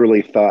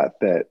literally thought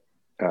that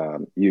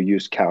you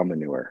used cow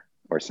manure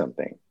or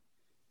something.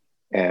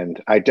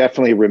 And I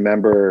definitely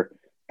remember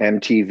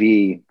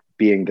MTV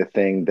being the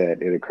thing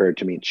that it occurred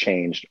to me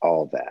changed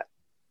all that.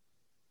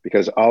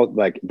 Because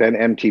then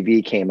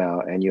MTV came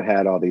out and you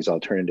had all these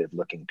alternative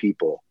looking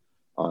people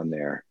on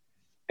there.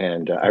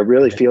 And I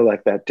really feel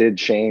like that did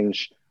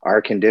change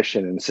our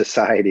condition in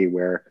society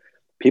where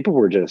people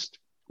were just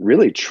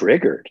really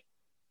triggered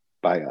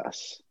by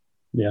us.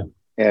 Yeah.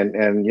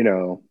 And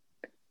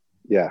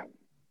yeah.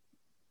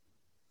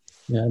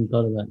 Yeah, I hadn't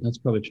thought of that. That's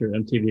probably true.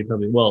 MTV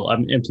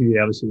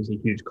obviously was a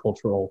huge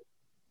cultural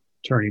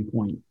turning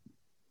point.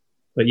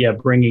 But yeah,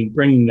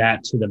 bringing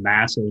that to the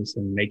masses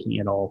and making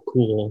it all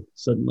cool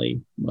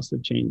suddenly must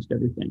have changed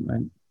everything,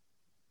 right?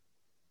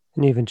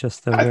 And even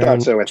just I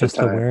thought so at the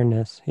time.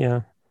 Awareness.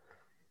 Yeah.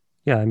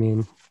 Yeah. I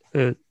mean,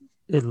 at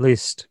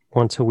least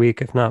once a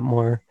week, if not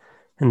more,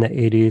 in the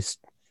 80s,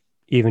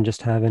 even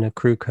just having a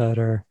crew cut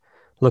or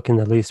looking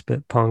the least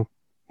bit punk,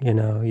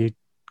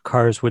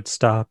 cars would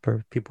stop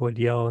or people would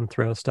yell and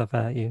throw stuff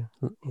at you,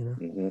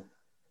 Mm-hmm.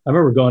 I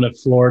remember going to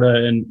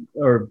Florida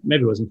or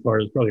maybe it wasn't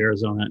Florida, it was probably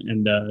Arizona,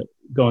 and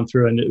going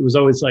through, and it was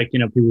always like,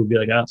 people would be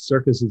like,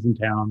 circus is in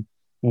town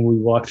when we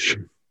walked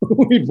through.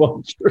 We'd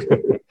walk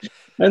through.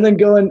 And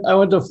then I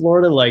went to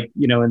Florida, in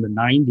the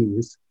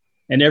 90s,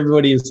 and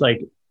everybody's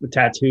like with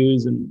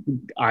tattoos and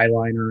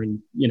eyeliner and,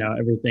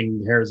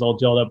 everything, hair is all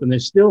gelled up, and they're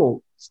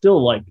still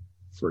like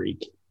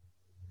freak.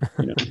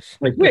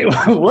 Like, wait,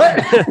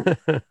 what?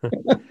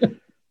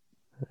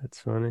 That's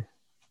funny.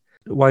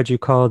 Why'd you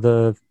call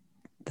the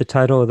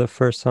title of the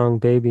first song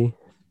Baby?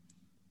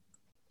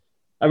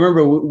 I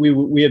remember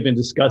we had been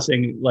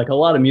discussing, like, a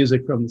lot of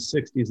music from the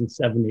 60s and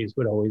 70s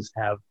would always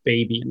have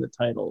baby in the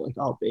title, like,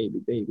 oh,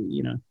 baby,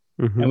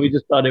 Mm-hmm. and we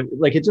just thought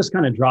it just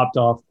kind of dropped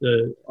off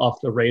the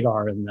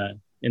radar in the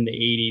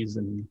 80s,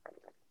 and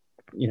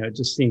it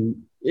just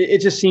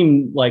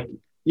seemed like,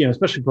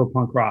 especially for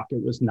punk rock,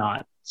 it was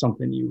not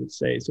something you would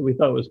say. So we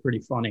thought it was pretty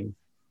funny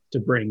to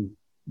bring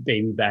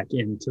baby back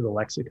into the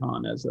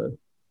lexicon as a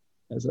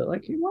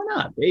like, hey, why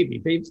not?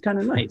 Baby's kind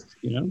of nice,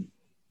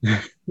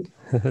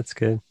 That's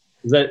good.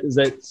 Does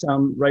that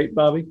sound right,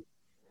 Bobby?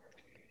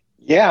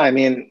 Yeah, I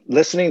mean,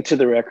 listening to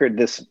the record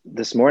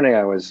this morning,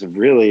 I was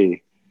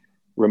really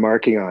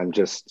remarking on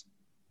just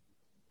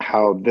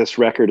how this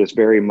record is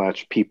very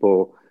much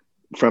people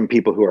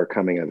who are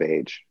coming of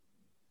age,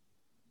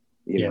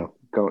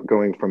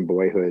 going from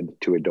boyhood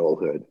to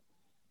adulthood.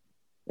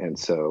 And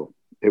so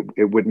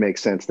it would make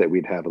sense that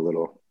we'd have a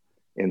little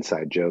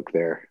inside joke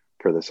there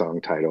for the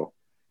song title.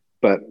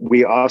 But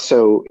we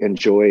also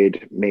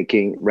enjoyed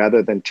making,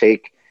 rather than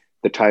take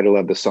the title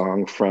of the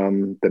song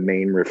from the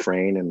main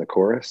refrain and the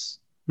chorus,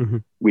 mm-hmm.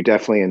 we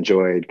definitely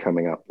enjoyed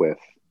coming up with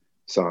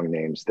song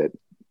names that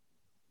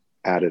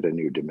added a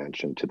new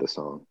dimension to the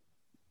song.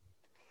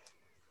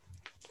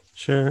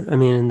 Sure. I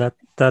mean,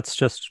 that's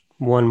just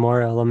one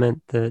more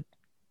element that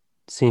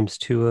seems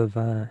to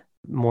have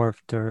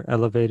morphed or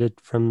elevated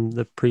from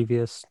the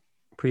previous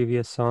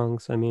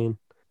songs. I mean,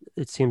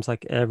 it seems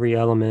like every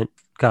element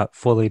got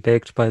fully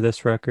baked by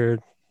this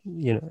record.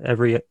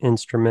 Every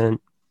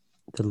instrument,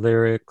 the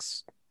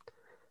lyrics,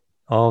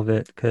 all of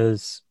it,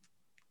 because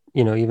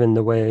even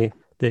the way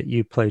that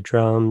you play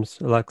drums,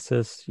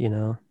 Alexis,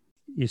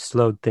 you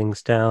slowed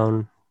things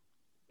down,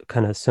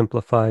 kind of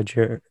simplified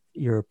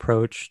your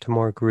approach to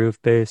more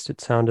groove based, it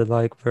sounded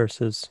like,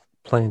 versus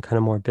playing kind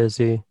of more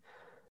busy.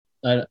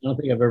 I don't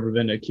think I've ever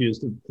been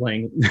accused of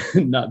playing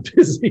not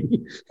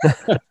busy.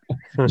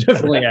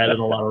 Definitely added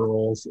a lot of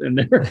roles in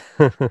there,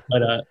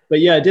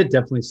 but yeah, it did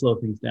definitely slow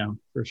things down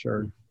for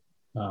sure.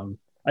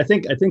 I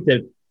think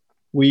that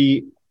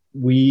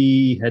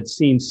we had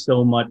seen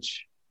so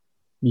much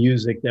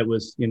music that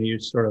was, you're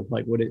sort of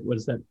like, what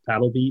is that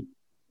paddle beat,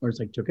 or it's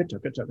like chugga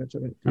chugga chugga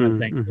chugga kind of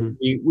thing.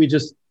 Mm-hmm.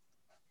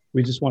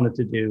 We just wanted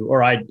to do,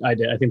 or I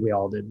did, I think we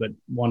all did, but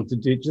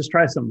wanted to just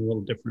try something a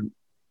little different.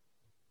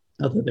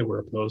 Not that they were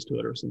opposed to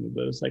it or something,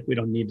 but it's like, we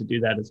don't need to do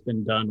that. It's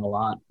been done a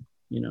lot,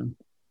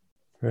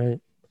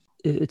 Right.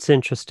 It's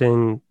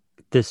interesting,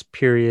 this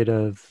period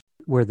of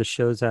where the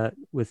show's at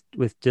with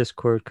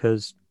Dischord,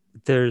 because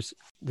there's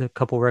the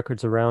couple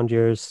records around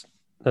yours,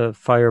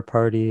 Fire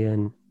Party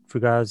and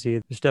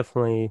Fugazi. There's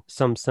definitely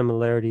some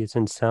similarities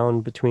in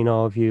sound between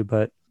all of you,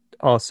 but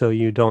also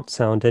you don't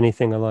sound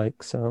anything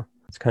alike. So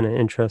it's kind of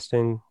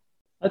interesting.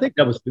 I think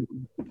that was the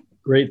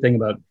great thing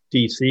about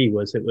DC,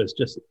 was it was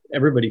just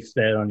everybody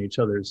fed on each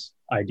other's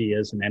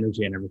ideas and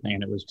energy and everything.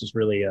 And it was just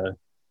really it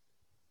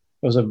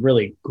was a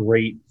really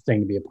great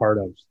thing to be a part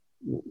of.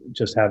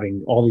 just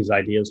having all these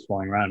ideas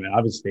flowing around. I mean,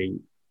 obviously,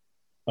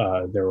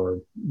 there were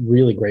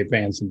really great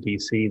bands in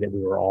DC that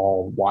we were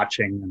all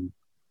watching, and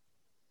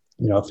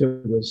if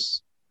it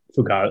was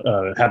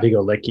Happy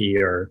Go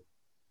Licky or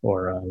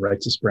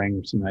Rites of Spring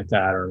or something like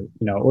that,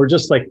 or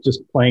just going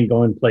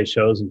to play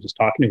shows and just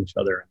talking to each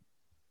other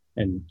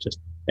and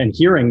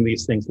hearing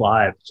these things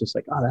live. It's just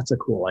like, oh, that's a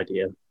cool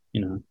idea.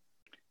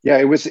 Yeah,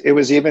 it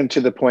was even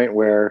to the point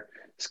where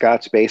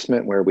Scott's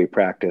basement where we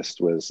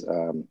practiced was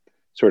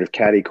sort of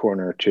catty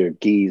corner to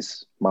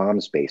Guy's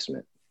mom's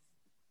basement.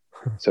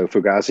 So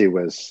Fugazi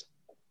was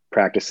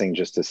practicing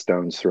just a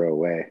stone's throw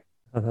away.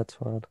 Oh, that's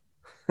wild.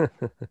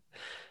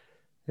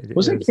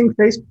 Wasn't King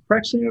Face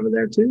practicing over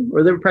there too?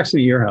 Or they were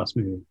practicing at your house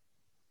maybe?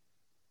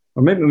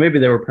 Or maybe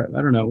they were,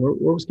 I don't know.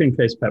 Where was King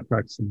Face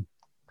practicing?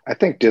 I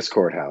think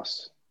Discord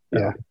House.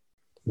 Yeah.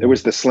 There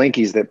was the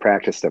Slinkies that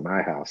practiced at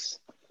my house.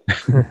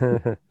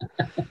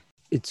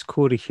 It's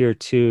cool to hear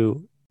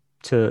too,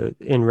 to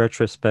in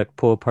retrospect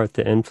pull apart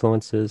the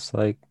influences.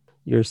 Like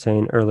you're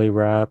saying, early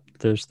rap,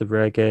 there's the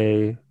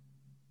reggae.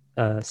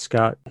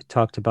 Scott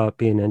talked about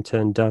being into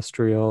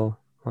industrial,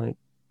 like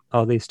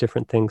all these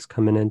different things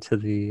coming into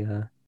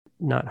the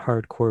not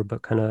hardcore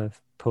but kind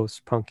of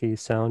post-punky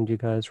sound you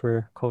guys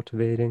were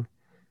cultivating.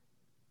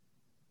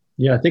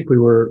 Yeah, I think we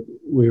were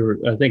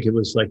I think it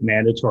was like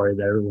mandatory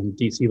that everyone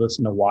DC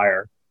listened to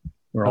Wire.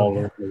 We're all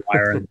over the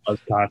Wire and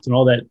Buzzcocks and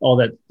all that,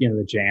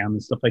 the Jam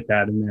and stuff like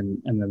that.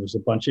 And then there's a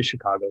bunch of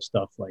Chicago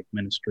stuff like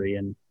Ministry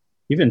and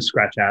even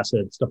Scratch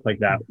Acid, stuff like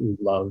that. We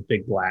love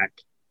Big Black.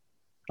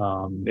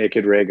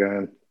 Naked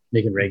Raygun.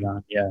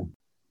 Yeah.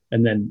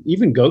 And then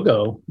even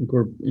Go-Go,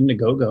 we're into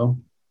Go-Go.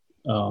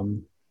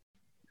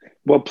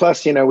 Well,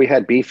 plus, we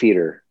had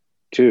Beefeater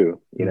too,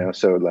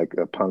 so like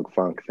a punk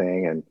funk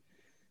thing and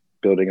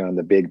building on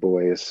the Big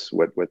Boys,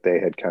 what they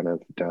had kind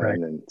of done. Right.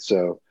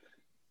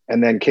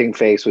 And then King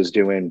Face was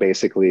doing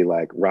basically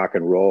like rock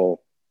and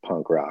roll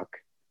punk rock.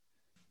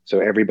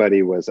 So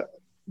everybody was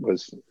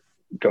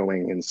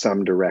going in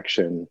some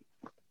direction,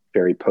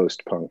 very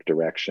post-punk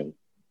direction.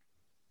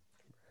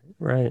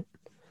 Right.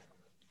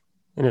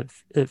 And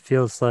it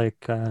feels like,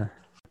 to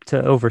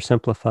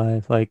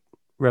oversimplify, like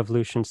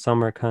Revolution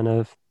Summer kind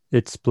of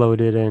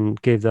exploded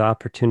and gave the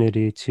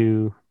opportunity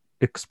to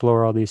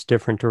explore all these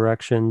different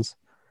directions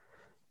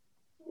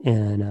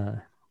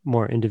and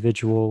more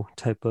individual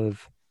type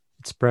of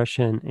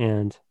expression.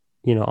 And,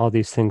 all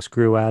these things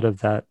grew out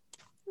of that,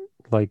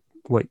 like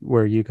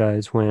where you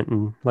guys went.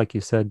 And like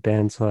you said,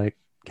 bands like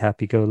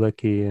Happy Go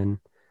Licky and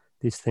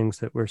these things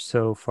that were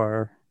so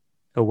far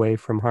away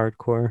from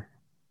hardcore.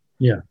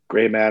 Yeah.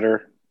 Gray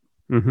Matter.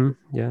 Mm-hmm.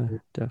 Yeah,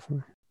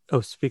 definitely.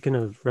 Oh, speaking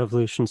of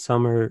Revolution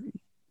Summer,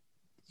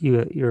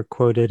 you're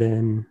quoted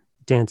in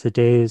Dance of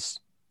Days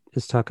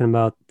is talking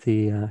about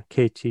the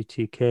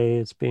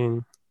KTTK as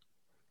being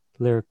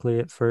lyrically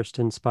at first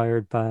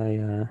inspired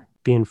by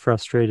being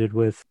frustrated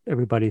with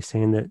everybody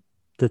saying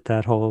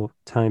that whole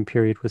time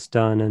period was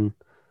done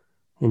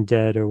and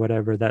dead or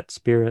whatever, that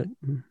spirit.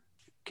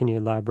 Can you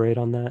elaborate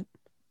on that?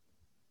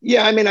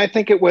 Yeah, I mean, I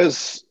think it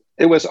was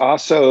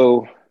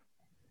also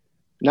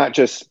not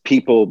just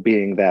people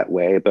being that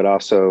way, but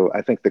also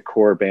I think the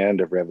core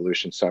band of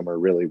Revolution Summer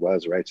really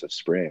was Rites of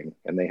Spring,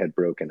 and they had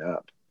broken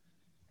up.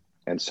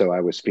 And so I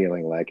was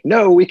feeling like,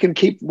 no,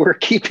 we're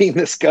keeping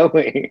this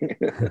going.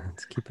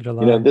 Let's keep it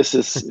alive. This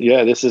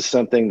is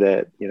something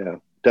that,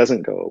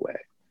 doesn't go away.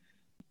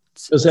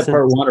 Was that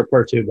part one or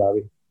part two,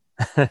 Bobby?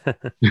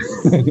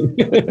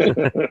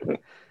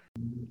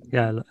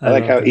 Yeah. I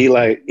like how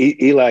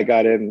Eli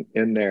got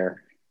in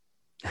there.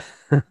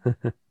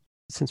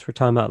 Since we're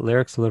talking about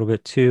lyrics a little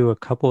bit too, a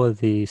couple of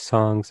the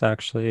songs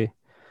actually,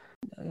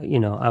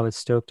 I was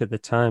stoked at the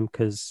time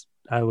because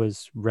I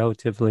was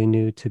relatively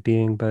new to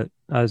being, but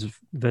I was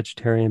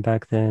vegetarian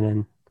back then,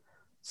 and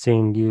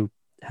seeing you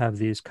have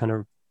these kind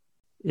of,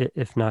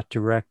 if not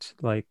direct,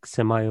 like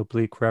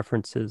semi-oblique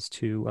references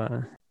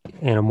to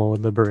animal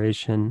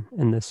liberation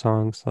in the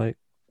songs, like,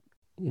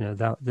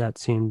 that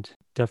seemed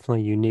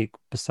definitely unique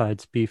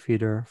besides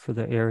Beefeater for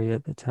the area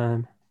at the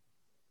time.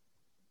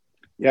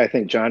 Yeah, I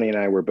think Johnny and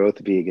I were both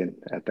vegan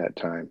at that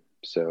time.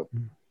 So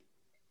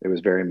it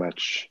was very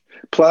much,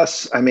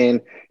 plus, I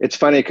mean, it's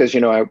funny because,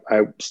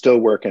 I still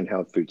work in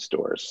health food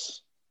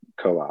stores,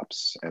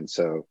 co-ops. And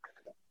so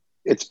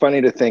it's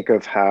funny to think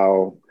of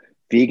how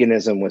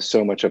veganism was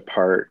so much a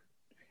part,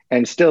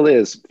 and still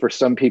is for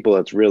some people,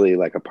 it's really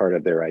like a part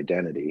of their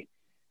identity.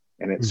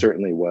 And it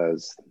certainly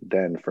was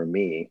then for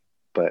me.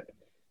 But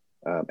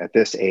at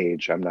this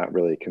age, I'm not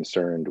really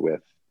concerned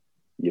with,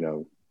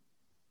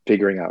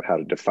 figuring out how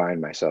to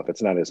define myself.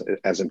 It's not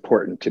as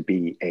important to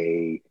be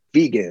a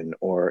vegan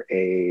or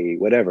a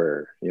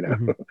whatever,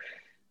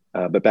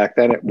 but back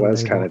then it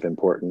was kind of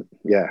important.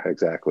 Yeah,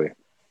 exactly.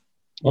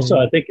 Also,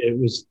 I think it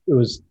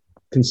was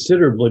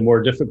considerably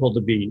more difficult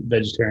to be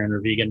vegetarian or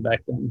vegan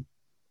back then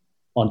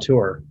on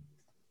tour.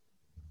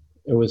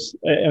 It was,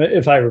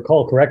 if I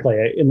recall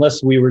correctly,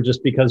 unless we were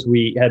just because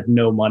we had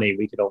no money,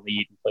 we could only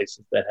eat in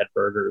places that had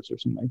burgers or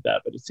something like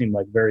that. But it seemed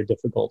like very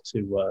difficult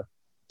to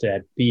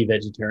be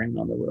vegetarian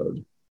on the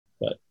road.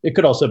 But it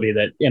could also be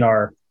that in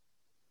our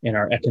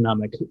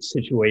economic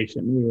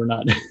situation, we were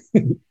not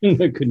we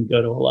couldn't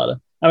go to a lot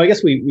of. I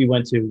guess we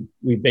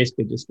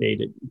basically just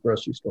ate at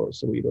grocery stores,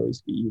 so we'd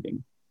always be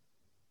eating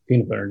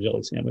peanut butter and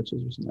jelly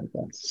sandwiches or something like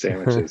that.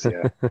 Sandwiches,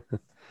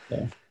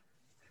 yeah.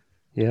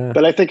 Yeah.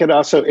 But I think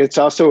it's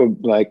also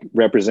like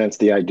represents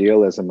the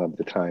idealism of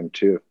the time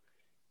too.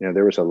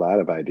 There was a lot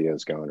of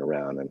ideas going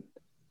around, and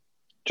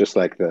just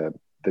like the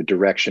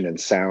direction and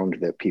sound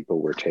that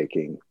people were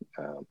taking,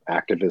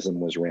 activism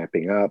was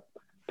ramping up.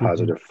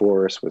 Positive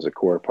force was a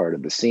core part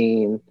of the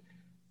scene.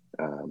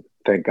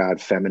 Thank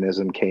God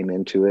feminism came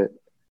into it.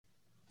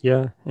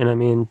 Yeah. And I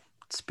mean,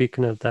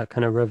 speaking of that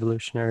kind of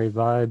revolutionary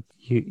vibe,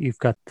 you've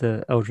got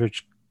the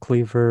Eldridge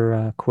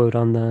Cleaver quote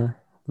on the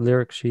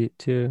lyric sheet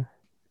too.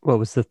 What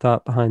was the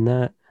thought behind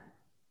that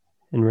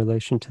in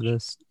relation to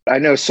this? I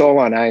know Soul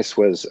on Ice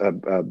was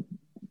a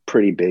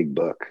pretty big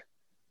book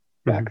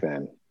back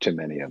then to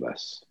many of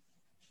us.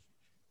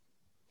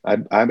 I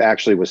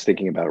actually was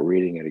thinking about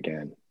reading it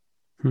again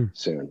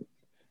soon.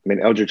 I mean,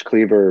 Eldridge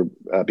Cleaver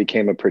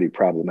became a pretty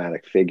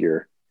problematic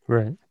figure,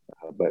 right?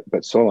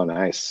 But Soul on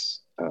Ice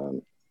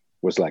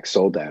was like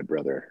Soul Dad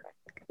Brother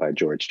by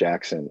George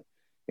Jackson,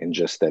 in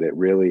just that it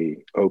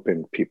really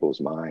opened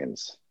people's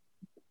minds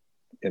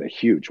in a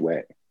huge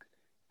way.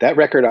 That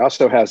record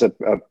also has a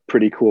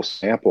pretty cool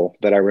sample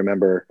that I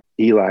remember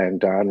Eli and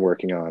Don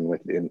working on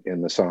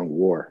in the song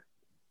War.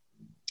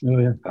 Oh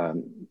yeah.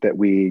 That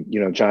we,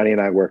 Johnny and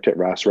I worked at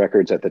Ross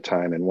Records at the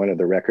time, and one of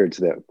the records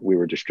that we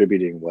were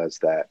distributing was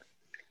that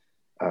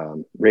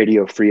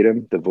Radio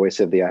Freedom, the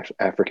voice of the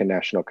African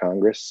National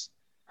Congress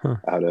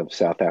out of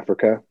South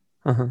Africa.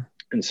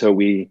 And so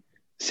we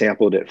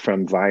sampled it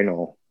from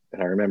vinyl.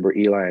 And I remember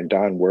Eli and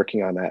Don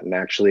working on that and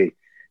actually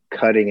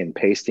cutting and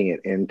pasting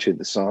it into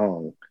the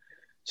song.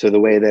 So the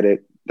way that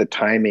the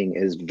timing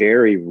is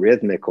very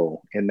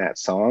rhythmical in that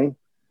song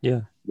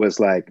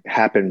was like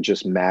happened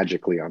just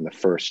magically on the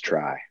first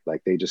try.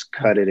 Like they just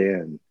cut it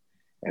in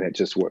and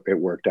it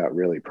worked out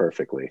really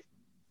perfectly.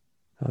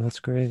 Oh,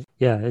 that's great.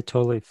 Yeah, it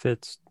totally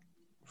fits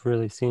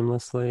really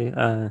seamlessly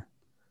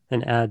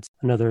and adds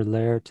another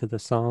layer to the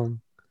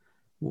song.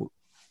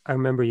 I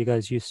remember you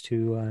guys used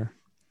to,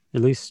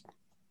 at least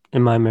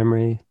in my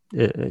memory,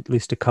 at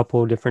least a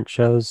couple of different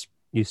shows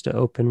used to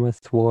open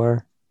with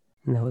War.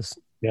 And that was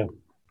a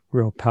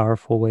real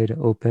powerful way to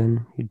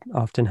open. You'd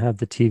often have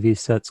the TV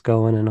sets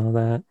going and all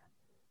that.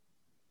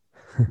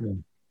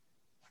 And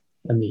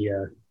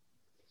the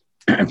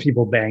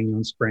people banging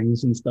on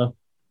springs and stuff.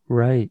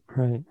 Right.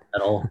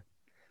 At all.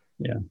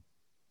 Yeah.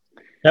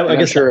 I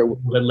guess sure a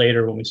little bit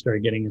later when we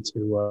started getting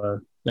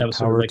into that was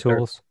power sort of like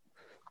tools.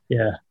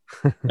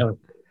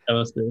 That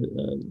was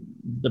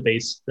the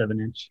bass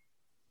 7-inch.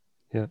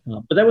 Yeah.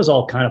 But that was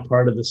all kind of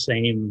part of the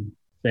same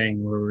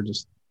thing where we're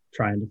just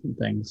trying different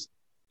things.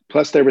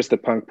 Plus, there was the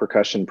punk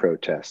percussion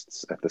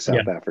protests at the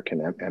South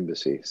African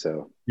embassy.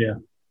 So yeah,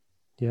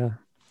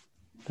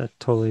 that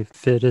totally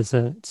fit as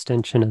an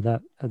extension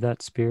of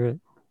that spirit.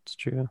 It's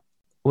true.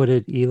 What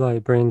did Eli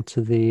bring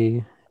to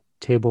the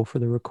table for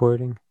the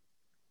recording?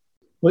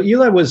 Well,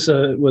 Eli was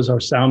our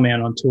sound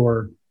man on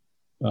tour.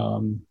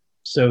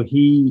 So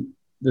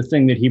the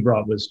thing that he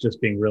brought was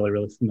just being really,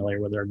 really familiar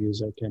with our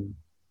music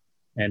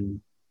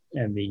and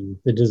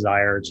the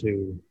desire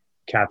to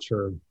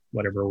capture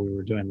whatever we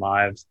were doing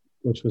live,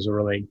 which was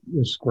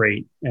was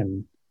great.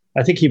 And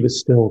I think he was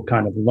still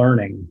kind of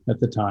learning at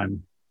the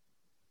time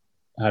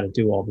how to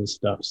do all this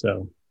stuff.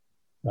 So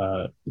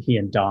he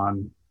and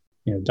Don,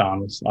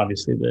 Don was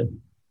obviously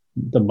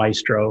the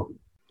maestro,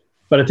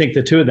 but I think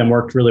the two of them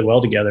worked really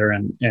well together.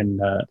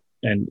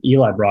 And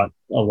Eli brought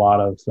a lot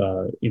of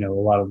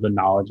the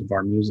knowledge of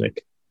our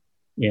music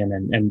in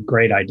and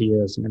great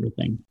ideas and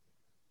everything.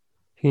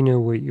 He knew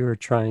what you were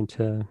trying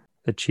to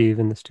achieve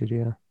in the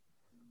studio.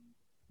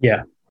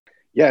 Yeah.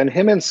 Yeah. And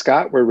him and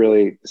Scott were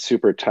really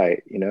super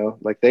tight,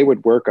 like they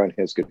would work on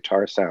his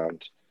guitar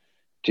sound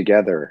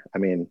together. I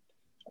mean,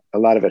 a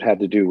lot of it had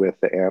to do with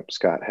the amp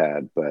Scott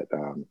had, but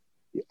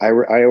I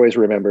always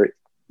remember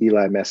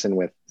Eli messing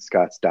with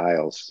Scott's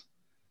dials.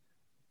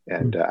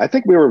 And I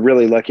think we were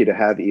really lucky to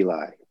have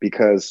Eli,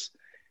 because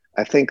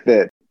I think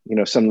that,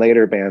 some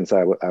later bands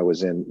I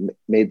was in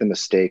made the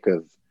mistake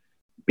of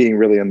being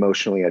really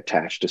emotionally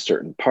attached to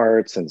certain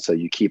parts. And so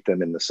you keep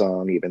them in the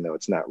song, even though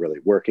it's not really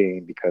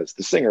working because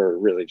the singer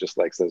really just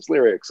likes those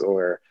lyrics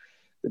or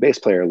the bass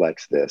player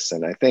likes this.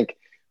 And I think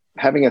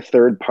having a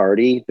third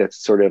party that's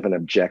sort of an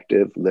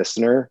objective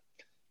listener,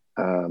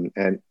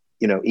 and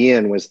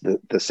Ian was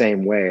the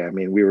same way. I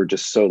mean, we were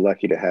just so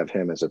lucky to have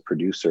him as a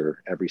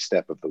producer every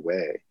step of the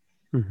way.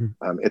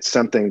 Mm-hmm. It's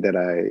something that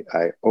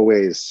I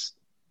always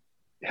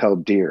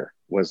held dear,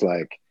 was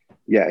like,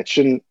 it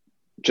shouldn't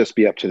just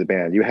be up to the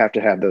band. You have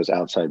to have those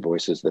outside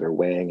voices that are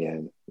weighing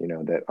in,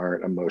 that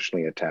aren't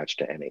emotionally attached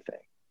to anything.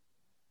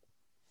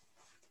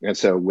 And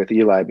so with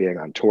Eli being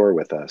on tour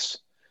with us,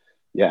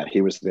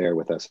 he was there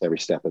with us every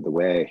step of the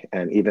way.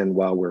 And even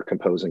while we're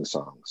composing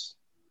songs.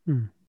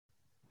 I'm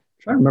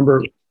trying to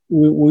remember,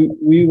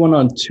 we went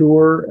on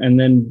tour, and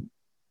then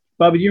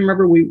Bobby, do you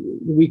remember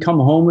we come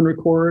home and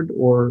record,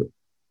 or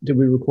did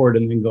we record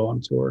and then go on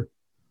tour?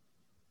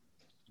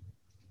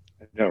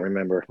 I don't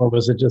remember. Or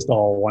was it just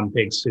all one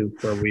big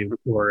soup where we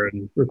record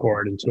and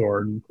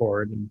tour and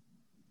record?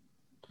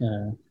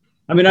 And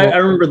I mean, I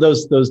remember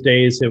those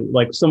days.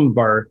 Like some of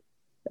our,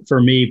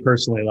 for me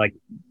personally, like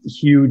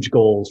huge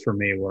goals for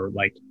me were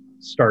like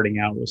starting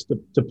out was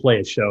to play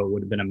a show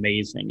would have been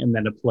amazing, and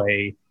then to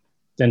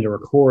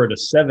record a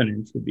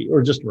 7-inch would be,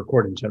 or just to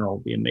record in general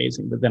would be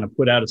amazing. But then to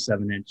put out a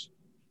 7-inch,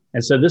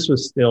 and so this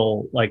was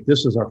still like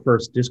this was our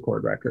first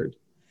Dischord record,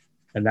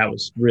 and that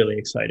was really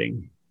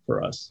exciting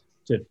for us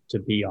to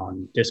be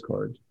on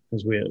Dischord,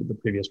 because the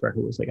previous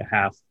record was like a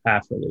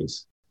half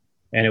release,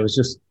 and it was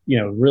just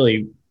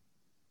really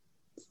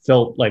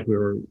felt like we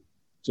were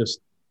just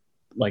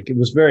like, it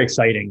was very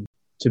exciting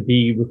to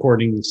be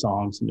recording these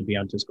songs and to be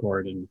on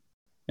Dischord and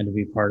to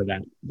be part of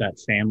that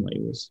family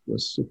was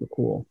super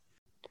cool.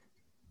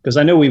 Because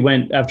I know we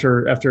went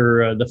after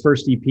the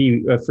first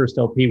EP, first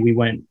LP, we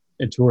went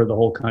and toured the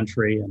whole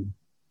country and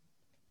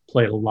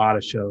played a lot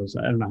of shows.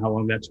 I don't know how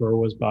long that tour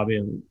was, Bobby,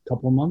 a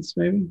couple of months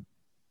maybe?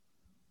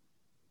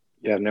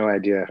 Yeah, no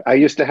idea. I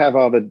used to have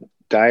all the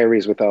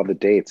diaries with all the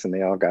dates and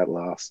they all got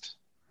lost.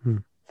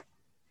 And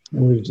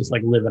we would just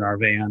like live in our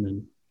van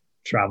and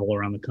travel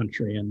around the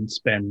country and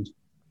spend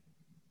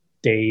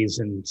days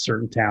in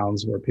certain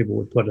towns where people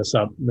would put us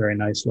up very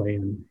nicely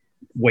and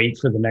wait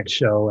for the next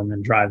show and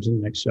then drive to the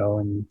next show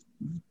and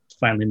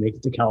finally make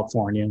it to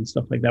California and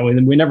stuff like that.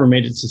 We never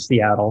made it to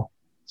Seattle.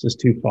 It's just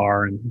too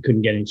far and we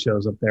couldn't get any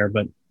shows up there.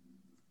 But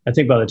I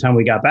think by the time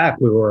we got back,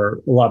 we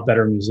were a lot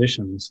better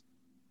musicians.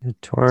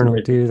 Touring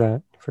will do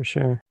that for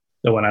sure.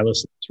 So when I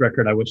listen to this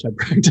record, I wish I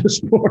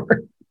practiced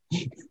more.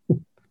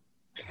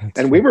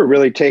 And we were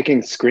really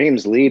taking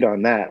Scream's lead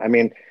on that. I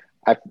mean,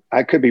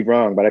 I could be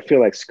wrong, but I feel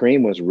like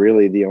Scream was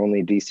really the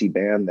only DC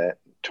band that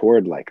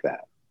toured like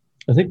that.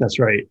 I think that's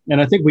right. And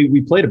I think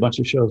we played a bunch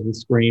of shows with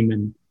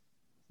Scream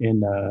in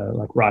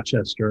like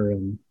Rochester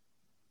and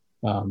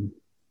I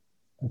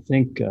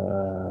think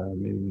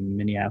maybe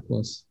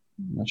Minneapolis.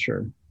 I'm not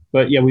sure.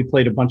 But yeah, we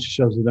played a bunch of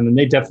shows with them, and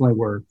they definitely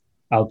were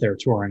out there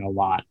touring a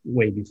lot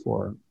way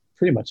before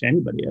pretty much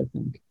anybody, I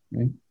think.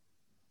 Right?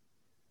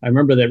 I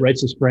remember that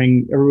Rites of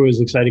Spring, everyone was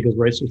excited because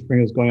Rites of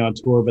Spring was going on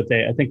tour, but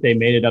I think they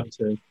made it up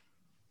to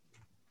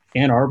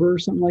Ann Arbor or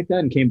something like that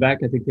and came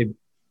back. I think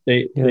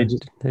they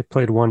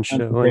played one show.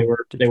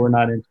 They were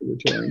not into the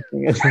touring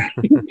thing.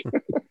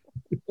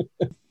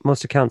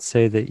 Most accounts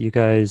say that you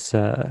guys,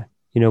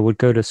 would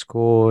go to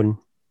school and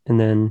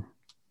then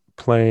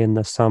play in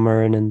the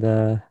summer and in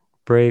the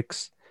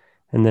breaks,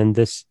 and then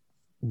this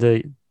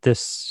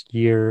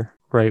year,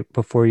 right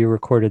before you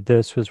recorded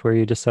this, was where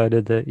you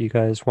decided that you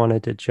guys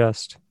wanted to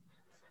just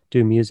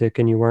do music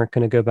and you weren't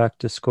going to go back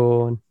to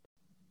school. And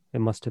it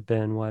must have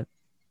been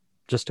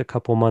just a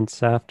couple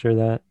months after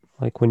that,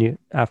 like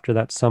after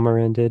that summer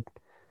ended,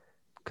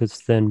 because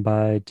then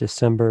by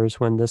December is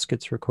when this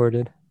gets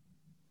recorded.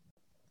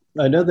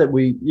 I know that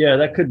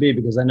that could be,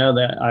 because I know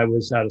that I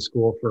was out of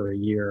school for a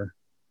year.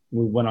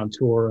 We went on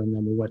tour and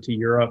then we went to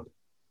Europe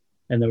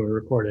and then we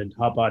recorded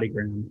Hot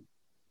Bodygram.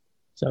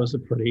 So that was a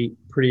pretty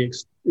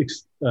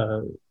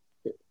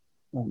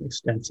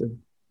extensive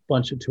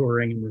bunch of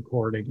touring and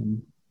recording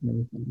and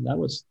everything. That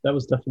was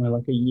definitely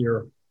like a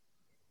year.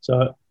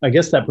 So I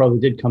guess that probably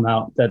did come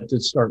out. That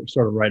did start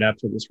sort of right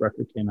after this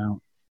record came out.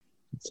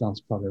 It sounds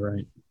probably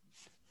right.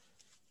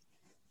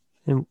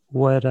 And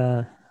what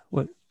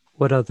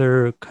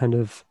other kind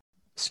of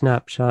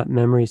snapshot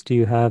memories do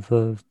you have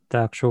of the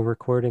actual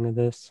recording of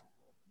this?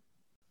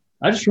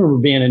 I just remember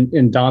being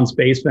in Don's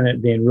basement,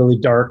 it being really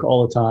dark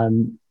all the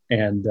time.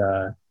 And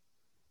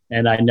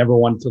I never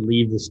wanted to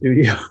leave the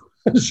studio.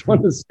 I just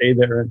wanted to stay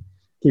there and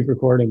keep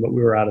recording, but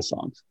we were out of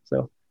songs.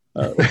 So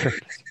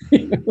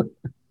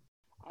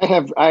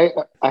I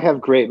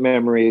have great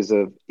memories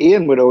of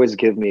Ian would always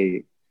give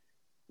me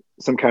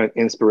some kind of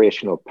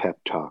inspirational pep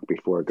talk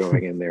before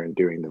going in there and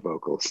doing the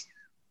vocals.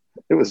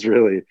 It was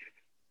really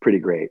pretty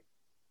great.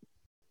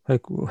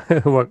 Like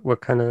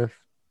what kind of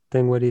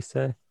thing would he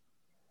say?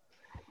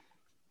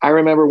 I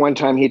remember one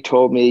time he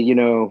told me,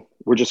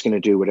 we're just going to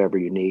do whatever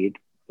you need.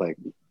 Like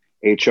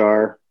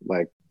HR,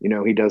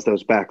 he does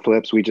those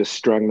backflips. We just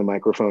strung the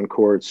microphone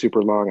cord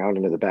super long out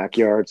into the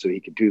backyard so he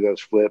could do those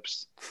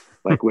flips.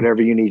 Like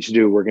whatever you need to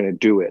do, we're going to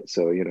do it.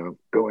 So,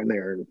 go in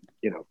there and,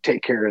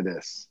 take care of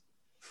this.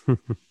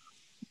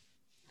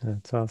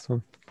 That's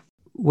awesome.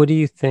 What do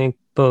you think,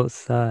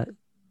 both you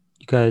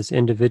guys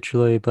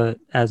individually, but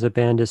as a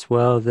band as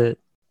well,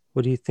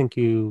 what do you think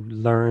you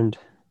learned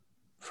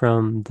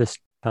from this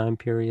time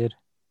period?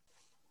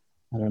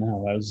 I don't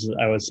know. I was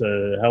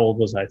how old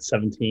was I?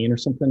 17 or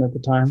something at the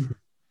time.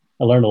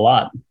 I learned a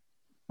lot.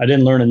 I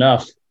didn't learn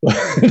enough.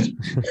 I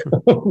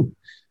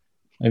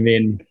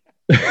mean,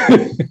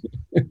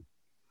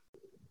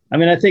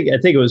 I think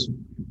it was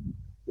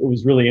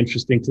really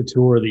interesting to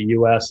tour the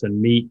US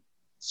and meet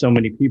so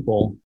many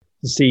people,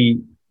 to see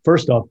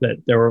first off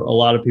that there were a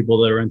lot of people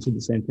that were into the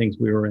same things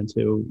we were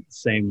into,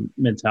 same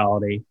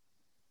mentality,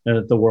 and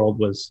that the world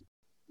was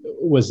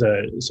was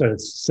a sort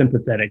of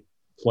sympathetic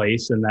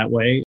place in that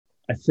way.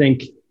 I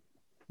think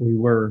we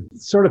were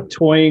sort of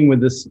toying with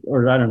this,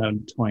 or I don't know,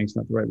 toying is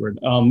not the right word.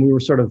 We were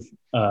sort of,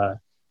 I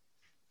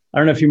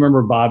don't know if you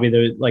remember, Bobby,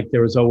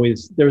 there was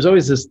always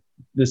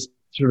this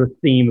sort of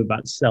theme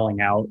about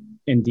selling out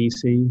in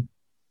DC,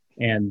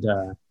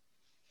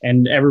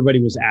 and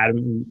everybody was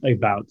adamant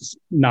about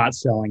not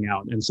selling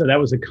out. And so that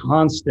was a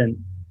constant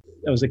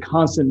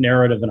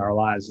narrative in our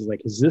lives. Is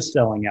like, is this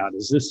selling out?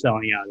 Is this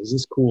selling out? Is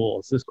this cool?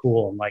 Is this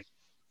cool? And like,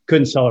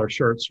 couldn't sell our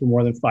shirts for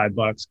more than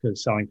 $5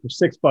 because selling for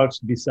 $6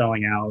 would be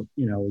selling out.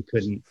 You know, we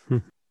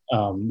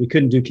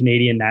couldn't do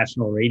Canadian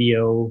national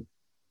radio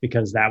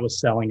because that was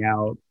selling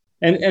out.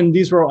 And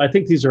I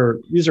think these are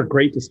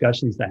great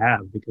discussions to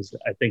have, because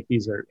I think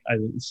these are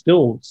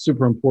still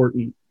super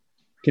important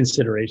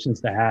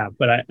considerations to have.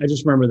 But I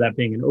just remember that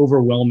being an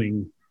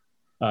overwhelming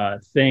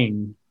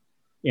thing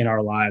in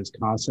our lives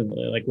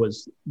constantly. Like,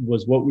 was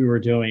what we were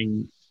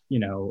doing, you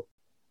know,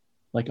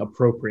 like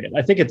appropriate?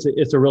 I think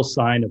it's a real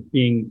sign of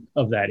being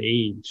of that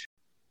age,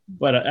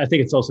 but I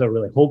think it's also a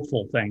really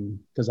hopeful thing,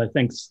 because I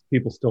think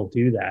people still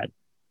do that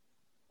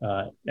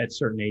at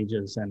certain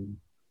ages, and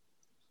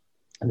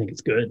I think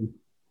it's good.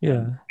 Yeah,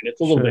 and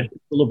it's a little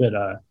bit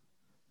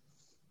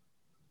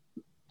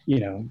you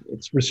know,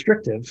 it's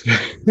restrictive,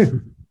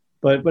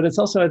 but it's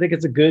also, I think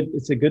it's a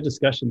good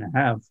discussion to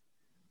have,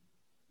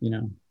 you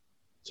know,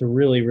 to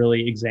really,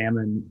 really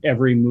examine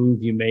every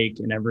move you make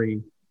and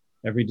every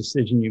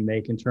decision you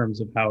make in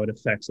terms of how it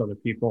affects other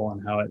people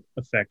and how it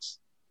affects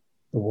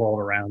the world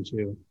around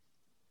you,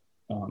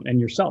 and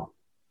yourself.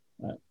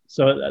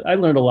 So I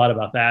learned a lot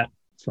about that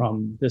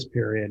from this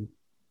period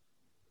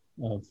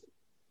of,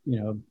 you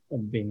know,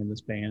 of being in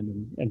this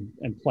band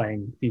and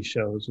playing these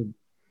shows, and,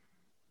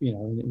 you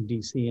know, in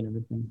DC and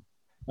everything.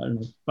 I don't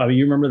know, Bobby,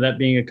 you remember that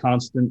being a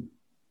constant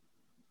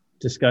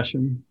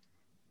discussion?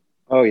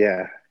 Oh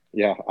yeah.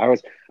 I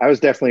was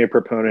definitely a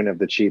proponent of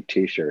the cheap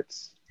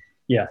T-shirts.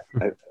 Yeah.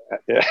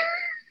 Yeah.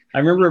 I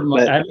remember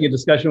having a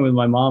discussion with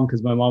my mom,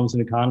 because my mom was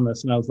an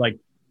economist, and I was like,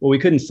 well, we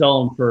couldn't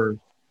sell them for,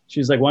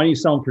 she's like, why don't you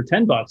sell them for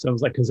 $10? I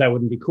was like, because that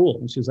wouldn't be cool.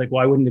 And she was like,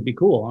 why wouldn't it be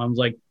cool? And I was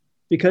like,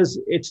 because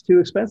it's too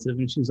expensive.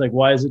 And she's like,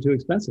 why is it too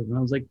expensive? And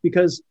I was like,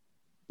 because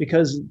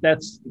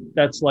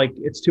that's like,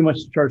 it's too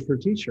much to charge for a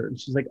T-shirt. And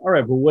she's like, all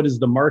right, well, what is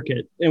the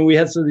market? And we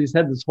had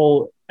this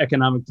whole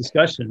economic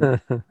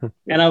discussion.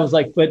 And I was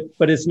like,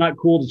 but it's not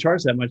cool to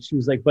charge that much. She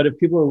was like, but if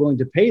people are willing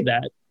to pay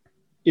that,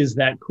 is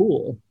that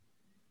cool?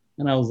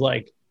 And I was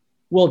like,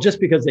 well, just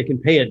because they can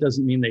pay it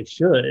doesn't mean they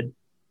should.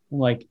 I'm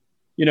like,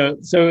 you know,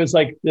 so it was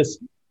like this,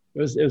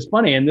 it was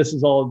funny. And this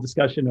is all a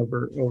discussion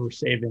over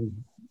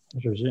saving,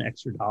 if there's an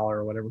extra $1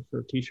 or whatever for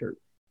a T-shirt.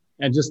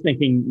 And just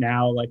thinking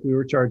now, like, it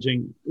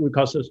would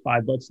cost us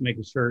 $5 to make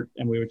a shirt,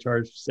 and we would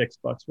charge $6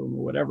 for them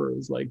or whatever. It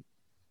was like,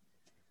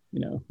 you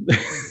know,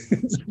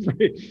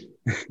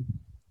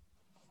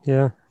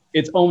 yeah,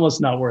 it's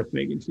almost not worth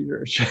making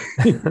T-shirts.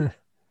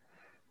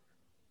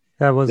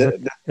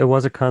 It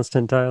was a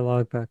constant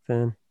dialogue back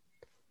then.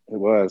 It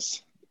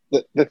was.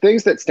 The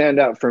things that stand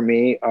out for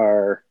me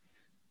are,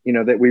 you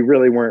know, that we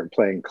really weren't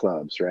playing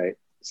clubs, right?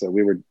 So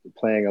we were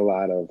playing a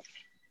lot of.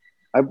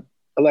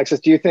 Alexis,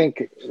 do you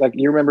think, like,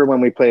 you remember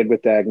when we played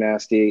with Dag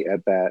Nasty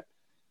at that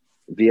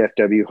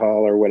VFW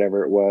hall or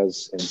whatever it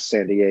was in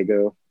San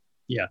Diego?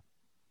 Yeah.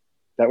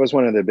 That was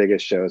one of the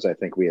biggest shows I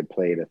think we had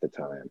played at the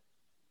time.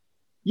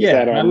 Yeah,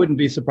 I wouldn't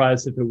be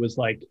surprised if it was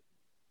like,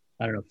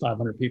 I don't know,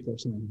 500 people or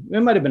something.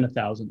 It might have been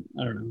 1,000.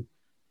 I don't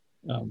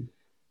know.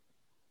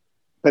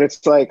 But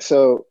it's like,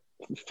 so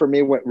for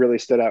me, what really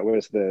stood out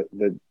was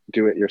the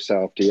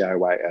do-it-yourself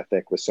DIY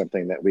ethic was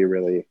something that we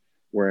really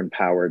were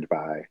empowered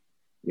by.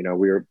 You know,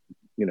 we were,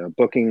 you know,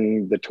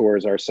 booking the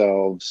tours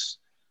ourselves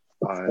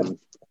on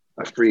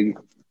a free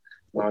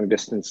long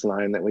distance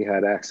line that we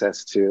had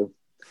access to.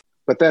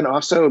 But then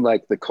also,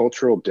 like, the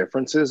cultural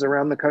differences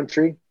around the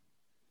country,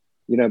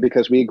 you know,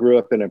 because we grew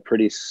up in a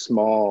pretty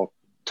small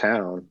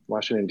town.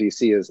 Washington,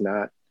 D.C. is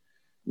not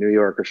New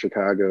York or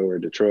Chicago or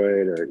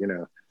Detroit or, you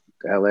know,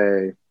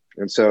 LA.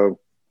 And so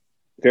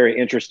very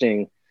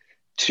interesting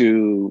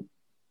to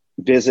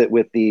visit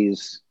with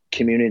these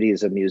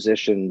communities of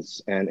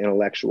musicians and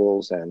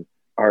intellectuals and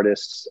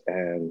artists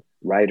and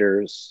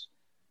writers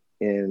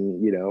in,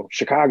 you know,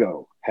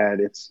 Chicago had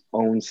its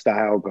own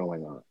style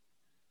going on.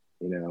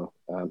 You know,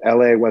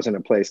 LA wasn't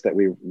a place that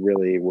we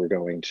really were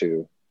going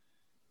to,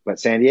 but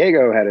San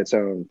Diego had its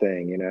own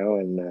thing, you know,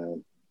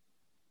 and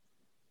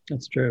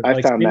that's true.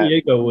 I found San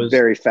Diego was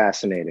very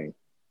fascinating.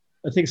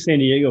 I think San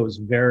Diego was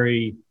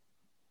very,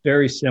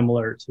 very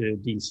similar to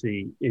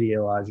DC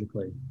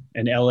ideologically,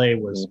 and LA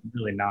was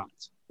really not.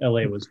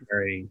 LA was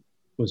very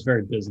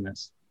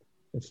business.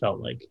 It felt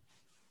like.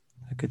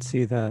 I could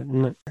see that.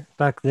 And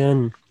back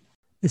then,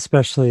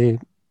 especially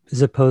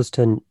as opposed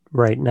to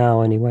right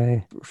now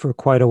anyway, for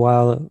quite a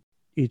while,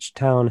 each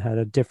town had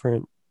a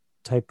different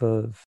type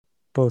of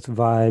both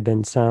vibe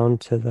and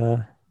sound to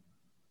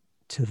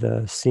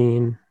the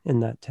scene in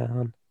that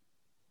town.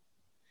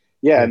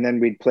 Yeah, and then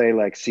we'd play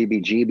like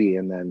CBGB,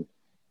 and then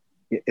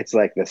it's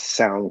like the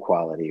sound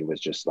quality was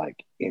just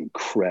like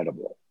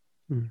incredible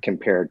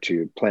compared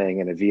to playing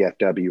in a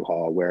VFW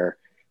hall where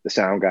the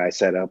sound guy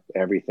set up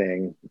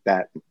everything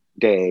that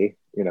day,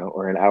 you know,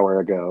 or an hour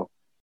ago.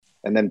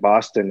 And then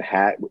Boston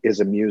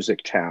is a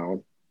music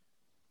town.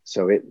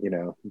 So it, you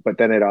know, but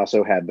then it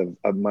also had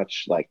a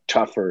much like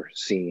tougher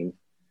scene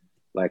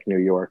like New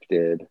York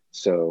did.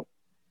 So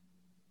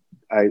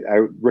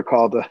I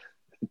recall the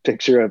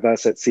picture of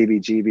us at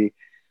CBGB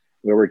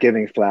where we're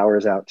giving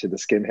flowers out to the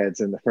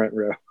skinheads in the front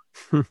row.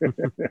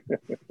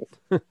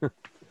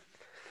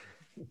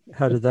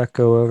 How did that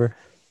go over?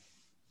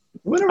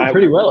 It went over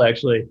pretty well,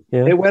 actually.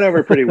 Yeah. It went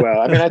over pretty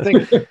well. I mean, I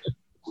think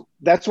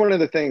that's one of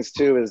the things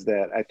too, is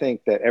that I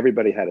think that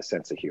everybody had a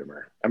sense of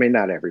humor. I mean,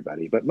 not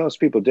everybody, but most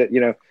people did.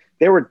 You know,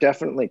 there were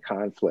definitely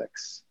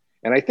conflicts.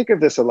 And I think of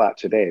this a lot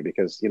today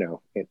because, you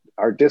know,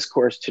 our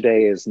discourse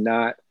today is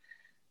not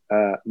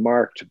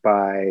marked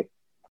by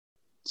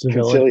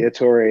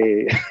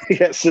conciliatory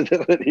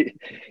civility.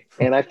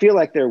 And I feel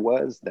like there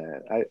was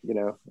that.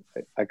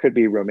 I could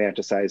be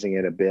romanticizing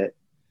it a bit.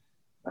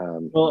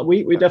 Well,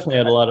 we definitely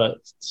had a lot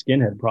of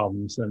skinhead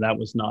problems, and that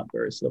was not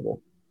very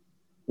civil.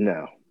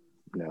 No.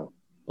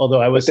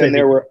 Although I would say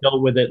they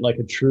dealt with it like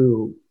a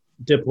true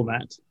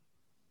diplomat.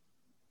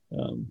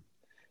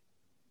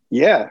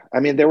 Yeah, I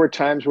mean, there were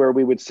times where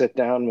we would sit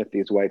down with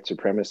these white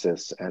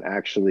supremacists and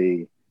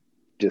actually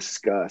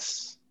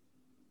discuss.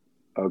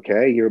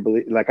 Okay,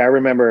 like I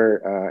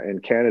remember in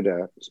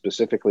Canada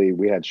specifically,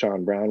 we had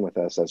Sean Brown with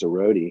us as a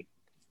roadie,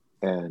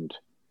 and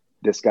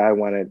this guy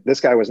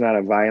was not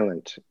a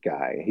violent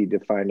guy. He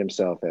defined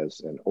himself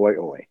as an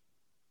oi.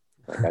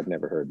 Like, I'd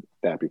never heard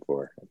that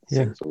before. It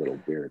seems a little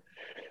weird.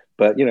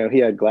 But, you know, he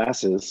had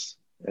glasses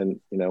and,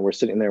 you know, we're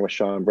sitting there with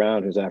Sean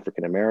Brown, who's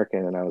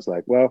African-American. And I was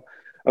like, well,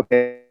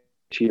 okay,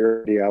 to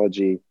your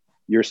ideology,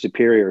 you're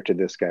superior to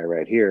this guy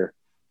right here.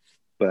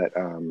 But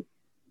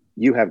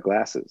you have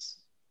glasses.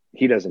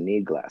 He doesn't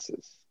need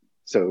glasses.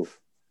 So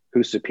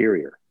who's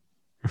superior?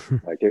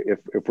 Like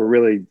if we're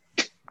really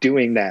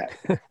doing that.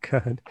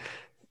 God.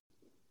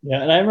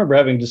 Yeah. And I remember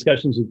having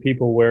discussions with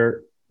people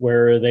where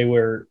they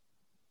were,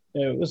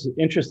 it was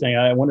interesting.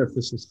 I wonder if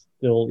this is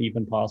still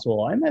even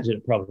possible. I imagine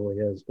it probably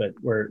is, but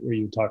where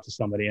you talk to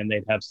somebody and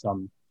they'd have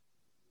some,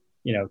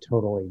 you know,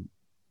 totally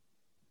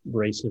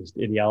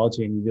racist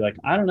ideology and you'd be like,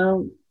 I don't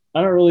know,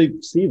 I don't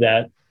really see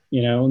that,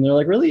 you know, and they're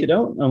like, really, you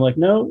don't? I'm like,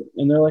 no.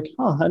 And they're like,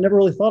 I never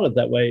really thought of it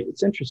that way.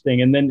 It's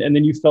interesting. And then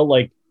you felt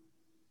like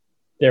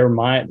their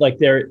mind, like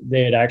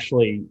they had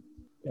actually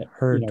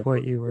heard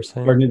what you were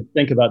saying, starting to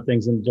think about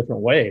things in a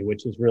different way,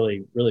 which is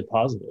really, really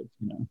positive,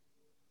 you know,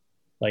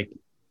 like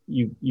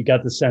you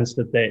got the sense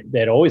that they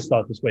had always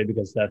thought this way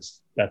because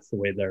that's the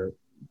way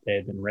they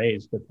had been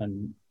raised. But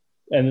then,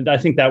 and I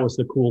think that was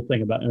the cool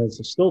thing about, and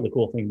it's still the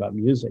cool thing about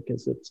music,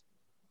 is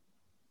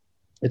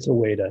it's a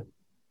way to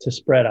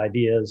spread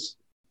ideas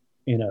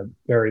in a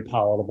very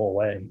palatable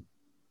way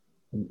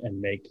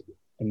and make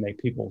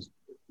people's,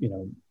 you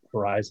know,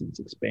 horizons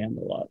expand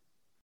a lot.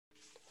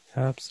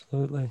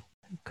 Absolutely.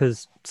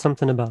 Because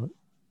something about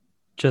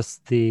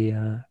just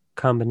the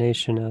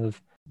combination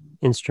of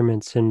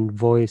instruments and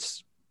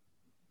voice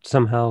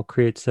somehow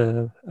creates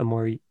a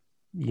more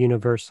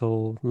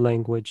universal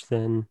language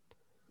than,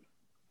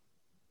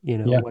 you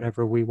know,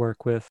 whatever we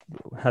work with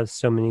has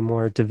so many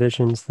more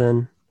divisions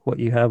than what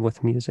you have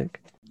with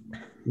music.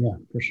 Yeah,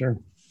 for sure.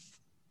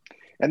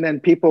 And then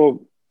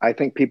I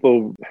think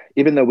people,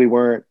 even though we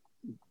weren't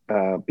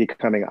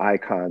becoming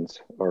icons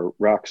or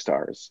rock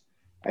stars,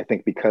 I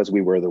think because we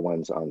were the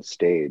ones on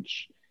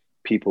stage,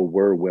 people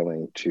were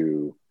willing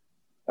to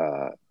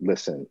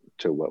listen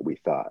to what we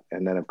thought.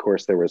 And then, of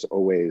course, there was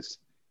always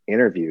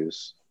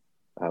interviews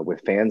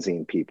with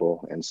fanzine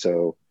people. And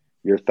so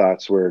your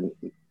thoughts were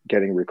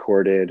getting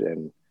recorded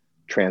and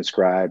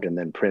transcribed and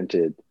then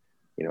printed,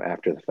 you know,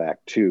 after the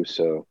fact too.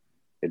 So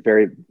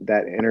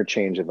that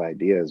interchange of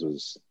ideas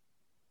was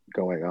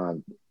going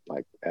on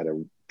like at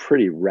a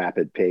pretty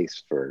rapid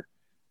pace for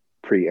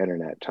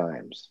pre-internet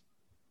times.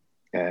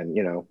 And,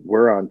 you know,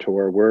 we're on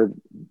tour, we're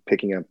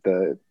picking up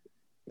the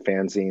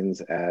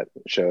fanzines at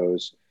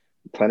shows,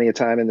 plenty of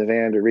time in the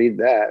van to read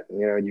that.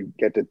 You know, you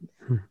get to,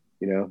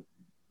 you know,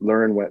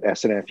 learn what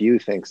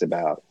SNFU thinks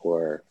about,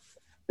 or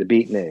the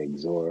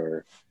Beatniks,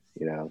 or,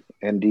 you know,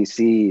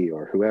 MDC,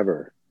 or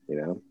whoever, you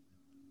know.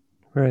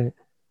 Right.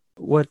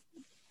 What,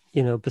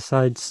 you know,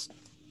 besides,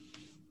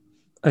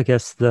 I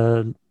guess,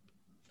 the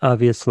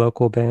obvious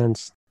local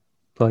bands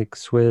like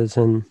Swizz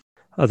and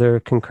other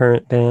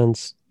concurrent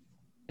bands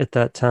at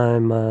that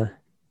time,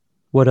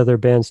 what other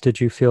bands did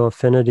you feel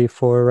affinity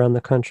for around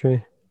the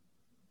country?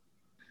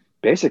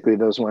 Basically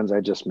those ones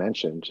I just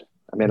mentioned.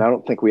 I mean, I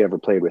don't think we ever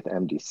played with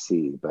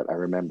MDC, but I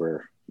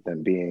remember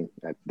them being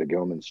at the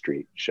Gilman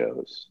Street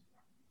shows.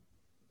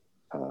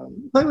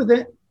 Play with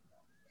it.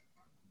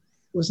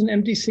 Wasn't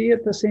MDC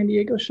at the San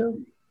Diego show?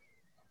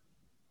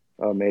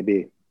 Oh,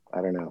 maybe.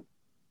 I don't know.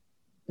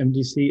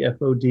 MDC,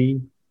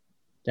 FOD,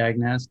 Dag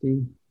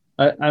Nasty.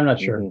 I'm not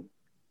sure.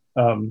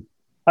 Mm-hmm.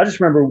 I just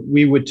remember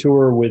we would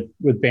tour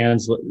with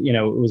bands. You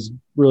know, it was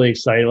really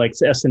exciting. Like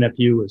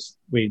SNFU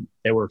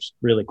they were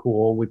really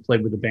cool. We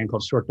played with a band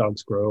called Short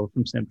Dogs Grow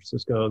from San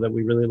Francisco that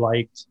we really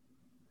liked.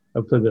 I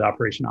played with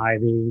Operation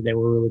Ivy. They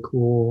were really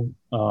cool.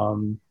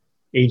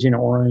 Agent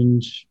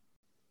Orange.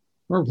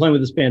 I remember playing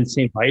with this band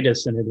St.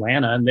 Vitus in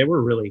Atlanta, and they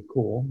were really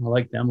cool. I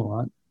liked them a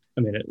lot.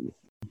 I mean,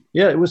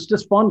 it was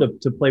just fun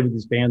to play with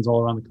these bands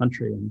all around the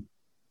country.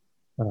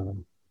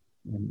 And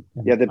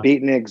the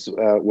Beatniks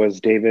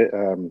was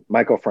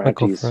Michael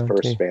Franti's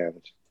first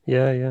band.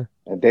 Yeah.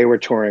 And they were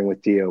touring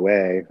with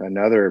DOA,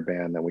 another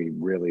band that we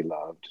really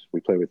loved.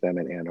 We played with them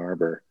in Ann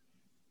Arbor.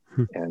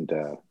 And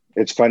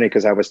it's funny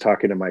because I was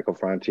talking to Michael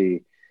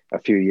Franti a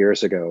few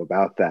years ago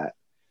about that.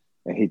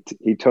 And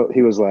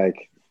he was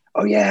like,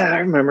 "Oh yeah, I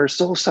remember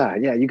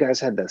Soulside. Yeah, you guys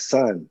had the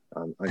sun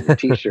on your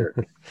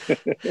t-shirt."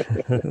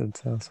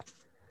 That's awesome.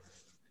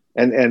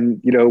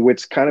 And you know,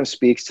 which kind of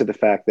speaks to the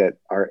fact that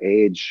our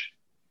age,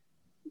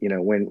 you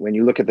know, when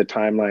you look at the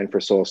timeline for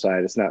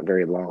Soulside, it's not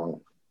very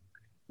long.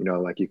 You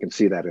know, like you can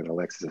see that in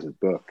Alexis's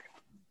book,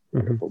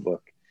 wonderful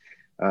book.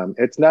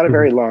 It's not a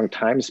very long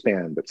time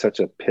span, but such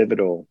a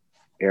pivotal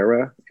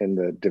era in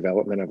the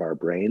development of our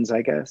brains,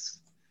 I guess,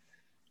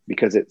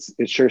 because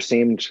it sure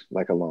seemed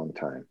like a long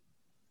time.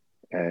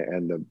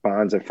 And the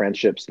bonds of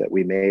friendships that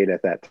we made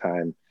at that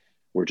time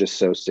were just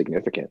so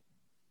significant.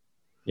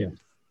 Yeah.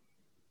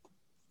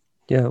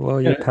 Yeah,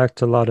 well, you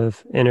packed a lot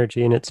of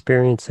energy and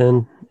experience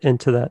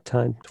into that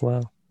time as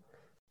well.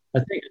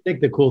 I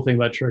think the cool thing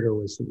about Trigger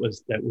was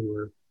that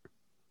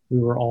we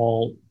were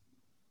all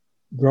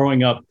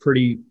growing up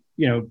pretty,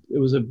 you know, it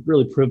was a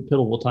really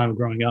pivotal time of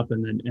growing up,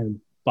 and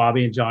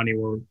Bobby and Johnny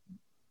were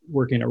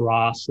working at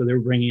Ross, so they were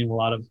bringing in a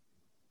lot of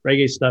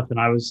reggae stuff, and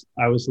I was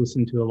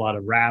listening to a lot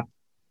of rap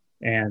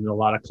and a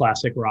lot of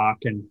classic rock,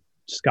 and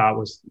Scott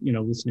was, you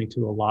know, listening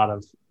to a lot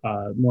of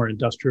more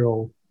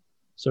industrial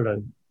sort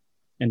of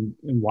and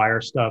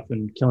Wire stuff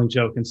and Killing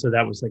Joke, and so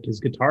that was like his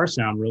guitar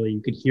sound. Really,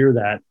 you could hear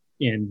that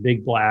in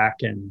Big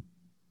Black and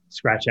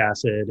Scratch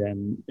Acid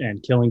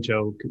and Killing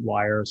Joke,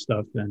 Wire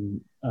stuff,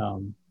 and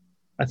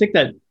I think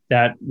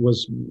that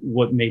was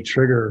what made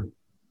Trigger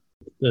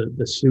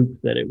the soup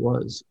that it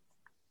was.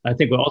 I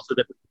think also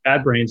that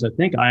Bad Brains, I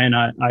think I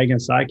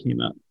Against I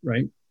came out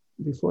right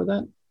before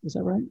that. Is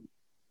that right?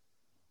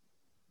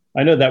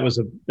 I know that was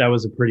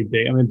a pretty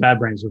big. I mean, Bad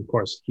Brains were, of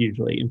course,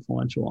 hugely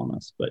influential on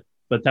us, but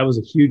that was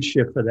a huge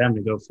shift for them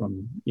to go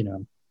from, you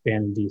know,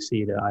 band in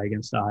DC to I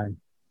Against I.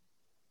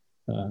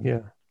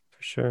 Yeah,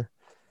 for sure.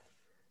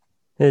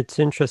 It's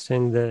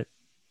interesting that,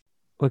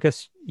 well, I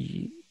guess,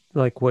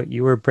 like what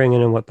you were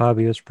bringing and what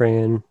Bobby was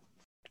bringing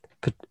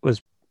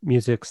was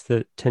musics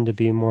that tend to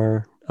be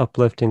more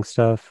uplifting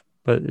stuff,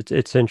 but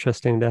it's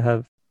interesting to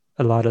have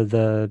a lot of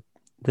the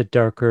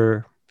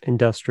darker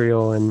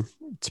industrial and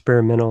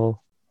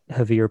experimental,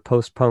 heavier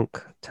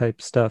post-punk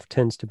type stuff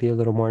tends to be a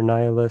little more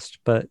nihilist,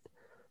 but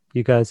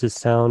you guys'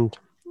 sound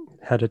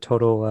had a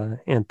total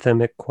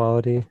anthemic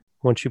quality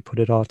once you put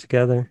it all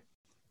together.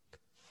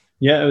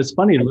 Yeah, it was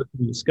funny to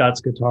listen to Scott's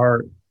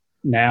guitar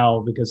now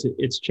because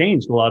it's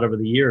changed a lot over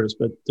the years,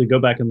 but to go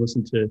back and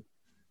listen to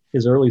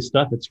his early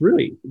stuff, it's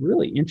really,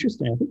 really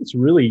interesting. I think it's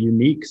really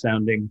unique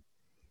sounding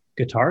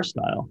guitar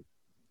style.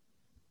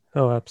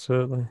 Oh,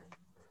 absolutely.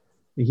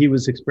 He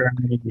was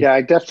experimenting. Yeah,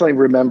 I definitely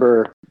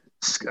remember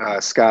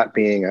Scott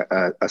being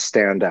a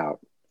standout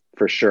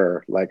for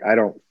sure. Like I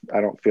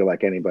don't feel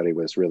like anybody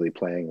was really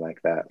playing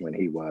like that when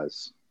he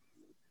was.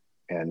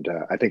 And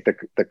I think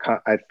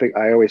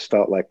I always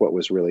felt like what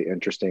was really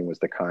interesting was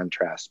the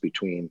contrast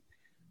between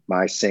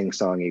my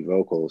sing-songy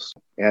vocals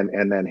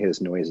and then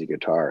his noisy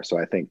guitar. So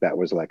I think that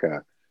was like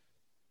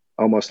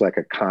almost like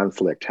a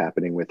conflict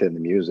happening within the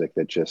music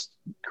that just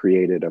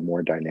created a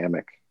more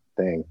dynamic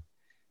thing.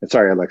 And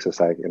sorry,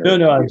 Alexis, I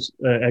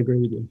agree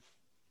with you.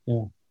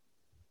 Yeah.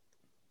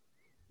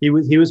 He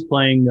was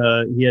playing.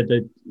 He had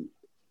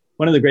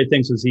one of the great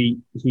things was he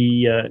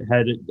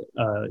had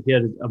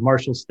a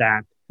Marshall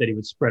stack that he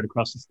would spread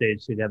across the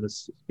stage. So he'd have a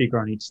speaker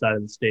on each side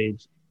of the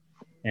stage,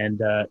 and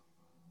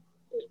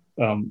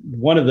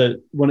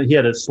he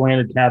had a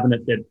slanted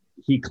cabinet that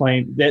he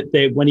claimed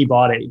that when he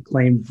bought it, he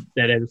claimed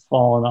that it had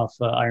fallen off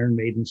Iron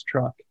Maiden's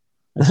truck.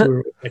 And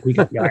so we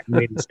got the Iron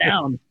Maiden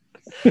sound.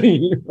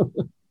 You know?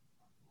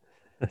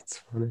 That's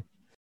funny.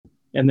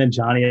 And then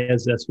Johnny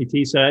has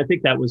SVT. So I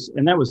think I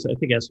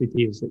think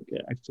SVT is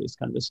actually it's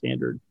kind of a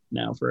standard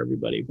now for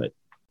everybody. But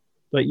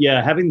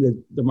yeah, having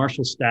the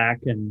Marshall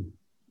stack and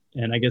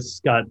I guess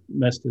Scott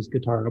messed his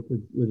guitar up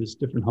with his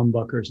different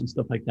humbuckers and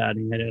stuff like that.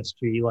 He had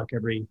SG, like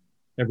every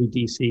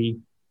DC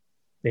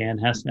band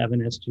has to have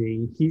an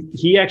SG.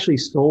 He actually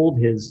he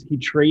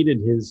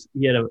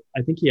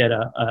had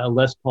a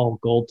Les Paul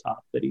Gold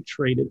Top that he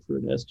traded for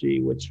an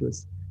SG, which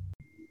was,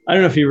 I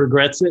don't know if he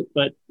regrets it,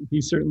 but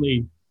he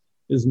certainly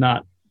is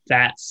not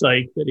that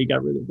psyched that he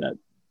got rid of that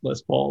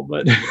Les Paul.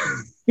 But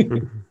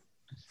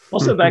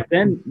also back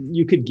then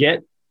you could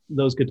get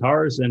those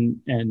guitars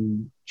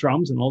and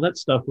drums and all that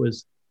stuff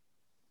was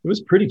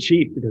pretty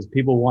cheap because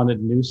people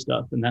wanted new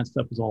stuff and that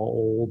stuff was all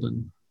old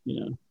and, you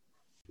know,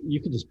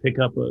 you could just pick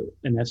up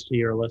an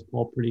SG or a Les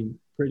Paul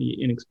pretty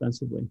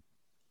inexpensively.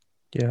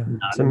 Yeah,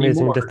 Not it's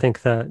amazing anymore. to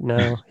think that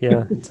now.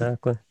 Yeah,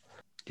 exactly.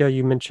 Yeah,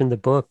 you mentioned the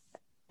book.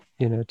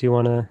 Do you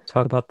want to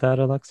talk about that,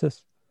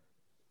 Alexis?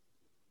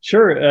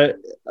 Sure.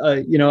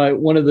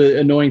 One of the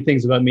annoying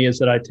things about me is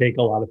that I take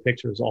a lot of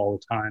pictures all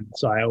the time.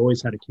 So I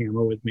always had a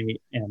camera with me.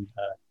 And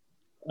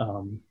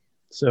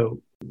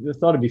so I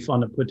thought it'd be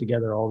fun to put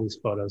together all these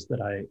photos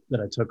that I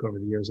took over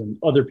the years and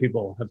other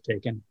people have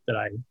taken that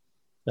I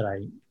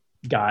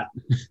got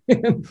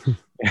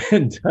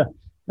and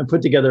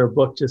put together a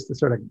book just to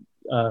sort of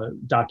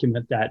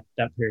document that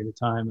period of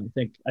time.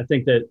 I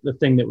think that the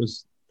thing that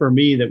was for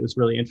me that was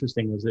really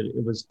interesting was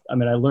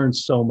that I learned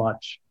so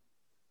much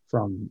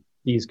from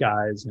these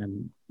guys,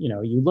 and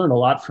you learn a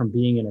lot from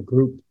being in a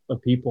group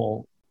of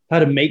people, how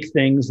to make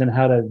things and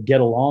how to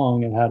get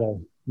along and how to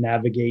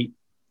navigate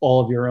all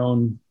of your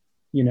own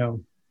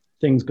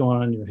things going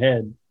on in your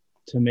head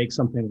to make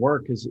something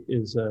work is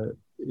a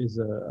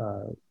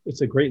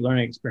great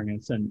learning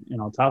experience. And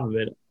on top of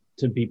it,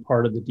 to be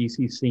part of the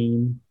DC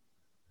scene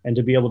and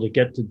to be able to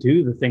get to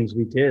do the things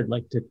we did,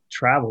 like to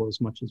travel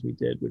as much as we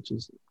did, which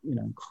is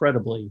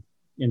incredibly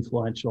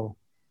influential.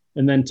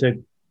 And then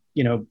to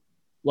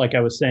like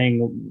I was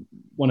saying,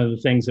 one of the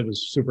things that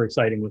was super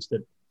exciting was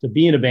to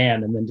be in a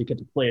band and then to get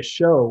to play a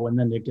show and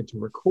then to get to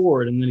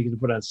record and then to get to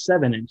put out a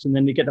 7-inch and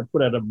then to get to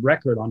put out a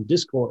record on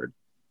Discord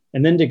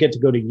and then to get to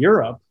go to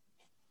Europe.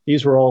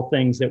 These were all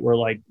things that were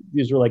like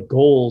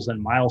goals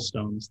and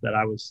milestones that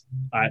I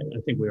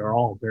think we are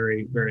all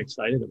very, very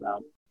excited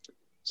about.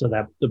 So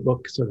that the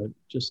book sort of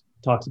just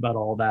talks about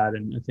all that.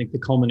 And I think the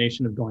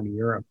culmination of going to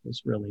Europe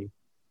was really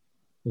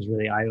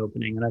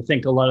eye-opening. And I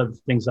think a lot of the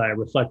things I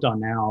reflect on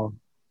now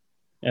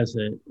as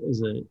a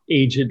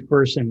aged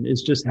person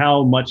is just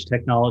how much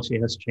technology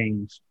has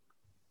changed,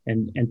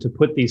 and to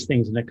put these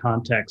things in a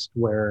context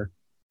where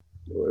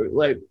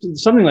like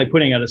something like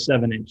putting out a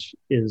 7-inch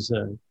is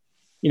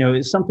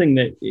is something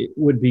that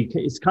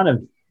it's kind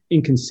of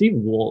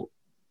inconceivable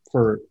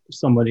for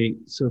somebody.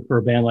 So for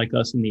a band like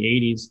us in the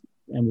 80s,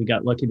 and we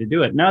got lucky to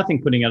do it. Now I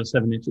think putting out a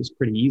 7-inch is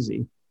pretty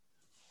easy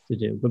to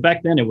do, but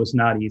back then it was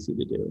not easy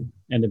to do.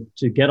 And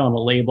to get on a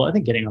label, I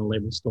think getting on a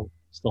label is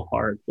still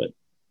hard, but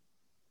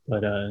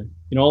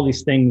all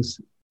these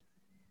things,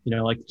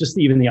 like just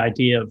even the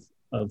idea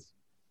of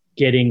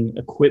getting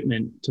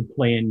equipment to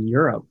play in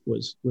Europe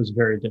was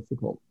very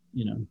difficult.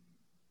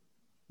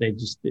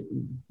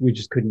 We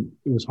just couldn't,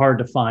 it was hard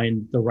to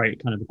find the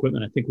right kind of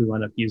equipment. I think we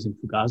wound up using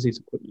Fugazi's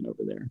equipment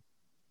over there,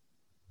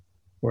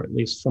 or at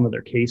least some of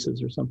their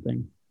cases or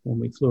something when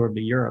we flew over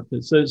to Europe.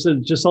 So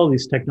just all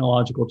these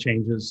technological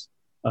changes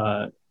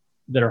that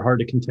are hard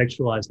to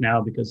contextualize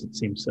now because it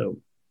seems so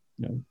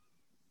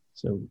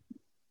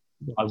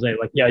I was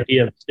like the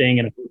idea of staying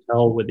in a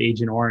hotel with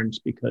Agent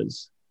Orange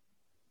because,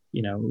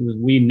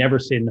 we never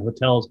stayed in the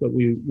hotels, but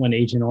we played with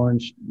Agent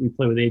Orange in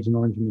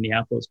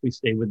Minneapolis. We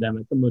stayed with them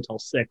at the Motel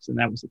 6, and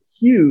that was a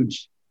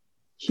huge,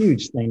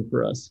 huge thing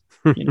for us.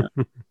 I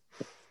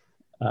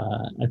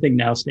think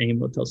now staying in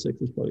Motel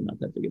 6 is probably not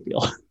that big a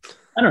deal.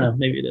 I don't know.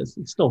 Maybe it is.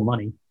 It's still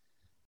money.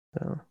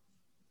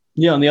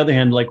 Yeah. On the other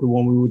hand, like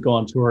when we would go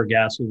on tour,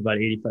 gas was about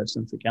 85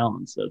 cents a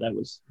gallon. So that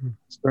was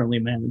certainly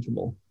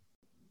manageable.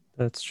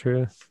 That's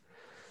true.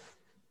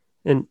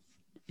 And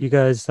you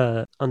guys,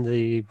 on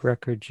the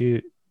record,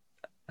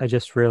 I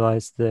just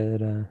realized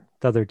that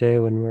the other day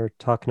when we were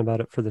talking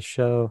about it for the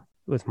show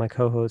with my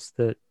co-host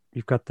that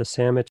you've got the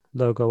Sandwich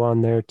logo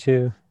on there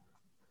too.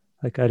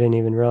 Like I didn't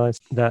even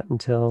realize that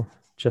until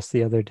just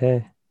the other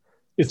day.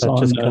 It's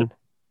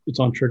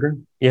on Trigger?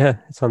 Yeah,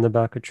 it's on the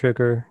back of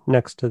Trigger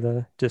next to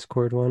the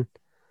Discord one.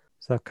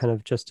 Is that kind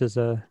of just as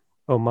a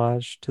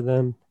homage to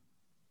them?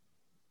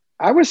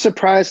 I was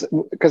surprised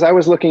because I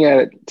was looking at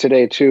it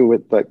today too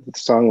with the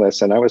song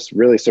list, and I was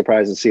really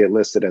surprised to see it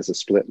listed as a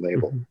split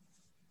label. Mm-hmm.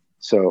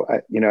 So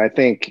I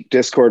think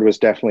Discord was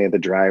definitely the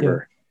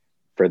driver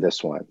for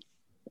this one,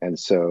 and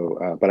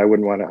so but I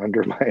wouldn't want to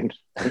undermine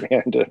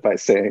Amanda by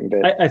saying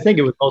that. I think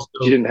it was also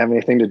she didn't have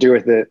anything to do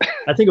with it.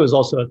 I think it was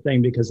also a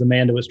thing because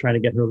Amanda was trying to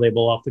get her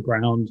label off the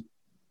ground,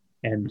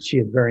 and she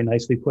had very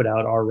nicely put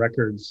out our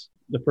records,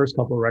 the first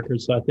couple of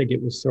records. So I think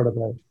it was sort of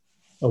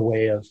a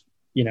way of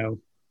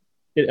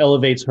it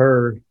elevates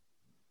her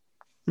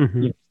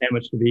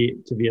Sandwich to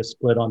be a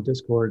split on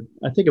Discord.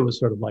 I think it was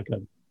sort of like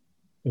it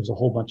was a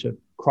whole bunch of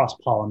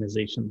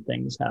cross-pollination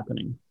things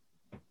happening.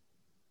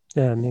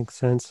 Yeah, it makes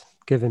sense.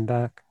 Giving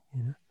back,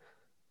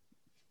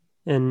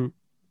 And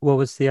what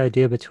was the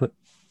idea between,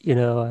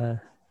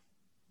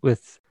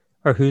 with,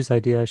 or whose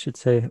idea, I should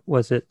say,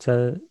 was it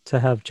to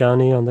have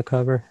Johnny on the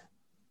cover,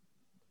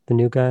 the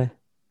new guy?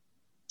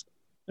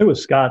 It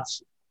was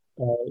Scott's.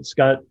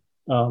 Scott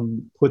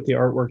put the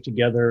artwork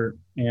together,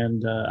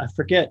 and I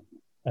forget.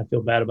 I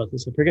feel bad about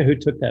this. I forget who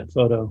took that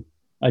photo.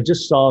 I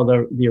just saw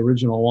the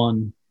original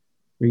one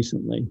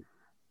recently.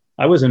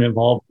 I wasn't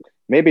involved.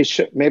 Maybe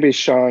Sean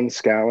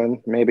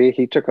Scallon. Maybe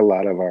he took a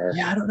lot of our.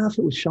 Yeah, I don't know if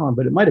it was Sean,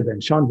 but it might have been.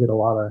 Sean did a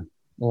lot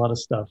of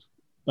stuff.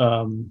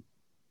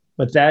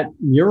 But that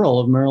mural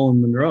of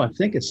Marilyn Monroe, I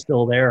think, is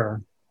still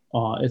there.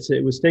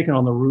 It was taken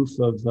on the roof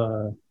of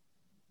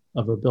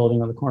a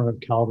building on the corner of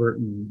Calvert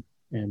and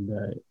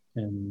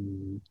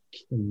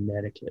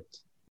Connecticut.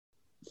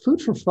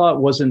 Food for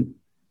Thought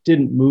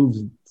didn't move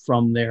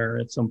from there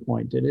at some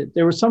point, did it?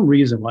 There was some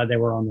reason why they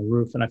were on the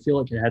roof, and I feel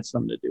like it had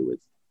something to do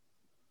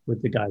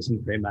with the guys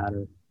in Gray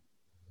Matter.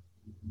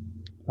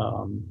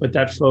 But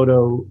that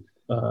photo,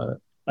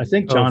 I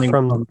think Johnny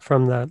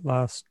from that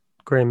last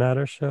Gray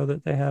Matter show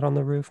that they had on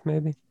the roof,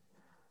 maybe,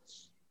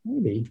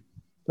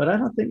 but I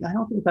don't think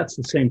that's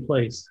the same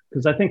place,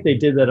 because I think they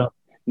did that up.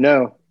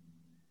 No,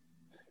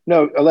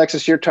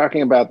 Alexis, you're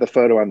talking about the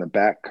photo on the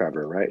back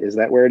cover, right? Is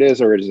that where it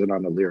is, or is it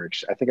on the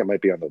lyrics? I think it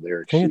might be on the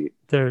lyric sheet.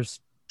 There's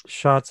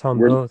shots on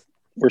both.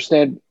 We're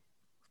standing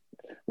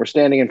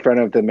in front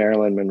of the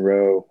Marilyn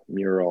Monroe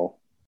mural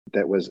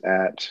that was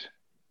at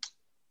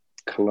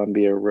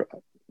Columbia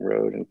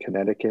Road in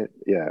Connecticut.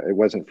 Yeah, it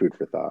wasn't Food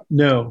for Thought.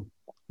 No,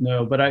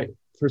 but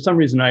for some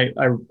reason I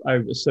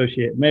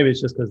associate, maybe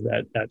it's just because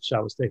that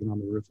shot was taken on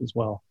the roof as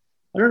well.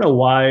 I don't know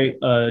why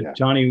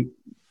Johnny.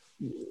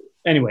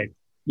 Anyway,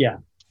 yeah.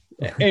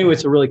 Anyway,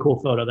 it's a really cool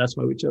photo. That's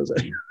why we chose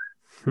it.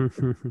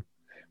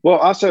 Well,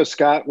 also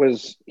Scott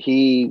was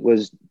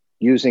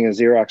using a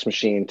Xerox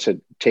machine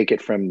to take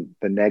it from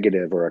the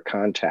negative or a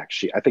contact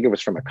sheet. I think it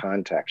was from a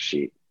contact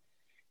sheet,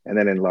 and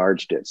then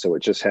enlarged it. So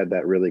it just had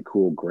that really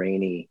cool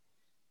grainy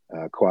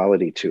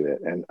quality to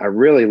it. And I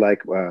really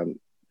like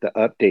the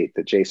update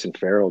that Jason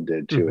Farrell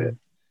did to it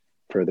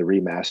for the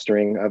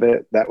remastering of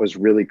it. That was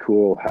really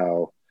cool.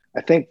 How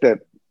I think that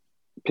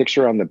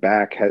picture on the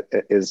back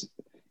is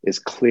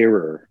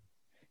clearer.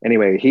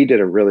 Anyway, he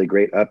did a really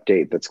great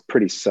update that's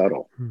pretty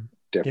subtle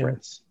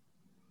difference.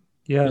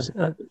 Yeah.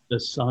 The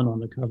sun on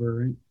the cover,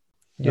 right?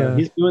 Yeah.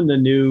 He's doing the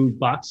new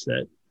box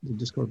set, the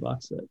Discord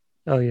box set.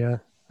 Oh, yeah.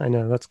 I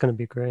know. That's going to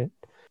be great.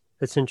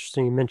 It's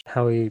interesting. You mentioned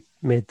how he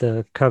made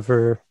the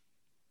cover,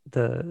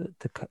 the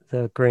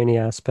grainy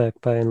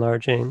aspect by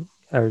enlarging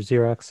or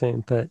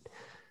Xeroxing, but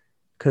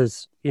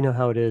because you know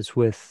how it is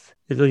with,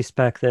 at least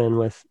back then,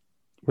 with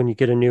when you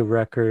get a new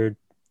record,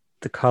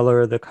 the color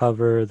of the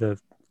cover, the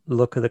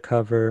look of the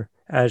cover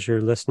as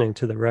you're listening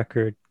to the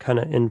record kind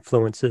of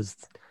influences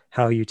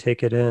how you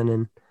take it in.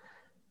 And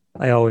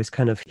I always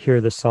kind of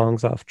hear the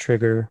songs off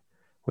Trigger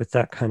with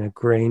that kind of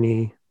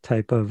grainy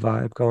type of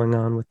vibe going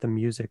on with the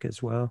music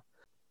as well.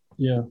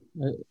 Yeah.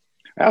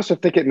 I also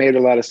think it made a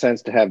lot of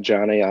sense to have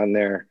Johnny on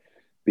there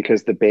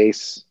because the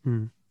bass,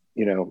 you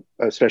know,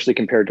 especially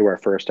compared to our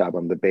first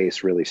album, the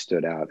bass really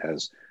stood out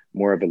as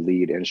more of a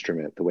lead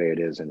instrument the way it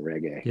is in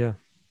reggae. Yeah.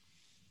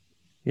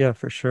 Yeah,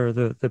 for sure.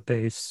 The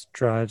bass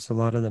drives a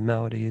lot of the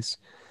melodies.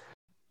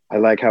 I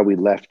like how we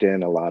left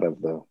in a lot of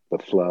the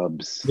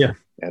flubs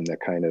and the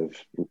kind of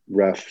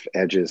rough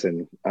edges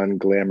and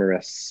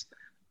unglamorous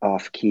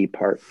off-key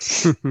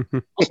parts.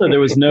 Also, there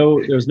was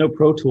no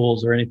Pro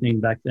Tools or anything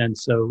back then,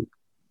 so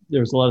there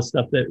was a lot of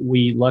stuff that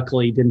we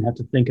luckily didn't have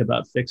to think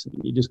about fixing.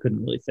 You just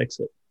couldn't really fix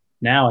it.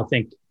 Now I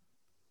think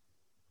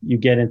you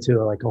get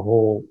into like a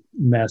whole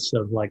mess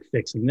of like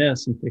fixing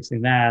this and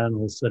fixing that, and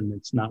all of a sudden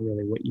it's not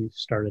really what you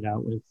started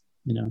out with,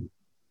 you know.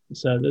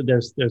 So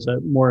there's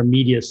a more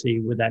immediacy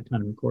with that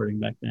kind of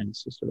recording back then.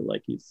 It's just sort of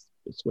like it's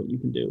what you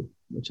can do,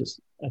 which is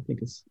I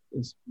think is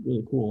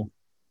really cool.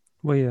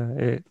 Well,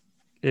 yeah,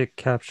 it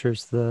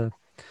captures the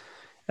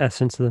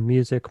essence of the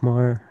music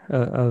more,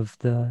 of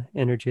the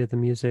energy of the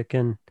music,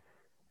 and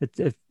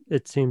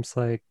it seems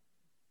like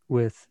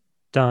with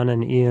Don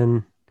and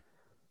Ian,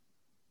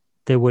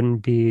 they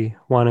wouldn't be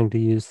wanting to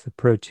use the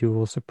Pro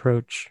Tools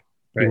approach,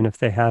 right, even if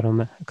they had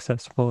them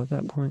accessible at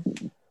that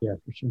point. Yeah,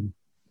 for sure.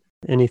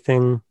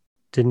 Anything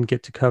didn't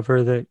get to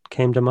cover that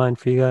came to mind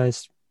for you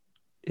guys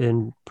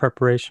in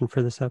preparation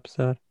for this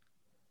episode?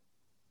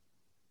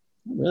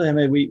 Really, I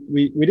mean,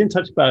 we didn't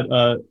touch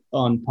about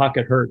on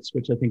Pocket Hurts,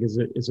 which I think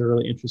is a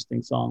really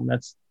interesting song. I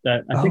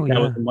think that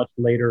was a much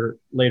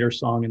later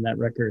song in that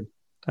record.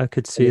 I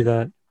could see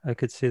that.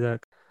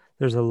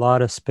 There's a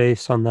lot of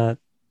space on that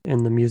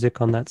in the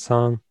music on that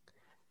song,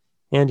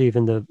 and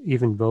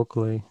even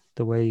vocally,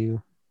 the way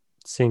you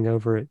sing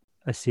over it.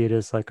 I see it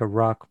as like a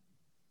rock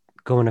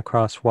going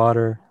across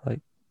water, like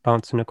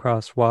bouncing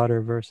across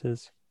water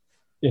versus.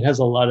 It has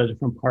a lot of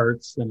different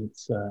parts, and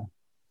it's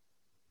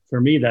for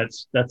me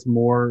that's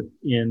more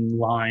in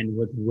line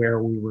with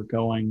where we were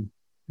going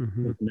with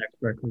the next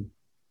record.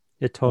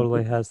 It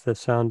totally has the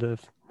sound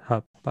of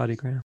Hot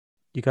Bodygram.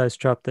 You guys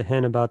dropped the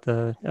hint about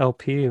the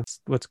LP.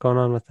 What's going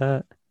on with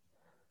that?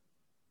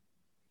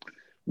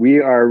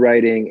 We are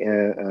writing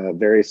a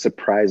very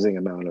surprising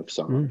amount of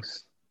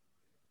songs.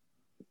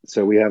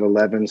 So we have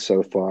 11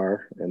 so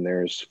far, and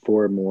there's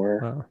 4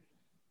 more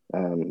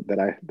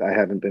that I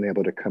haven't been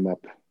able to come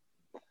up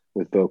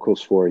with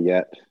vocals for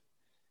yet.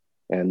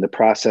 And the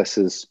process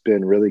has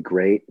been really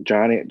great.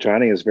 Johnny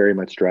is very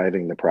much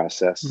driving the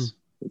process,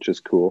 which is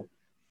cool.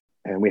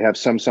 And we have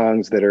some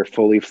songs that are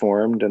fully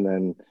formed, and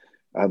then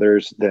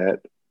others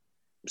that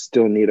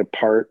still need a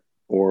part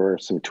or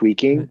some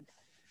tweaking.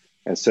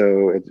 And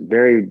so it's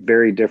very,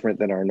 very different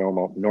than our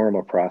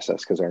normal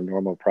process, because our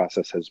normal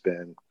process has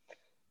been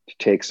to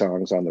take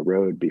songs on the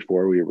road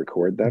before we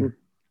record them.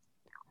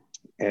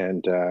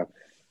 And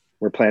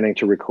we're planning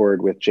to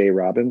record with Jay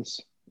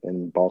Robbins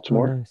in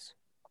Baltimore. Oh, nice.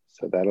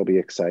 So that'll be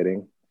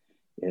exciting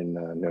in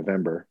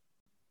November.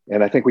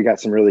 And I think we got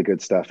some really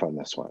good stuff on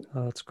this one.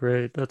 Oh, that's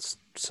great. That's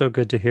so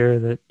good to hear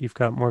that you've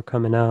got more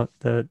coming out,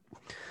 that,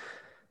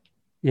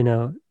 you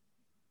know,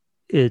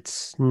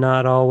 it's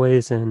not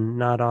always and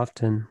not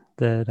often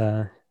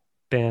that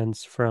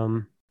bands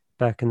from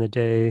back in the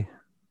day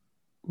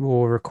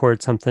will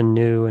record something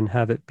new and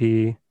have it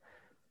be,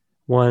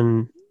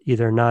 one,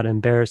 either not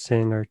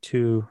embarrassing, or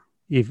two,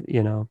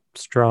 you know,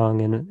 strong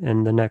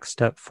in the next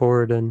step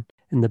forward in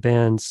the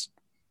band's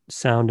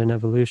sound and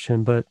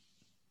evolution. But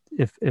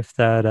if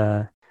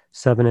that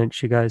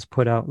 7-inch you guys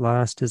put out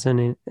last is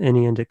any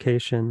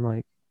indication,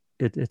 like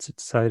it's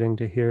exciting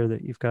to hear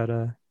that you've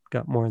got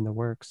more in the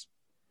works.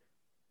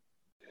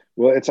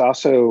 Well, it's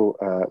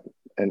also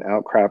an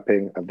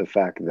outcropping of the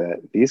fact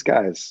that these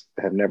guys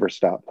have never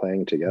stopped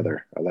playing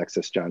together.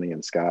 Alexis, Johnny,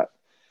 and Scott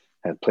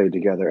have played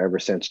together ever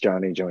since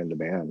Johnny joined the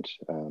band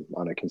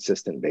on a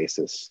consistent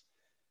basis.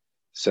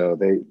 So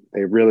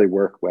they really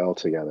work well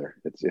together.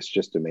 It's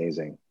just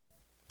amazing.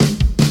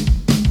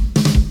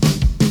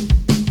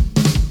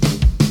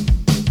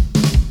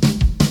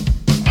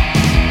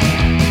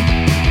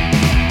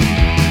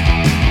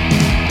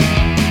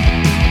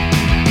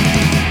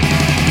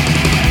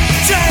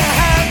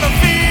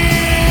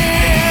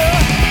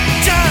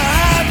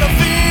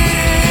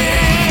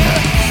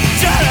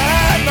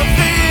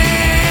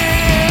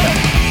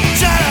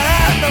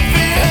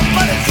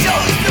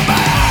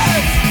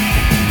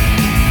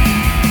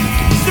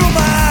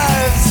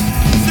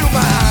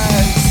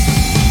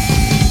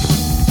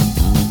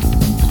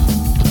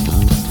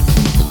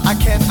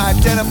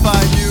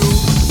 Identify you.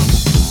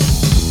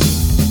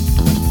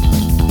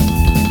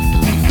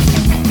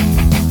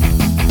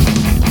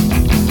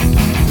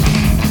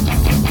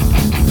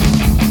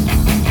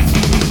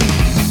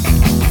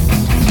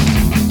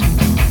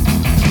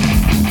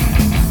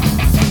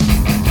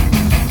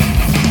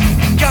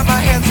 Got my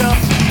hands up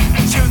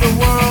to the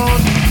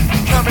world.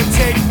 Come and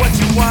take what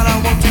you want,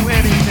 I won't do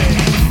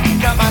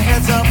anything. Got my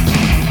hands up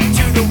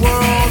to the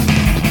world.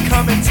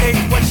 Come and take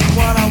what you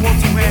want, I won't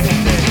do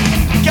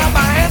anything. Got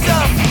my hands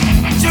up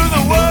to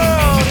the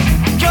world.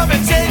 Come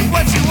and take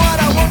what you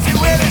want, I won't do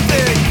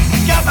anything.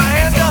 Got my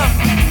hands up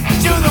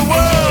to the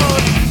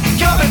world.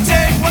 Come and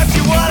take what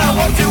you want, I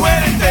won't do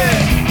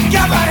anything.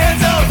 Got my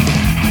hands up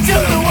to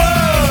the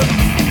world.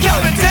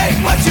 Come and take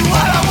what you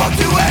want, I won't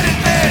do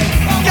anything.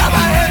 Got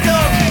my hands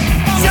up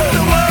to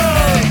the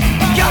world.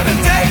 Come and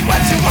take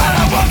what you want,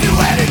 I won't do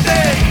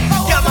anything.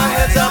 Got my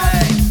hands up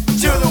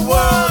to the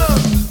world.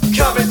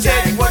 Come and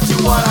take what you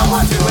want, I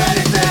won't do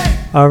anything.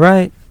 All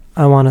right.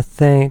 I want to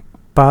thank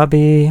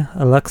Bobby,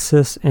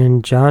 Alexis,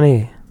 and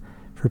Johnny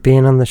for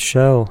being on the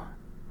show.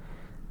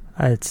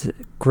 It's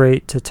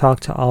great to talk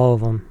to all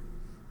of them.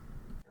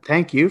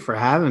 Thank you for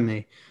having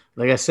me.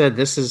 Like I said,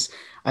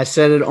 I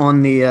said it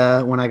on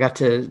the when I got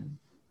to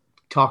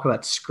talk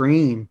about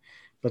Scream,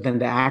 but then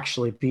to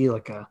actually be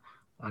like a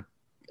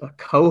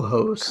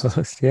co-host,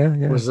 yeah,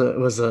 was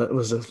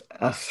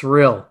a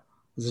thrill.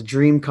 It was a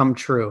dream come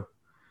true.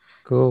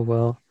 Cool.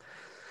 Well,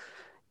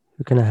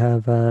 we're gonna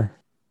have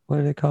what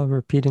do they call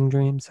repeating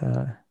dreams?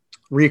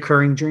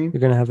 Recurring dream.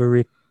 You're gonna have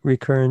a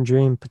recurring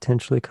dream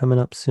potentially coming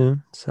up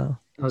soon. So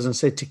I was gonna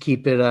say to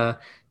keep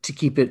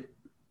it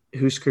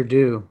Husker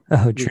Du.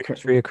 Oh,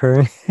 dreams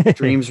reoccurring.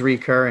 Dreams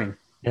recurring.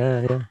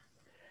 Yeah.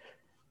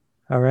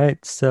 All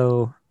right.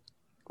 So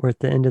we're at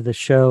the end of the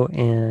show,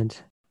 and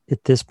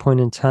at this point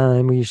in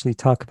time, we usually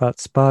talk about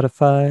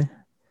Spotify,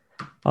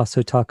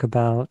 also talk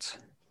about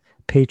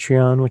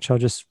Patreon, which I'll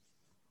just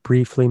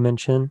briefly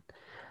mention.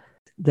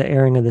 The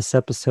airing of this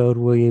episode,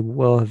 we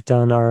will have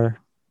done our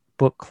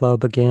book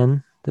club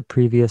again the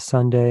previous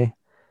Sunday,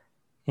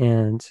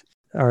 and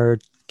our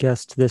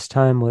guest this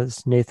time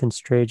was Nathan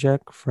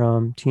Strajek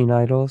from Teen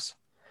Idols.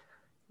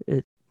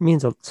 It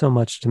means so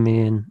much to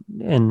me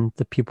and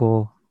the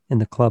people in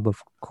the club,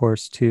 of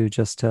course, too,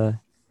 just to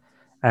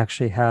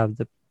actually have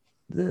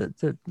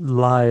the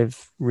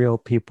live real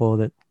people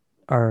that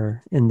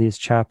are in these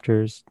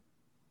chapters,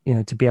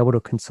 to be able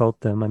to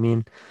consult them. I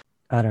mean,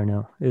 I don't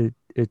know,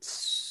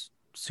 it's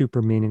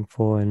super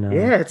meaningful, and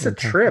it's a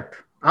trip.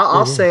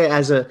 I'll say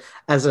as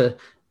a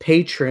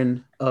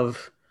patron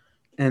of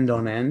End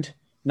on End,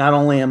 not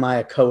only am I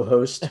a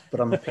co-host, but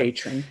I'm a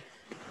patron.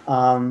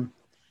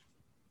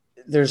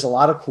 There's a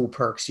lot of cool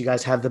perks. You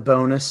guys have the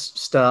bonus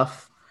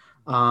stuff,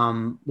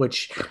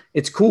 which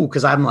it's cool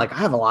because I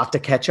have a lot to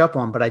catch up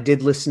on. But I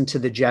did listen to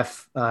the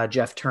Jeff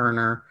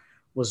Turner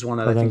was one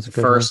of the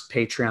first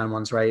Patreon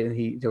ones, right?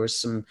 And there was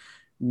some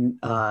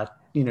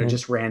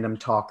just random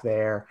talk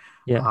there.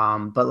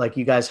 Yeah. But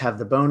you guys have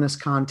the bonus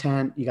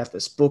content. You got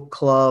this book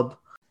club,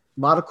 a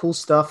lot of cool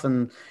stuff,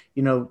 and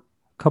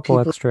couple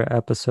extra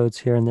episodes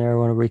here and there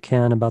when we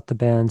can about the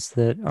bands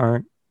that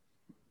aren't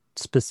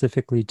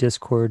specifically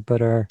Discord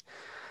but are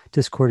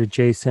Discord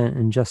adjacent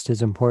and just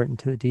as important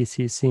to the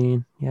DC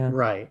scene. Yeah,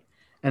 right.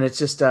 And it's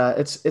just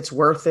it's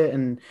worth it,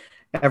 and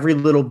every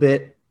little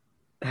bit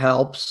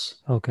helps.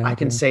 Okay. I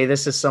can say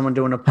this as someone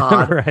doing a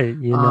pod. Right.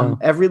 You know,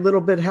 Every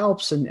little bit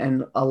helps.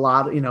 And a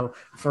lot, I know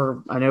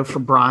for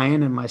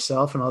Brian and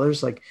myself and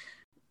others, like,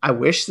 I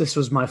wish this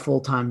was my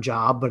full-time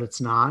job, but it's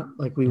not.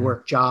 Like, we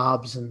work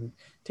jobs, and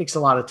it takes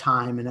a lot of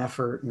time and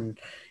effort and,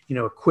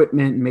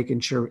 equipment, and making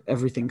sure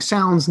everything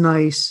sounds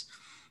nice.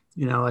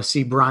 I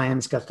see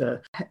Brian's got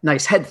the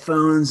nice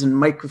headphones and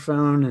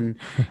microphone and,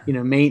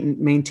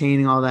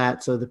 maintaining all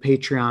that. So the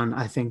Patreon,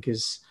 I think,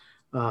 is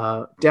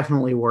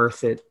definitely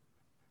worth it.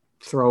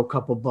 Throw a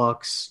couple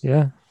bucks.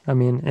 Yeah. I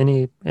mean,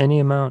 any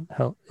amount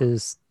help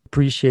is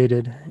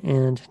appreciated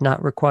and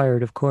not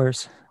required, of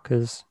course,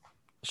 because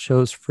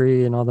show's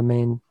free and all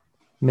the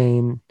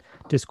main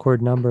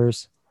Discord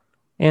numbers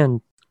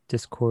and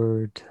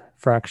Discord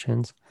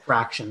fractions,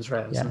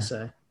 right? I was gonna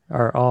say,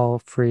 are all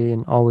free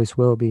and always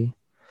will be.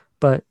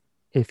 But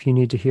if you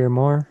need to hear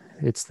more,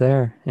 it's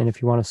there. And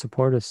if you want to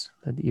support us,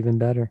 that's even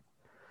better.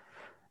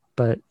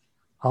 But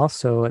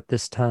also at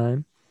this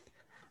time,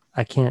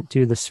 I can't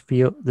do the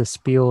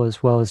spiel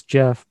as well as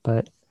Jeff,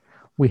 but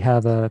we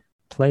have a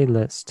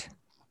playlist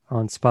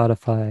on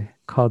Spotify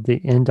called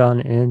the End on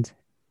End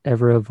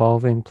Ever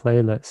Evolving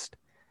Playlist.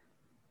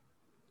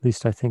 At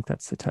least I think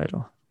that's the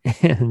title.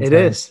 And, It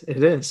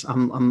is.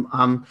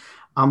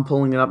 I'm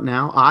pulling it up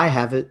now. I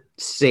have it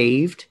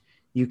saved.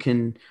 You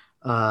can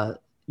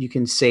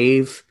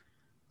save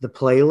the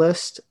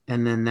playlist,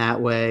 and then that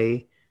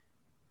way,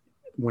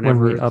 when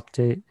we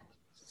update,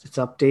 it's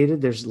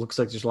updated. Looks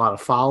like there's a lot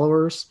of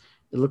followers.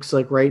 It looks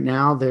like right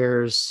now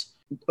there's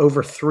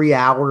over 3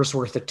 hours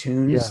worth of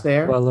tunes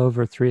there. Well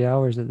over 3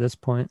 hours at this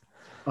point.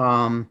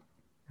 And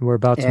we're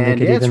about to make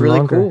it even it's really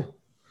longer. Cool.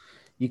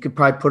 You could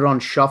probably put it on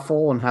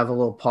shuffle and have a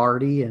little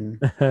party. And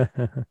there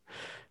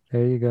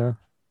you go.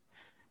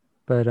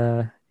 But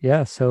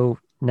so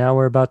now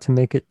we're about to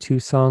make it 2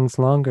 songs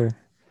longer.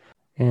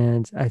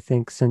 And I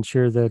think since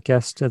you're the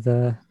guest of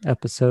the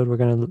episode, we're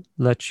going to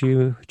let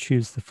you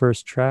choose the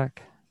first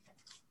track.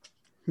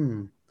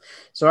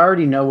 So I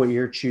already know what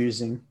you're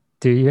choosing.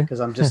 Do you? Because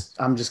I'm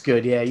just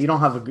good. Yeah, you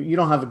don't have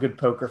a good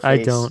poker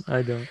face.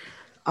 I don't.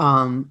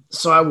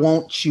 So I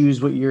won't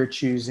choose what you're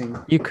choosing.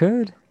 You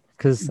could,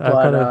 because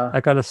I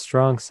got a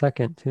strong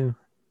second too.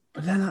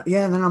 But then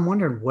then I'm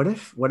wondering, what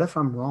if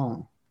I'm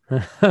wrong?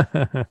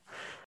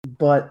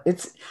 But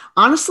it's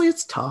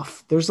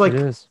tough. There's like,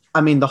 I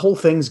mean, the whole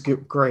thing's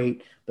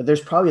great, but there's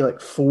probably like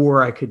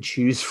 4 I could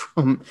choose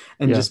from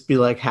and just be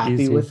like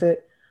happy with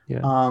it.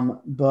 Yeah.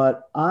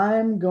 But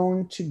I'm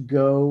going to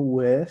go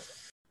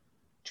with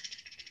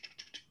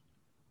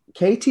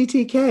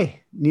KTTK,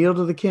 Kneel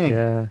to the King.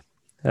 Yeah,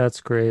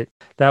 that's great.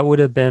 That would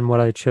have been what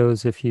I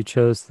chose if you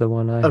chose the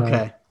one I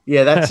had.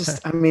 Yeah, that's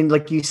just, I mean,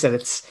 like you said,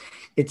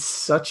 it's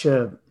such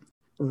a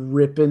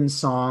ripping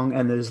song,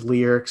 and those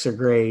lyrics are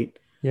great.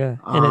 Yeah,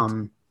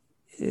 and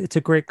it's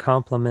a great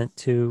compliment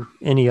to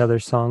any other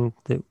song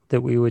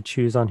that we would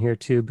choose on here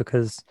too,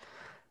 because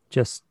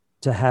just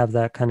to have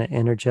that kind of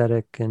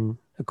energetic and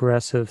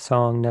aggressive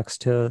song next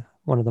to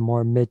one of the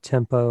more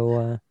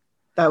mid-tempo.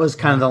 That was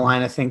kind of the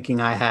line of thinking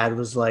I had,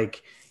 was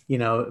like,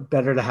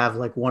 better to have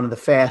like one of the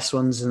fast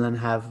ones and then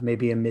have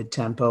maybe a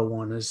mid-tempo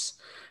one as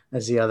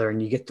the other,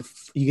 and you get the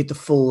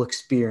full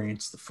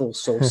experience, the full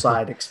soul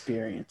side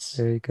experience.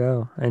 There you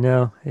go. I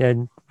know.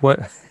 And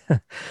what?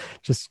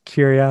 Just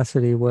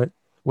curiosity.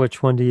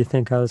 Which one do you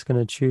think I was going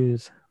to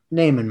choose?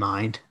 Name in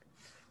Mind.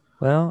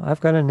 Well, I've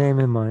got a name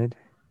in mind.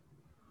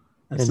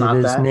 That's and not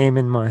it is that? Name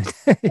in Mind.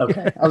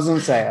 Okay. I was going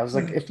to say, I was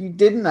like, if you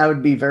didn't, I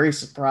would be very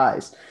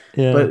surprised.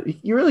 Yeah.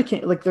 But you really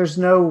can't, like, there's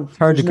no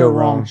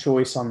wrong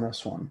choice on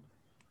this one.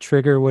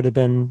 Trigger would have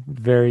been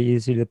very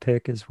easy to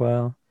pick as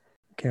well.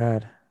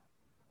 God.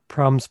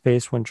 Problem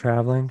Space When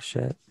Traveling.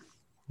 Shit.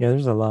 Yeah,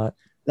 there's a lot.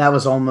 That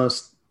was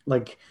almost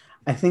like,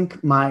 I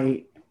think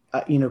my,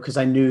 because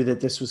I knew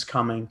that this was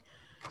coming.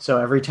 So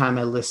every time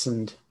I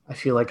listened, I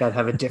feel like I'd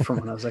have a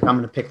different one. I was like, I'm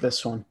going to pick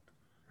this one.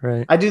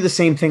 Right. I do the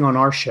same thing on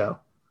our show.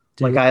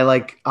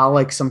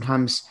 I'll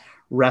sometimes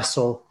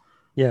wrestle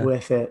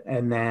with it,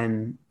 and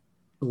then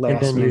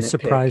you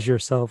surprise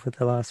yourself at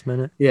the last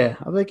minute. Yeah.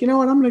 I'm like, you know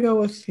what? I'm going to go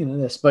with,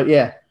 this. But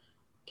yeah,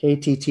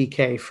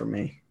 KTTK for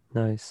me.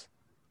 Nice.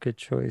 Good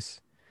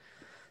choice.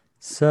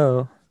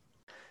 So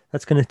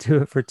that's going to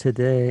do it for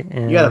today.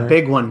 And you got a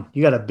big one.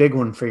 You got a big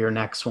one for your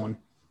next one.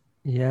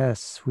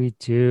 Yes, we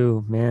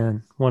do,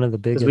 man. One of the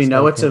biggest. Because we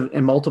know it's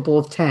a multiple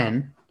of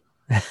 10.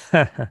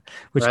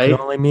 Which can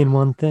only mean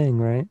one thing,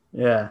 right?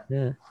 Yeah.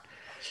 Yeah.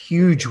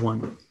 Huge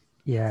one.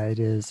 Yeah, it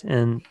is.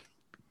 And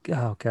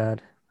oh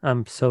God,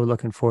 I'm so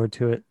looking forward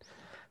to it.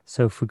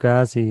 So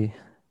Fugazi,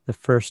 the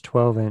first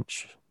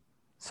 12-inch,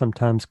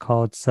 sometimes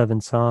called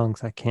 7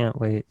 songs. I can't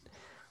wait.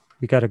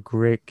 We got a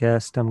great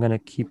guest. I'm going to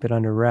keep it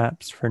under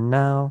wraps for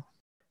now,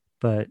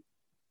 but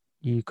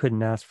you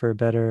couldn't ask for a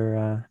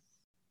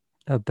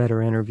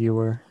better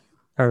interviewer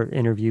or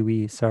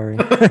interviewee. Sorry.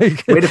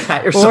 Way to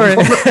pat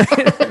yourself.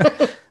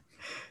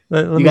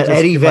 You got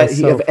Eddie Vedder.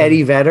 You have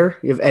Eddie Vedder.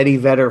 You have Eddie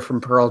Vedder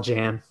from Pearl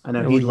Jam. I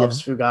know he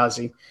loves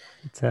Fugazi.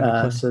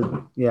 Exactly.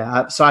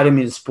 So I didn't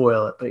mean to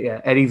spoil it, but yeah,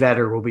 Eddie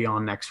Vedder will be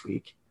on next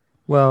week.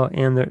 Well,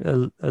 and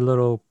a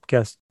little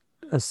guest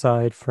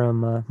aside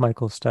from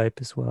Michael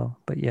Stipe as well.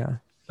 But yeah.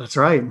 That's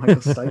right, Michael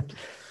Stipe.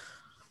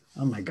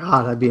 Oh my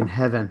God, I'd be in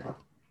heaven.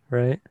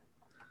 Right.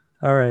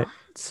 All right.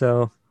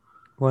 So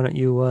why don't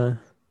you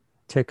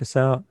take us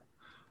out?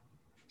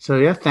 So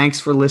yeah, thanks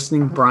for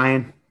listening,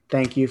 Brian.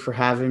 Thank you for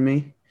having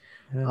me.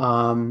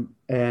 Yeah.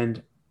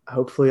 And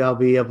hopefully I'll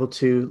be able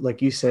to,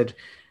 like you said,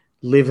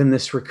 live in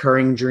this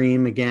recurring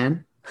dream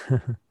again.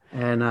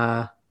 And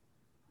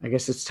I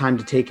guess it's time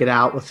to take it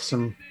out with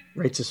some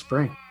Rites of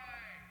Spring.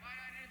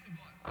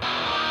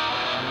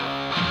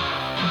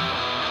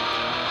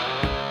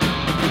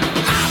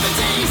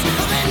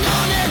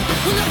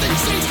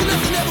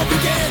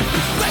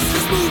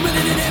 Movement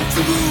in an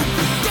empty room,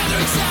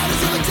 gathering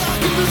shadows of a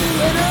darkened room,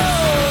 and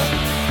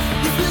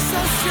oh, it feels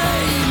so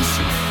strange.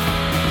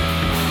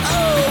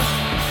 Oh,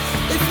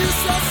 it feels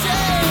so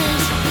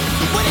strange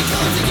when it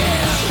comes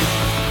again.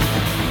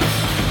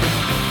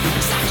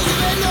 Shackles of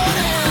end on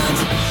hand,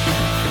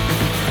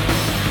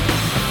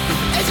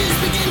 edges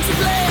begin to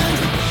blend.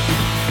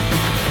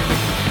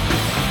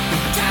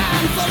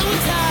 Time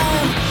following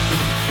time,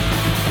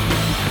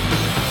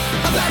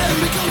 a pattern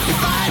becomes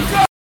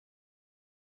defined.